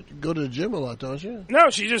out. You go to the gym a lot, don't you? No,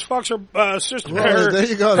 she just fucks her sister. Well, there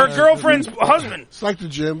you go. Her girlfriend's husband. It's like the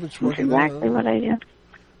gym. It's That's working exactly what I do.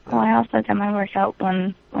 Well, I also do my workout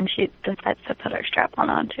when she decides to put her strap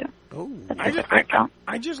on too. Oh, I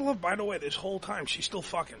just love. By the way, this whole time she's still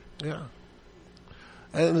fucking. Yeah.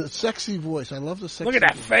 And the sexy voice. I love the sexy voice. Look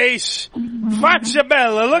at that face. Mm-hmm. Faccia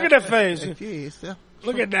bella. Look at that face. Yeah.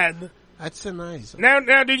 Look at that. That's so nice. Now,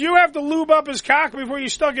 did you have to lube up his cock before you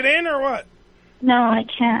stuck it in, or what? No, I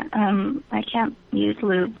can't. I can't use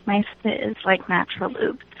lube. My spit is like natural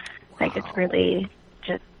lube. Like it's really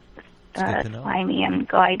just slimy and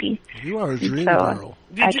glidey. You are a dream girl.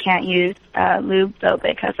 I can't use lube though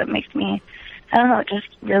because it makes me. I don't know,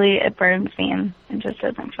 it burns me and it just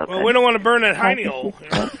doesn't feel good. Well, we don't want to burn that hiney hole. You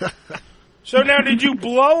know? So now, did you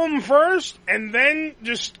blow him first and then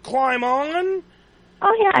just climb on?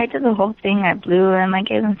 Oh, yeah, I did the whole thing. I blew him, I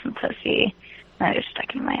gave him some pussy, and I just stuck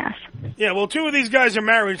it in my ass. Yeah, well, two of these guys are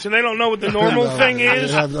married, so they don't know what the normal thing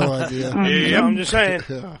is. I have no idea. Yeah, I'm just saying.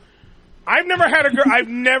 Yeah. I've never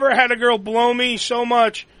had a girl blow me so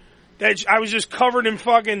much that I was just covered in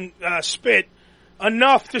fucking spit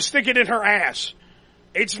enough to stick it in her ass.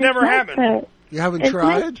 It's never happened. You haven't It's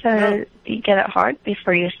tried? nice to get it hard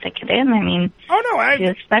before you stick it in. I mean, if you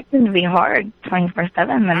expect it to be hard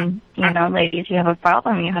 24/7, then, you know, ladies, you have a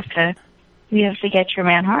problem. You have to get your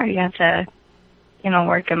man hard. You have to, you know,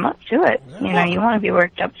 work him up to it. You know, you want to be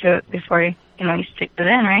worked up to it before, you know, you stick it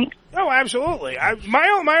in, right? Oh, absolutely. My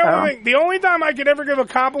only thing, the only time I could ever give a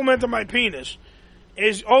compliment to my penis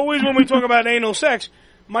is always when we talk about anal sex.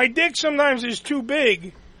 My dick sometimes is too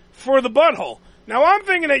big for the butthole. Now, I'm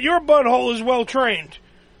thinking that your butthole is well trained.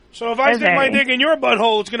 So if I stick my dick in your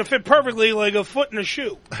butthole, it's going to fit perfectly like a foot in a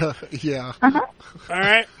shoe. Yeah. All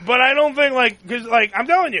right? But I don't think, because, I'm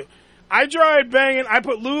telling you, I tried banging, I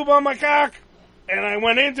put lube on my cock, and I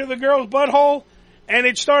went into the girl's butthole, and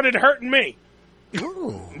it started hurting me.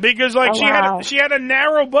 Ooh. Because, she had a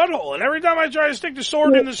narrow butthole, and every time I try to stick the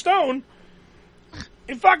sword in the stone,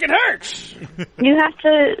 it fucking hurts. You have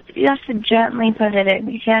to gently put it in.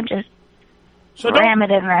 You can't just ram it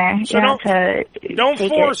in there. So you have to don't take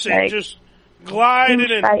force it. Just glide it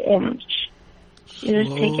in. Inch by inch. You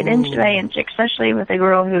just take it inch by inch, especially with a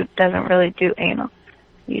girl who doesn't really do anal.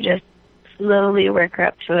 You just slowly work her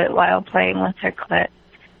up to it while playing with her clit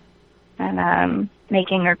and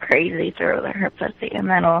making her crazy through her pussy, and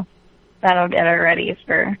that'll get her ready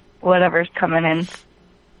for whatever's coming in.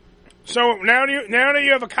 So now that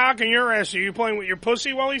you have a cock in your ass, are you playing with your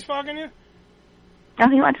pussy while he's fucking you? Oh,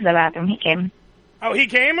 he went to the bathroom. He came. Oh, he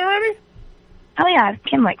came already? Oh, yeah. He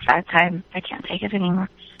came like 5 times. I can't take it anymore.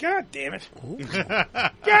 God damn it.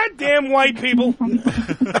 Goddamn white people.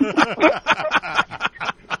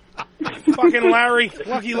 Fucking Larry,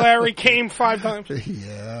 Lucky Larry came 5 times.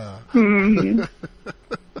 Yeah. Mm-hmm.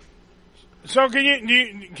 So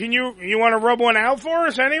you want to rub one out for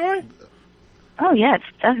us anyway? Oh, yeah, it's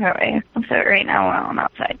definitely. I'll do it right now while I'm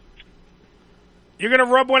outside. You're going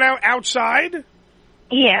to rub one out outside?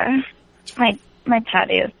 Yeah. My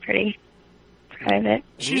patio is pretty private.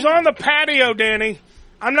 She's on the patio, Danny.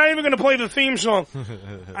 I'm not even going to play the theme song.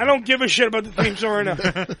 I don't give a shit about the theme song right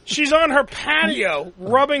now. She's on her patio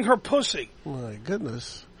rubbing her pussy. My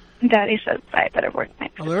goodness. Daddy says I better work my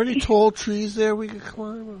Are there any tall trees there we could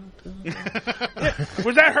climb?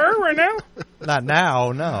 Was that her right now? Not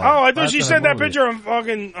now, no. Oh, I thought she sent that picture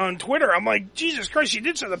on Twitter. I'm like, Jesus Christ, she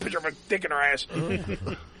did send a picture of a dick in her ass.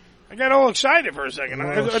 I got all excited for a second.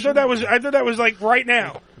 I thought that was like right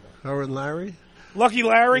now. Her and Larry? Lucky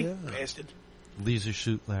Larry? Yeah. Bastard. Laser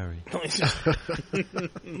shoot Larry.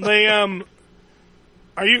 They,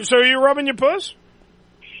 are you rubbing your puss?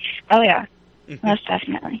 Oh, yeah. Most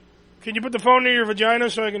definitely. Can you put the phone near your vagina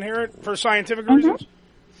so I can hear it for scientific reasons?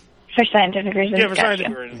 For scientific reasons. Yeah, for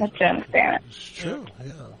scientific reasons. Let's do an experiment. It's true,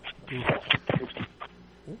 yeah.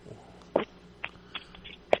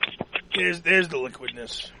 There's the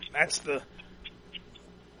liquidness. That's the...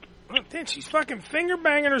 Oh, damn, she's fucking finger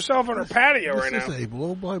banging herself on her patio right now. This is a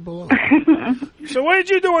blow by blow. So what did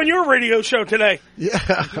you do on your radio show today? Yeah.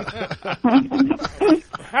 How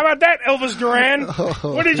about that, Elvis Duran?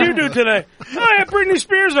 What did you do today? Oh, I had Britney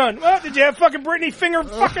Spears on. Well, did you have fucking Britney finger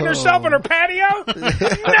fucking herself on her patio?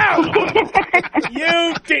 No!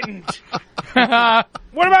 You didn't.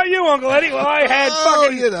 What about you, Uncle Eddie? Well, I had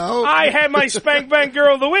I had my Spank Bank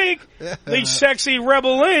Girl of the Week, the sexy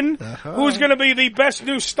Rebel Lynn, who's going to be the best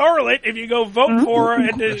new starlet if you go vote for her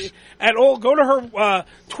at all. Go to her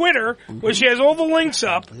Twitter, where she has all the links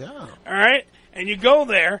up. All right? And you go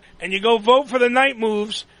there, and you go vote for the Night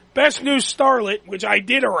Moves Best New Starlet, which I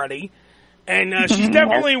did already, and she's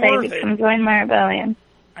definitely worth it. Join my rebellion.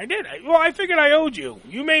 I did. Well, I figured I owed you.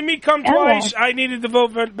 You made me come twice. I needed to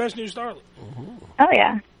vote for Best New Starlet. Oh,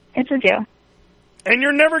 yeah. It's a deal. And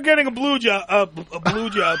you're never getting a blue job. A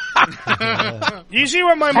blue job. Do you see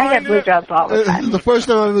what my mind I get blue jobs all the time. The first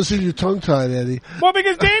time I've ever seen you tongue-tied, Eddie. Well,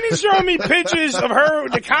 because Danny's showing me pictures of her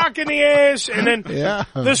with the cock in the ass, and then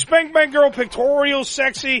the Spank Bank Girl pictorial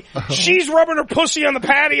sexy. She's rubbing her pussy on the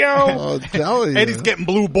patio. Oh, tell you. Eddie's getting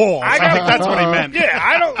blue balls. I think that's what he meant.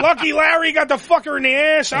 Yeah, Lucky Larry got the fucker in the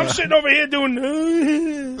ass. I'm sitting over here doing,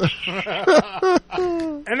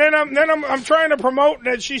 and then I'm trying to promote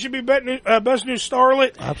that she should be best new starlet.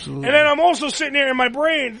 Absolutely. And then I'm also sitting here in my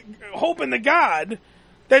brain hoping to God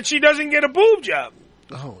that she doesn't get a boob job.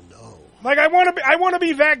 Oh no! Like I want to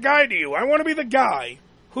be that guy to you. I want to be the guy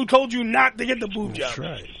who told you not to get the boob job. That's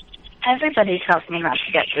right. Everybody tells me not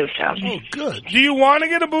to get boob jobs. Oh, good. Do you want to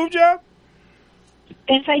get a boob job?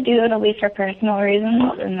 If I do, it'll be for personal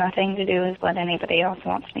reasons and nothing to do with what anybody else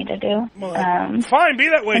wants me to do. Well, fine, be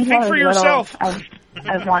that way. Think for yourself.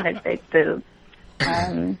 I've wanted big boobs.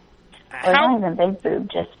 Or not even big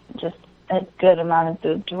boob, just a good amount of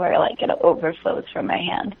boob to where like it overflows from my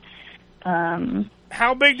hand.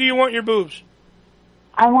 How big do you want your boobs?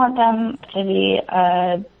 I want them to be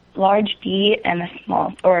a large B and a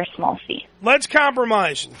small C. Let's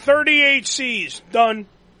compromise. 38 C's. Done.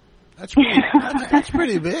 That's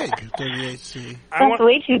pretty big. 38C. That's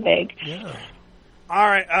way too big. Yeah. All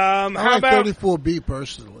right. I How like about 34B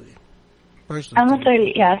personally. I'm a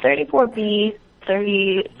 34B,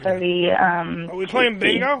 30. Are we playing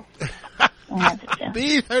bingo?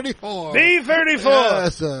 B34. B34.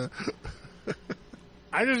 Yes,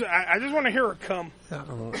 I just want to hear her come.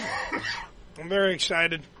 I'm very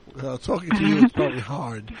excited. Talking to you is probably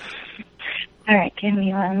hard. All right, give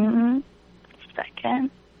me 1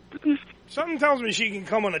 second. Something tells me she can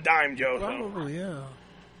come on a dime, Joe. Probably, yeah.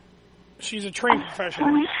 She's a trained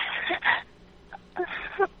professional.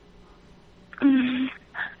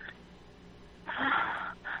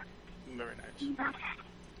 Very nice.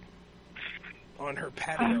 On her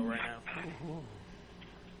patio right now.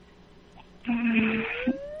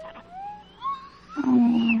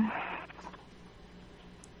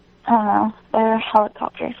 There are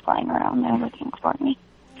helicopters flying around. They're looking for me.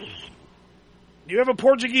 Do you have a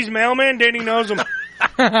Portuguese mailman? Danny knows him.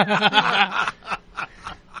 I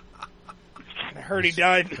heard he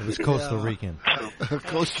died. It was Costa Rican.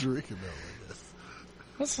 Costa Rican mailman.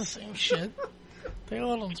 That's the same shit. They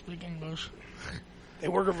all don't speak English. They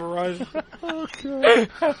work at Verizon. Okay.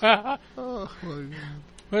 Oh, my God.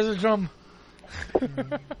 Where's the drum?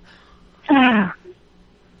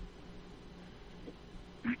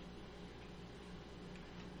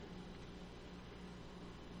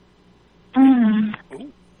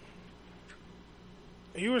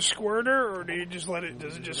 Are you a squirter, or do you just let it?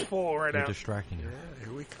 Does it just fall right out? Distracting you. Yeah,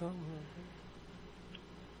 here we come.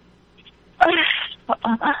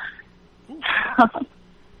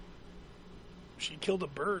 She killed a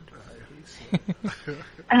bird.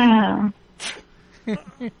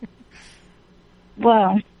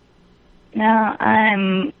 Well, now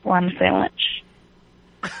I'm one sandwich.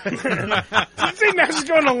 Do you think that's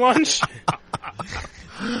going to lunch?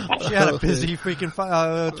 She had a busy freaking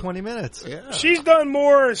 20 minutes. Yeah. She's done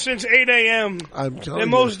more since 8 a.m.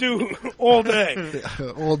 than most do all day.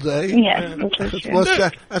 All day? Yeah.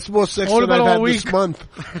 That's more sex than I've had this month.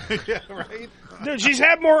 Yeah, right? Dude, she's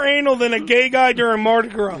had more anal than a gay guy during Mardi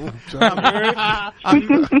Gras.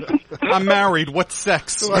 I'm married. What's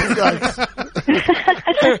sex?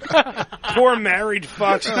 Poor married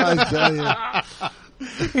fucks. I tell you.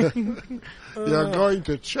 You're going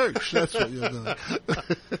to church. That's what you're doing.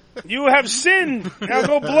 You have sinned. Now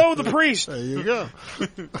go blow the priest. There you go.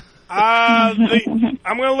 I'm going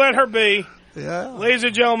to let her be. Yeah. Ladies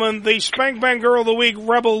and gentlemen, the Spank Bank Girl of the Week,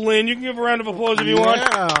 Rebel Lynn. You can give a round of applause if you want.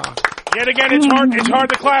 Yet again, it's hard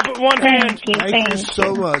to clap with one hand. Thank you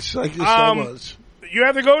so much. Thank you so much. You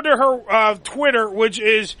have to go to her Twitter, which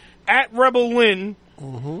is @Rebel Lynn.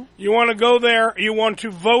 Mm-hmm. You want to go there. You want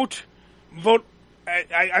to vote.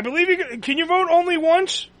 I believe you can you vote only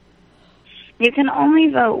once? You can only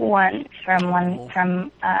vote once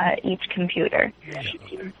from each computer,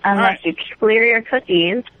 unless you clear your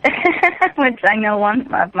cookies, which I know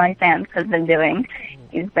one of my fans has been doing.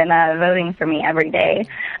 He's been voting for me every day.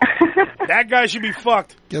 That guy should be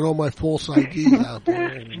fucked. Get all my false IDs out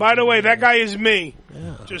there. By the way, that guy is me.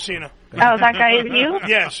 Yeah. Just so you know. Oh, that guy is you?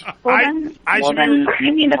 Yes. Well, I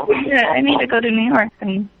need to go to New York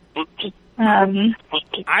and.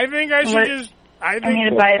 I think I should just. I need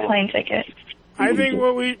to buy a plane ticket. I think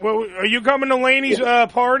are you coming to Laney's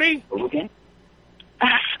party?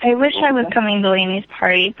 I wish I was coming to Laney's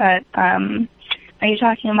party, but are you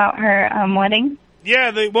talking about her wedding? Yeah.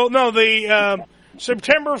 The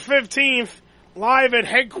September 15th, live at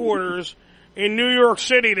headquarters in New York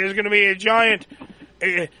City. There's going to be a giant.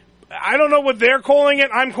 I don't know what they're calling it.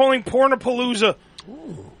 I'm calling Pornopalooza.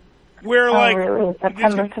 Where really?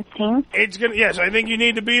 September 15th? It's gonna. Yes, I think you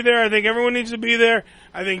need to be there. I think everyone needs to be there.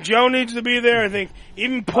 I think Joe needs to be there. I think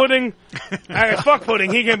even Pudding. Fuck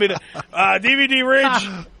Pudding. He can be there. DVD Ridge,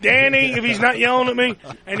 Danny, if he's not yelling at me,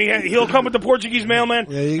 and he'll come with the Portuguese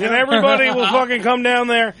mailman, and everybody will fucking come down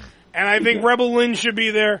there. And I think Rebel Lynn should be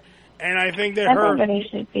there. And I think that everybody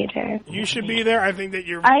should be there. You should be there. I think that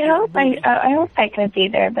you're. I hope I could be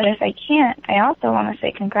there, but if I can't, I also want to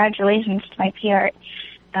say congratulations to my PR.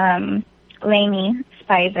 Lainey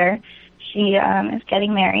Spicer. She is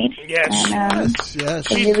getting married. Yes. And, yes.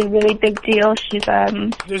 It's a really, really big deal. She's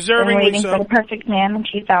been waiting for the perfect man, and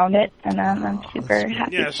she found it, and I'm super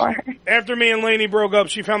happy for her. After me and Lainey broke up,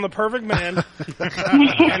 she found the perfect man,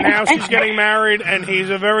 and now she's getting married, and he's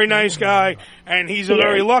a very nice guy, and he's a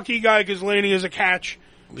very lucky guy because Lainey is a catch.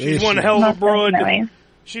 She's one hell of a broad.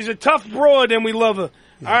 She's a tough broad, and we love her.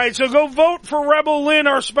 All right, so go vote for Rebel Lynn,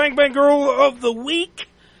 our Spank Bank Girl of the Week.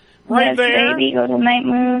 Right there. Baby, go to Night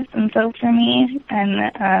Moves and vote for me,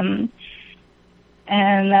 and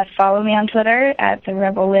follow me on Twitter at the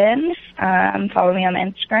Rebel Lynn. Follow me on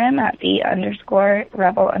Instagram at the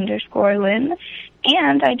 _Rebel_Lynn.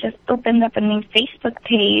 And I just opened up a new Facebook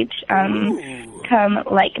page. Come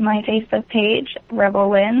like my Facebook page,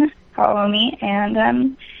 Rebel Lynn. Follow me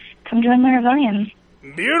and come join my rebellion.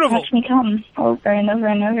 Beautiful. Watch me come over and over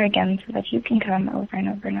and over again so that you can come over and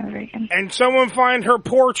over and over again. And someone find her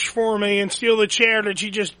porch for me and steal the chair that she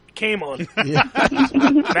just came on.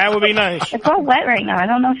 That would be nice. It's all wet right now. I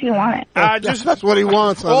don't know if you want it. That's what he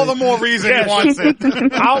wants. All the more reason he wants it.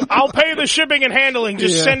 I'll pay the shipping and handling.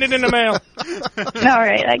 Just send it in the mail. All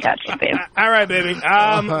right, I got you, babe. All right, baby.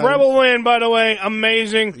 Rebel Lynn, by the way,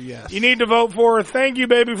 amazing. Yes. You need to vote for her. Thank you,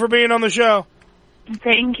 baby, for being on the show.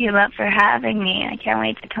 Thank you, love, for having me. I can't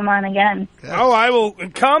wait to come on again. Oh, I will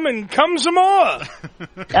come and come some more. Oh,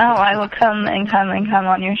 I will come and come and come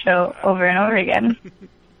on your show over and over again.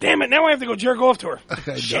 Damn it, now I have to go jerk off to her.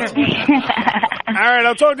 Shit. All right,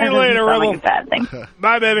 I'll talk to you later, Rebel. Like a bad thing.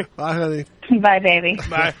 Bye, baby. Bye, honey. Bye, baby.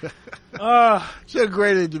 Bye. She had a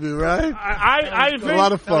great interview, right? I think a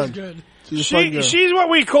lot of fun. Good. She's what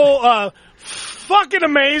we call fucking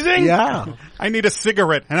amazing. Yeah. I need a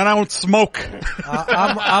cigarette, and I don't smoke.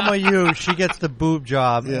 I'm a you. She gets the boob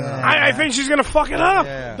job. Yeah. I think she's gonna fuck it up.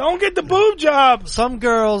 Yeah. Don't get the boob job. Some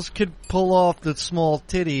girls could pull off the small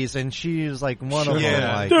titties, and she's like one of them.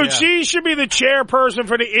 Like, Dude, she should be the chairperson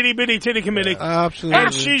for the itty bitty titty committee. Absolutely.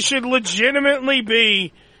 And she should legitimately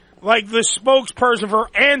be like the spokesperson for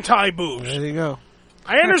anti-boobs. There you go.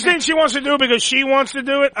 I understand she wants to do it because she wants to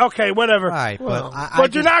do it. Okay, whatever. Right,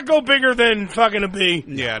 but do not go bigger than fucking a B.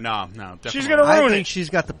 Yeah, no, definitely. She's gonna ruin I it. think she's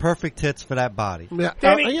got the perfect tits for that body. Yeah,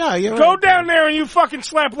 Danny, you're go right. down there and you fucking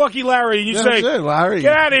slap Lucky Larry and you That's say, it, Larry.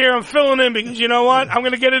 get out of here, I'm filling in because you know what? I'm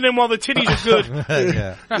gonna get it in while the titties are good.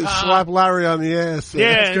 Yeah. Just slap Larry on the ass.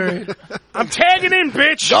 Yeah. I'm tagging in,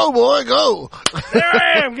 bitch. Go, boy, go. There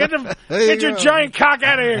I am. Get your giant cock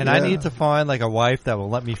out of here. And I need to find like a wife that will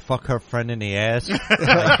let me fuck her friend in the ass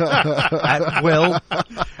at will.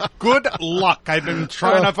 Good luck. I've been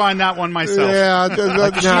trying to find that one myself. Yeah,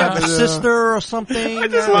 like she have a sister or something. I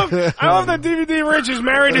love that DVD Rich is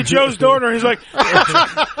married to Joe's daughter. He's like,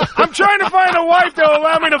 I'm trying to find a wife that will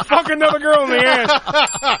allow me to fuck another girl in the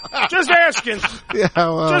ass. Just asking. Yeah,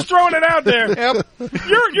 well. Just throwing it out there. Yep.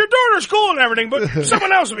 Your daughter's cool and everything, but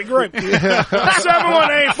someone else would be great.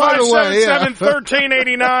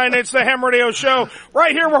 718-577-1389. It's the HamRadio Show.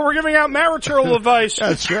 Right here where we're giving out marital advice.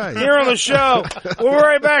 That's right. Here on the show. We'll be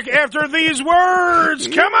right back after these words.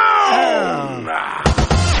 Come on!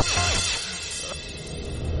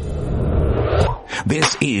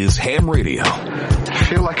 This is Ham Radio. I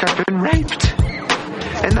feel like I've been raped.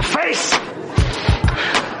 In the face!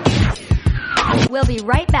 We'll be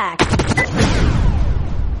right back.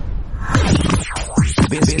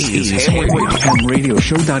 This is Ham Radio.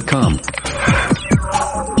 HamRadioshow.com.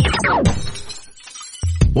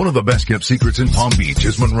 One of the best kept secrets in Palm Beach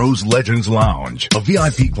is Monroe's Legends Lounge, a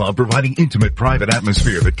VIP club providing intimate private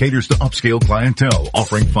atmosphere that caters to upscale clientele,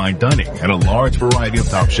 offering fine dining and a large variety of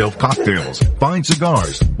top shelf cocktails, fine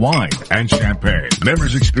cigars, wine, and champagne.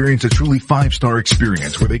 Members experience a truly 5-star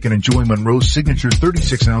experience where they can enjoy Monroe's signature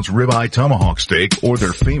 36-ounce ribeye tomahawk steak or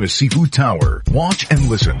their famous seafood tower. Watch and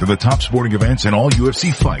listen to the top sporting events and all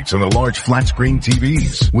UFC fights on the large flat screen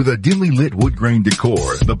TVs. With a dimly lit wood grain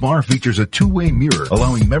decor, the bar features a two-way mirror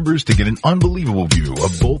allowing members to get an unbelievable view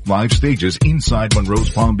of both live stages inside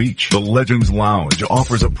Monroe's Palm Beach. The Legends Lounge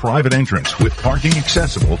offers a private entrance with parking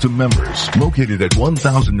accessible to members. Located at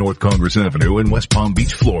 1000 North Congress Avenue in West Palm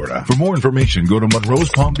Beach, Florida. For more information, go to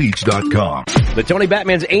monroespalmbeach.com. The Tony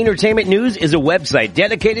Batman's Entertainment News is a website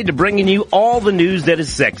dedicated to bringing you all the news that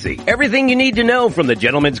is sexy. Everything you need to know from the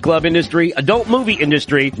gentlemen's club industry, adult movie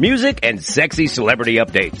industry, music, and sexy celebrity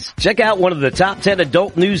updates. Check out one of the top 10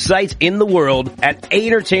 adult news sites in the world at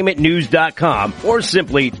entertainmentnews.com or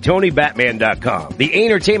simply TonyBatman.com. The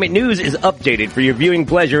Entertainment News is updated for your viewing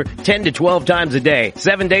pleasure 10 to 12 times a day,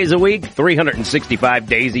 7 days a week, 365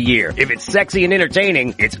 days a year. If it's sexy and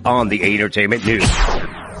entertaining, it's on the Entertainment News.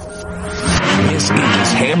 This is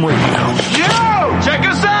Ham Radio. Yo! Check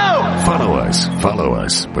us out! Follow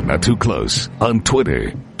us, but not too close, on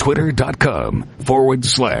Twitter.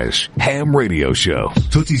 Twitter.com/Ham Radio Show.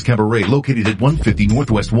 Tootsie's Cabaret, located at 150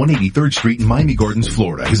 Northwest 183rd Street in Miami Gardens,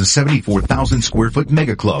 Florida, is a 74,000 square foot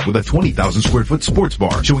mega club with a 20,000 square foot sports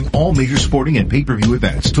bar showing all major sporting and pay-per-view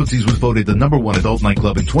events. Tootsie's was voted the #1 adult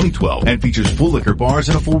nightclub in 2012 and features full liquor bars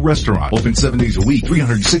and a full restaurant. Open 7 days a week,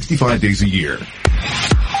 365 days a year.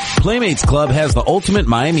 Playmates Club has the ultimate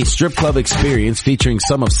Miami strip club experience featuring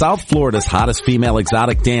some of South Florida's hottest female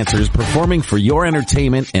exotic dancers performing for your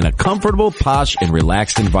entertainment in a comfortable, posh, and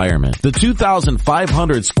relaxed environment. The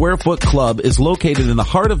 2,500 square foot club is located in the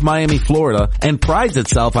heart of Miami, Florida, and prides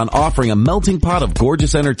itself on offering a melting pot of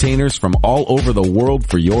gorgeous entertainers from all over the world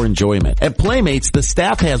for your enjoyment. At Playmates, the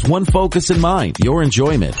staff has one focus in mind, your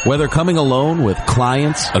enjoyment. Whether coming alone, with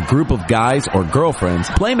clients, a group of guys, or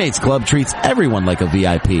girlfriends, Playmates Club treats everyone like a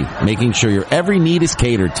VIP, making sure your every need is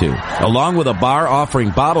catered to. Along with a bar offering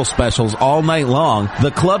bottle specials all night long,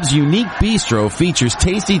 the club's unique bistro features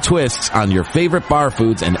tasty twists on your favorite bar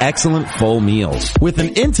foods and excellent full meals. With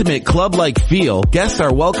an intimate club-like feel, guests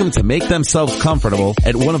are welcome to make themselves comfortable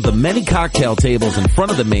at one of the many cocktail tables in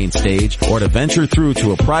front of the main stage, or to venture through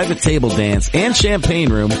to a private table dance and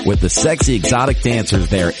champagne room with the sexy exotic dancers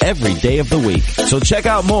there every day of the week. So check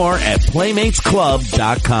out more at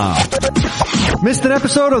PlaymatesClub.com. Missed an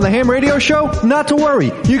episode of the Ham Radio Show? Not to worry.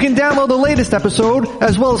 You can download the latest episode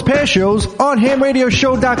as well as past shows on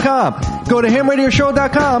HamRadioshow.com. Go to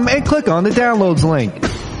HamRadioshow.com and click on the downloads link.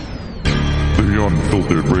 The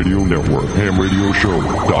Unfiltered Radio Network,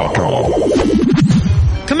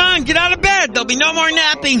 HamRadioshow.com. Come on, get out of bed. There'll be no more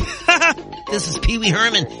napping. This is Pee Wee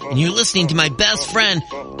Herman, and you're listening to my best friend.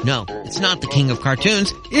 No, it's not the king of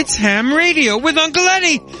cartoons. It's Ham Radio with Uncle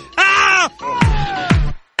Eddie.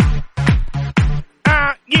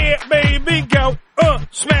 Yeah, baby, go,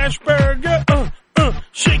 smash burger,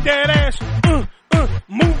 shake that ass,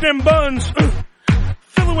 move them buns,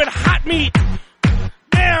 fill it with hot meat.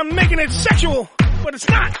 Yeah, I'm making it sexual, but it's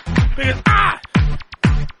not, because I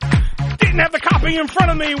didn't have the copy in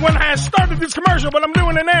front of me when I started this commercial, but I'm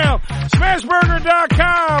doing it now.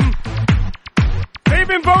 SmashBurger.com. They've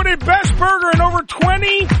been voted best burger in over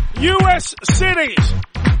 20 U.S. cities.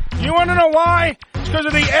 You want to know why? It's because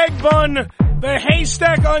of the egg bun, the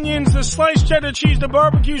haystack onions, the sliced cheddar cheese, the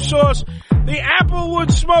barbecue sauce, the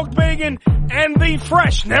applewood smoked bacon, and the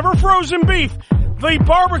fresh, never frozen beef. The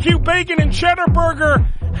barbecue bacon and cheddar burger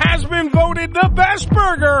has been voted the best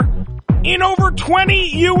burger in over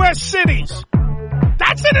 20 U.S. cities.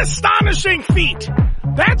 That's an astonishing feat.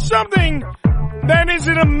 That's something that is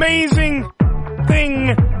an amazing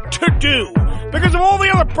thing to do. Because of all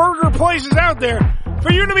the other burger places out there,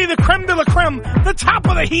 for you to be the creme de la creme, the top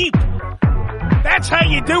of the heap, that's how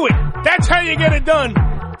you do it. That's how you get it done.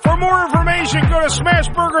 For more information, go to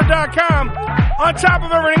SmashBurger.com. On top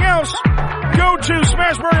of everything else, go to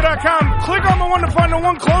SmashBurger.com. Click on the one to find the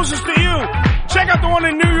one closest to you. Check out the one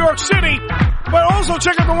in New York City, but also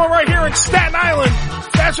check out the one right here in Staten Island.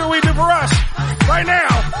 That's what we do for us. Right now,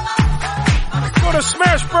 go to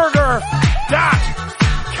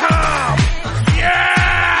SmashBurger.com. Yeah!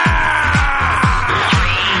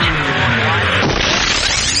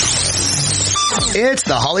 It's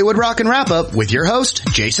the Hollywood Rockin' Wrap-Up with your host,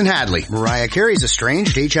 Jason Hadley. Mariah Carey's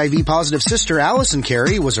estranged HIV-positive sister, Allison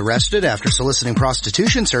Carey, was arrested after soliciting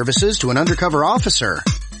prostitution services to an undercover officer.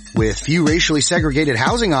 With few racially segregated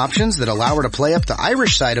housing options that allow her to play up the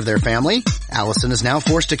Irish side of their family, Allison is now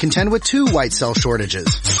forced to contend with 2 white cell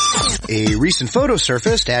shortages. A recent photo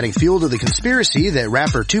surfaced, adding fuel to the conspiracy that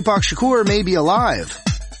rapper Tupac Shakur may be alive.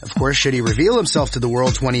 Of course, should he reveal himself to the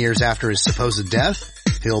world 20 years after his supposed death,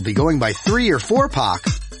 he'll be going by 3 or 4 Pac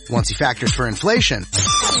once he factors for inflation.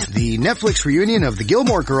 The Netflix reunion of the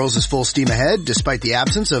Gilmore Girls is full steam ahead, despite the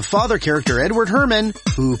absence of father character Edward Herman,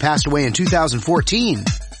 who passed away in 2014.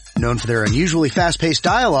 Known for their unusually fast-paced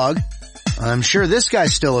dialogue, I'm sure this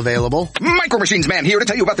guy's still available. Micro Machines Man here to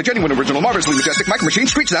tell you about the genuine, original, marvelously majestic Micro Machines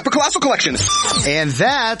Street Snapper Colossal Collection. And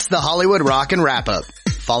that's the Hollywood Rockin' Wrap-Up.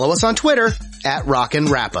 Follow us on Twitter at Rockin'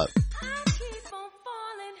 Wrap-Up.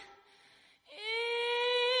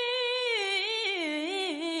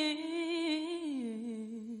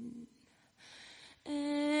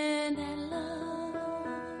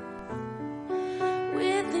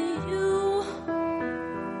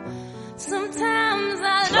 Sometimes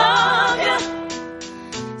I love you,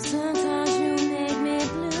 sometimes you make me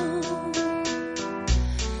blue,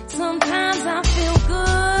 sometimes I feel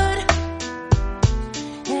good,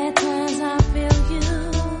 at times I feel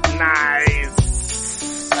you.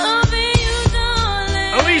 Nice. Loving you,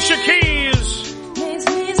 darling. Alicia Keys. Makes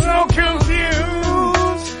me so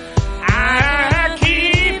confused. I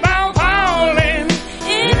keep on falling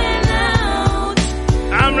in and out.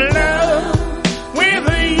 I'm in love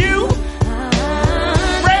with you.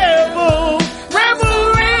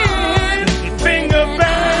 Rebel Lynn, finger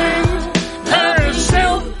bangs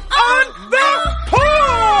herself on the porch.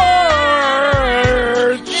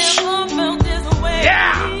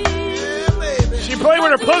 Yeah. She played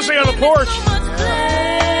with her pussy on the porch.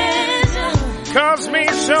 caused me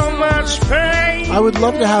so much pain. I would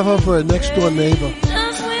love to have her for a next door neighbor.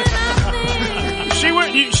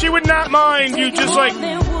 She would not mind you just like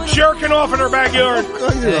jerking off in her backyard.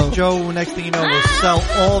 And Joe, next thing you know, will sell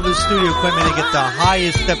all of his studio equipment and get the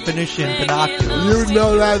highest definition binoculars. You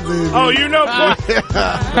know that, baby. Oh, you know. Fuck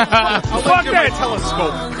that.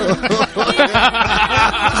 Telescope.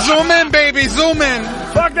 Zoom in, baby. Zoom in.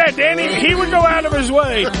 Fuck that, Danny. He would go out of his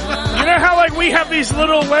way. You know how like we have these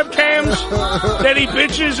little webcams that he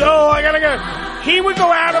bitches? Oh, I gotta go. He would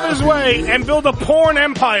go out of his way and build a porn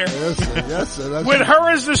empire. Yes, sir, with her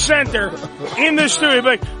as the center in the studio.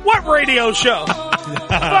 Like, what radio show?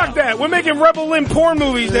 Fuck that. We're making Rebel Lynn porn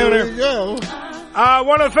movies down there. There you go. I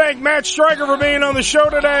want to thank Matt Striker for being on the show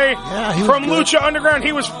today. From Lucha Underground.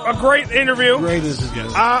 He was a great interview. Great interview.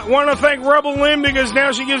 I want to thank Rebel Lynn because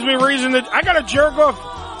now she gives me reason that I got to jerk off.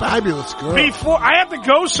 Fabulous girl. Before I have to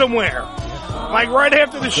go somewhere. Like right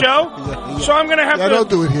after the show. So I'm going to have to. Don't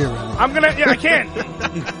do it here. I'm going to. Yeah, I can't.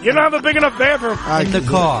 You don't have a big enough bathroom. In the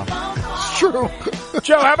car. It's true.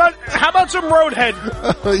 Joe, how about some Roadhead?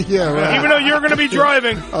 Yeah, right. Even though you're going to be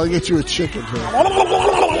driving. I'll get you a chicken.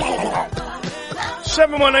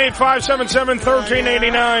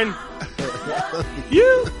 718-577-1389.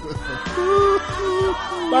 You.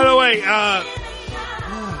 By the way,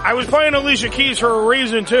 I was playing Alicia Keys for a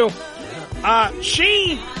reason too.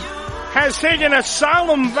 She has taken a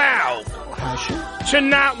solemn vow to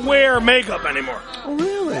not wear makeup anymore. Oh,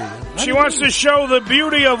 really? She wants to show the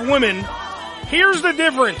beauty of women. Here's the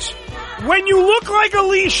difference. When you look like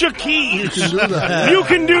Alicia Keys, you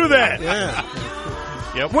can do that. Yeah.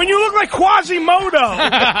 Yep. When you look like Quasimodo,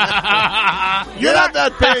 you're not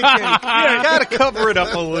that pancake. Yeah, you gotta cover it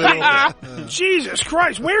up a little. Jesus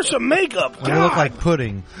Christ, wear some makeup. You look like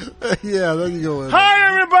pudding. Yeah, there you go. Hi,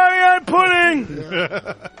 everybody, I'm Pudding.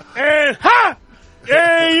 And,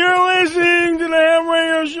 hey, you're listening to the Ham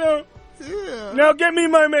Radio Show. Yeah. Now get me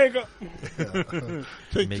my makeup.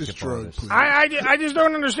 Take this drug, please. I just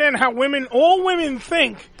don't understand how all women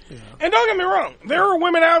think. Yeah. And don't get me wrong, there are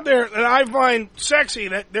women out there that I find sexy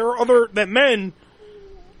that men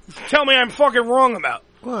tell me I'm fucking wrong about.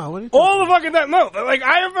 Wow, what are you all the fucking time. No, like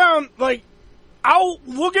I have found, like, I'll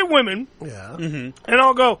look at women, and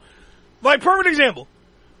I'll go, like, perfect example.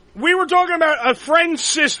 We were talking about a friend's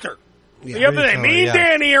sister the other day. Me and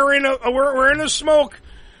Danny are we're in a smoke,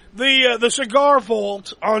 the cigar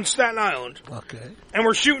vault on Staten Island. Okay. And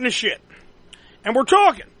we're shooting the shit. And we're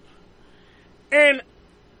talking. And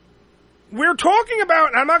we're talking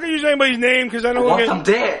about, I'm not going to use anybody's name because I don't want some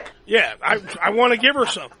dick. Yeah, I want to give her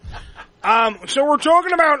some. So we're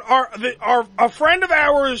talking about a friend of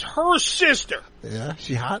ours, her sister. Yeah,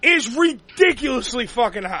 she hot? Is ridiculously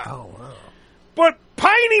fucking hot. Oh, wow. But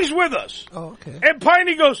Piney's with us. Oh, okay. And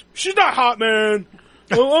Piney goes, she's not hot, man.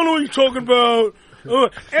 I don't know what you're talking about. And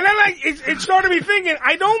then it started me thinking,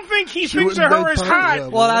 I don't think he thinks of her as hot.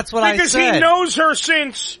 Well, that's what I said. Because he knows her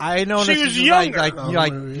since she was younger.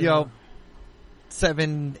 Like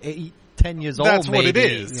 7, 8, 10 years old. That's maybe. what it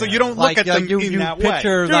is. So you don't look at them in that way.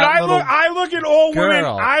 Dude, I look at all women.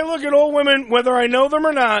 I look at all women, whether I know them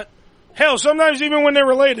or not. Hell, sometimes even when they're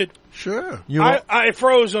related. Sure. I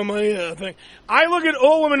froze on my thing. I look at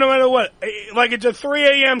all women no matter what. Like it's a 3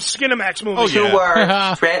 a.m. Skinamax movie. Oh, you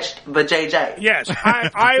were stretched, but JJ. Yes.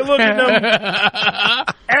 I look at them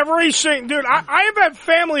every single... Dude, I have had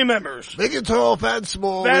family members. Big and tall, fat and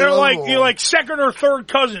small. That are like second or third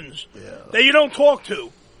cousins. Yeah. That you don't talk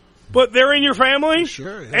to. But they're in your family.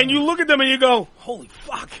 Sure, yeah. And you look at them and you go, holy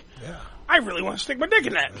fuck. Yeah. I really want to stick my dick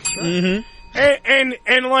in that. Right. Mm-hmm. And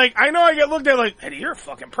like, I know I get looked at like, Eddie, you're a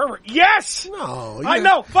fucking pervert. Yes! No. I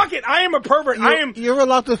know. Fuck it. I am a pervert. You're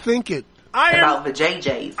allowed to think it. About the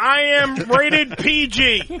JJs. I am rated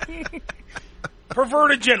PG.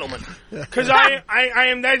 Perverted gentleman. Cause I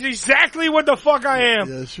am, that's exactly what the fuck I am.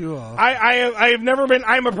 Yes, you are. I have never been,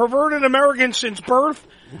 I'm a perverted American since birth.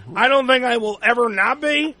 Mm-hmm. I don't think I will ever not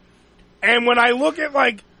be. And when I look at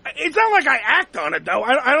like, it's not like I act on it though.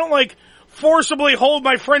 I don't like, forcibly hold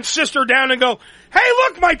my friend's sister down and go, hey,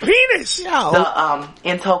 look, my penis! Yeah. The,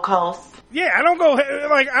 Intel calls. Yeah, I don't go,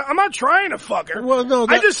 like, I'm not trying to fuck her. Well, no,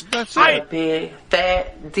 that's it. Big,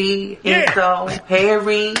 fat, D, Enzo,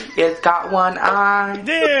 hairy, it's got one eye.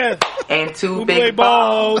 Yeah. And two big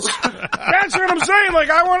balls. That's what I'm saying. Like,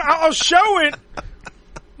 I'll show it.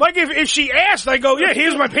 Like, if she asked, I go, yeah,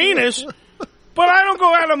 here's my penis. But I don't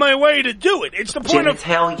go out of my way to do it. It's the point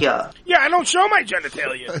genitalia. Yeah, I don't show my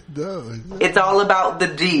genitalia. No. It's all about the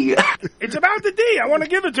D. It's about the D. I want to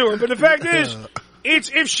give it to her. But the fact is, it's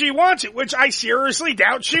if she wants it, which I seriously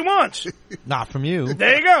doubt she wants. Not from you.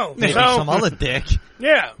 There you go. Maybe some other dick.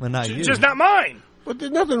 Yeah. But not you. Just not mine. But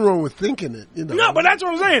there's nothing wrong with thinking it, you know. No, but that's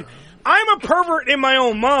what I'm saying. I'm a pervert in my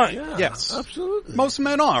own mind. Yeah, Yes. absolutely. Most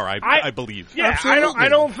men are, I believe. Yeah, Absolutely. I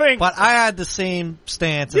don't think. But I had the same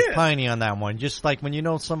stance as Yeah. Piney on that one. Just like when you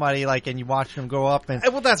know somebody, like, and you watch them grow up, and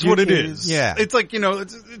Well, that's what it is. Yeah, It's like,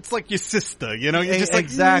 it's like your sister, you know? You're just like,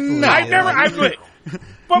 exactly. no.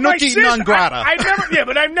 But my Nookie sister, non grata.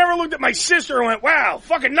 but I've never looked at my sister and went, "Wow,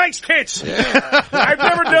 fucking nice tits." I've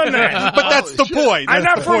never done that. But that's the point. I'm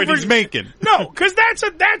That's not the point he's making. No, because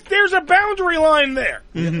there's a boundary line there.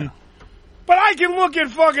 Mm-hmm. But I can look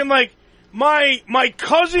at fucking like my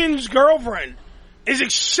cousin's girlfriend is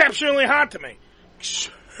exceptionally hot to me.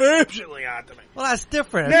 Exceptionally hot to me. Well, that's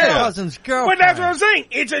different. Yeah. It's your cousin's girlfriend. But that's what I'm saying.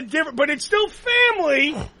 It's a different, but it's still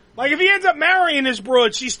family. Like if he ends up marrying this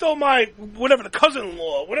broad, she's still my whatever the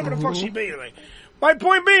cousin-in-law, whatever the fuck she be to me. My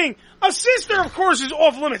point being, a sister, of course, is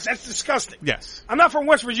off limits. That's disgusting. Yes. I'm not from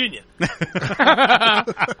West Virginia. All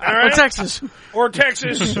right? Or Texas. Or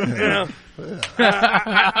Texas. You know.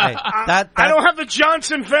 That I don't have the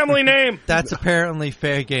Johnson family name. That's apparently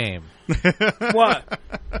fair game. What?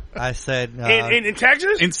 I said in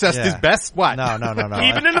Texas? Incest is best? What? No.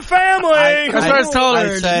 Even in the family. I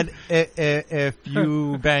said if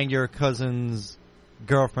you bang your cousin's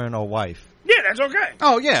girlfriend or wife. Yeah, that's okay.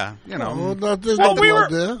 Oh, yeah. You know. There's Well,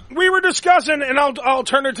 nothing we were discussing, and I'll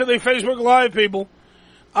turn it to the Facebook Live people.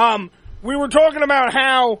 We were talking about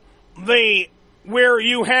how where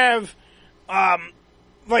you have,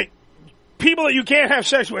 like, people that you can't have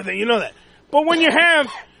sex with, and you know that. But when you have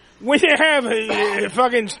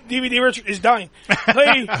fucking DVD Richard is dying.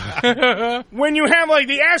 When you have, like,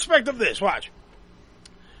 the aspect of this, watch.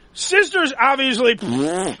 Sisters, obviously, draw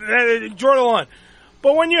the line.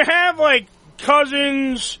 But when you have, like,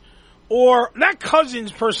 cousins, or not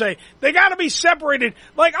cousins per se, they gotta be separated.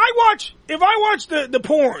 Like, if I watch the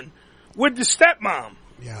porn with the stepmom,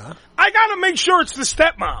 yeah, I gotta make sure it's the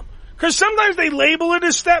stepmom. Cause sometimes they label it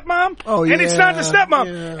as stepmom, and it's not the stepmom.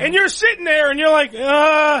 Yeah. And you're sitting there and you're like,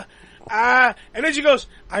 and then she goes,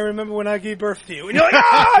 I remember when I gave birth to you. And you're like,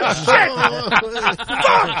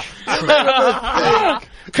 Fuck!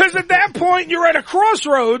 Because at that point, you're at a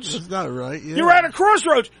crossroads. That's not right. Yeah. You're at a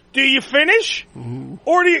crossroads. Do you finish? Mm-hmm.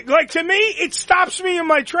 Or do you, like, to me, it stops me in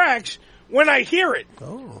my tracks when I hear it.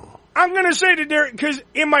 Oh. I'm going to say to Derek, because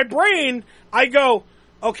in my brain, I go,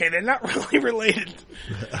 okay, they're not really related.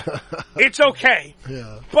 It's okay.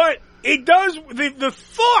 Yeah. But it does, the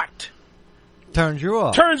thought turns you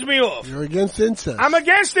off. Turns me off. You're against incest. I'm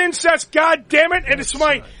against incest, God damn it, and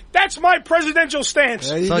that's my presidential stance.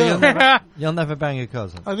 There you So go. you'll never bang your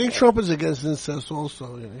cousin. I think Trump is against incest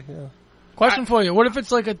also. Yeah. Question for you. What if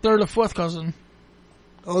it's like a third or fourth cousin?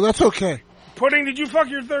 Oh, that's okay. Pudding, did you fuck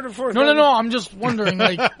your third or fourth? No. I'm just wondering.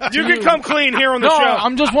 Like, you can come clean here on the show.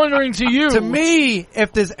 I'm just wondering to you. To me,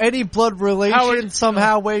 if there's any blood relation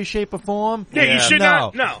somehow, way, shape, or form, you should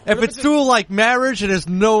not. No. If it's through like marriage and there's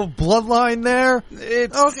no bloodline there,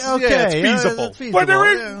 it's okay. Yeah, it's feasible. It's feasible. But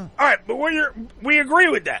there is. All right, but we agree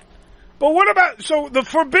with that. But what about the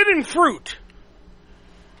forbidden fruit?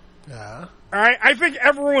 Yeah. All right, I think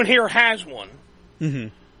everyone here has one. Mm-hmm.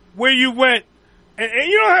 Where you went, and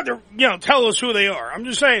you don't have to, tell us who they are. I'm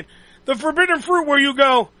just saying, the forbidden fruit where you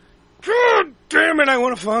go, God damn it, I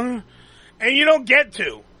want to fuck, and you don't get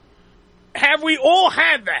to. Have we all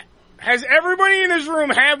had that? Has everybody in this room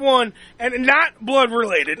had one, and not blood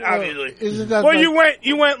related, obviously? Isn't that? Well, you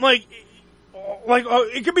went like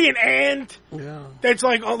it could be an aunt. Yeah. That's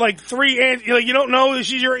like three aunts. Like you don't know that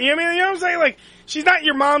she's your. You know what I'm saying? Like she's not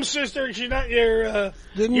your mom's sister. She's not your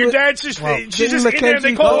dad's sister. Well, she's just in there.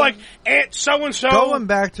 They call her like Aunt so and so. Going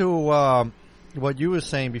back to what you were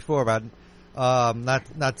saying before about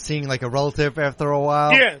not seeing like a relative after a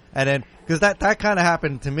while. Yeah. And then because that kind of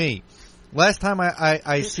happened to me. Last time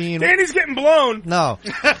I seen Danny's getting blown. No.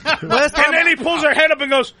 Last time and then he pulls her head up and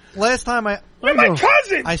goes. Last time You're my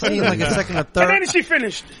cousin. I seen like a second or third. And then she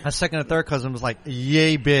finished. A second or third cousin was like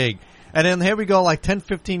yay big. And then here we go, like 10,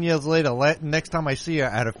 15 years later, next time I see her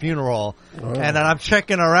at a funeral, and then I'm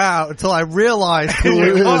checking her out until I realize who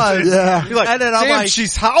it was. Yeah. You're like, and then I'm damn, like,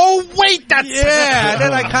 she's hot. Oh, wait, that's... Yeah, and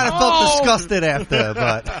then I kind of felt disgusted after,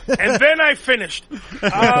 but... And then I finished.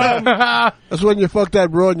 That's when you fuck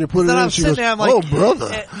that broad and you put it in, I'm she goes, there, I'm like, oh,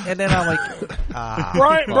 brother. And then I'm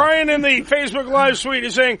like... Brian in the Facebook Live suite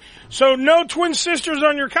is saying, so no twin sisters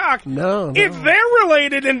on your cock. No. If they're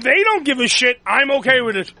related and they don't give a shit, I'm okay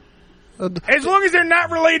with it. As long as they're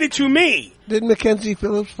not related to me. Didn't Mackenzie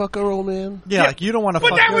Phillips fuck her old man? Yeah, like you don't want to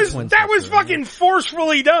fuck your twin sister. That was fucking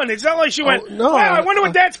forcefully done. It's not like she went, no, wow, I wonder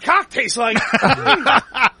what Dad's cock tastes like.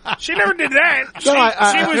 She never did that. No,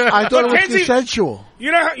 I thought it was consensual.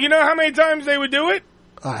 You know how many times they would do it?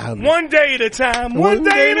 One day at a time. One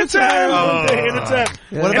day at a time. One day at a time.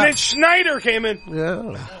 What And about- then Schneider came in.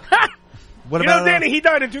 Yeah. What You about know, Danny, he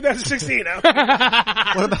died in 2016.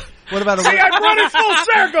 What about a See, I brought it full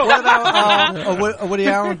circle. What about a Woody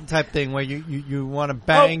Allen type thing where you want to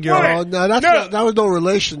bang your? Oh, no, that was no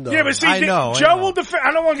relation though. Yeah, but see, I know. Joe will defend.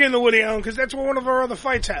 I don't want to get into Woody Allen because that's what one of our other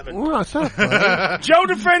fights happened. Well, that's not fair. Joe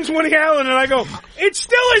defends Woody Allen, and I go, "It's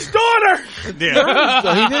still his daughter." Yeah.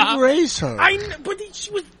 He didn't raise her. But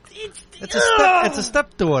she was. It's a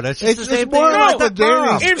stepdaughter. It's just the same more thing like with what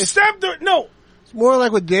Danny's. If stepdaughter, no. It's more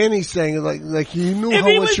like what Danny's saying. Like he knew If her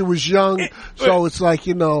he when was- she was young, so it's like,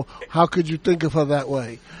 you know, how could you think of her that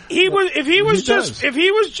way? If he was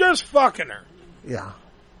just fucking her Yeah.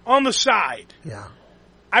 on the side, Yeah.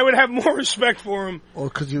 I would have more respect for him Or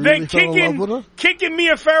because you than really fell in love with her. kicking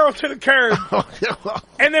Mia Farrow to the curb,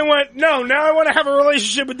 and then went, no, now I want to have a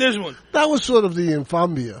relationship with this one. That was sort of the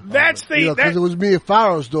infamia. That's the because it was Mia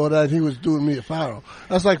Farrow's daughter and he was doing Mia Farrow.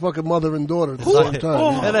 That's like fucking mother and daughter at the same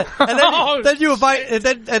time. Then you invite,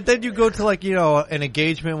 and then you go to like, you know, an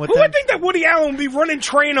engagement with Who them. would think that Woody Allen would be running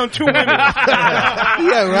train on two women?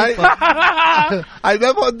 Yeah, right. I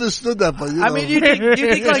never understood that, but you know. I mean, you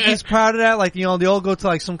think like he's proud of that? Like, you know, they all go to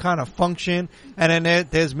like some kind of function, and then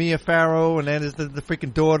there's Mia Farrow, and then there's the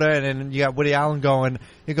freaking daughter, and then you got Woody Allen going.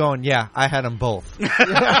 You're going, yeah, I had them both. Wait, hold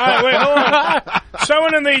on.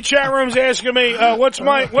 Someone in the chat room's asking me, what's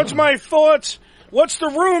my thoughts? What's the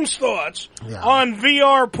room's thoughts on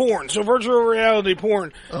VR porn? So virtual reality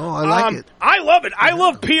porn. Oh, I like it. I love it. I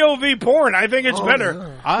love POV porn. I think it's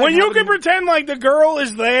better. When you can pretend like the girl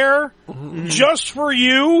is there just for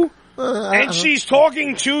you. And she's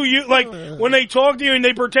talking to you, like, when they talk to you and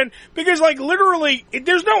they pretend, because, like, literally,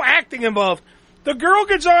 there's no acting involved. The girl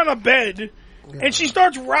gets on a bed, and she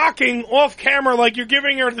starts rocking off camera like you're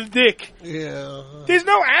giving her the dick. Yeah. There's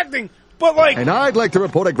no acting, but, like... And I'd like to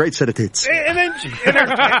report a great set of tits. And then,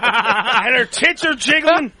 and her tits are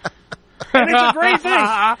jiggling. And it's a great thing.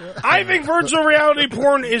 I think virtual reality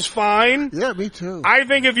porn is fine. Yeah, me too. I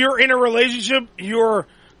think if you're in a relationship, your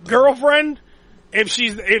girlfriend... If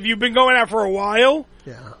you've been going out for a while,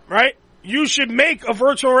 right, you should make a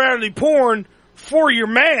virtual reality porn for your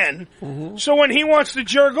man. So when he wants to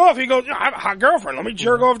jerk off, he goes, I have a hot girlfriend. Let me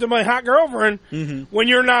jerk off to my hot girlfriend when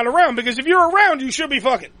you're not around. Because if you're around, you should be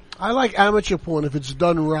fucking. I like amateur porn if it's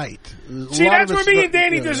done right. See, that's where me and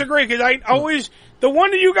Danny disagree. Because I always, the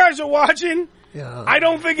one that you guys are watching, I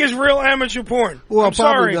don't think is real amateur porn. Well, I'm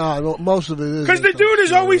sorry. probably not. Most of it is. Because the dude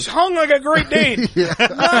is always hung like a Great Dane.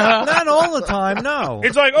 Not all the time, no.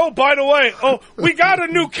 It's like, oh, by the way, we got a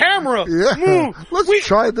new camera. Let's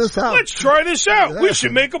try this out. Let's try this out. We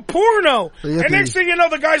should make a porno. And next thing you know,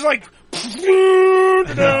 the guy's like,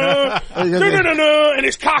 and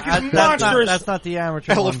his cock is monstrous. That's not the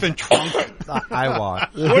amateur elephant trunk. I watch.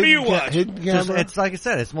 What do you watch? It's like I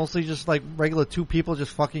said, it's mostly just like regular two people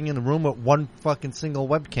just fucking in the room with one fucking single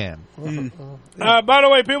webcam. By the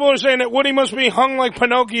way, people are saying that Woody must be hung like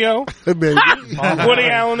Pinocchio. Woody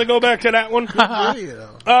Allen, to go back to that one.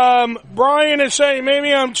 Brian is saying,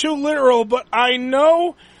 maybe I'm too literal, but I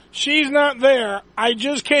know she's not there. I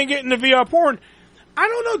just can't get into VR porn. I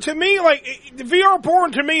don't know, to me, like, the VR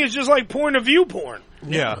porn to me is just like point of view porn.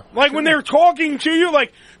 Yeah. Like when they're talking to you,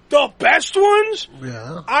 like, the best ones,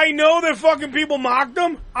 I know that fucking people mock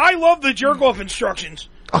them. I love the jerk-off instructions.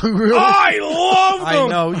 Oh, really? I love them. I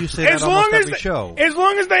know, you say that almost every show. As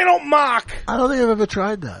long as they don't mock. I don't think I've ever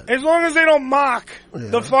tried that. As long as they don't mock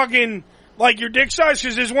the fucking... Like your dick size,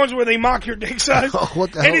 because there's ones where they mock your dick size.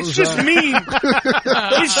 What the and hell it's is just that? mean.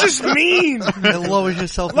 It's just mean. It lowers your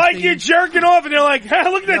self-esteem. Like you're jerking off and they're like, hey,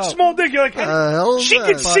 look at that small dick. You're like, she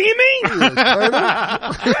can see me?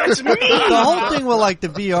 That's mean. The whole thing with like the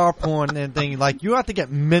VR porn and thing, like you have to get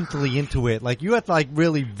mentally into it. Like you have to like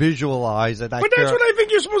really visualize it. But that's what I think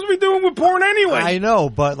you're supposed to be doing with porn anyway. I know,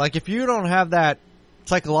 but like if you don't have that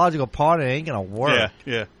psychological part, it ain't gonna work.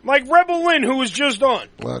 Yeah. Like Rebel Lynn, who was just on.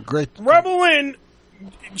 Well, great. Rebel Lynn,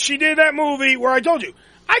 she did that movie where I told you.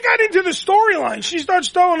 I got into the storyline. She starts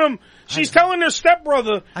telling them, she's telling her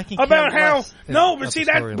stepbrother about how, but see,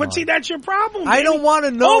 that's your problem. I don't want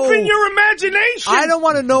to know. Open your imagination. I don't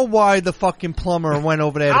want to know why the fucking plumber went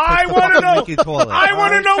over there to I fix the want to fucking know. leaky toilet. I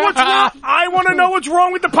want to know what's wrong. I want to know what's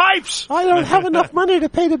wrong with the pipes. I don't have enough money to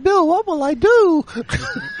pay the bill. What will I do?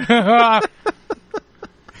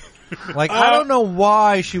 Like, I don't know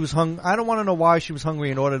why she was I don't want to know why she was hungry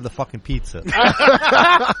and ordered the fucking pizza.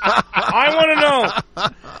 I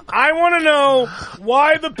want to know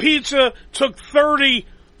why the pizza took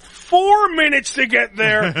 34 minutes to get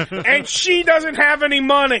there and she doesn't have any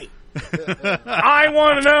money. I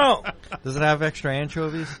want to know. Does it have extra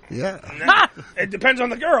anchovies? Yeah. It depends on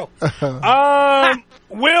the girl.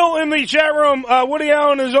 Will in the chat room, Woody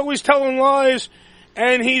Allen is always telling lies,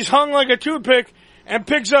 and he's hung like a toothpick and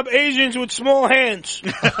picks up Asians with small hands.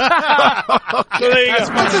 So there you go.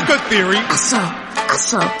 That's a good theory.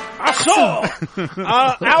 I saw.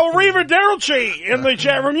 Al Reaver Derelchi in the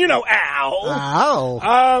chat room. You know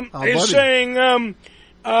Al. Is saying that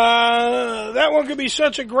one could be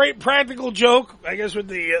such a great practical joke, I guess, with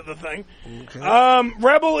the thing. Okay.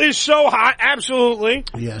 Rebel is so hot. Absolutely.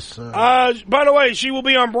 Yes. By the way, she will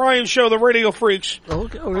be on Brian's show, The Radio Freaks,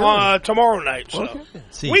 tomorrow night. So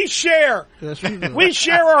we share. Yes, we do. We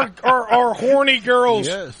share our horny girls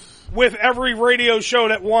with every radio show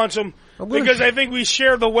that wants them. Because I think we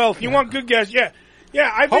share the wealth. You want good guests? Yeah.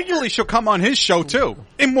 Yeah, I think hopefully she'll come on his show, too.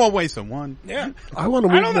 In more ways than one. Yeah. I want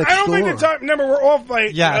to move next door. I don't think the time... Remember, we're off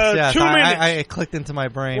by 2 minutes. I clicked into my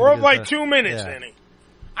brain. We're off by 2 minutes, Danny.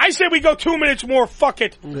 I say we go 2 minutes more, fuck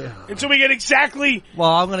it. Yeah. Until we get exactly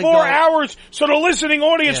I'm gonna 4 hours, so the listening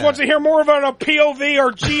audience wants to hear more about our POV,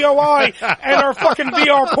 our GOI, and our fucking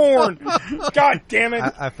VR porn. God damn it.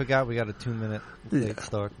 I forgot we got a 2-minute late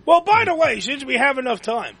start. Well, by the way, since we have enough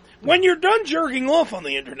time, when you're done jerking off on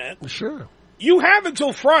the internet, sure, you have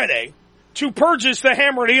until Friday to purchase the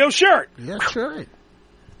HamRadio shirt. Yeah, that's right.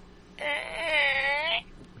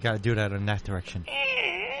 Got to do that in that direction.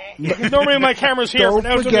 Normally my camera's here.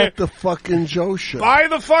 Don't forget the fucking Joe shirt. Buy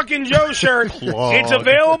the fucking Joe shirt. It's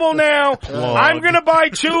available now. I'm going to buy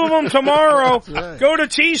 2 of them tomorrow. Right. Go to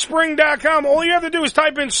teespring.com. All you have to do is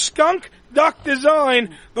type in Skunk Duck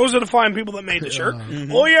Design. Those are the fine people that made the shirt.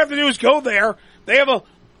 All you have to do is go there. They have a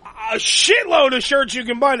shitload of shirts you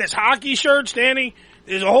can buy. There's hockey shirts, Danny.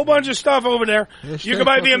 There's a whole bunch of stuff over there. You can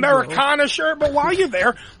buy the Americana shirt, but while you're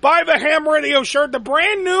there, buy the Ham Radio shirt, the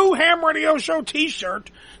brand new Ham Radio Show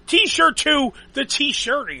t-shirt. T-shirt 2, the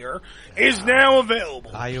t-shirtier, is now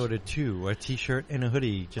available. I ordered 2, a t-shirt and a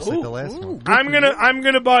hoodie, just like the last one. I'm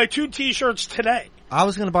gonna buy 2 t-shirts today. I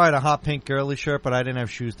was gonna buy the hot pink girly shirt, but I didn't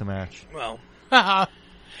have shoes to match. Well,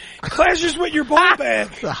 clashes with your ball bag.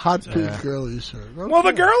 The hot pink girly shirt. Okay. Well,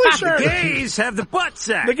 the girly shirt. The gays have the butt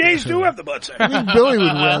sack. The gays do have the butt sack. I think Billy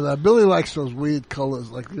would wear that. Billy likes those weird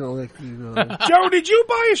colors, Joe, did you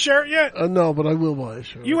buy a shirt yet? No, but I will buy a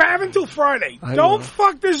shirt. You have until Friday. Don't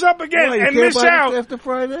fuck this up again and miss out. After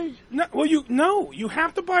Friday? No, well, you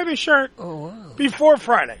have to buy the shirt before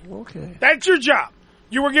Friday. Okay. That's your job.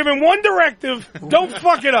 You were given one directive. Don't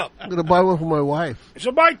fuck it up. I'm going to buy one for my wife.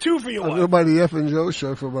 So buy 2 for your wife. I'm going to buy the F and Joe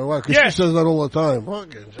shirt for my wife, because she says that all the time.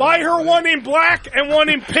 Buy her one in black and one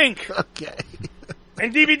in pink. Okay.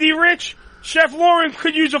 And DVD Rich, Chef Lauren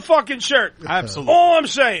could use a fucking shirt. Absolutely. All I'm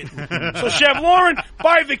saying. So Chef Lauren,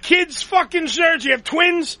 buy the kids fucking shirts. You have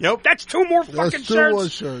twins? Yep. That's 2 more fucking That's 2 shirts. more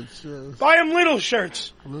shirts. Yes. Buy them little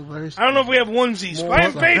shirts. I don't know if we have onesies. Buy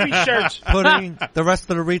them baby shirts. Putting the rest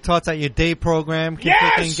of the retards at your day program.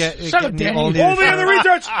 Yes! Shut up, Danny. All the other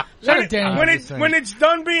retards. Danny. When it's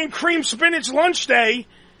done being cream spinach lunch day,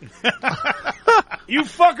 you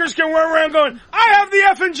fuckers can run around going, I have the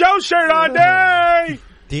F and Joe shirt on day.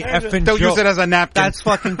 The F and They'll Joe. use it as a napkin. That's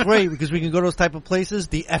fucking great, because we can go to those type of places.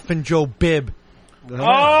 The F and Joe bib.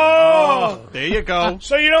 Oh, there you go.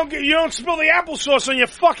 So you don't spill the applesauce on your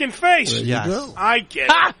fucking face. Yes. I get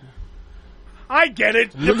it. I get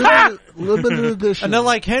it. Limited edition. And then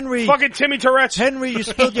like Henry. Fucking Timmy Tourette's. Henry, you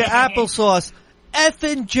spilled your applesauce. F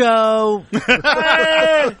and Joe.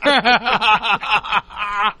 I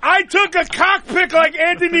took a cockpick like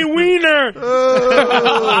Anthony Weiner.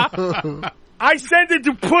 I sent it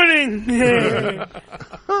to Pudding.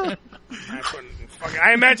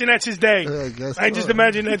 I imagine that's his day. I just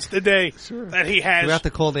imagine that's the day that he has. We have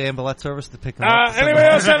to call the ambulance service to pick him up. Anybody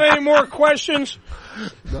else have any more questions?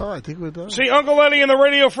 No, I think we're done. See, Uncle Eddie and the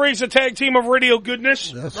Radio Freaks, a tag team of radio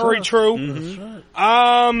goodness. That's Very right. true. That's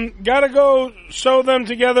right. Gotta go sew them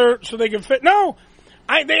together so they can fit. No,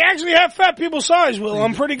 they actually have fat people size, Will.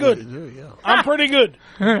 I'm pretty good. They do, yeah. I'm pretty good.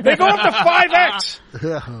 They go up to 5X.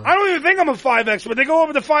 Yeah. I don't even think I'm a 5X, but they go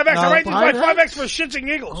over to 5X. I might just buy 5X for shits and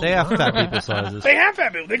giggles. They have fat people sizes. They have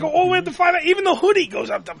fat people. They go all the way up to 5X. Even the hoodie goes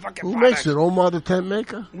up to fucking 5X. Who makes it? Omar the tent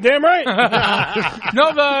maker? Damn right. No,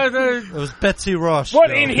 It was Betsy Ross.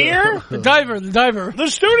 What, in here? The diver. The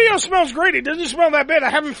studio smells great. It doesn't smell that bad. I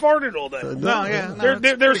haven't farted all day.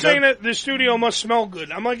 They're saying that the studio must smell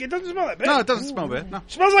good. I'm like, it doesn't smell that bad. No, it doesn't smell bad. No.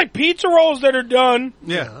 It smells like pizza rolls that are done.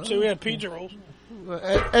 Yeah. So we have pizza rolls.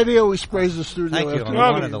 Eddie always sprays the studio. Thank you. after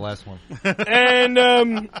I wanted the last one. And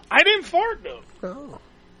I didn't fart, though. Oh.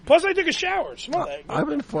 Plus, I took a shower. Smell that. I've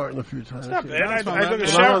been farting a few times. It's not bad. I took a I'm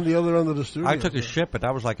shower. on the other end of the studio. I took a shit, but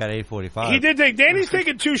that was like at 8:45. He did take. Danny's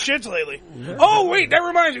taken 2 shits lately. Oh, wait, that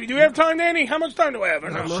reminds me. Do we have time, Danny? How much time do I have?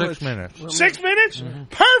 6 minutes. 6 minutes?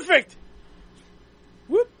 Perfect.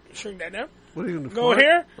 Whoop. Shrink that down. What are you going to Go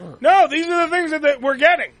here? No, these are the things that we're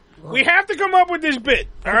getting. We have to come up with this bit,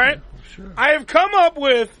 all right? Sure. I have come up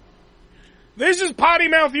with, this is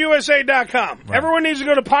pottymouthUSA.com. Right. Everyone needs to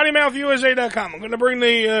go to pottymouthUSA.com. I'm going to bring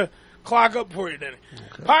the clock up for you, Danny.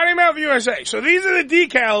 Okay. Potty USA. So these are the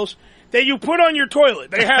decals that you put on your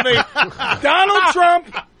toilet. They have a Donald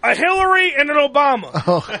Trump, a Hillary, and an Obama.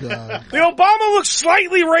 Oh, God. The Obama looks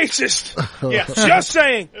slightly racist. Yeah, just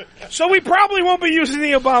saying. So we probably won't be using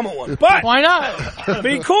the Obama one. But why not?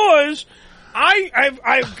 Because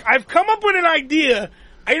I've come up with an idea.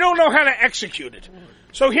 I don't know how to execute it.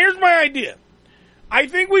 So here's my idea. I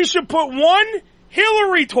think we should put one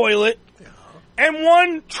Hillary toilet and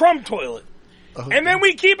one Trump toilet. Okay. And then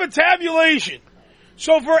we keep a tabulation.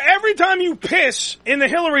 So for every time you piss in the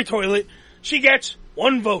Hillary toilet, she gets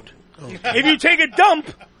 1 vote. Okay. If you take a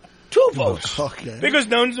dump, 2 votes. Okay. Because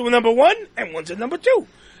one's number 1 and one's at number 2.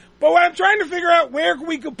 But what I'm trying to figure out where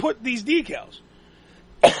we could put these decals.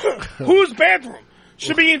 Whose bathroom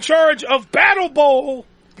should be in charge of Battle Bowl?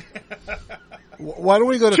 Why don't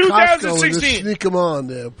we go to Costco and just 2016. sneak them on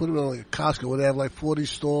there? Put them in like a Costco where they have like 40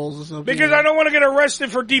 stalls or something. Because I don't want to get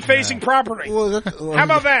arrested for defacing property. Well, how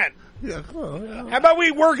about that? Yeah, yeah. How about we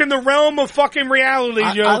work in the realm of fucking reality,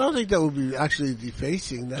 Joe? I don't think that would be actually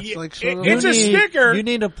defacing. That's like sort of... It's a sticker. You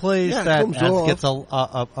need a place that gets a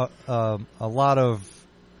lot of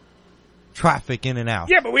traffic in and out.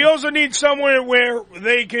 Yeah, but we also need somewhere where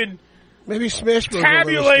they could... Maybe Smashburger.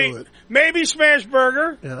 Tabulate. Maybe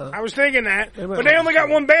Smashburger. Yeah. I was thinking that. But they only got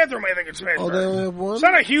 1 bathroom, I think, at Smashburger. Oh, they only have 1? It's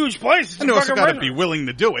not a huge place. It's I know a it's fucking got to be willing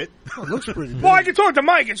to do it. Oh, it looks pretty good. Well, I can talk to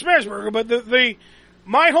Mike at Smashburger, but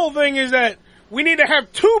my whole thing is that we need to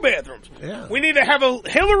have 2 bathrooms. Yeah. We need to have a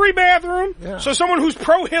Hillary bathroom, so someone who's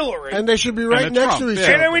pro-Hillary. And they should be right next to each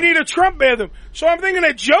other. And then we need a Trump bathroom. So I'm thinking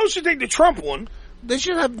that Joe should take the Trump one. They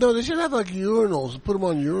should have like urinals. Put them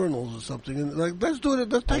on urinals or something. And like, let's do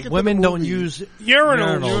it. Let's take it. Women to the don't movies. use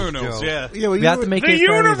urinals. Yeah. Well, you have to make the it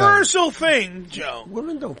for universal thing, Joe.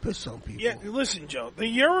 Women don't piss on people. Yeah, listen, Joe. The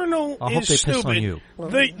urinal I hope is they stupid. piss on you.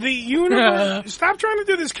 The universe. Stop trying to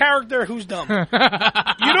do this character who's dumb. You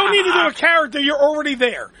don't need to do a character. You're already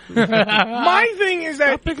there. My thing is that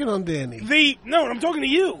stop picking on Danny. No, I'm talking to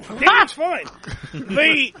you. Danny's fine.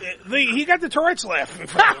 He got the Tourette's laugh in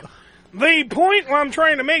front of him. The point I'm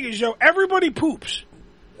trying to make is, Joe, everybody poops.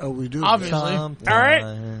 Oh, we do. Obviously. All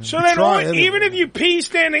right? So then even if you pee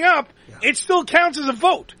standing up, it still counts as a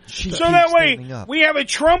vote. So that way, we have a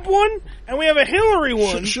Trump one and we have a Hillary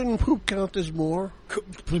one. Shouldn't poop count as more?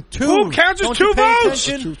 Poop counts as 2 votes.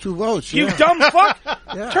 2 votes, You dumb fuck.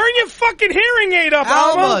 Turn your fucking hearing aid up,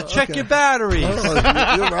 Alma. Check your batteries.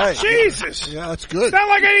 Oh, you're right. Jesus. Yeah, that's good. It's not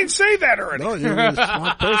like I didn't say that already. No, you're a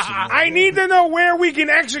smart person. I need to know where we can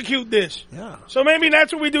execute this. Yeah. So maybe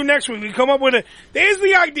that's what we do next week. We come up with there's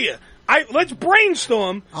the idea. Let's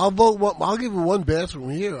brainstorm. I'll vote. I'll give you 1 bathroom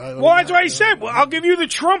here. Well, that's what I said. Well, I'll give you the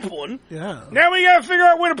Trump one. Yeah. Now we gotta figure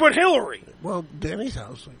out where to put Hillary. Well, Danny's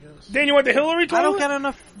house, I guess. Dan, you want the Hillary toilet? I don't get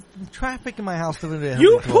enough traffic in my house to do that.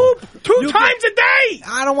 You poop 2 times a day.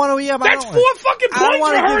 I don't want to. Yeah, that's 4 fucking points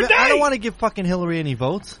for her a day. I don't want to give fucking Hillary any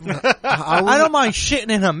votes. I don't mind shitting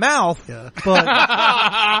in her mouth,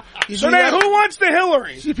 but so then who wants the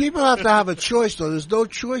Hillary? See, people have to have a choice, though. There's no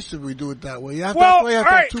choice if we do it that way. You have all to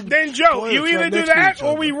right, then Joe, you either do that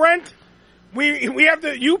or we rent. We have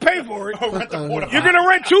to. You pay for it. You're going to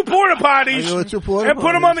rent 2 porta potties and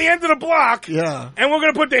put them on the end of the block. Yeah. And we're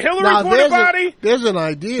going to put the Hillary porta potty. There's an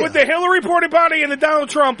idea. Put the Hillary porta potty and the Donald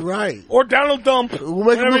Trump. Right. Or Donald Dump. We'll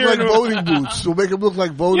make them look like voting booths. We'll make them look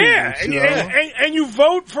like voting booths. And you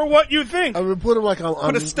vote for what you think. I mean, put them like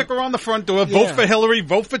put a sticker on the front door. Vote for Hillary.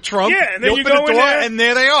 Vote for Trump. Yeah. And then you open go the in door, there, and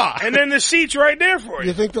there they are. And then the seat's right there for you.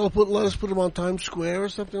 You think they'll let us put them on Times Square or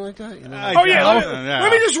something like that? You know?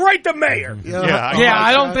 Let me just write the mayor. Yeah,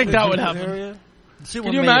 I don't think that would happen.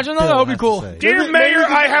 Can you imagine that? That would be cool. Dear Mayor,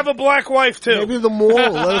 I have a black wife too. Maybe the mall.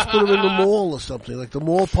 Let us put them in the mall or something, like the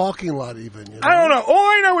mall parking lot even. You know? I don't know. All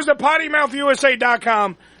I know is that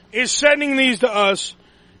pottymouthUSA.com is sending these to us,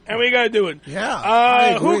 and we got to do it.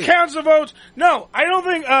 Yeah. Who counts the votes? No, I don't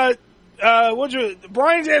think.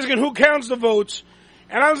 Brian's asking who counts the votes,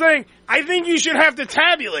 and I'm saying I think you should have to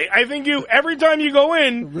tabulate. I think every time you go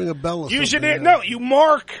in, ring a bell. Or you should yeah. you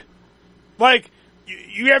mark like.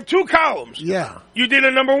 You have 2 columns. Yeah. You did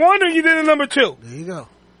a number 1 or you did a number 2. There you go.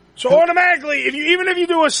 So automatically, even if you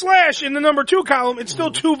do a slash in the number 2 column, it's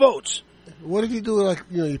still 2 votes. What if you do like,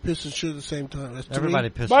 you piss and shit at the same time? That's Everybody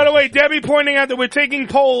pisses. By the way, Debbie pointing out that we're taking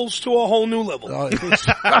polls to a whole new level.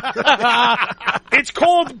 It's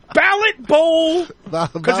called Ballot Bowl,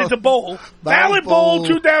 because it's a bowl. Ballot Bowl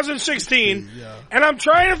 2016. Yeah. And I'm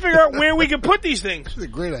trying to figure out where we can put these things. It's a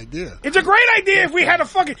great idea. It's a great idea if we had a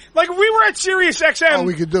fucking, like if we were at Sirius XM. Oh,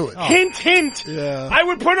 we could do it. Hint, hint. Yeah. I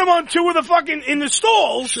would put them on two of the fucking, in the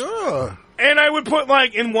stalls. Sure. And I would put one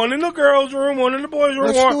in the girls' room, one in the boys' room.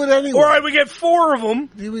 Let's do it anyway. Or I would get 4 of them.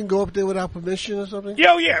 You can go up there without permission or something?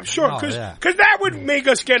 Yeah, sure. Because that would make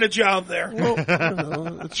us get a job there.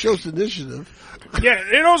 Well, it shows initiative. Yeah,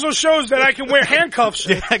 it also shows that I can wear handcuffs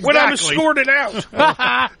when I'm escorted out.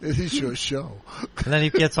 It is your show. And then he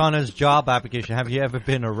gets on his job application. Have you ever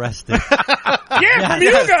been arrested? From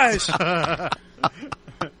you guys.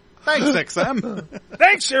 Thanks, XM.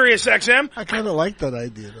 Thanks, Sirius XM. I kind of like that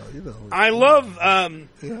idea, though. I love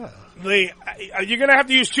you're going to have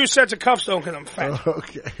to use 2 sets of cuffs, though, because I'm fat.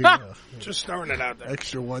 Okay. Yeah. Just throwing it out there.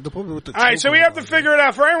 Extra wide. All right, so we have to figure it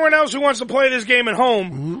out. For anyone else who wants to play this game at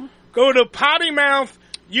home, go to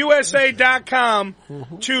pottymouth.usa.com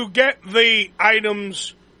to get the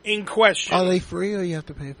items in question. Are they free or you have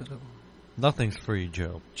to pay for them? Nothing's free,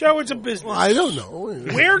 Joe. Joe, it's a business. Well, I don't know.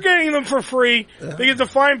 We're getting them for free because the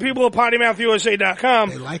fine people at pottymouth.usa.com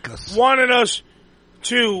they like us. Wanted us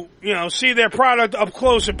to, see their product up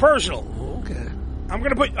close and personal. Okay. I'm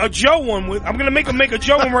going to put a Joe one I'm going to make a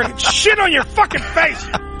Joe one where I can shit on your fucking face.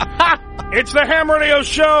 It's the Ham Radio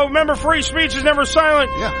Show. Remember, free speech is never silent.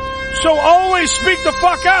 Yeah. So always speak the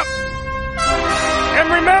fuck up. And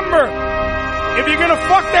remember, if you're going to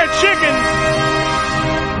fuck that chicken,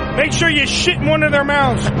 make sure you shit in one of their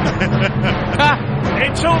mouths. Until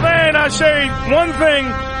then, I say one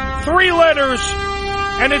thing, 3 letters,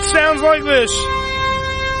 and it sounds like this.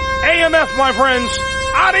 AMF, my friends.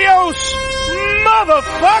 Adios,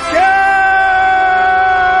 motherfucker!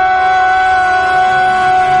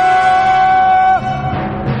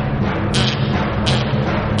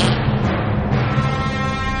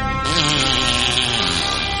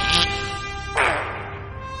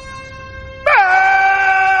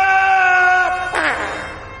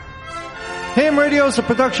 Ham Radio is a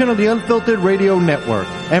production of the Unfiltered Radio Network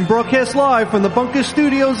and broadcast live from the Bunker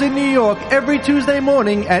Studios in New York every Tuesday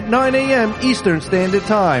morning at 9 a.m. Eastern Standard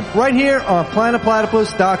Time, right here on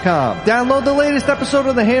PlanetPlatypus.com. Download the latest episode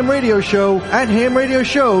of the Ham Radio Show at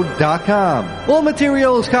HamRadioshow.com. All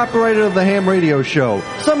material is copyrighted of the Ham Radio Show.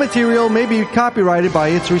 Some material may be copyrighted by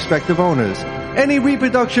its respective owners. Any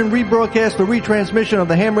reproduction, rebroadcast, or retransmission of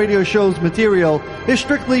the Ham Radio Show's material is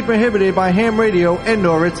strictly prohibited by Ham Radio and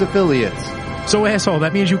nor its affiliates. So, asshole,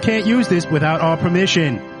 that means you can't use this without our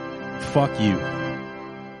permission. Fuck you.